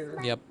we're here.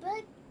 Yep.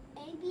 A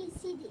B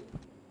C D.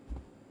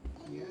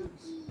 Yes.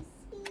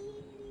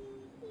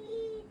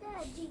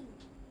 G.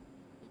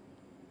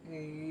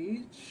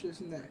 H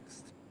is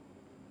next.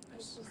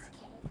 This is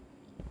K.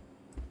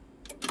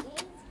 K's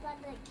by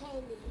the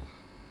Kaylee.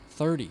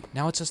 30.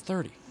 Now it says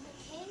 30. The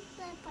K's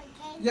by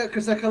Kaylee. Yeah,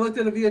 because I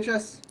collected a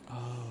VHS.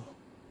 Oh,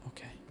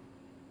 okay.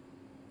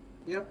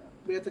 Yep,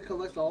 we had to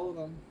collect all of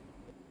them.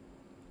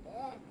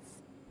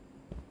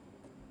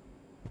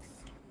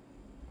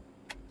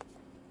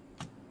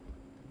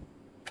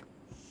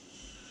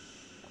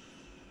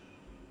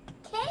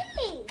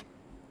 Kaylee.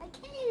 A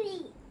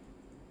Kaylee.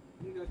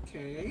 You got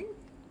K?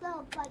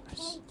 No, by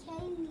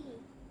Kaylee.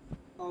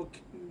 Oh,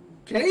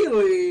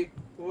 Kaylee?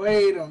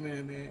 Wait a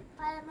minute.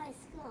 By my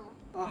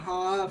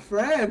school.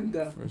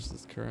 Friend. First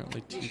is currently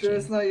You teaching. sure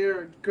it's not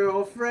your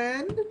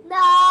girlfriend?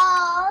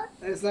 No.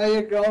 It's not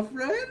your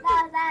girlfriend?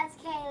 No, that's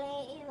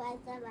Kaylee. It was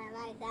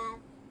my dad.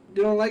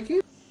 You don't like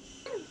it?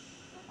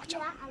 Watch Yeah,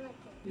 out. I like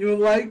it. You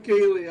like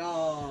Kaylee?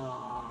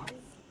 Aww.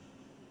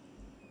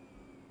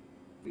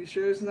 You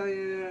sure it's not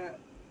your...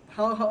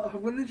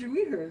 When did you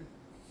meet her?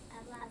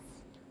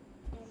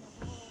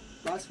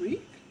 Last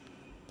week?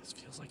 This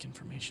feels like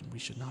information we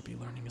should not be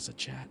learning as a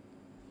chat.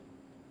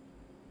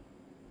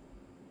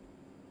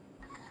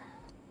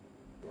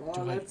 Oh,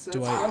 Do I that's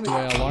alarm?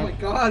 Oh my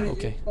god.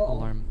 Okay, Uh-oh.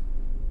 alarm.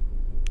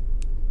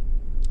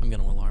 I'm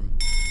gonna alarm.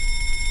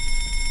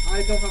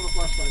 I don't have a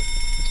flashlight.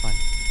 It's fine.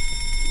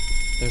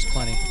 There's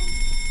plenty.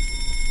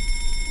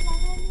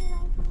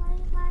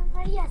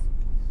 Yes.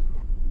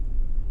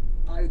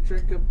 I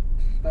drink a...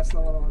 That's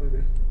not what I want to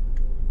do.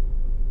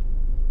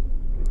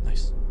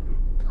 Nice.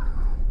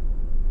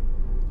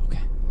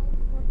 Okay.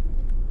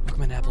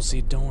 Welcome in,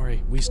 Appleseed. Don't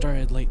worry. We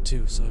started late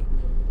too, so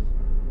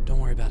don't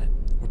worry about it.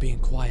 We're being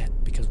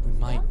quiet because we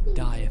might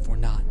die if we're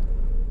not.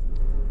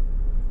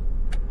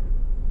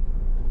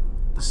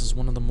 This is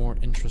one of the more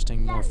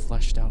interesting, more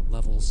fleshed out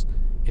levels.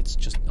 It's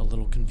just a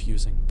little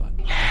confusing, but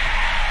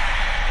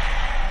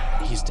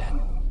he's dead.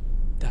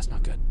 That's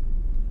not good.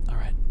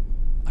 Alright.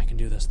 I can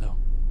do this though.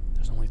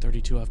 There's only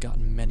 32. I've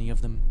gotten many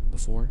of them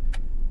before.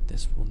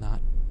 This will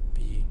not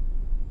be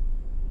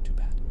too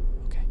bad.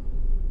 Okay.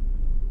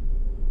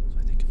 So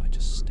I think if I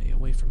just stay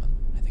away from him,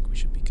 I think we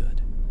should be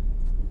good.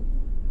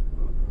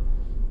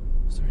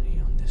 Is there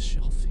any on this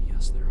shelf?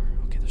 Yes, there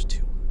are. Okay, there's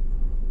 2.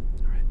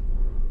 Alright.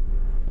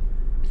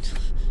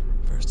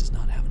 First is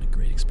not having a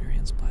great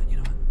experience, but you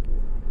know what?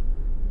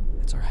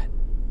 It's alright.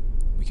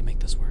 We can make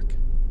this work.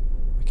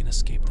 We can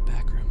escape the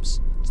Backrooms.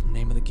 It's the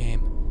name of the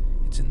game.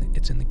 It's in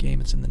the game,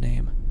 it's in the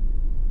name.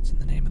 It's in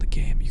the name of the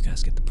game. You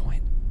guys get the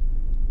point.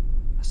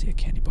 I see a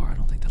candy bar. I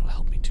don't think that'll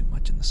help me too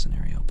much in this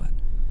scenario, but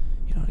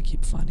you know, to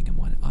keep finding him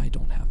when I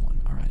don't have one.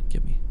 Alright,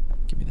 give me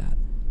that.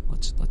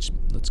 Let's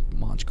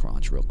munch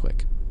crunch real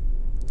quick.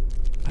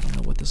 I don't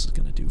know what this is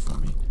gonna do for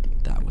me.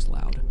 That was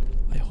loud.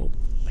 I hope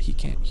he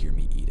can't hear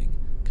me eating,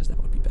 because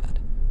that would be bad.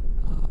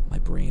 My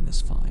brain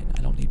is fine.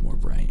 I don't need more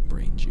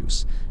brain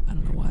juice. I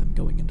don't know why I'm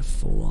going into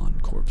full-on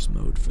corpse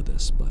mode for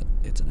this, but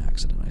it's an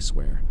accident, I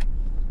swear.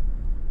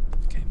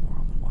 Okay, more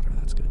almond water.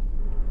 That's good.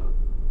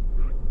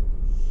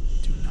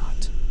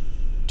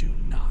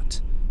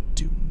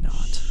 Do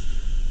not.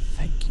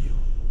 Thank you.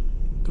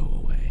 Go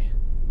away.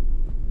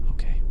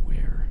 Okay,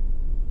 where?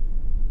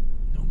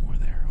 No more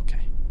there.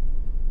 Okay.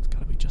 It's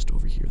gotta be just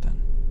over here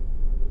then.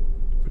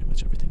 Pretty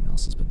much everything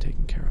else has been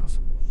taken care of.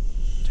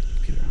 Check the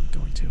computer. I'm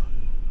going to.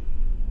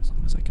 As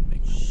long as I can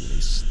make my way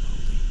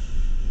slowly.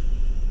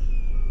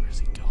 Where's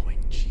he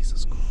going?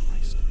 Jesus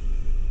Christ.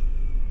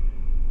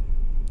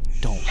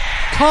 Don't.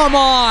 Come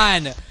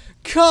on!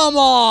 Come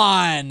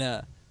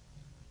on!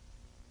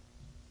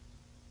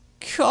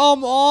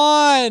 Come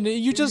on!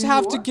 You just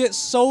have to get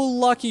so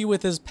lucky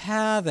with his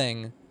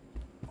pathing.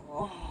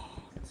 Oh,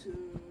 dude.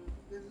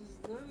 This is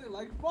literally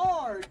like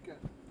bark.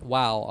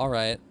 Wow,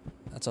 alright.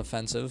 That's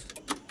offensive.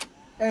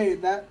 Hey,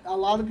 a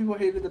lot of people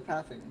hated the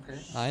pathing, okay?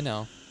 I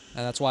know.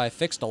 And that's why I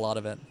fixed a lot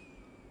of it.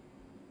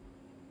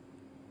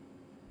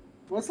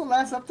 What's the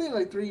last update?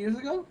 Like 3 years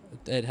ago?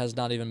 It has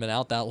not even been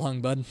out that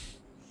long, bud.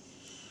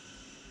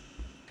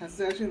 Has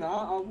it actually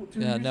not?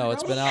 Yeah, no,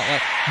 it's been out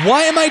like...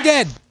 Why am I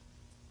dead?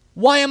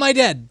 Why am I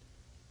dead?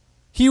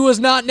 He was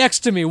not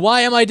next to me.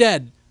 Why am I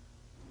dead?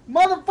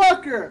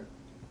 Motherfucker!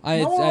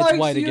 It's likes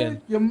white you,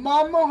 again. Your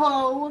mama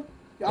hoe.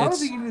 I don't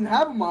think you even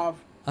have a mom.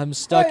 I'm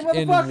stuck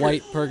Hey, in motherfucker.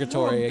 white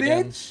purgatory You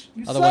again. bitch.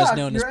 You Otherwise suck.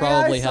 known as Your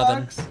probably AI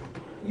heaven. sucks.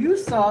 You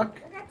suck.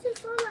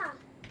 That's sola.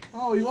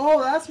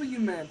 Oh, that's what you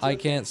meant. I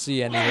can't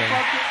see anything.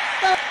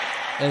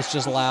 Motherfucker. It's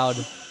just loud.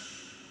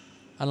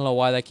 I don't know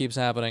why that keeps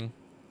happening.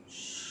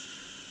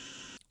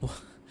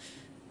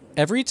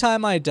 Every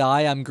time I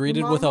die, I'm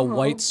greeted with a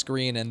white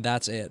screen, and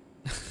that's it.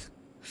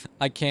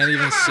 I can't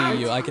even see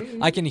you.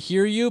 I can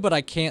hear you, but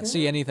I can't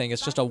see anything.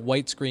 It's just a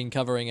white screen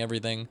covering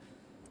everything.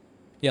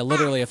 Yeah,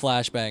 literally a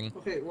flashbang.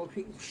 Okay, well,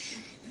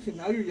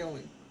 now you're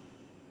yelling.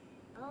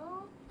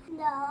 Oh,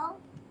 no.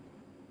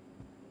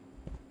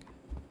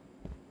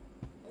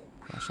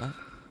 Flashlight.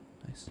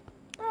 Nice.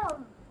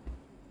 Boom.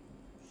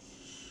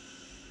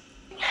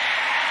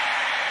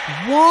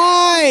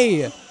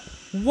 Why?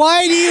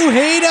 Why do you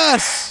hate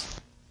us?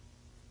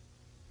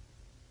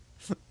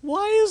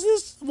 Why is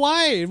this?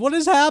 Why? What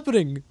is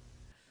happening?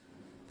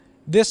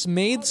 This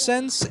made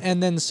sense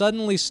and then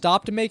suddenly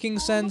stopped making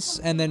sense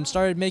and then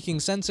started making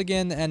sense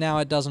again and now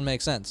it doesn't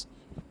make sense.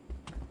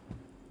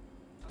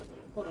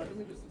 Hold on, let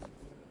me just...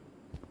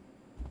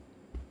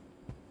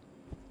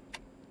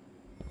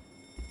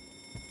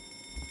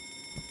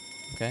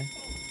 Okay.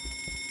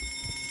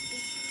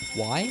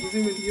 Why? You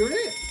didn't even hear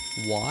it?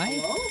 Why?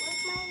 Hello?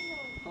 What's my name?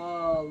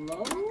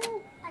 Hello?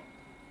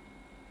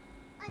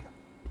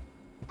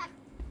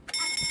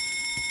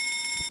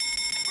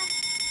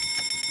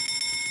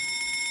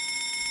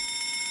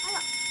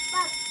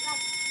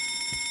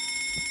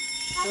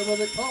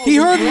 He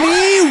heard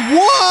me?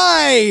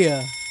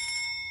 Why?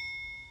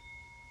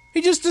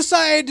 He just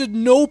decided to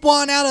nope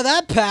on out of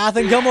that path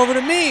and come over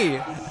to me.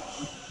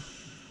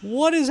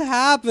 What is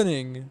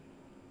happening?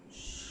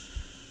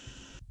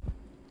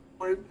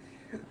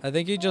 I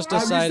think he just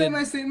decided. I'm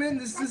my statement.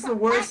 This is the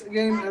worst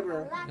game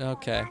ever.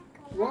 Okay.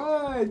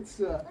 What?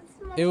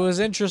 It was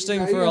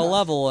interesting for a Yeah.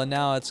 level, and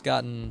now it's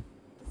gotten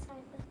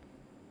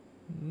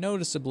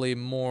noticeably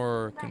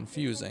more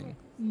confusing.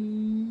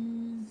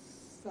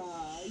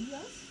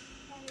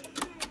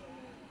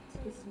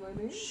 This is my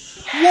name.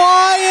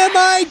 Why am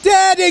I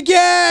dead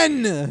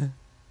again?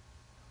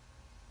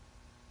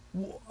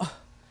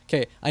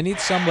 Okay, I need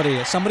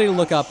somebody to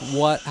look up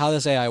how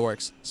this AI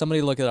works.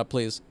 Somebody look it up,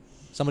 please.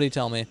 Somebody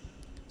tell me.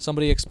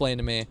 Somebody explain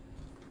to me.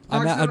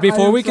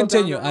 Before we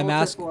continue, I'm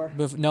asking.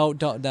 No,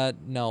 don't that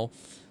no.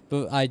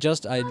 But I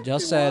just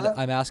said what?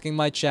 I'm asking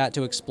my chat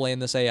to explain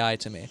this AI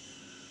to me.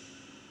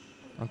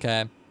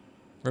 Okay.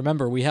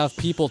 Remember, we have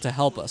people to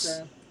help us.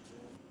 Okay.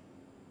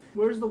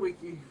 Where's the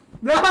wiki?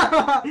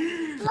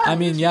 I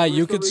mean, yeah,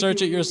 you could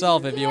search it wiki?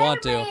 yourself if you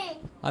want to.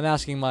 I'm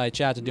asking my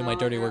chat to do my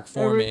dirty work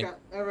for me.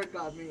 Eric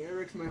got me.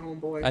 Eric's my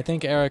homeboy. I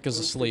think Eric is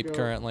Where's the asleep girl?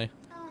 currently.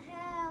 Oh,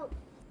 help.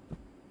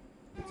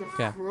 It's a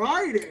Okay.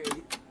 Friday.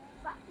 Friday.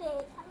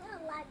 I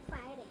don't like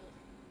Friday.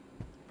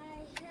 I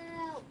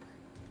help.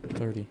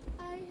 30.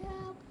 I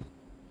help.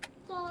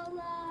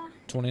 Lola.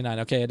 29.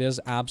 Okay, it is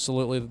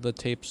absolutely the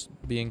tapes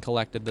being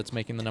collected that's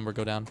making the number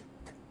go down.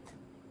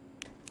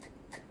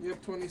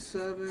 Yep,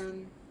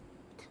 27.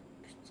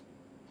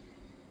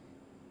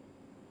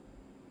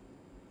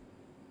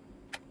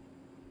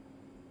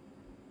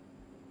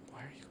 Why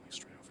are you going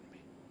straight over to me?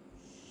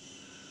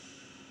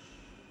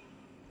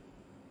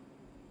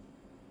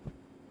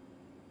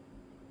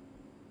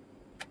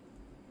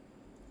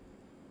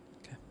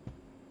 Okay.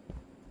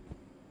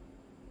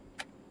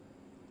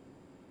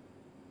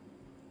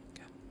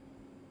 Okay.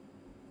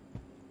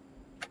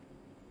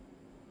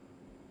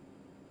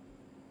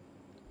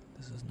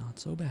 This is not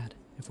so bad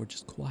if we're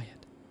just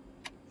quiet.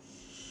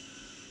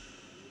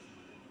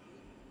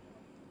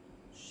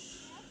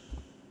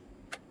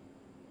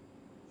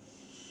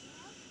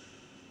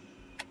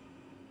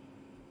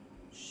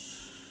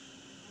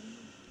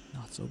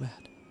 Not so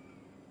bad.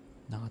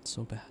 Not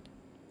so bad.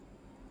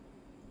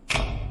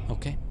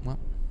 Okay, well.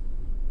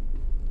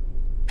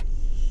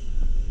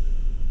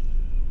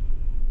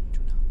 Do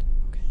not.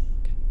 Okay,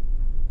 okay.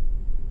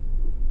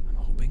 I'm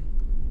hoping.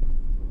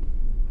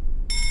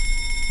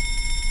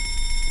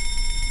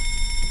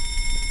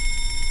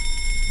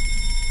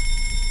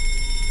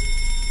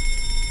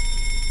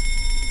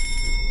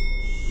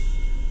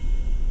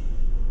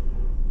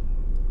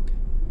 Okay,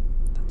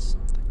 that's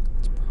something.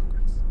 That's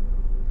progress.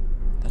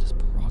 That is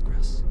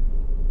progress.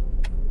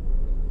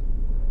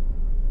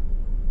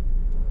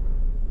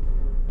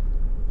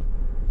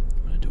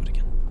 I'm gonna do it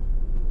again.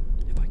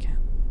 If I can.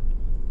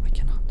 I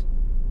cannot.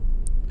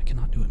 I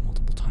cannot do it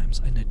multiple times.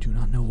 And I do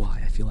not know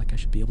why. I feel like I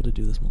should be able to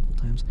do this multiple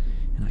times,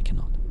 and I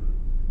cannot.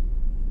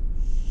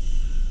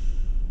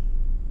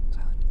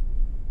 Silent.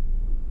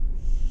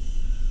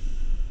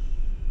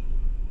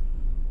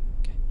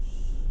 Okay.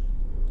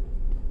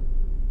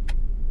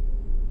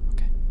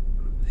 Okay.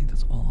 I think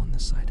that's all on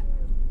this side.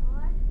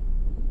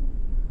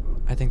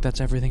 I think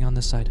that's everything on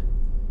this side.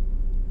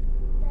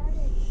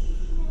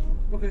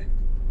 Okay.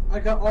 I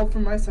got all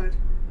from my side.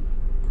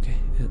 Okay,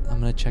 I'm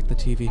gonna check the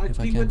TV if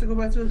I Do you want to can.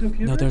 go back to the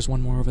computer? No, there's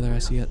one more over there. I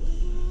see it.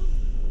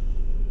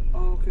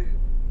 Oh, okay.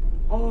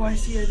 Oh, I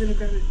see. I didn't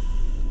grab it.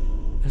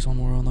 There's one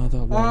more on the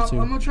other wall I'm too.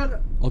 gonna try to.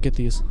 I'll get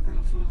these. Oh,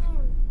 fuck.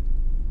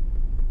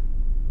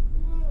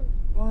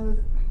 Oh,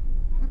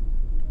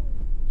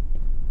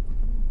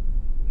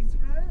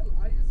 Israel.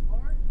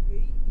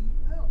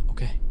 ISRAEL.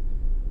 Okay.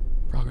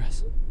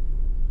 Progress.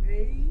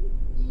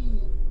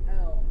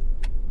 AEL.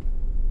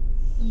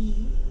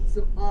 E.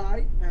 So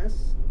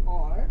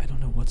ISR. I don't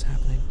know what's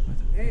happening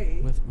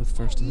with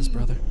first and his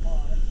brother.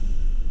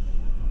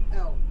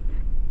 L.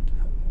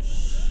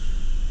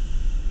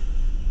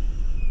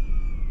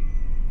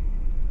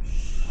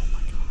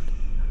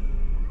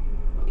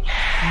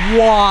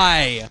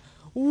 Why?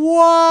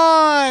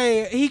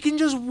 Why? He can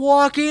just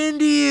walk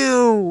into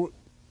you.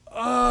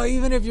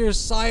 Even if you're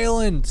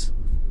silent.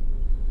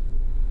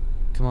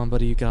 Come on,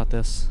 buddy, you got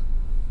this.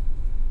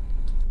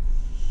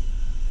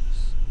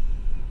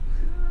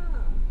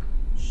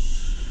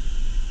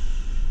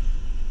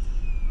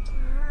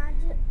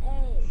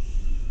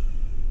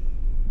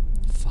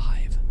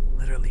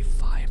 Literally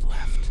 5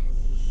 left.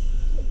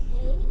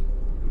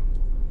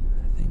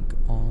 I think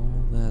all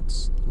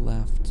that's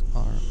left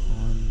are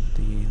on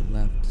the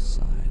left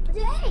side.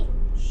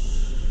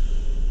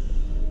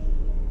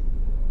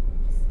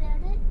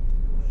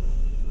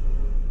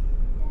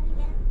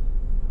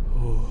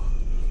 Oh.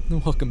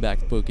 Welcome back,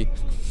 Pookie.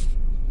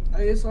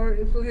 Sorry,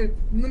 it's okay.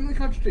 Let me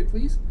concentrate,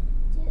 please.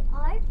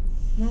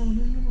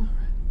 No.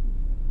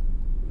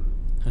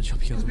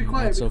 Just be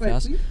quiet, so be quiet,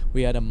 fast. please.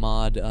 We had a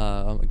mod,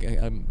 a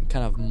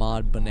kind of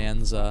mod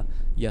bonanza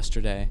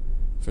yesterday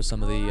for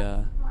some of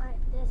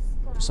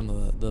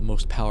the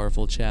most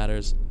powerful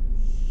chatters,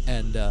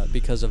 and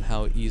because of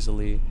how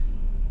easily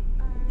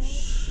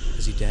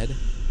is he dead?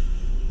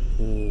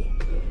 Oh.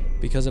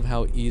 Because of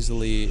how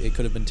easily it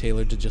could have been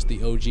tailored to just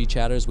the OG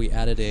chatters, we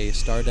added a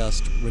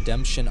Stardust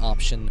redemption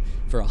option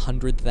for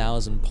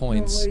 100,000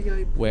 points,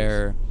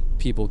 where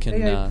people can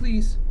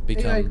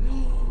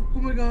become oh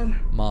my god.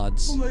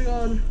 mods. Oh my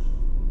god.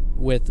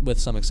 With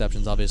some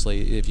exceptions,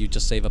 obviously. If you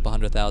just save up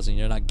 100,000,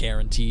 you're not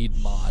guaranteed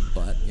mod,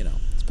 but you know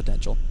it's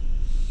potential.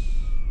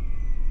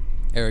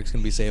 Eric's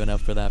gonna be saving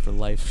up for that for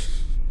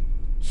life.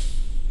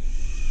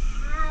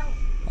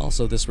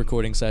 Also, this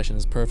recording session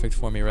is perfect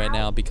for me right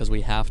now because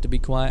we have to be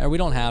quiet, or we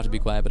don't have to be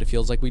quiet, but it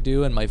feels like we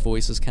do, and my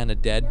voice is kind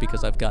of dead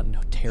because I've gotten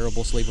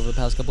terrible sleep over the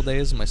past couple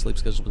days, and my sleep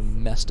schedule was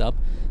messed up.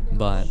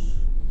 But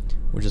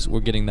we're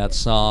getting that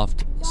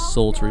soft,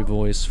 sultry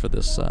voice for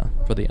this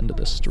for the end of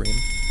this stream.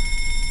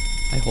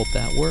 I hope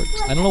that works.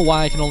 I don't know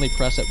why I can only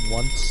press it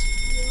once.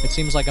 It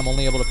seems like I'm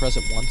only able to press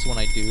it once when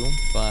I do,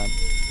 but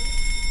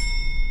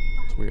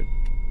it's weird.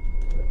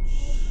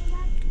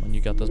 Come on,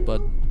 you got this,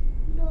 bud.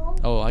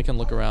 Oh, I can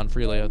look around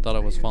freely. I thought I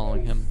was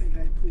following him.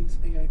 AI, please.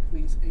 AI,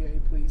 please. AI,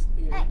 please.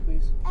 AI,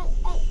 please.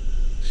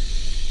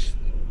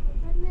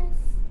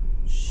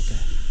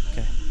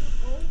 Okay.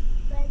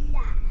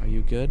 Are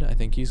you good? I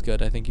think he's good.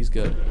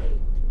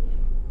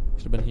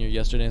 Should have been here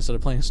yesterday instead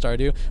of playing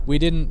Stardew. We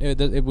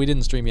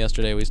didn't stream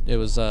yesterday. It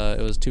was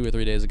 2 or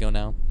 3 days ago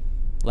now.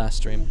 Last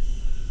stream.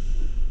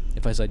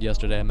 If I said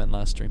yesterday, I meant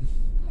last stream.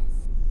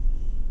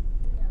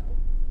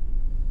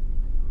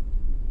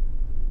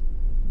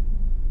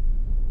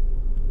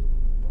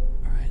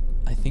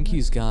 I think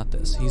he's got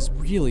this. He's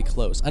really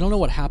close. I don't know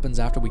what happens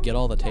after we get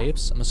all the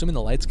tapes. I'm assuming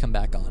the lights come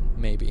back on.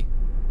 Maybe.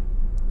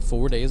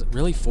 4 days?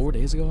 Really? 4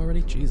 days ago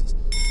already? Jesus.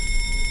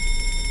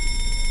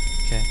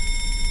 Okay.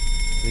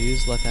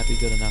 Please let that be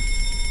good enough.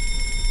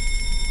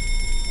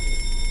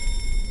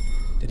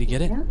 Did he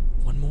get it?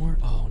 One more?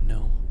 Oh,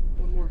 no.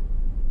 One more.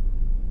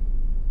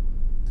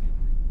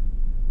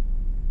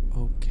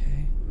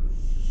 Okay.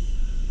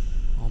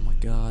 Oh, my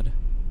God.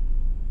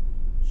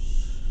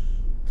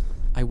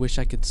 I wish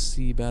I could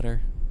see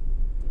better.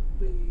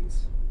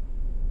 Please.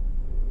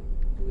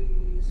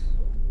 Please.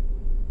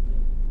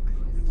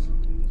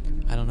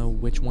 I don't know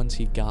which ones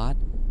he got.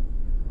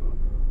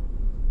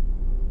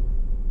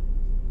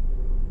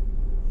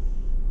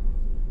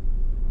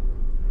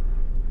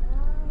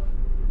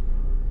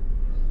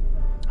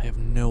 I have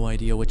no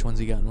idea which ones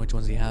he got and which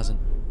ones he hasn't.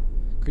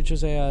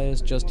 Creature's AI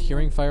is just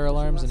hearing fire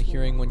alarms and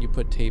hearing when you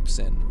put tapes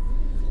in.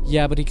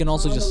 Yeah, but he can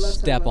also just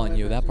step on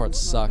you. That part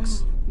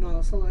sucks. No,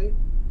 that's a light.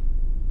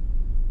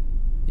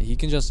 He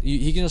can just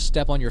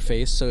step on your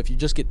face, so if you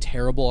just get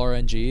terrible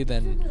RNG,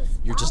 then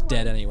you're just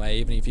dead anyway,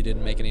 even if you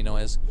didn't make any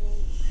noise.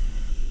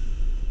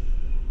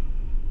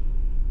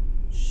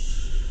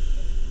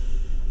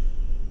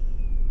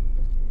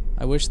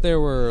 I wish there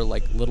were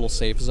like little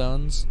safe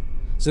zones.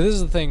 So this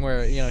is the thing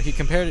where, you know, he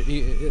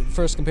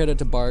first compared it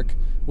to Bark,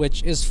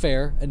 which is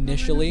fair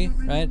initially,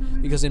 right?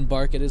 Because in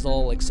Bark it is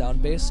all like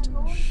sound based,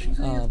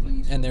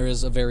 and there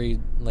is a very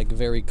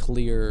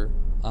clear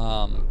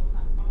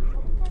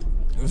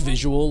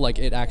visual, like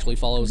it actually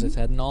follows its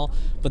head and all.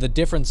 But the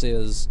difference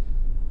is,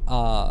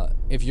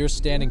 if you're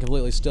standing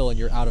completely still and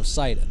you're out of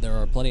sight, there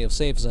are plenty of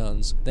safe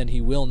zones, then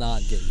he will not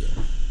get you.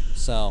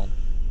 So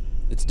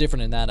it's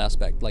different in that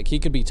aspect. Like, he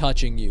could be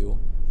touching you,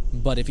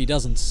 but if he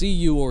doesn't see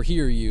you or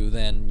hear you,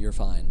 then you're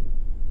fine.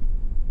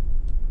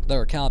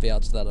 There are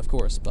caveats to that, of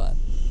course, but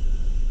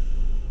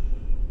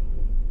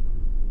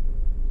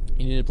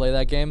you need to play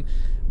that game.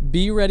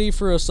 Be ready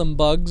for some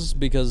bugs,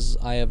 because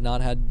I have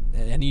not had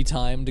any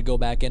time to go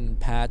back in and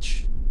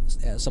patch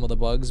some of the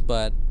bugs,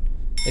 but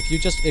if you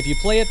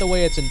play it the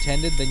way it's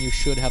intended, then you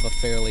should have a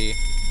fairly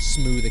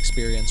smooth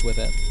experience with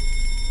it.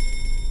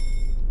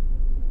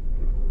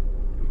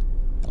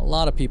 A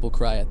lot of people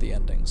cry at the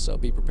ending, so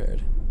be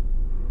prepared.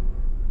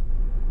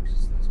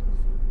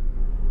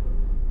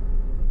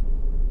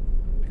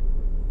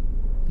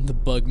 The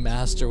bug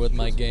master with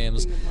my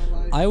games.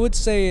 I would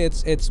say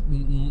it's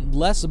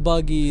less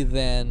buggy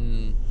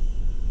than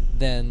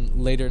than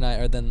later night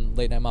or than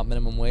late night mop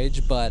minimum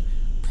wage, but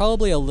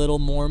probably a little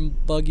more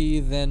buggy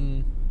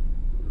than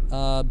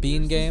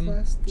Bean Game,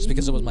 just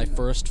because it was my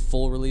first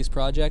full release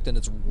project and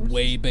it's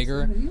way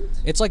bigger.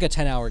 It's like a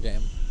 10-hour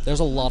game. There's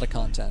a lot of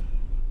content.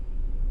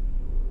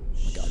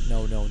 Oh my god,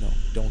 no, no, no.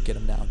 Don't get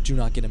him now. Do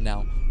not get him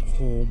now.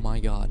 Oh my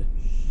god.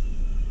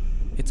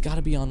 It's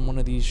gotta be on one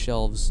of these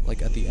shelves,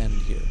 like at the end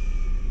here.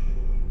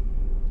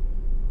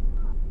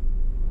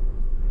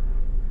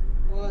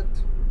 What?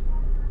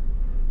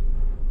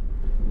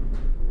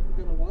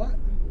 Gonna what?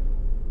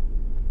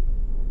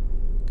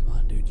 Come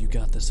on, dude, you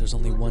got this. There's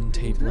only one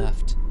tape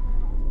left.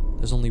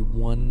 There's only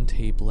one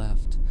tape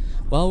left.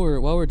 While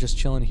we're just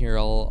chilling here,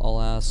 I'll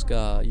ask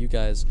you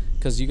guys,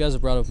 because you guys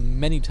have brought up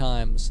many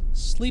times,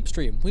 sleep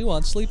stream. We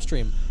want sleep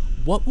stream.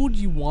 What would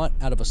you want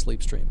out of a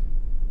sleep stream?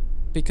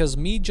 Because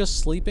me just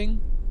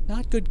sleeping,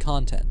 not good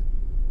content.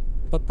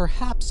 But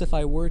perhaps if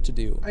I were to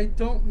do I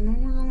don't know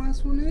where the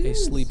last one is. a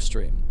sleep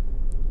stream,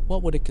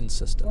 what would it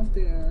consist of? Up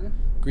there.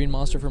 Green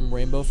monster from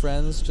Rainbow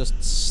Friends,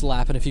 just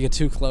slapping if you get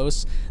too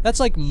close. That's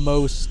like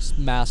most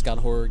mascot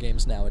horror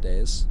games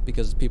nowadays,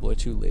 because people are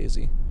too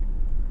lazy.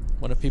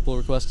 When if people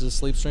requested a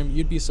sleep stream,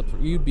 you'd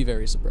be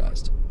very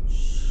surprised.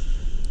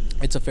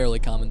 It's a fairly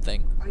common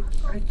thing.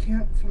 I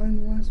can't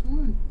find the last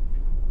one.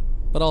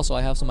 But also,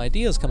 I have some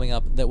ideas coming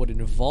up that would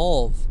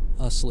involve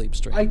a sleep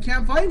stream. I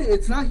can't find it.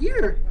 It's not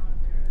here.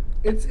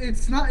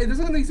 It's not. It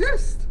doesn't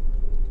exist.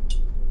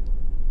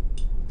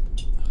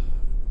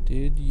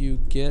 Did you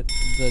get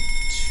the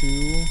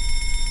two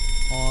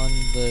on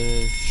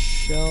the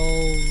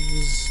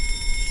shelves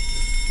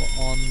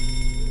on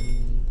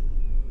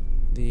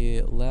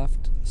the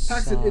left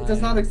Paxton, side? it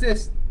does not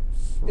exist.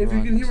 If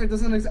you can hear me, it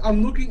doesn't exist.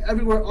 I'm looking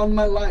everywhere on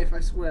my life,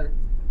 I swear.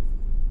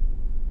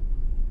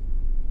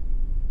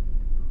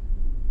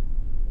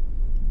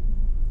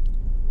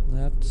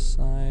 Left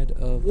side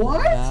of What?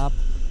 the map, Did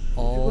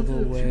you all go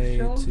the two way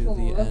shelves to on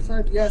the left end.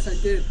 side? Yes, I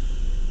did.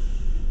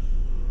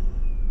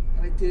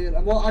 I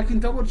did. Well, I can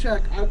double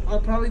check. I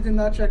probably did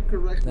not check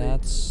correctly.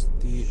 That's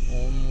the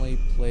only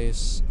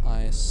place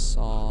I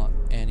saw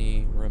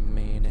any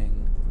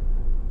remaining.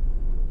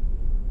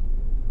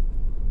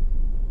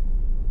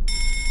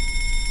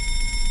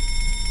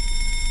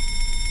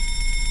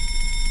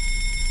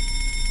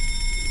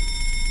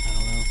 I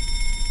don't know.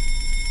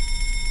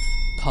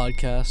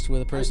 Podcast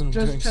with a person I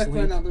just during checked sleep.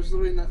 right now. There's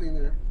literally nothing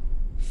there.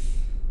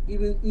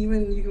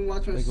 Even you can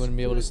watch my Like wouldn't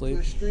be able to sleep.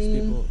 my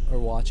stream. People are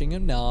watching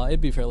him. No, it'd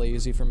be fairly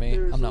easy for me.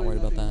 There's I'm not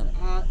worried literally about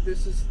that. nothing there.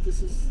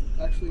 This is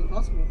actually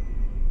impossible.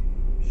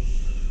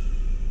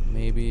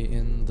 Maybe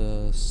in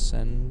the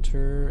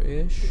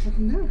center-ish. There's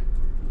nothing there.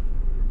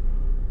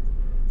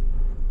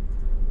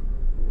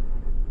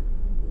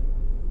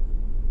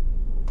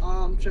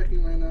 I'm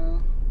checking right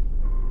now.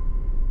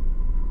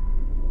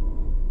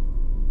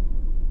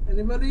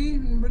 Anybody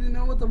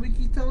know what the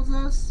wiki tells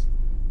us?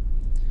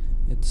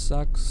 It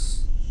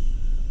sucks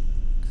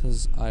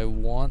because I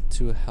want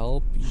to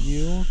help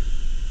you,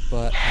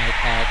 but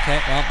okay,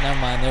 well, never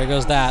mind. There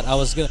goes that. I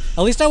was gonna.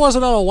 At least I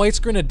wasn't on a white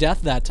screen of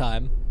death that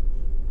time.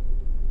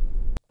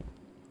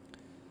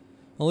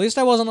 At least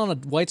I wasn't on a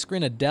white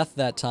screen of death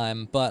that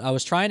time. But I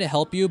was trying to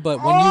help you. But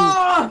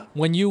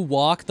when you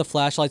walk, the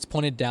flashlight's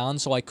pointed down,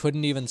 so I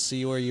couldn't even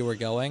see where you were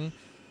going.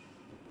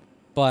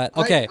 But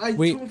okay, I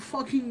don't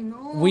fucking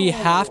know. we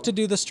have to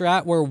do the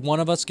strat where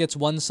one of us gets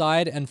one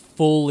side and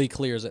fully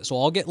clears it.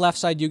 So I'll get left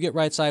side, you get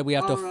right side. We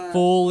have to Alright,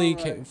 fully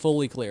alright.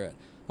 fully clear it.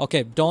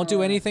 Okay, don't do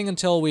Alright. anything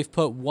until we've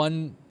put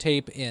one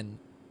tape in.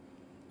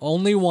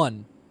 Only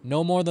one.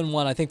 No more than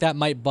one. I think that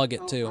might bug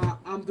it too.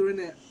 I'm doing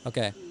it.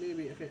 Okay,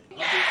 Maybe. Okay. I'll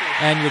do it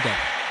first. and you're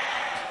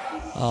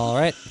done. All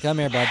right, come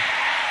here, bud.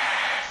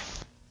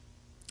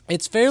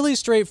 It's fairly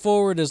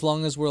straightforward as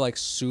long as we're like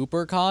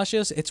super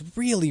cautious. It's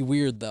really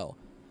weird though.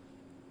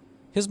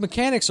 His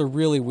mechanics are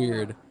really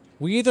weird.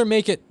 We either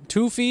make it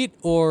 2 feet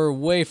or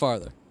way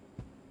farther.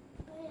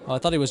 Oh, I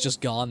thought he was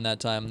just gone that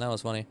time. That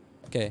was funny.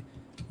 Okay.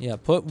 Yeah,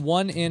 put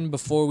one in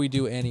before we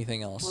do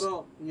anything else.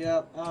 Hold on.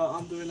 Yeah,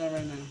 I'm doing that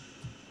right now.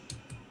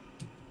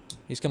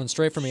 He's coming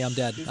straight for me. I'm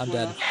dead. He's I'm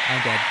dead. left.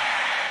 I'm dead.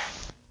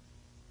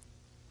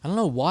 I don't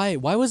know why.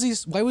 Why was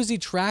he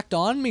tracked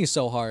on me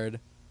so hard?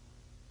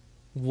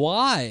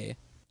 Why?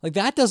 Like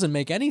that doesn't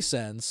make any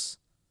sense.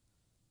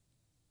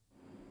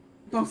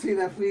 Don't say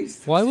that,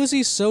 please. Why was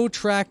he so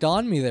tracked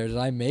on me there? Did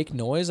I make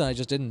noise and I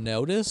just didn't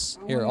notice?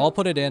 Here, I'll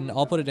put it in.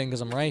 I'll put it in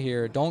because I'm right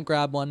here. Don't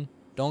grab one.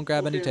 Don't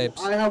grab any Okay,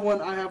 tapes. I have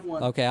one. I have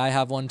one. Okay, I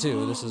have one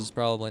too. This is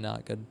probably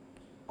not good.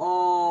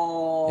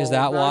 Oh. Is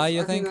that why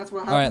you I think? that's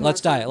what All right, happened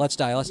let's last die. time. Let's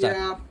die. Let's die.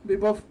 Yeah, they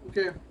both.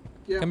 Okay.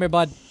 Yeah. Come here,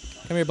 bud.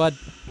 Come here, bud.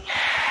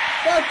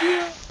 Fuck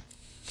you.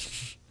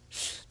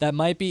 That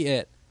might be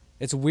it.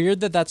 It's weird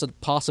that that's a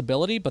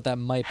possibility, but that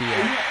might be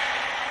it.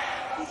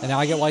 And now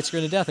I get white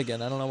screen of death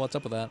again. I don't know what's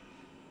up with that.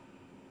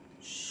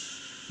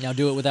 Now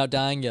do it without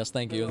dying. Yes,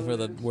 thank you for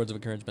the words of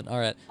encouragement. All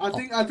right. I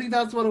think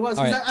that's what it was.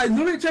 All 'Cause right. I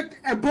literally checked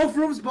at both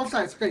rooms, both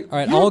sides. Okay. All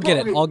right, you I'll were get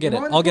both- it. I'll get you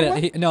it. want I'll get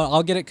one? it. No,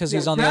 I'll get it because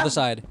he's Yeah, on the grab- other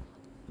side.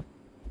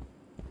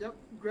 Yep.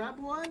 Grab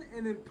one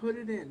and then put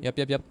it in.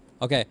 Yep.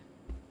 Okay.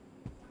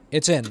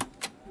 It's in.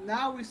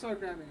 Now we start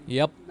grabbing.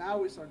 Yep. Now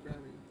we start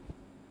grabbing.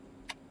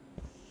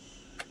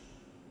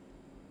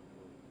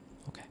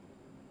 Okay.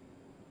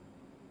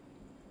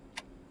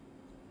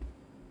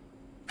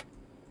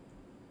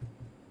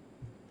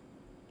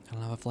 I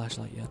don't have a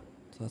flashlight yet,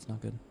 so that's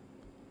not good.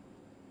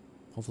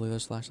 Hopefully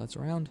there's flashlights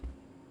around.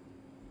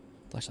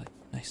 Flashlight.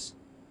 Nice.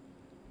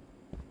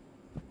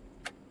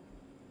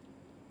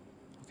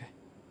 Okay.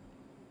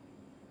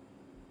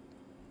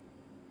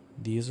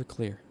 These are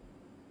clear.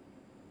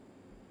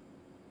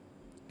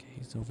 Okay,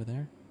 he's over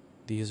there.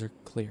 These are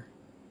clear.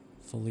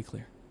 Fully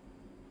clear.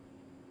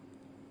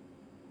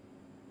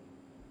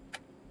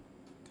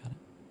 Got it.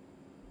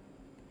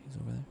 He's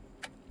over there.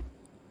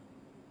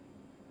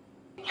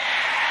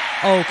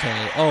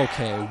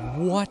 Okay,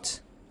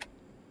 what?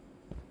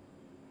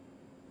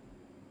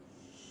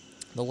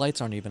 The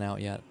lights aren't even out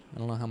yet. I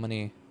don't know how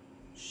many...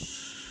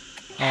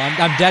 Oh,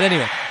 I'm dead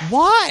anyway.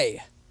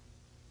 Why?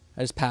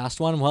 I just passed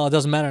one? Well, it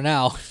doesn't matter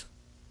now.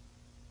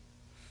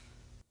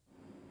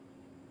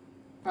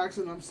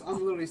 Paxton, I'm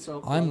literally so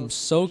close. I'm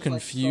so Just, like,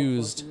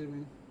 confused. so close to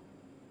leaving.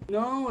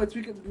 No, it's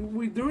because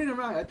we're doing it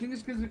right. I think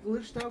it's because it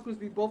glitched out because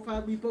we both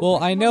have...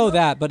 Well, I know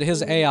that, but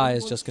his AI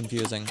is just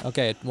confusing.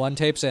 Okay, one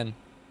tape's in.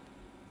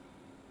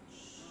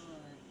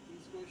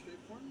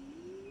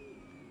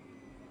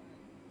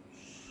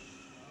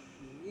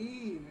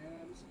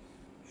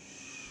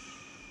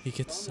 He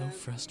gets so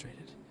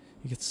frustrated.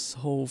 He gets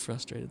so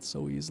frustrated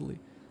so easily.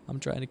 I'm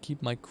trying to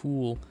keep my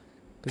cool.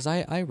 Because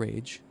I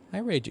rage. I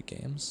rage at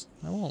games.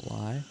 I won't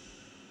lie.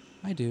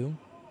 I do.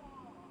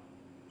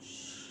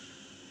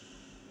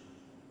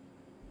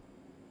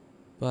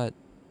 But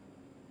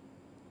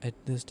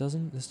this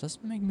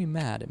doesn't make me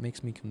mad. It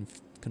makes me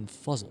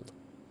confuzzled.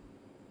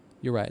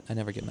 You're right. I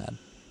never get mad.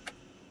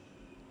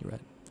 You're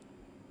right.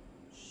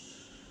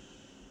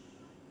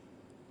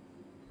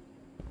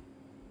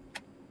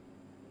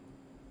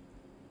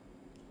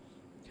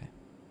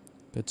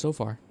 Good so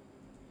far.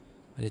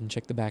 I didn't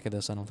check the back of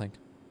this, I don't think.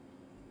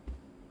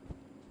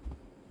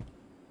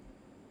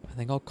 I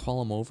think I'll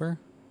call him over.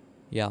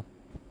 Yeah.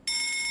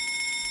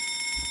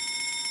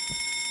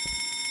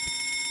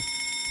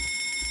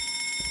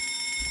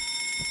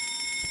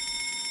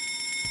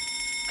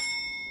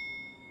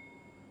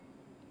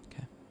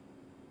 Okay.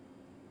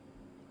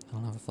 I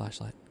don't have a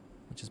flashlight,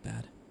 which is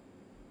bad.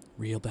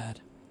 Real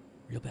bad.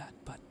 Real bad,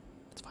 but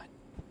it's fine.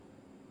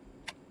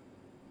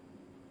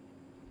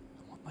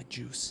 My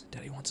juice.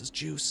 Daddy wants his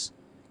juice.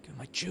 Give him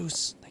my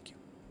juice. Thank you.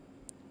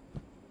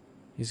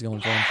 He's going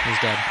for him. He's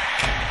dead.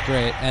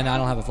 Great. And I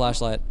don't have a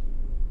flashlight.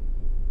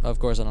 Of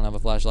course I don't have a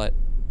flashlight.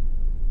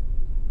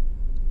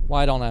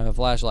 Why don't I have a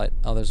flashlight?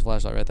 Oh, there's a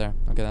flashlight right there.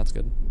 Okay, that's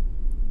good.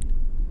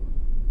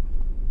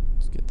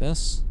 Let's get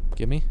this.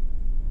 Give me.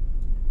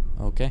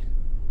 Okay.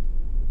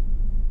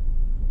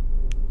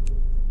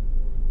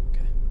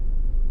 Okay.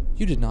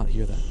 You did not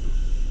hear that.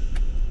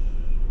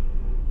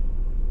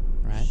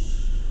 Right?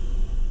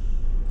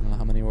 I don't know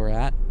how many we're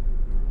at.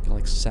 Got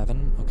like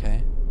 7.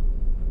 Okay.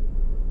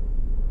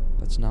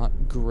 That's not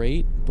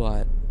great,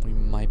 but we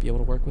might be able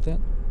to work with it.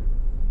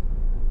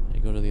 I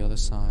go to the other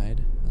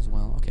side as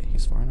well. Okay,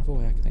 he's far enough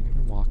away. I think I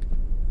can walk.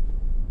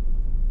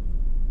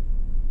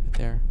 Right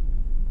there.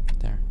 Right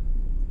there.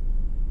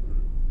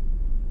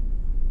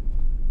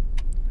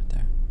 Right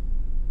there.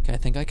 Okay, I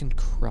think I can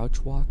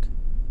crouch walk.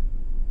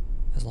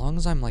 As long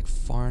as I'm like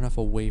far enough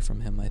away from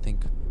him, I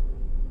think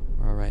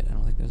we're alright. I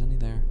don't think there's any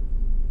there.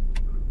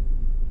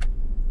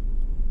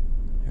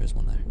 There's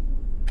one there.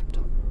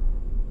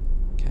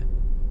 Okay.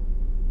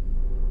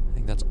 I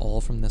think that's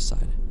all from this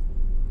side.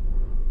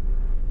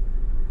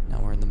 Now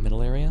we're in the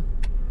middle area.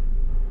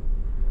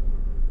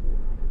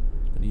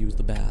 I'm gonna use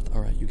the bath.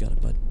 Alright, you got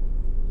it, bud.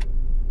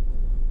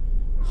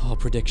 Oh,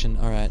 prediction.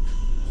 Alright.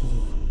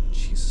 Oh,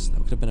 Jesus, that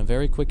would have been a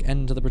very quick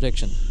end to the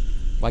prediction.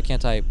 Why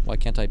can't I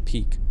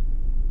peek?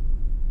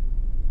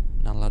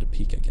 Not allowed to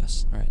peek, I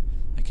guess. Alright.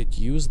 I could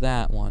use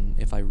that one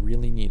if I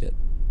really need it.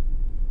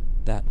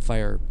 That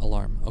fire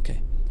alarm.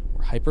 Okay.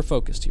 We're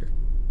hyper-focused here.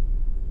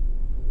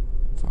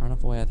 I'm far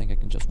enough away, I think I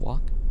can just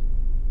walk.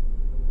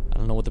 I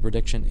don't know what the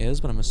prediction is,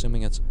 but I'm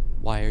assuming it's,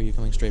 why are you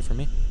coming straight for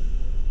me?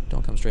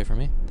 Don't come straight for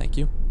me. Thank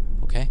you.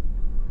 Okay.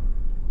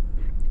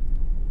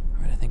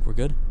 Alright, I think we're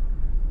good.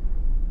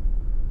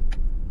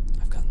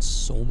 I've gotten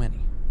so many.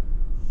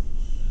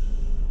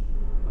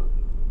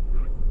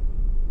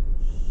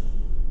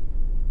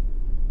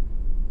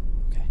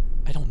 Okay.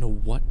 I don't know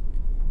what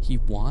he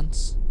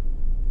wants.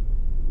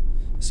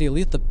 See, at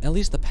least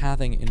the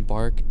pathing in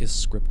Bark is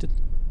scripted.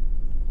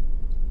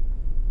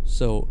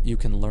 So you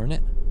can learn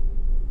it.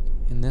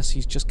 In this,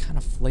 he just kind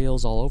of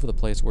flails all over the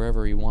place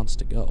wherever he wants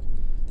to go.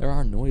 There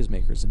are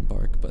noisemakers in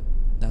Bark, but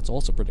that's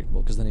also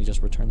predictable because then he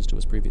just returns to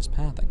his previous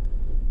pathing.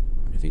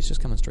 Right, if he's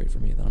just coming straight for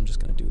me, then I'm just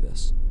going to do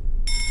this.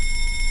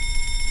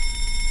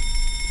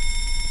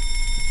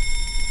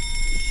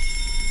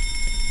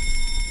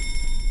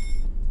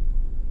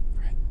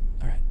 Alright,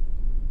 alright.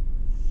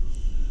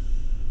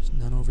 There's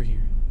none over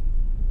here.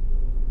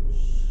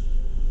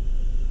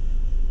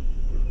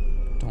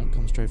 Don't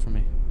come straight for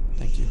me.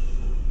 Thank you.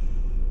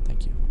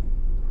 Thank you.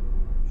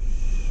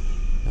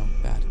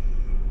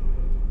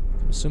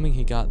 assuming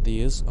he got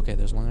these. Okay,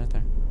 there's one right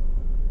there.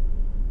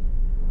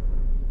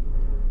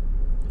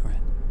 Alright,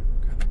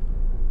 grab it.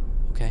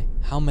 Okay,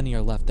 how many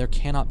are left? There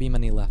cannot be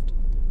many left.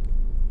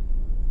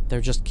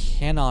 There just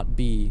cannot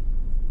be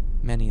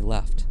many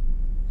left.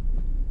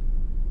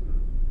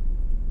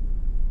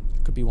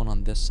 There could be one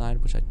on this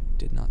side, which I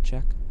did not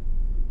check.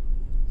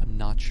 I'm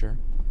not sure.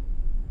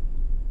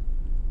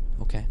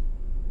 Okay.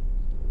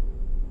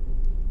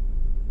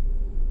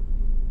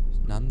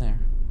 There's none there.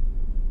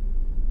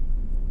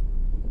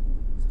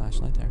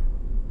 Flashlight there.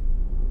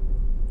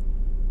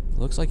 It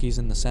looks like he's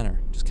in the center,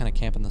 just kind of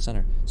camp in the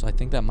center. So I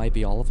think that might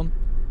be all of them.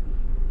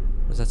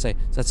 What does that say?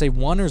 Does that say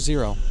 1 or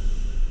 0?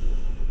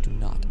 Do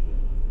not.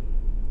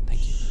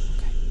 Thank you.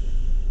 Okay.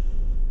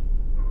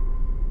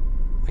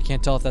 I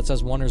can't tell if that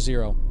says 1 or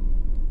 0.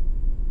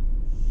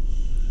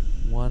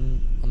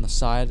 1 on the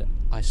side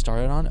I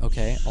started on.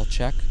 Okay, I'll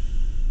check.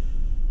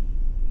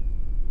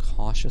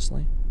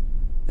 Cautiously.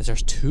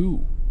 There's 2.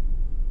 Well,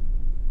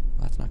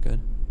 that's not good.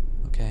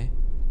 Okay.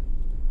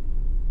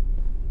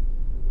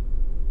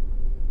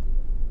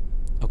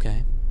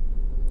 Okay.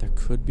 There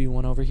could be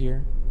one over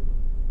here.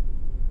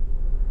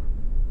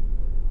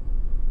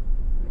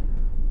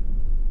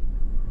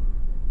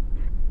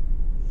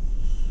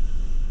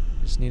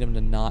 Just need him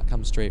to not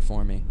come straight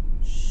for me.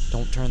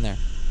 Don't turn there.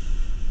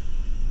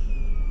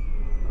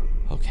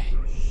 Okay.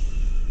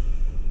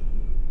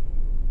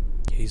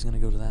 Okay, he's gonna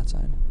go to that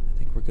side. I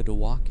think we're good to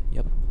walk.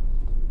 Yep.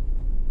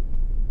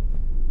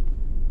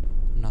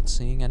 I'm not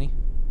seeing any.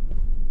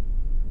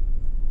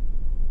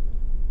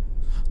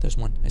 There's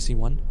one. I see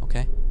one.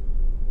 Okay.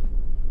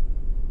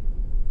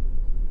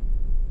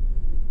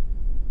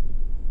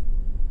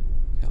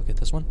 Okay, I'll get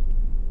this one.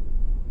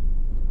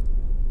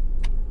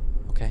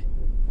 Okay.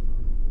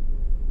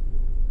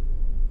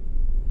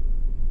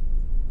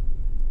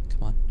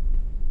 Come on.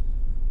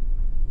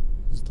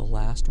 This is the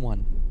last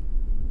one.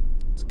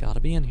 It's gotta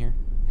be in here.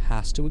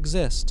 Has to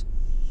exist.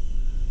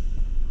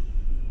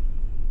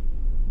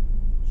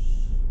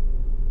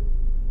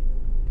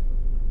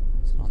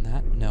 Is it on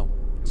that? No.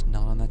 It's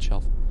not on that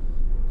shelf.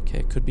 Okay,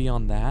 it could be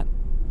on that.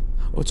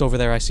 Oh, it's over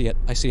there. I see it.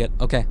 I see it.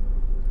 Okay.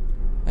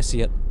 I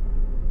see it.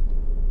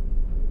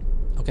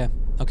 Okay.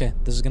 Okay.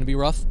 This is going to be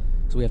rough,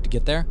 because we have to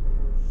get there.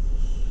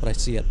 But I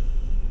see it.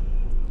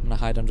 I'm going to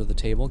hide under the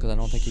table, because I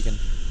don't think he can...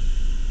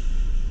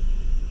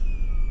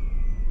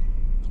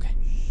 Okay.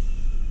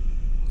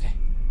 Okay.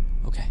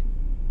 Okay.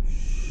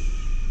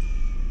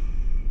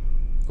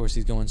 Of course,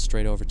 he's going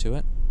straight over to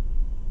it.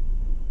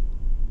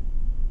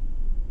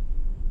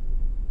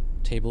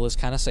 Table is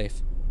kind of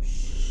safe.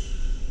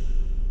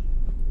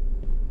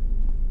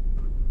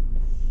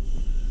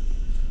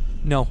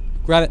 No.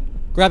 Grab it.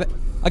 Grab it.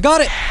 I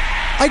got it!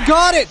 I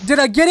got it! Did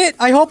I get it?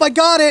 I hope I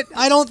got it!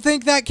 I don't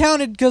think that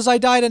counted because I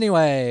died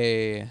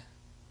anyway.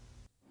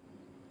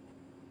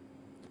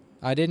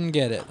 I didn't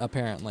get it,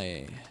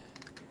 apparently.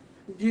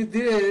 You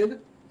did.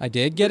 I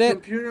did get it? The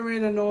computer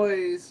made a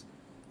noise.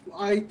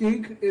 I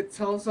think it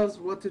tells us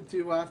what to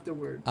do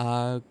afterwards.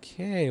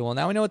 Okay, well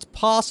now we know it's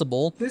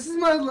possible. This is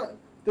my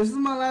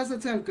last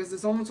attempt because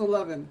it's almost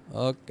 11.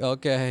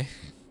 Okay.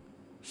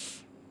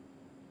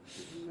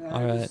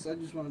 All right. I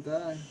just want to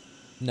die.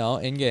 No,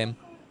 in game.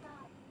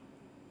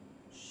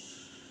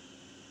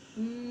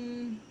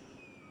 In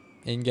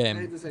game. I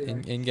hate to say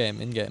that. In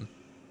game. In game.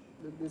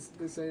 This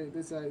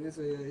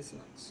AI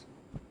sucks.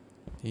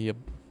 Yep.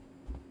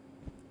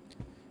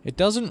 It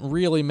doesn't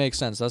really make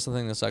sense. That's the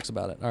thing that sucks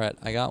about it. All right,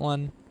 I got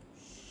one.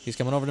 He's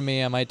coming over to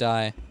me. I might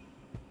die.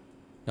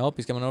 Nope,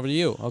 he's coming over to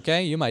you.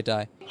 Okay, you might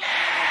die.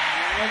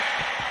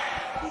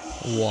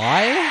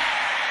 Why?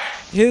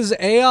 His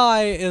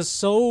AI is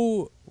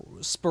so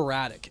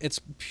sporadic. It's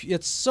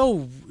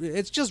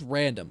just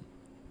random.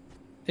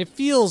 It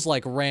feels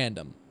like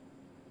random.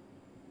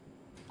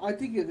 I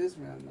think it is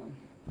random.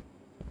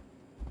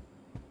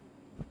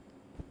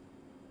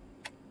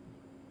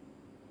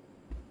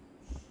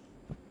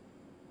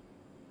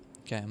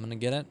 Okay, I'm gonna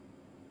get it.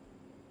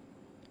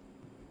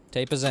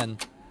 Tape is in.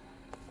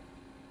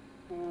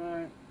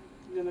 Alright.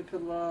 I'm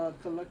gonna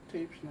collect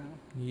tapes now.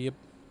 Yep.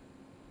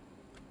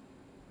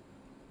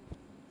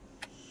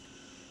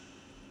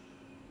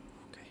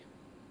 Okay.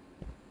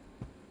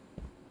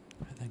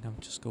 I think I'll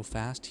just go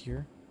fast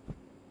here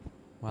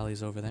while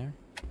he's over there.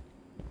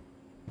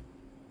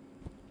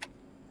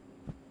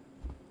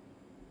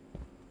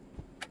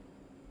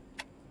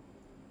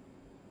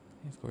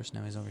 Okay, of course,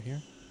 now he's over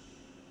here.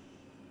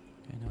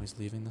 Okay, now he's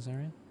leaving this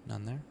area.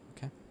 None there.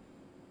 Okay.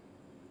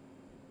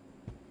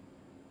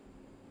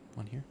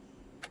 One here.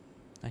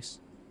 Nice.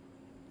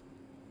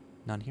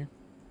 None here.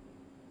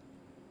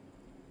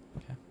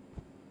 Okay.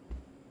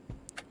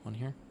 One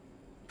here.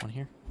 One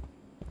here.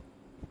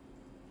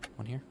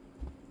 One here.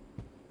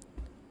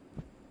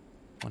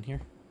 One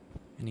here.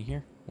 Any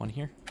here? One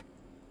here.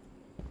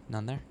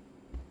 None there.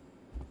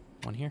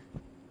 One here.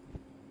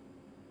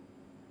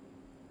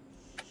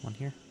 One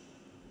here.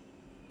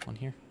 One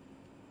here.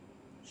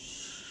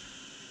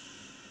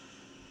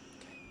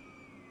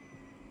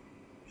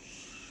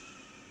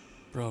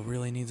 Bro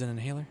really needs an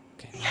inhaler?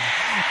 Okay.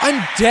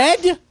 I'm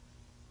dead?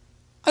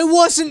 I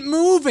wasn't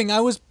moving.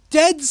 I was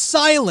dead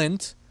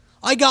silent.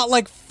 I got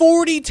like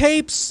 40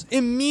 tapes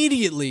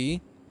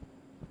immediately.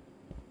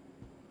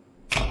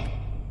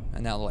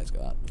 And now the lights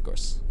go out, of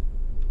course.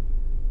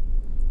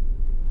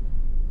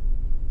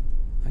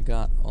 I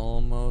got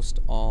almost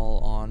all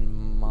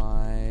on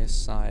my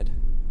side.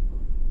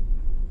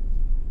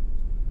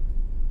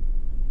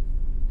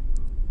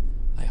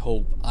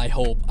 I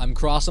hope. I'm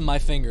crossing my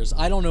fingers.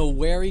 I don't know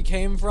where he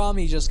came from.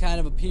 He just kind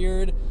of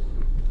appeared.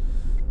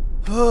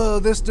 Oh,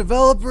 this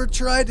developer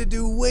tried to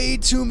do way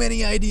too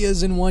many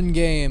ideas in one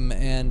game,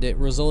 and it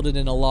resulted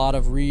in a lot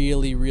of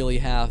really, really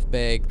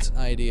half-baked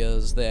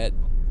ideas that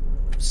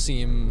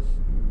seem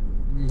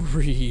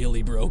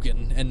really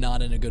broken and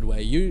not in a good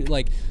way.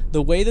 Like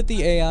the way that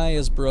the AI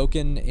is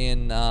broken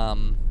in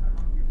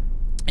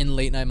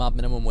Late Night Mob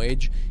Minimum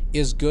Wage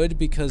is good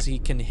because he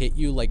can hit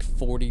you like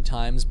 40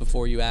 times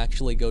before you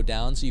actually go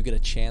down, so you get a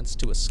chance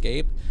to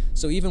escape.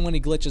 So even when he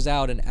glitches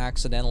out and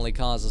accidentally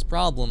causes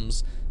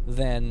problems,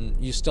 then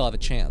you still have a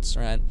chance,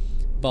 right?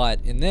 But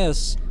in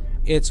this,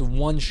 it's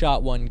one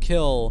shot, one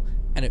kill,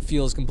 and it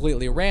feels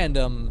completely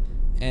random,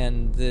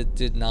 and it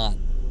did not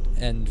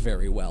end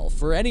very well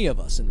for any of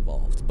us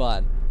involved.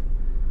 But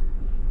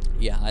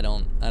yeah, I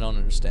don't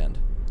understand.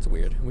 It's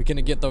weird. We can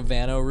get the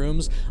Vano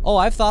rooms. Oh,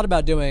 I've thought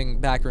about doing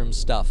Backrooms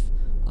stuff.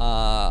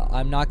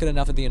 I'm not good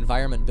enough at the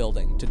environment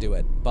building to do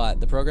it, but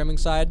the programming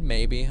side,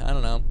 maybe. I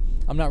don't know.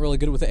 I'm not really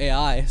good with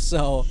AI,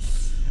 so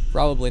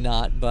probably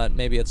not, but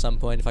maybe at some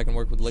point if I can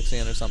work with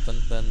Lixian or something,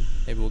 then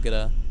maybe we'll get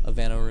a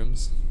Vano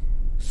rooms.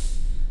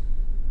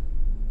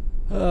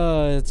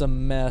 It's a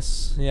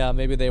mess. Yeah,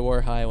 maybe they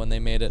were high when they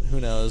made it.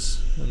 Who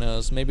knows? Who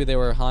knows? Maybe they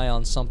were high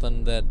on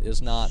something that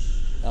is not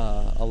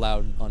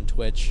allowed on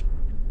Twitch.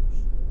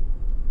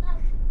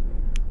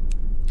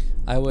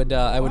 I would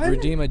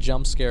redeem a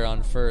jump scare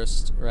on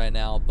first right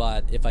now,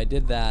 but if I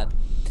did that,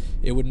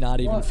 it would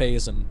not even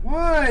phase him.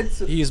 What?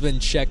 He's been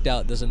checked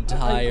out this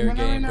entire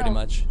game pretty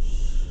much.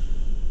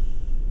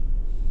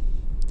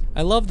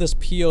 I love this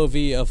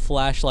POV of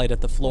flashlight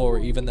at the floor,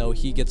 even though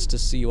he gets to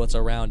see what's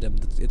around him.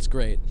 It's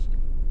great.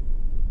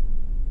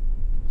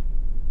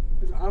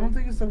 I don't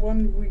think it's the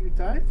one where you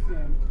died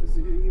from, because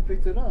you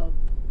picked it up.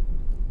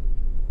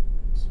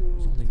 So,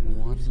 There's only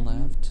one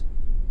left.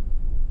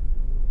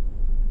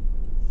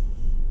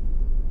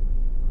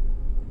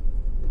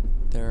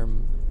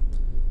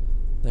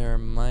 There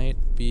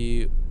might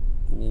be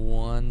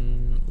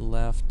one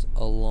left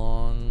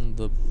along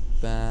the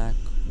back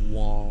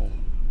wall.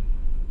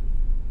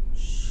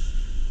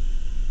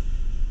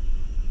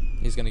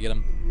 He's gonna get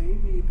him.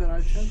 Maybe, but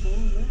I checked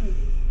over there.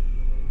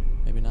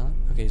 Maybe not?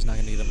 Okay, he's not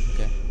gonna get him.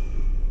 Okay.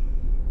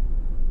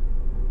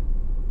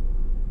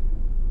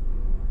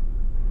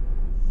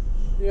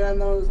 Yeah,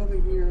 no, there's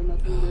nothing here,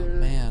 nothing there.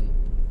 Man.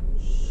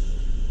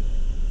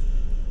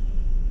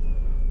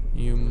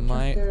 You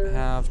might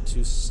have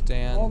to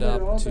stand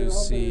up to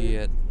see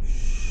it.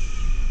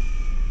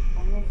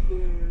 All up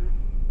there.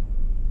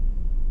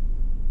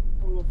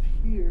 All up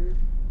here.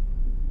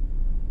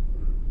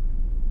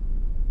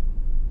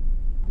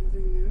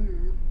 Nothing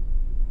there.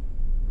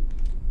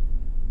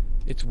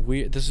 It's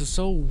weird. This is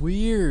so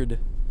weird.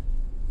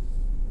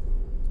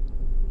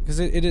 Because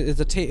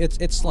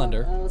it's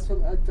slender. That's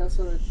what I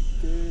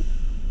did.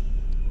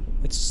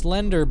 It's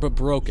slender but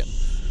broken.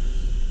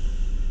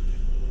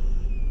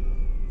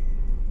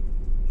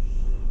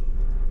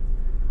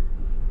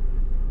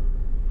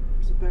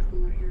 Back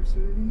when my hair's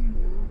already,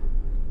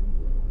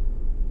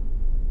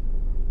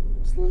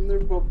 slender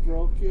but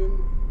broken,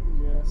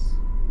 yes.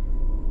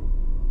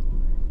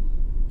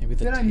 Maybe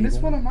the Did I miss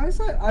one on my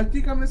side? I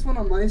think I missed one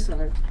on my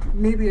side.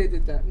 Maybe I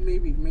did that.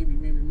 Maybe.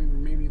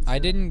 It's I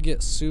didn't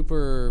get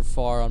super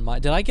far on my.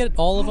 Did I get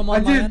all of them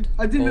on my end?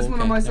 I did miss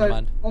one on my side.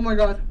 Mind. Oh my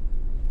god.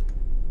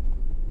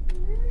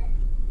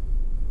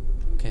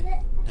 Okay,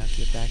 now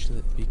get back to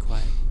the. Be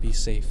quiet. Be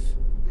safe.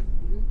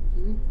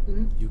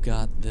 You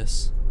got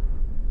this.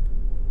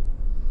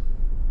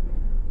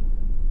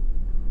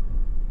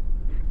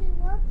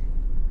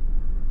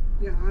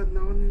 Yeah, now I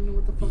don't even know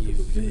what the fuck Be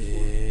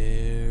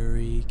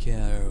very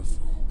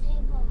careful. Be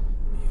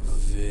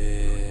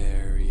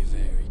very,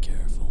 very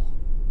careful.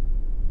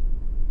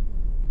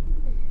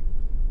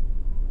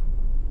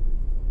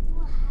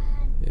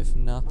 If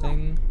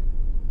nothing,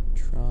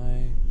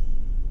 try.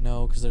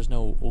 No, because there's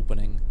no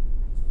opening. I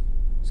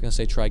was gonna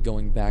say try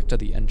going back to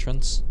the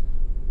entrance,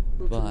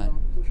 but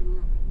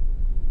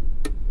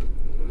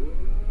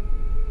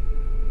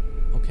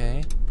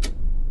okay.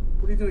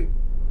 What are you doing?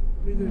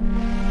 What are you doing?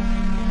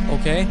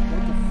 Okay.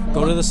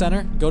 Go to the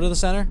center. Go to the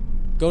center.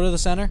 Go to the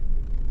center.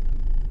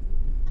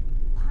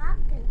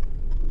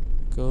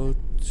 Go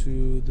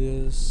to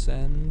the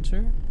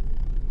center.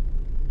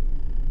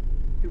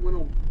 It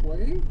went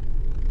away?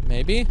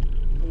 Maybe.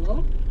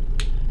 Hello?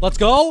 Let's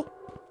go.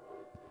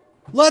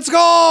 Let's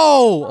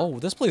go. Oh,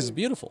 this place is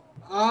beautiful.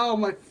 Oh,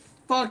 my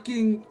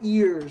fucking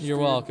ears. You're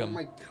dude. welcome. Oh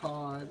my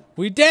god.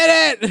 We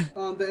did it.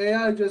 The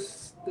AI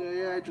just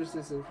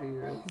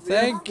disappeared.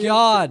 Thank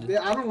God.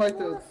 I don't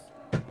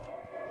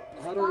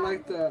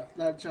like the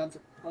that chance.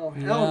 Oh,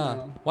 hell Yeah.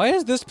 no. Why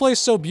is this place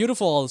so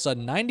beautiful all of a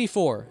sudden?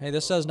 94. Hey,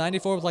 this says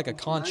 94 with like a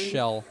conch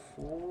shell.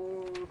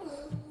 94.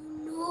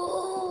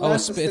 Oh,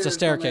 That's it's the a stairs,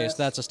 staircase. dumbass.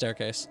 That's a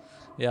staircase.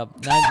 Yep.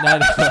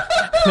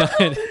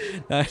 94.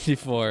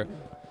 94.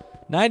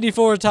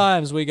 94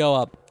 times we go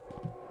up.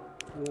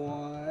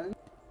 1.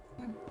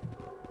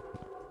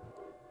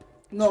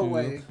 No 2.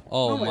 way.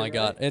 Oh No way, my right?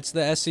 god. It's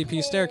the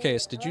SCP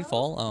staircase. Did you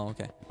fall? Oh,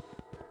 okay.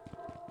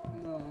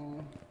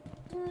 No.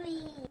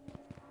 3.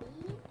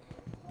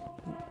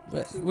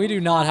 But we do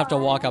not have to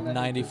walk up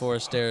 94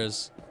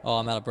 stairs. Oh,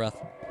 I'm out of breath.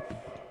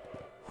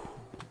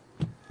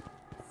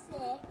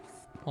 6.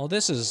 Oh,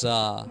 this is,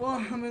 Well,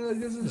 I mean, like,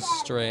 this is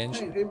strange.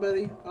 Hey,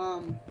 buddy.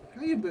 How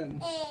you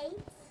been? 8.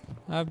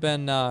 I've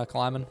been,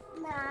 climbing,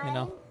 9. you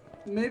know.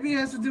 Maybe it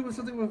has to do with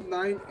something with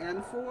 9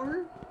 and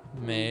 4.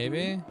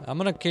 Maybe. I'm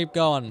gonna keep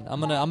going. I'm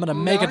gonna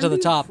make it to the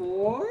top.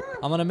 94?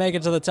 I'm gonna make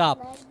it to the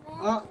top.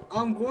 11.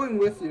 I'm going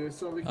with you,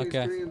 so we can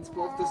Okay. experience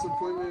both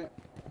disappointment.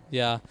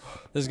 Yeah.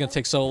 This is gonna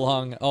take so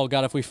long. Oh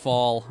god, if we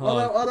fall.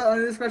 Hold Oh. on, I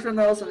need to scratch my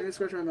nose.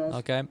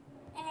 Okay. 8.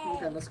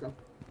 Okay, let's go.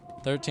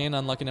 13,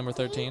 unlucky number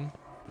 13.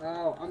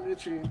 Oh, I'm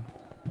itchy.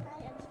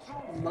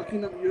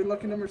 Your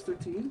lucky number is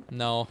 13?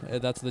 No,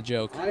 that's the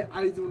joke.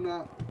 I do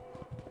not.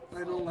 I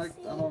don't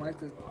like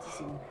this.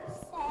 7.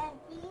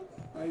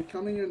 Are you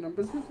counting your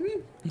numbers with me?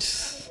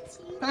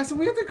 So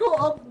we have to go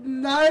up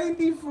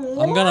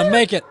 94? I'm gonna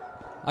make it.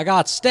 I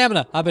got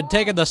stamina. I've been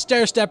taking the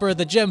stair stepper at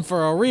the gym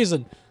for a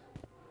reason.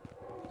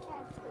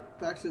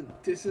 Paxton,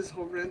 this is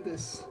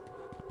horrendous.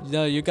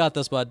 No, you got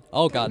this, bud.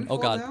 Oh god, we oh fall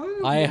god.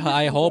 down?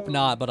 I hope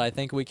not, but I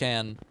think we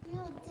can.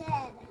 You're dead.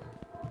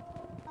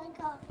 My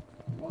god.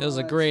 It was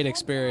a great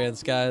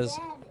experience, guys.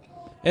 Dead.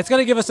 It's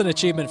gonna give us an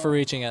achievement for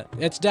reaching it.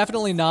 It's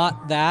definitely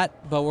not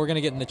that, but we're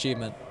gonna get an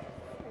achievement.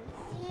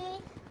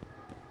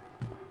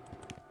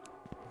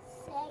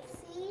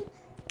 60.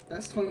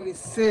 That's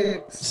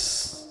 26.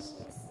 26.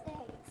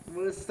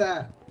 What is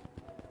that?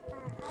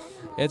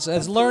 It's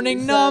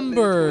learning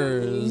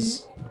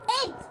numbers.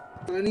 8.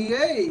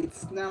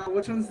 28. Now,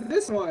 which one's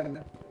this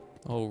one?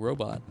 Oh,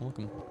 robot,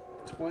 welcome.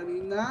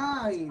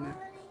 29.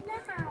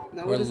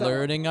 Now, We're what is that?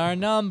 learning our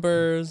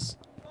numbers.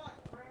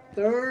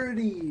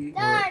 30.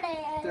 30.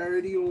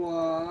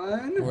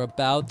 31. We're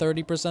about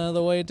 30% of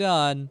the way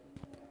done.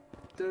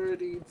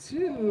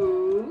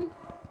 32.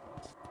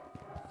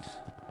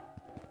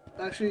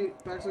 Actually,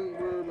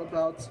 we're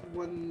about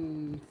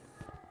one.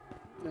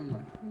 Never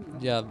mind.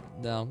 Yeah,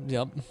 no,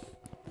 yep.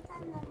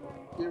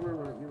 You were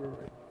right. You were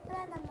right.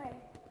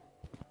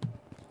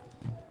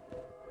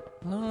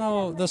 I don't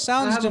know. The I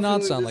sounds have do a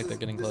not feeling sound this like is- they're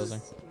getting this closer.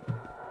 is-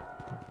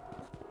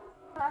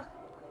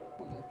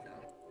 Oh my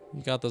god.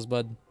 You got this,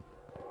 bud.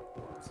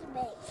 To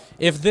make.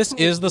 If this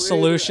is the Wait,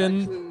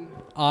 solution, actually,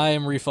 I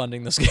am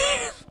refunding this game.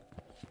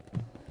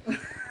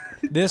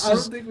 This I don't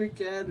is think we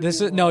can. this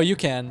is anymore. no, you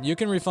can. You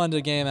can refund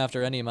a game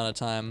after any amount of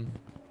time.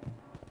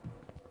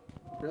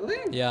 Really?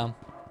 Yeah.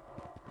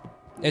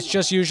 It's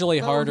just usually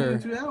That was only harder.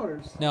 2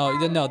 hours.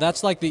 No,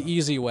 that's like the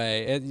easy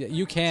way.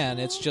 You can.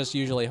 It's just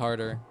usually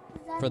harder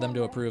for them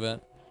to approve it.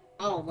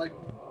 Oh, like.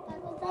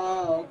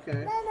 Oh, okay.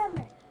 The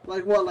number.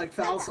 Like what? Like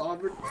false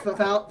fouls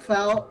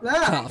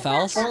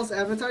Fouls?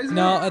 advertising?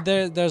 No,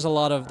 there's a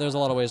lot of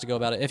ways to go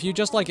about it. If you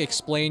just like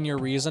explain your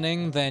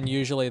reasoning, then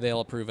usually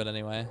they'll approve it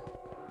anyway.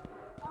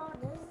 Oh,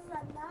 this is a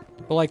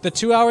number. But like the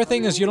 2-hour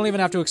thing is you don't even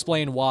have to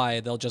explain why.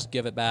 They'll just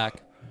give it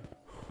back.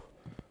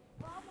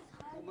 Oh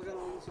my god,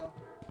 what was that?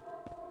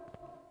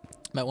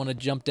 Might want to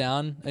jump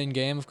down in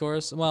game, of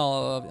course.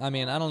 Well, I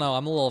mean, I don't know.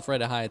 I'm a little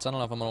afraid of heights. I don't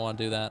know if I'm gonna want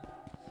to do that.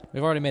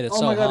 We've already made it Oh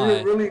so my god, high.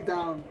 you're really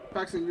down.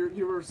 Paxton,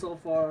 you were so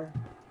far.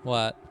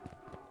 What?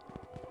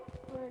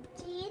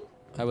 14.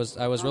 I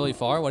was really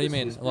far. What do you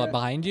mean? Just What,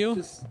 behind you?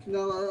 Just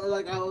no,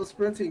 like I was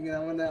sprinting and I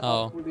went that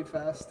Oh. up really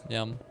fast.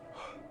 Yum.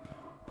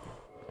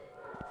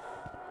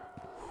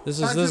 This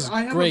Paxton, is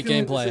I have a great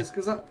feeling gameplay. This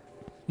is, cause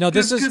No,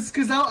 this is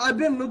because I've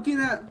been looking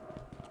at.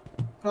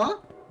 Huh?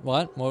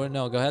 what?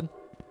 No, go ahead.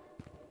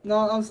 No,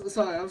 I'm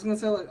sorry. I was gonna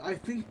say like I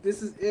think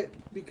this is it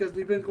because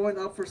we've been going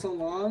up for so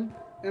long,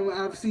 and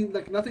I've seen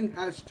like nothing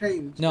has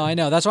changed. No, I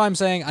know. That's why I'm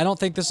saying I don't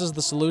think this is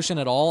the solution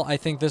at all. I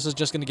think this is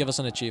just going to give us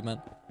an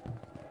achievement.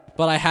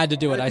 But I had to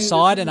do it. I think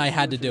saw this it is and the I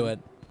had to do it.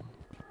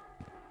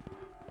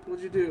 solution.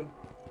 What'd you do?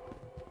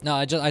 No,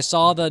 I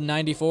saw the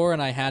 94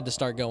 and I had to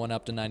start going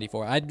up to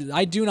 94. I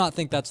do not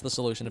think that's the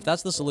solution. If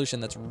that's the solution,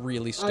 that's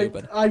really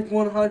stupid. I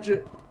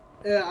 100.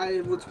 Yeah,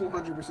 I was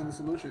 100% the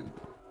solution.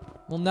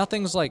 Well,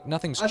 nothing's I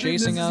think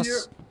chasing this us.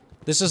 is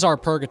This is our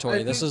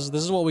purgatory. I This think-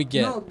 is what we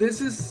get. No, this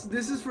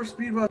is for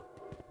speedrunners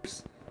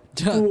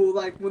who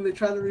like when they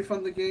try to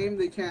refund the game,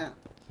 they can't.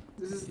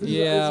 This is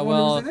Yeah, this is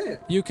well, 100%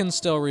 it. you can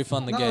still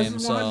refund the No, game,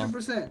 this is so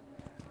 100%.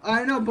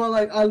 I know, but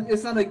like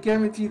it's not a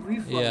guaranteed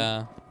refund.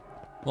 yeah.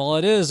 Well,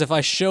 it is if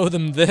I show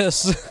them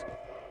this.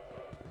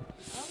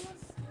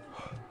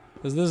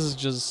 Because this is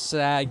just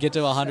sad. Get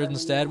to 100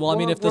 instead. Well, I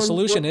mean, if the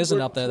solution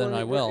isn't up there, then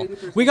I will.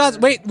 We got.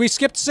 Wait, we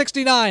skipped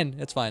 69.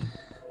 It's fine.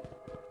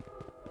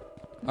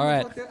 All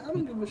right. Fuck it, I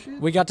don't give a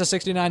shit. We got to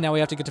 69. Now we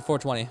have to get to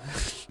 420.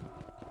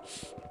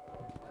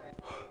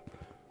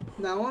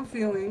 Now I'm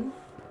feeling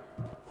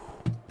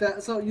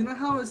that. So you know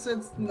how it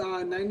says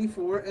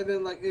 94, and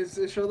then like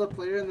it show the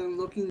player, and then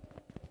looking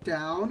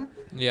down.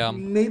 Yeah.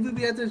 Maybe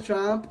we have to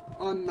jump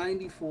on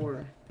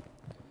 94.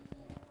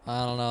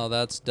 I don't know.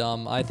 That's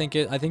dumb. I think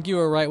you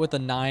were right with the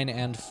 9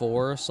 and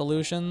 4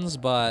 solutions,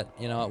 but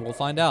you know we'll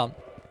find out.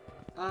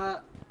 I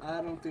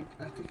don't think.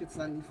 I think it's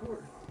 94.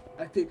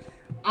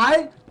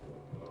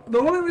 The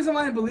only reason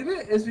why I believe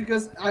it is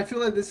because I feel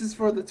like this is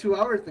for the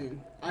 2-hour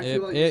thing.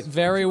 It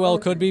very well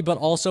could be, but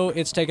also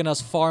it's taken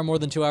us far more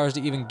than 2 hours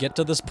to even get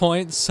to this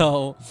point,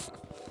 so.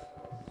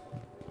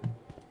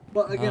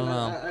 But again,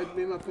 I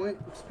made my point.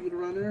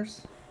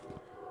 Speedrunners.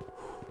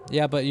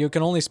 Yeah, but you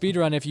can only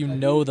speedrun if you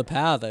know the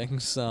pathing,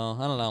 so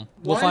I don't know.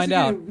 We'll find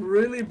out. Why is it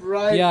really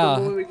bright? Yeah.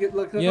 The moment we get,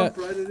 look how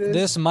bright it is.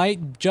 This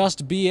might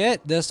just be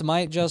it. This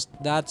might just.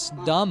 That's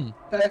dumb.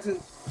 Paxton.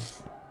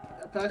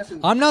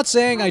 I'm not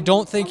saying I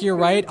don't think you're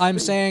right. I'm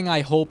saying I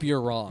hope you're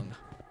wrong.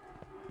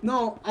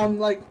 No, I'm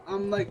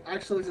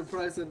actually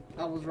surprised that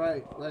I was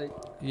right. Like,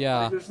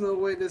 yeah. There's no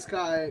way this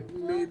guy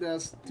made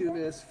us do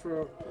this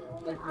for,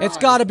 like, It's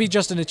got to be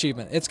just an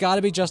achievement. It's got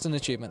to be just an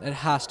achievement. It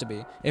has to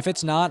be. If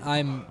it's not,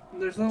 I'm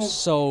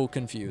so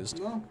confused.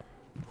 No.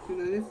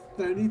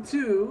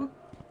 92.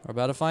 We're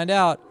about to find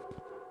out.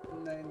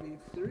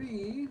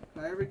 93.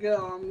 There we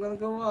go. I'm gonna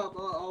go up.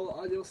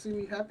 You'll see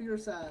me happy or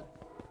sad.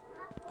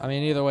 I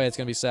mean, either way, it's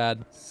gonna be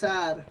sad.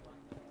 Sad.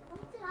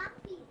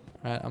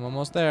 Alright, I'm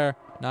almost there.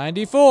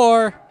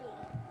 94!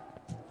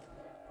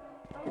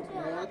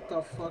 What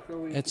the fuck are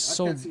we? It's I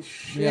so, can't see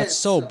shit. yeah, it's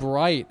so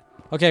bright.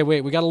 Okay,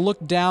 wait, we gotta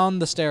look down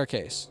the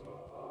staircase.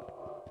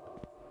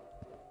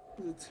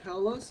 Does it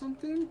tell us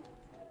something?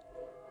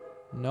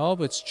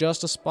 Nope, it's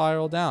just a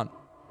spiral down.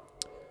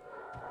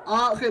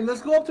 Okay,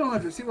 let's go up to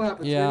 100, see what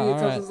happens. Yeah, maybe it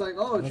tells alright. us like,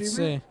 oh, Let's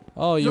achievement. see.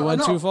 Oh, you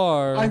went too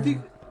far. I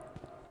think...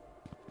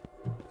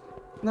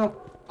 No.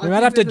 We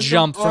might have to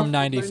jump from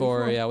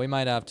 94. Yeah, we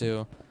might have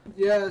to.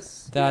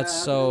 Yes. That's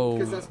yeah, so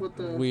that's what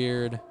the...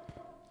 weird.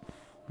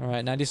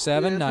 Alright,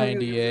 97, yeah,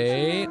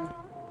 98.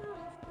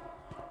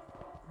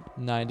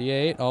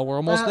 98. Oh, we're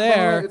almost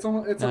there. It's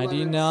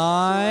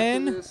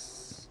 99. 11,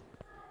 so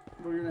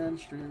we're gonna end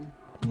stream.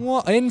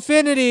 What?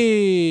 Infinity!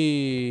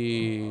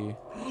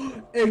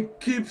 It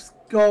keeps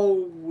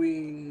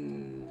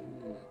going.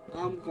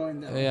 I'm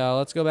going down. Yeah,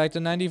 let's go back to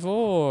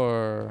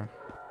 94.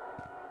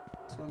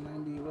 So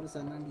 90, what is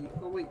that, 90?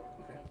 Oh, wait,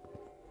 okay.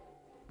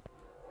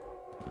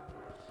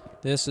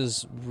 This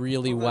is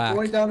really whack.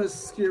 Going down is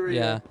scary.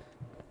 Yeah.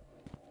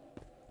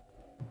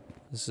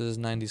 This is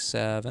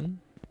 97.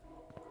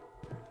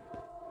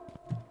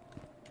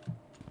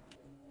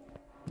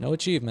 No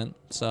achievement,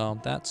 so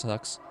that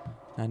sucks.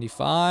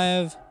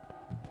 95.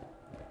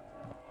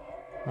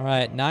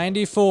 Alright,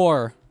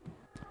 94.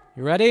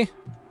 You ready?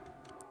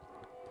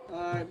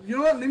 You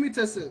know what? Let me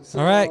test it. So,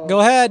 Alright, go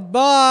ahead.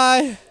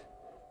 Bye!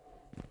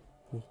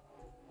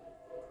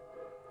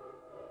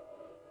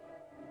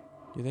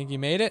 You think he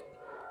made it?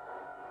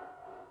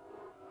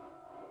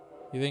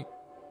 You think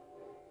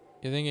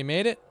he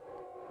made it?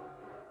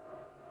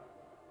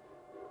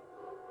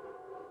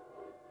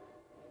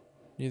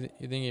 You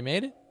think he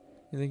made it?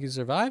 You think he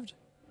survived?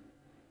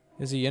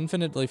 Is he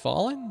infinitely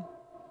falling?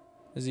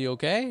 Is he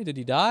okay? Did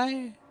he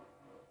die?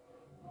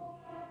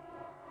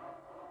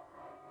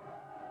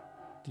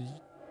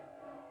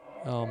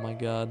 Oh my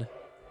god.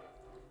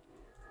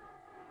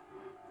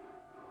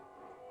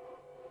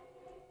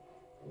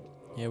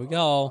 Here we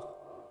go.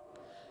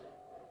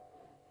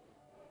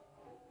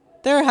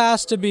 There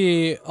has to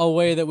be a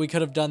way that we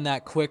could have done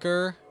that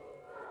quicker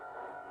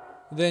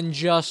than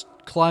just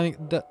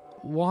climbing the...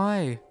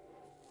 Why?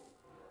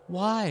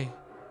 Why?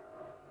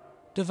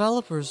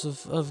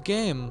 Developers of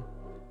game.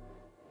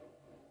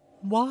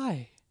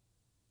 Why?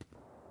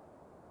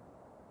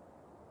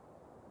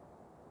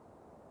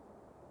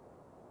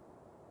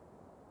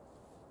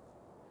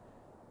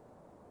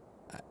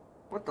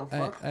 What the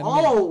fuck?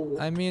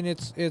 I mean,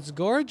 it's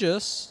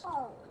gorgeous.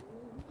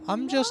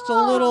 I'm just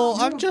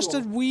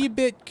a wee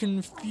bit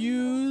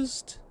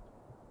confused.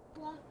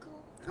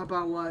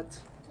 About what?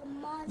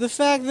 The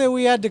fact that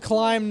we had to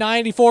climb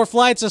 94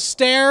 flights of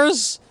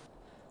stairs.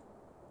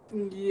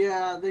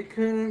 Yeah, they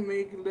couldn't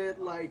make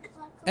it like...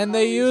 And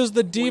they used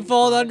the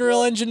default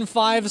Unreal Engine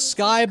 5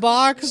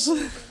 skybox.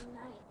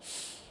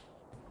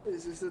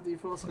 Is this the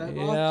default skybox?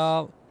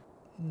 Yeah.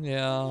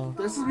 Yeah.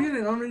 This is being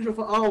an Unreal Engine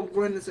 5. Oh, I'm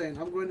going insane.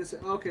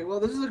 Okay, well,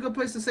 this is a good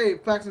place to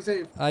save. Paxton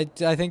save. I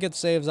think it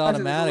saves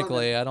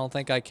automatically. I don't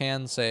think I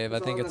can save. I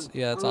think it's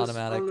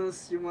automatic.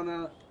 Unless you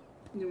wanna...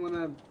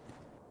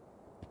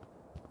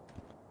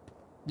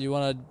 You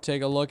wanna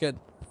take a look at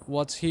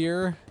what's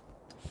here?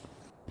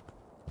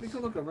 We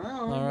can look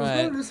around. All Let's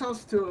right. go to this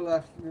house to the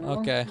left. You know?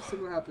 Okay. Let's see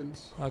what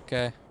happens.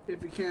 Okay.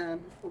 If we can.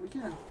 Well, we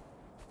can.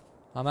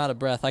 I'm out of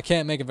breath. I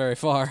can't make it very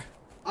far.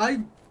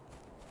 I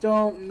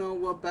don't know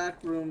what back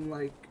room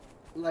like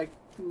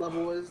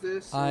level is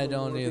this. So I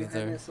don't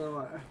either.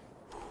 So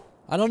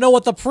I don't know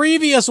what the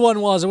previous one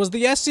was. It was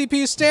the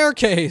SCP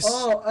staircase.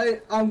 Oh,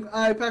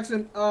 I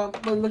Paxton.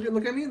 But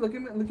look at me.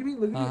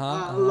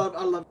 I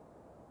love.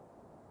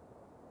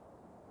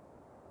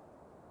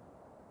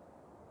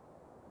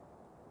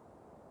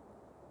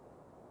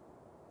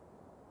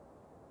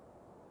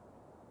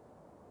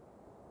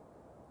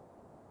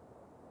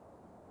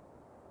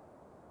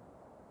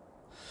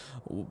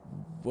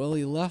 Well,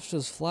 he left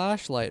his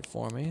flashlight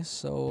for me,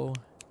 so...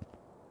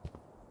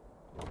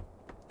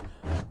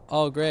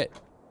 Oh, great.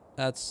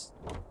 That's...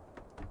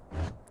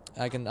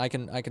 I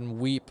can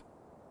weep.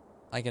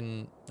 I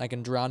can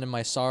drown in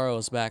my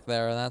sorrows back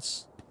there.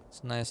 That's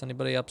nice.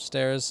 Anybody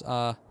upstairs?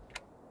 Does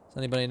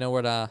anybody know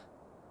where to...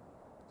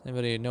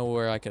 Anybody know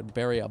where I could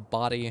bury a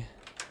body?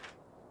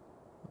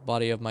 A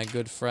body of my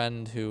good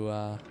friend who,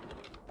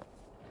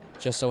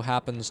 just so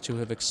happens to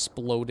have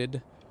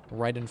exploded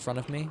right in front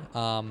of me.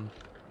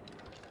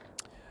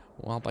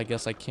 Well, I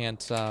guess I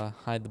can't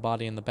hide the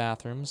body in the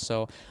bathroom.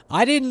 So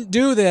I didn't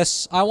do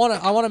this. I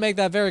wanna make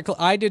that very clear.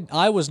 I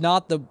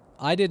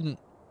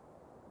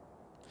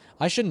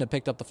shouldn't have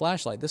picked up the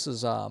flashlight. This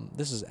is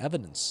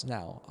evidence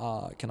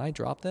now. Can I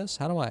drop this?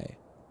 How do I?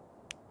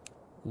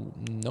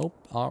 Nope.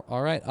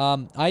 All right.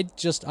 I'm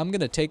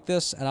gonna take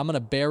this and I'm gonna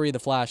bury the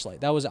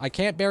flashlight. I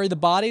can't bury the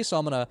body, so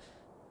I'm gonna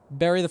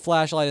bury the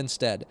flashlight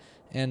instead.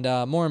 And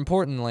more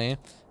importantly,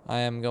 I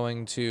am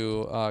going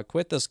to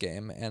quit this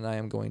game, and I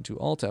am going to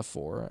Alt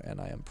F4, and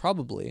I am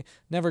probably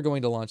never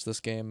going to launch this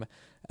game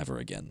ever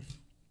again.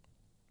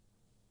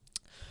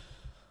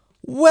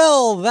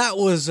 Well, that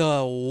was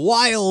a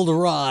wild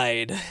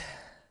ride.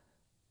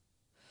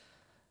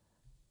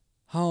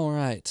 All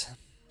right.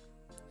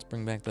 Let's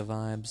bring back the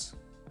vibes.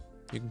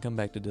 You can come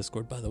back to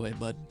Discord, by the way,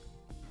 bud.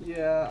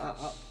 Yeah,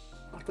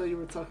 I thought you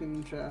were talking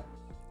in chat.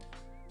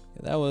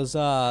 That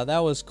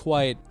was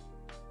quite...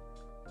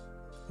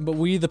 But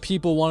we, the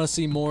people, want to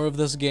see more of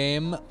this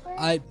game.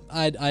 I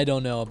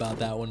don't know about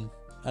that one.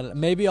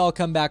 Maybe I'll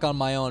come back on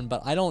my own,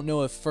 but I don't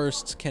know if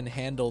First can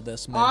handle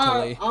this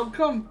mentally. I'll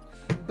come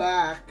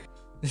back,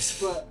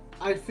 but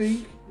I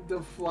think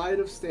the flight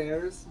of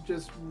stairs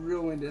just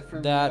ruined it for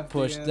me. That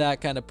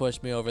kind of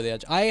pushed me over the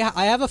edge. I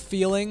have a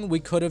feeling we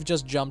could have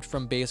just jumped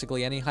from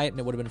basically any height and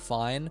it would have been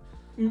fine.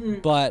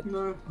 But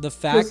no. The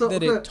fact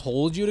that it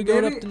told you to go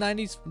up to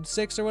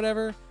 96 or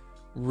whatever,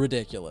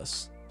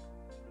 ridiculous.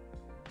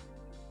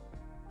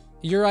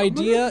 Your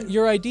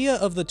idea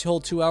of the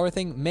till 2-hour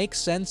thing makes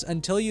sense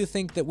until you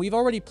think that we've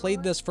already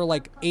played this for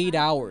like 8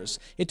 hours.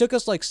 It took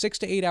us like 6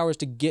 to 8 hours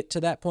to get to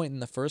that point in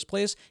the first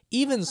place.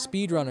 Even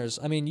speedrunners,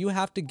 I mean, you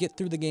have to get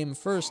through the game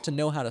first to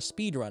know how to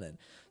speedrun it.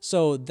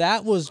 So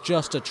that was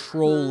just a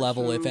troll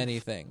level, if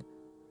anything.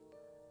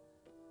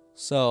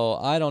 So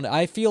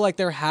I feel like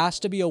there has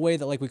to be a way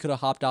that like we could have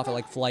hopped off at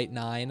like flight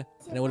 9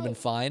 and it would have been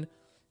fine.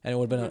 And it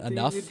would have been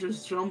enough. You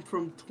just jump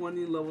from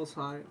 20 levels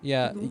high.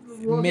 Yeah,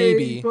 well,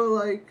 maybe. But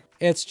like,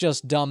 it's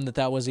just dumb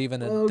that was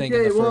even a thing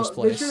in the first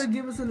place. They should have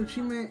given us an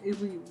achievement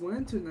if we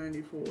went to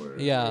 94.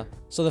 Yeah.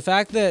 So the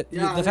fact that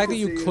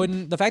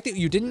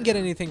you didn't get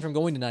anything from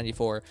going to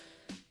 94,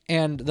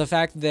 and the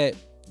fact that,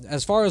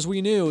 as far as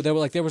we knew, there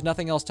was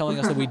nothing else telling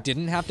us that we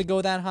didn't have to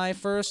go that high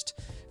first.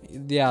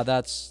 Yeah,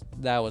 that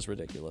was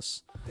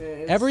ridiculous.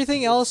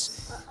 Everything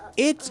else,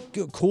 it's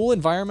cool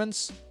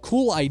environments,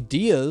 cool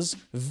ideas,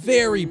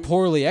 very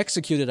poorly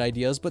executed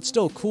ideas, but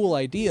still cool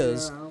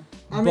ideas. Yeah.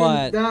 I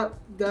mean,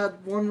 that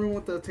one room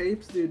with the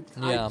tapes, dude.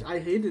 Yeah. I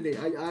hated it.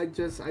 I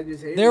just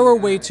hated it. There were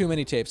way too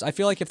many tapes. I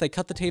feel like if they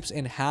cut the tapes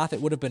in half,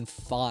 it would have been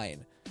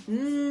fine.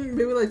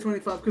 Maybe like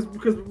 25,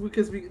 because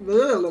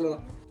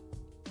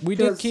we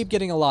did keep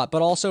getting a lot,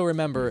 but also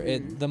remember,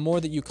 the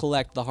more that you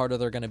collect, the harder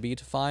they're going to be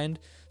to find.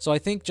 So I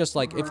think just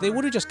like, if they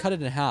would have just cut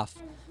it in half,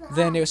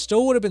 then it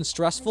still would have been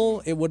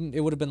stressful. It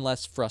would have been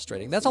less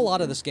frustrating. That's a lot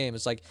of this game.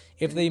 It's like,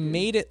 if they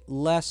made it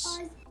less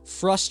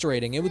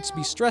frustrating, it would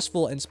be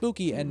stressful and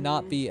spooky and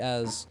not be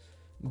as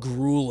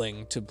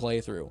grueling to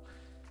play through.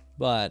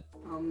 But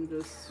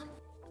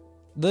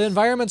the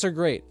environments are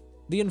great.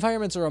 The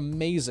environments are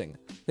amazing.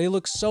 They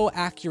look so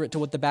accurate to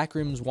what the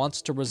Backrooms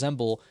wants to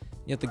resemble,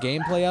 yet the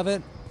gameplay of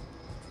it,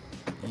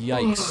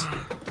 yikes.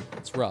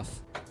 It's rough.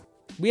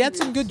 We had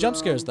some good jump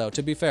scares, though,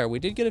 to be fair. We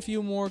did get a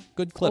few more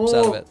good clips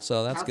out of it,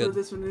 so that's good.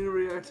 After this, when you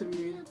reacted to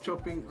me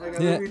jumping, like, I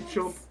literally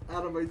jumped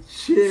out of my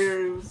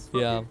chair. It was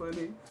fucking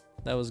funny.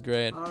 That was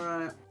great.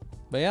 Alright.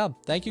 But yeah,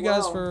 thank you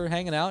guys for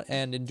hanging out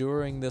and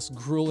enduring this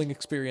grueling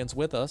experience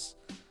with us.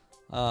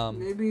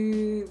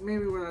 Maybe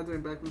we're not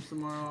doing Backrooms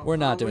tomorrow. We're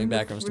not doing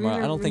Backrooms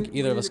tomorrow. I don't think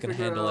either of us can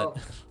handle it.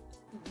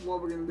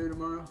 What we're gonna do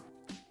tomorrow.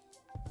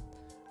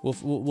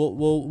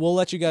 We'll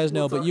let you guys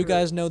know, but you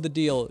guys know the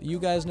deal. You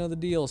guys know the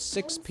deal.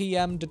 6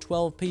 p.m. to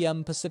 12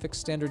 p.m. Pacific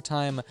Standard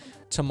Time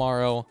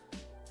tomorrow,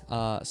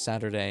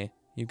 Saturday.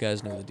 You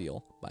guys know the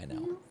deal by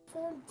now.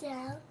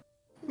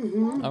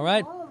 All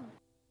right,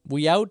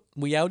 we out.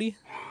 We outie.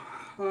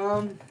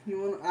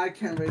 I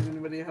can't raid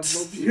anybody. I have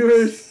no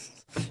viewers.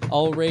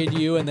 I'll raid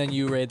you, and then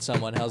you raid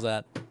someone. How's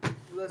that?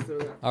 Let's do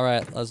it. All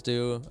right, let's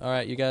do. All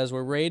right, you guys,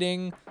 we're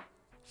raiding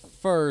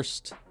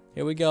first.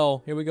 Here we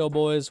go. Here we go,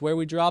 boys. Where are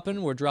we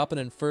dropping? We're dropping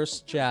in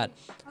first chat.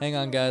 Hang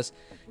on, guys.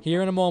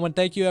 Here in a moment.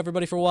 Thank you,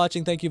 everybody, for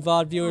watching. Thank you,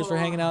 VOD viewers, for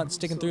hanging out and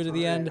sticking through to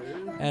the end.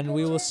 And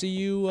we will see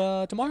you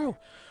tomorrow.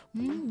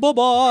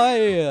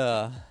 Bye-bye.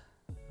 All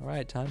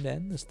right, time to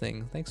end this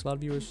thing. Thanks, VOD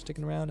viewers, for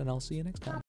sticking around, and I'll see you next time.